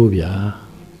တည်ဖို့ဗျာ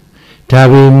ဒါ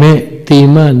ပေမဲ့တေ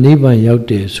မနိဗ္ဗာန်ရောက်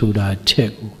တယ်ဆိုတာထ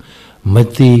က်ကိုမ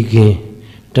တည်ခင်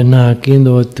တဏှာကင်း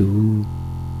သောသူ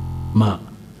မှ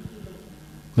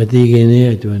မတည်ခင်တဲ့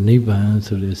အတွက်နိဗ္ဗာန်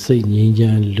ဆိုတဲ့စိတ်ငြိမ်းချ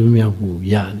မ်းလွတ်မြောက်မှု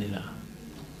ရနေတာ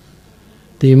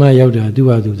တေမရောက်တာသူ့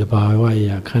ဟာသူသဘာဝအ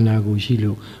ရာခန္ဓာကိုယ်ရှိ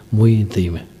လို့မွေးရင်သိ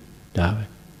မယ်ဒါပဲ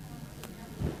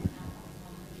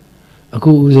အ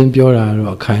ခုဦးဇင်းပြောတာ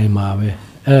တော့အခိုင်အမာပဲ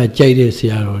အဲ့ဒါကြိုက်တဲ့ဆ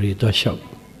ရာတော်တွေတော့လျှော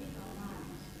က်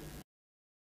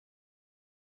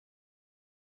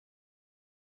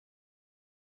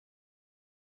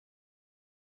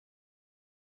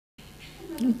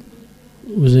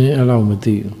ဦးဇင်းအဲ့လောက်မ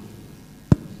သိဘူး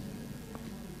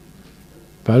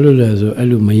ဘာလို့လဲဆိုအဲ့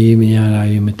လိုမရေမရတာ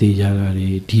တွေမသိကြတာတွေ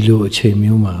ဒီလိုအချိန်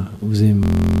မျိုးမှာဦးဇင်း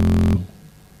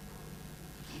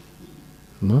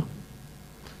နော်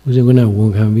ဦးဇင်းကဝ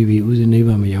န်ခံပြီးပြီဦးဇင်းနိဗ္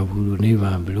ဗာန်မရောက်ဘူးလို့နိဗ္ဗာ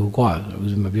န်ဘယ်လိုกว่าဦး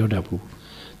ဇင်းမပြောတတ်ဘူး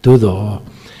သို့တော့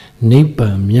နိဗ္ဗာ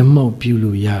န်မျက်မှောက်ပြု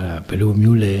လို့ရတာဘယ်လို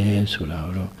မျိုးလဲဆိုတာ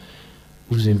တော့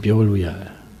ဦးဇင်းပြောလို့ရတ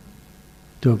ယ်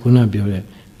သူကပြောတဲ့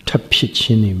ထပ်ဖြစ်ခြ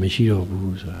င်းနေမရှိတော့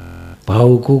ဘူးဆိုတာဘာ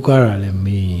ကိုကိုးကားရလဲမ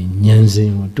င်းဉာဏ်စ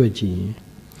ဉ်ကိုတွေ့ကြည့်ရင်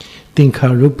သင်္ခါ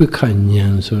ရုပ္ပခဉာ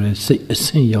ဏ်ဆိုတဲ့စိတ်အဆ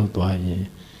င့်ရောက်သွားရင်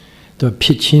သူဖြ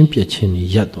စ်ချင်းပြချင်းနေ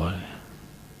ရပ်သွားတယ်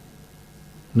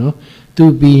နော်သူ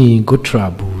ပြီးရင်ဂုထရာ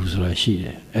ဘူးဆိုတာရှိတ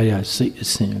ယ်အဲ့ဒါစိတ်အ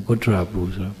ဆင့်ဂုထရာ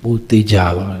ဘူးဆိုတာပိုသေးကြ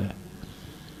သွားတယ်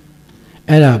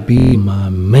အဲ့ဒါပြီးမှ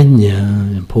မဉဏ်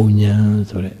ဖုန်ဉဏ်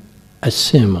ဆိုတဲ့အဆ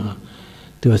င့်မှာ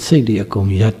သူစိတ်တွေအကု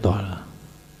န်ရပ်သွားတာ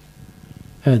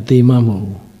အဲ့တေးမမဟုတ်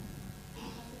ဘူး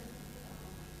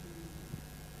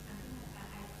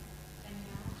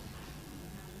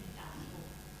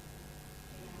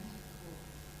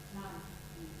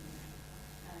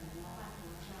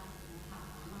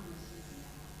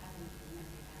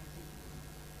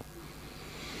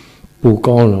ပူ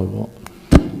ကောင်းတော့ပေါ့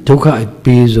ဒုက္ခအ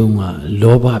ပေးဆုံးက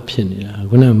လောဘဖြစ်နေတာ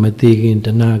ခုနမသေးခင်တ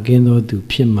ဏှာကင်းသောသူ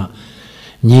ဖြစ်မှ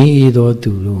ငြင်းအေးသော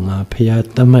သူလို့ငါဖျား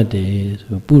သတ်မှတ်တယ်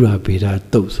ဆိုပုရာဗေဒ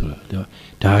တုတ်ဆိုတာဒါ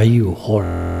ကြီးကိုဟော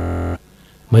တာ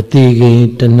မသေးခင်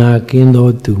တဏှာကင်းသော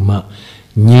သူမှ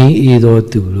ငြင်းအေးသော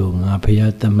သူလို့ငါ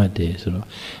ဖျားသတ်မှတ်တယ်ဆိုတော့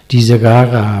ဒီစကား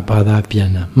ကဘာသာပြန်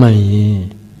တာမှန်ရင်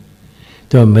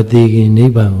သူကမသေးခင်နိ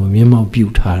ဗ္ဗာန်ကိုမျက်မှောက်ပြု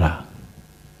ထားတာ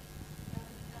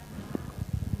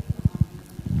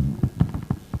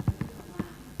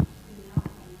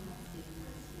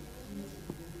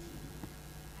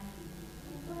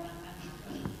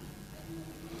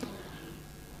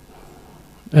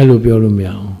အဲ့လိုပြောလို့မရ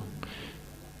အောင်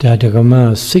ဒါဒကမ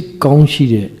စိတ်ကောင်းရှိ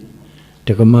တဲ့ဒ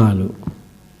ကမလို့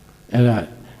အဲ့ဒါ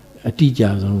အတိအကျ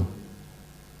ဆုံး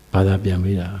ဘာသာပြန်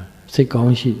ပေးတာစိတ်ကော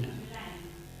င်းရှိတ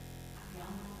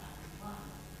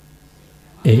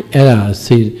ယ်အဲ့ဒါ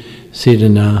စေတ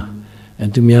နာ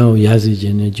သူများကိုရစေခြ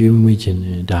င်းနဲ့ကြွေးမွေးခြင်း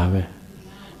နဲ့ဒါပဲ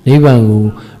နိဗ္ဗာန်ကို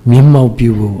မြင့်မောက်ပြု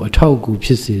ဖို့အထောက်အကူဖြ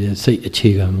စ်စေတဲ့စိတ်အခြေ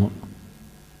ခံပေါ့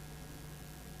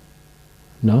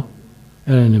နော်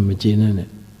အဲ့ဒါနဲ့မကျေနပ်နဲ့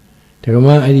ဒါက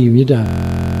မှအဲ့ဒီမေတ္တာ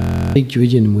စိတ်ကြွေး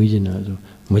ခြင်းမွေးခြင်းတာဆို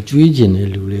မကြွေးခြင်းတဲ့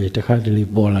လူတွေတခါတလေ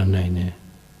ပေါ်လာနိုင်တယ်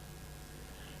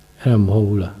အဲ့ဒါမဟုတ်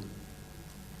ဘူးလား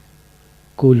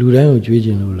ကိုလူတိုင်းကိုကြွေးခြ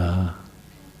င်းလို့လား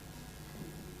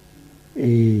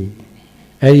အေး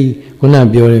အဲ့ဒီခုန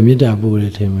ပြောတဲ့မေတ္တာပို့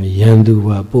တဲ့ထဲမှာရန်သူ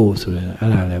ပါပို့ဆိုရတာအဲ့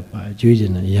ဒါလည်းပါကြွေးခြ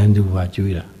င်းနဲ့ရန်သူပါ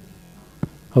ကြွေးတာ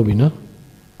ဟုတ်ပြီနော်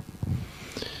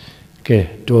ကဲ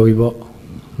တော်ပြီပေါ့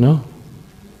နော်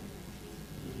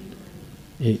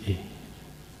အေးအေး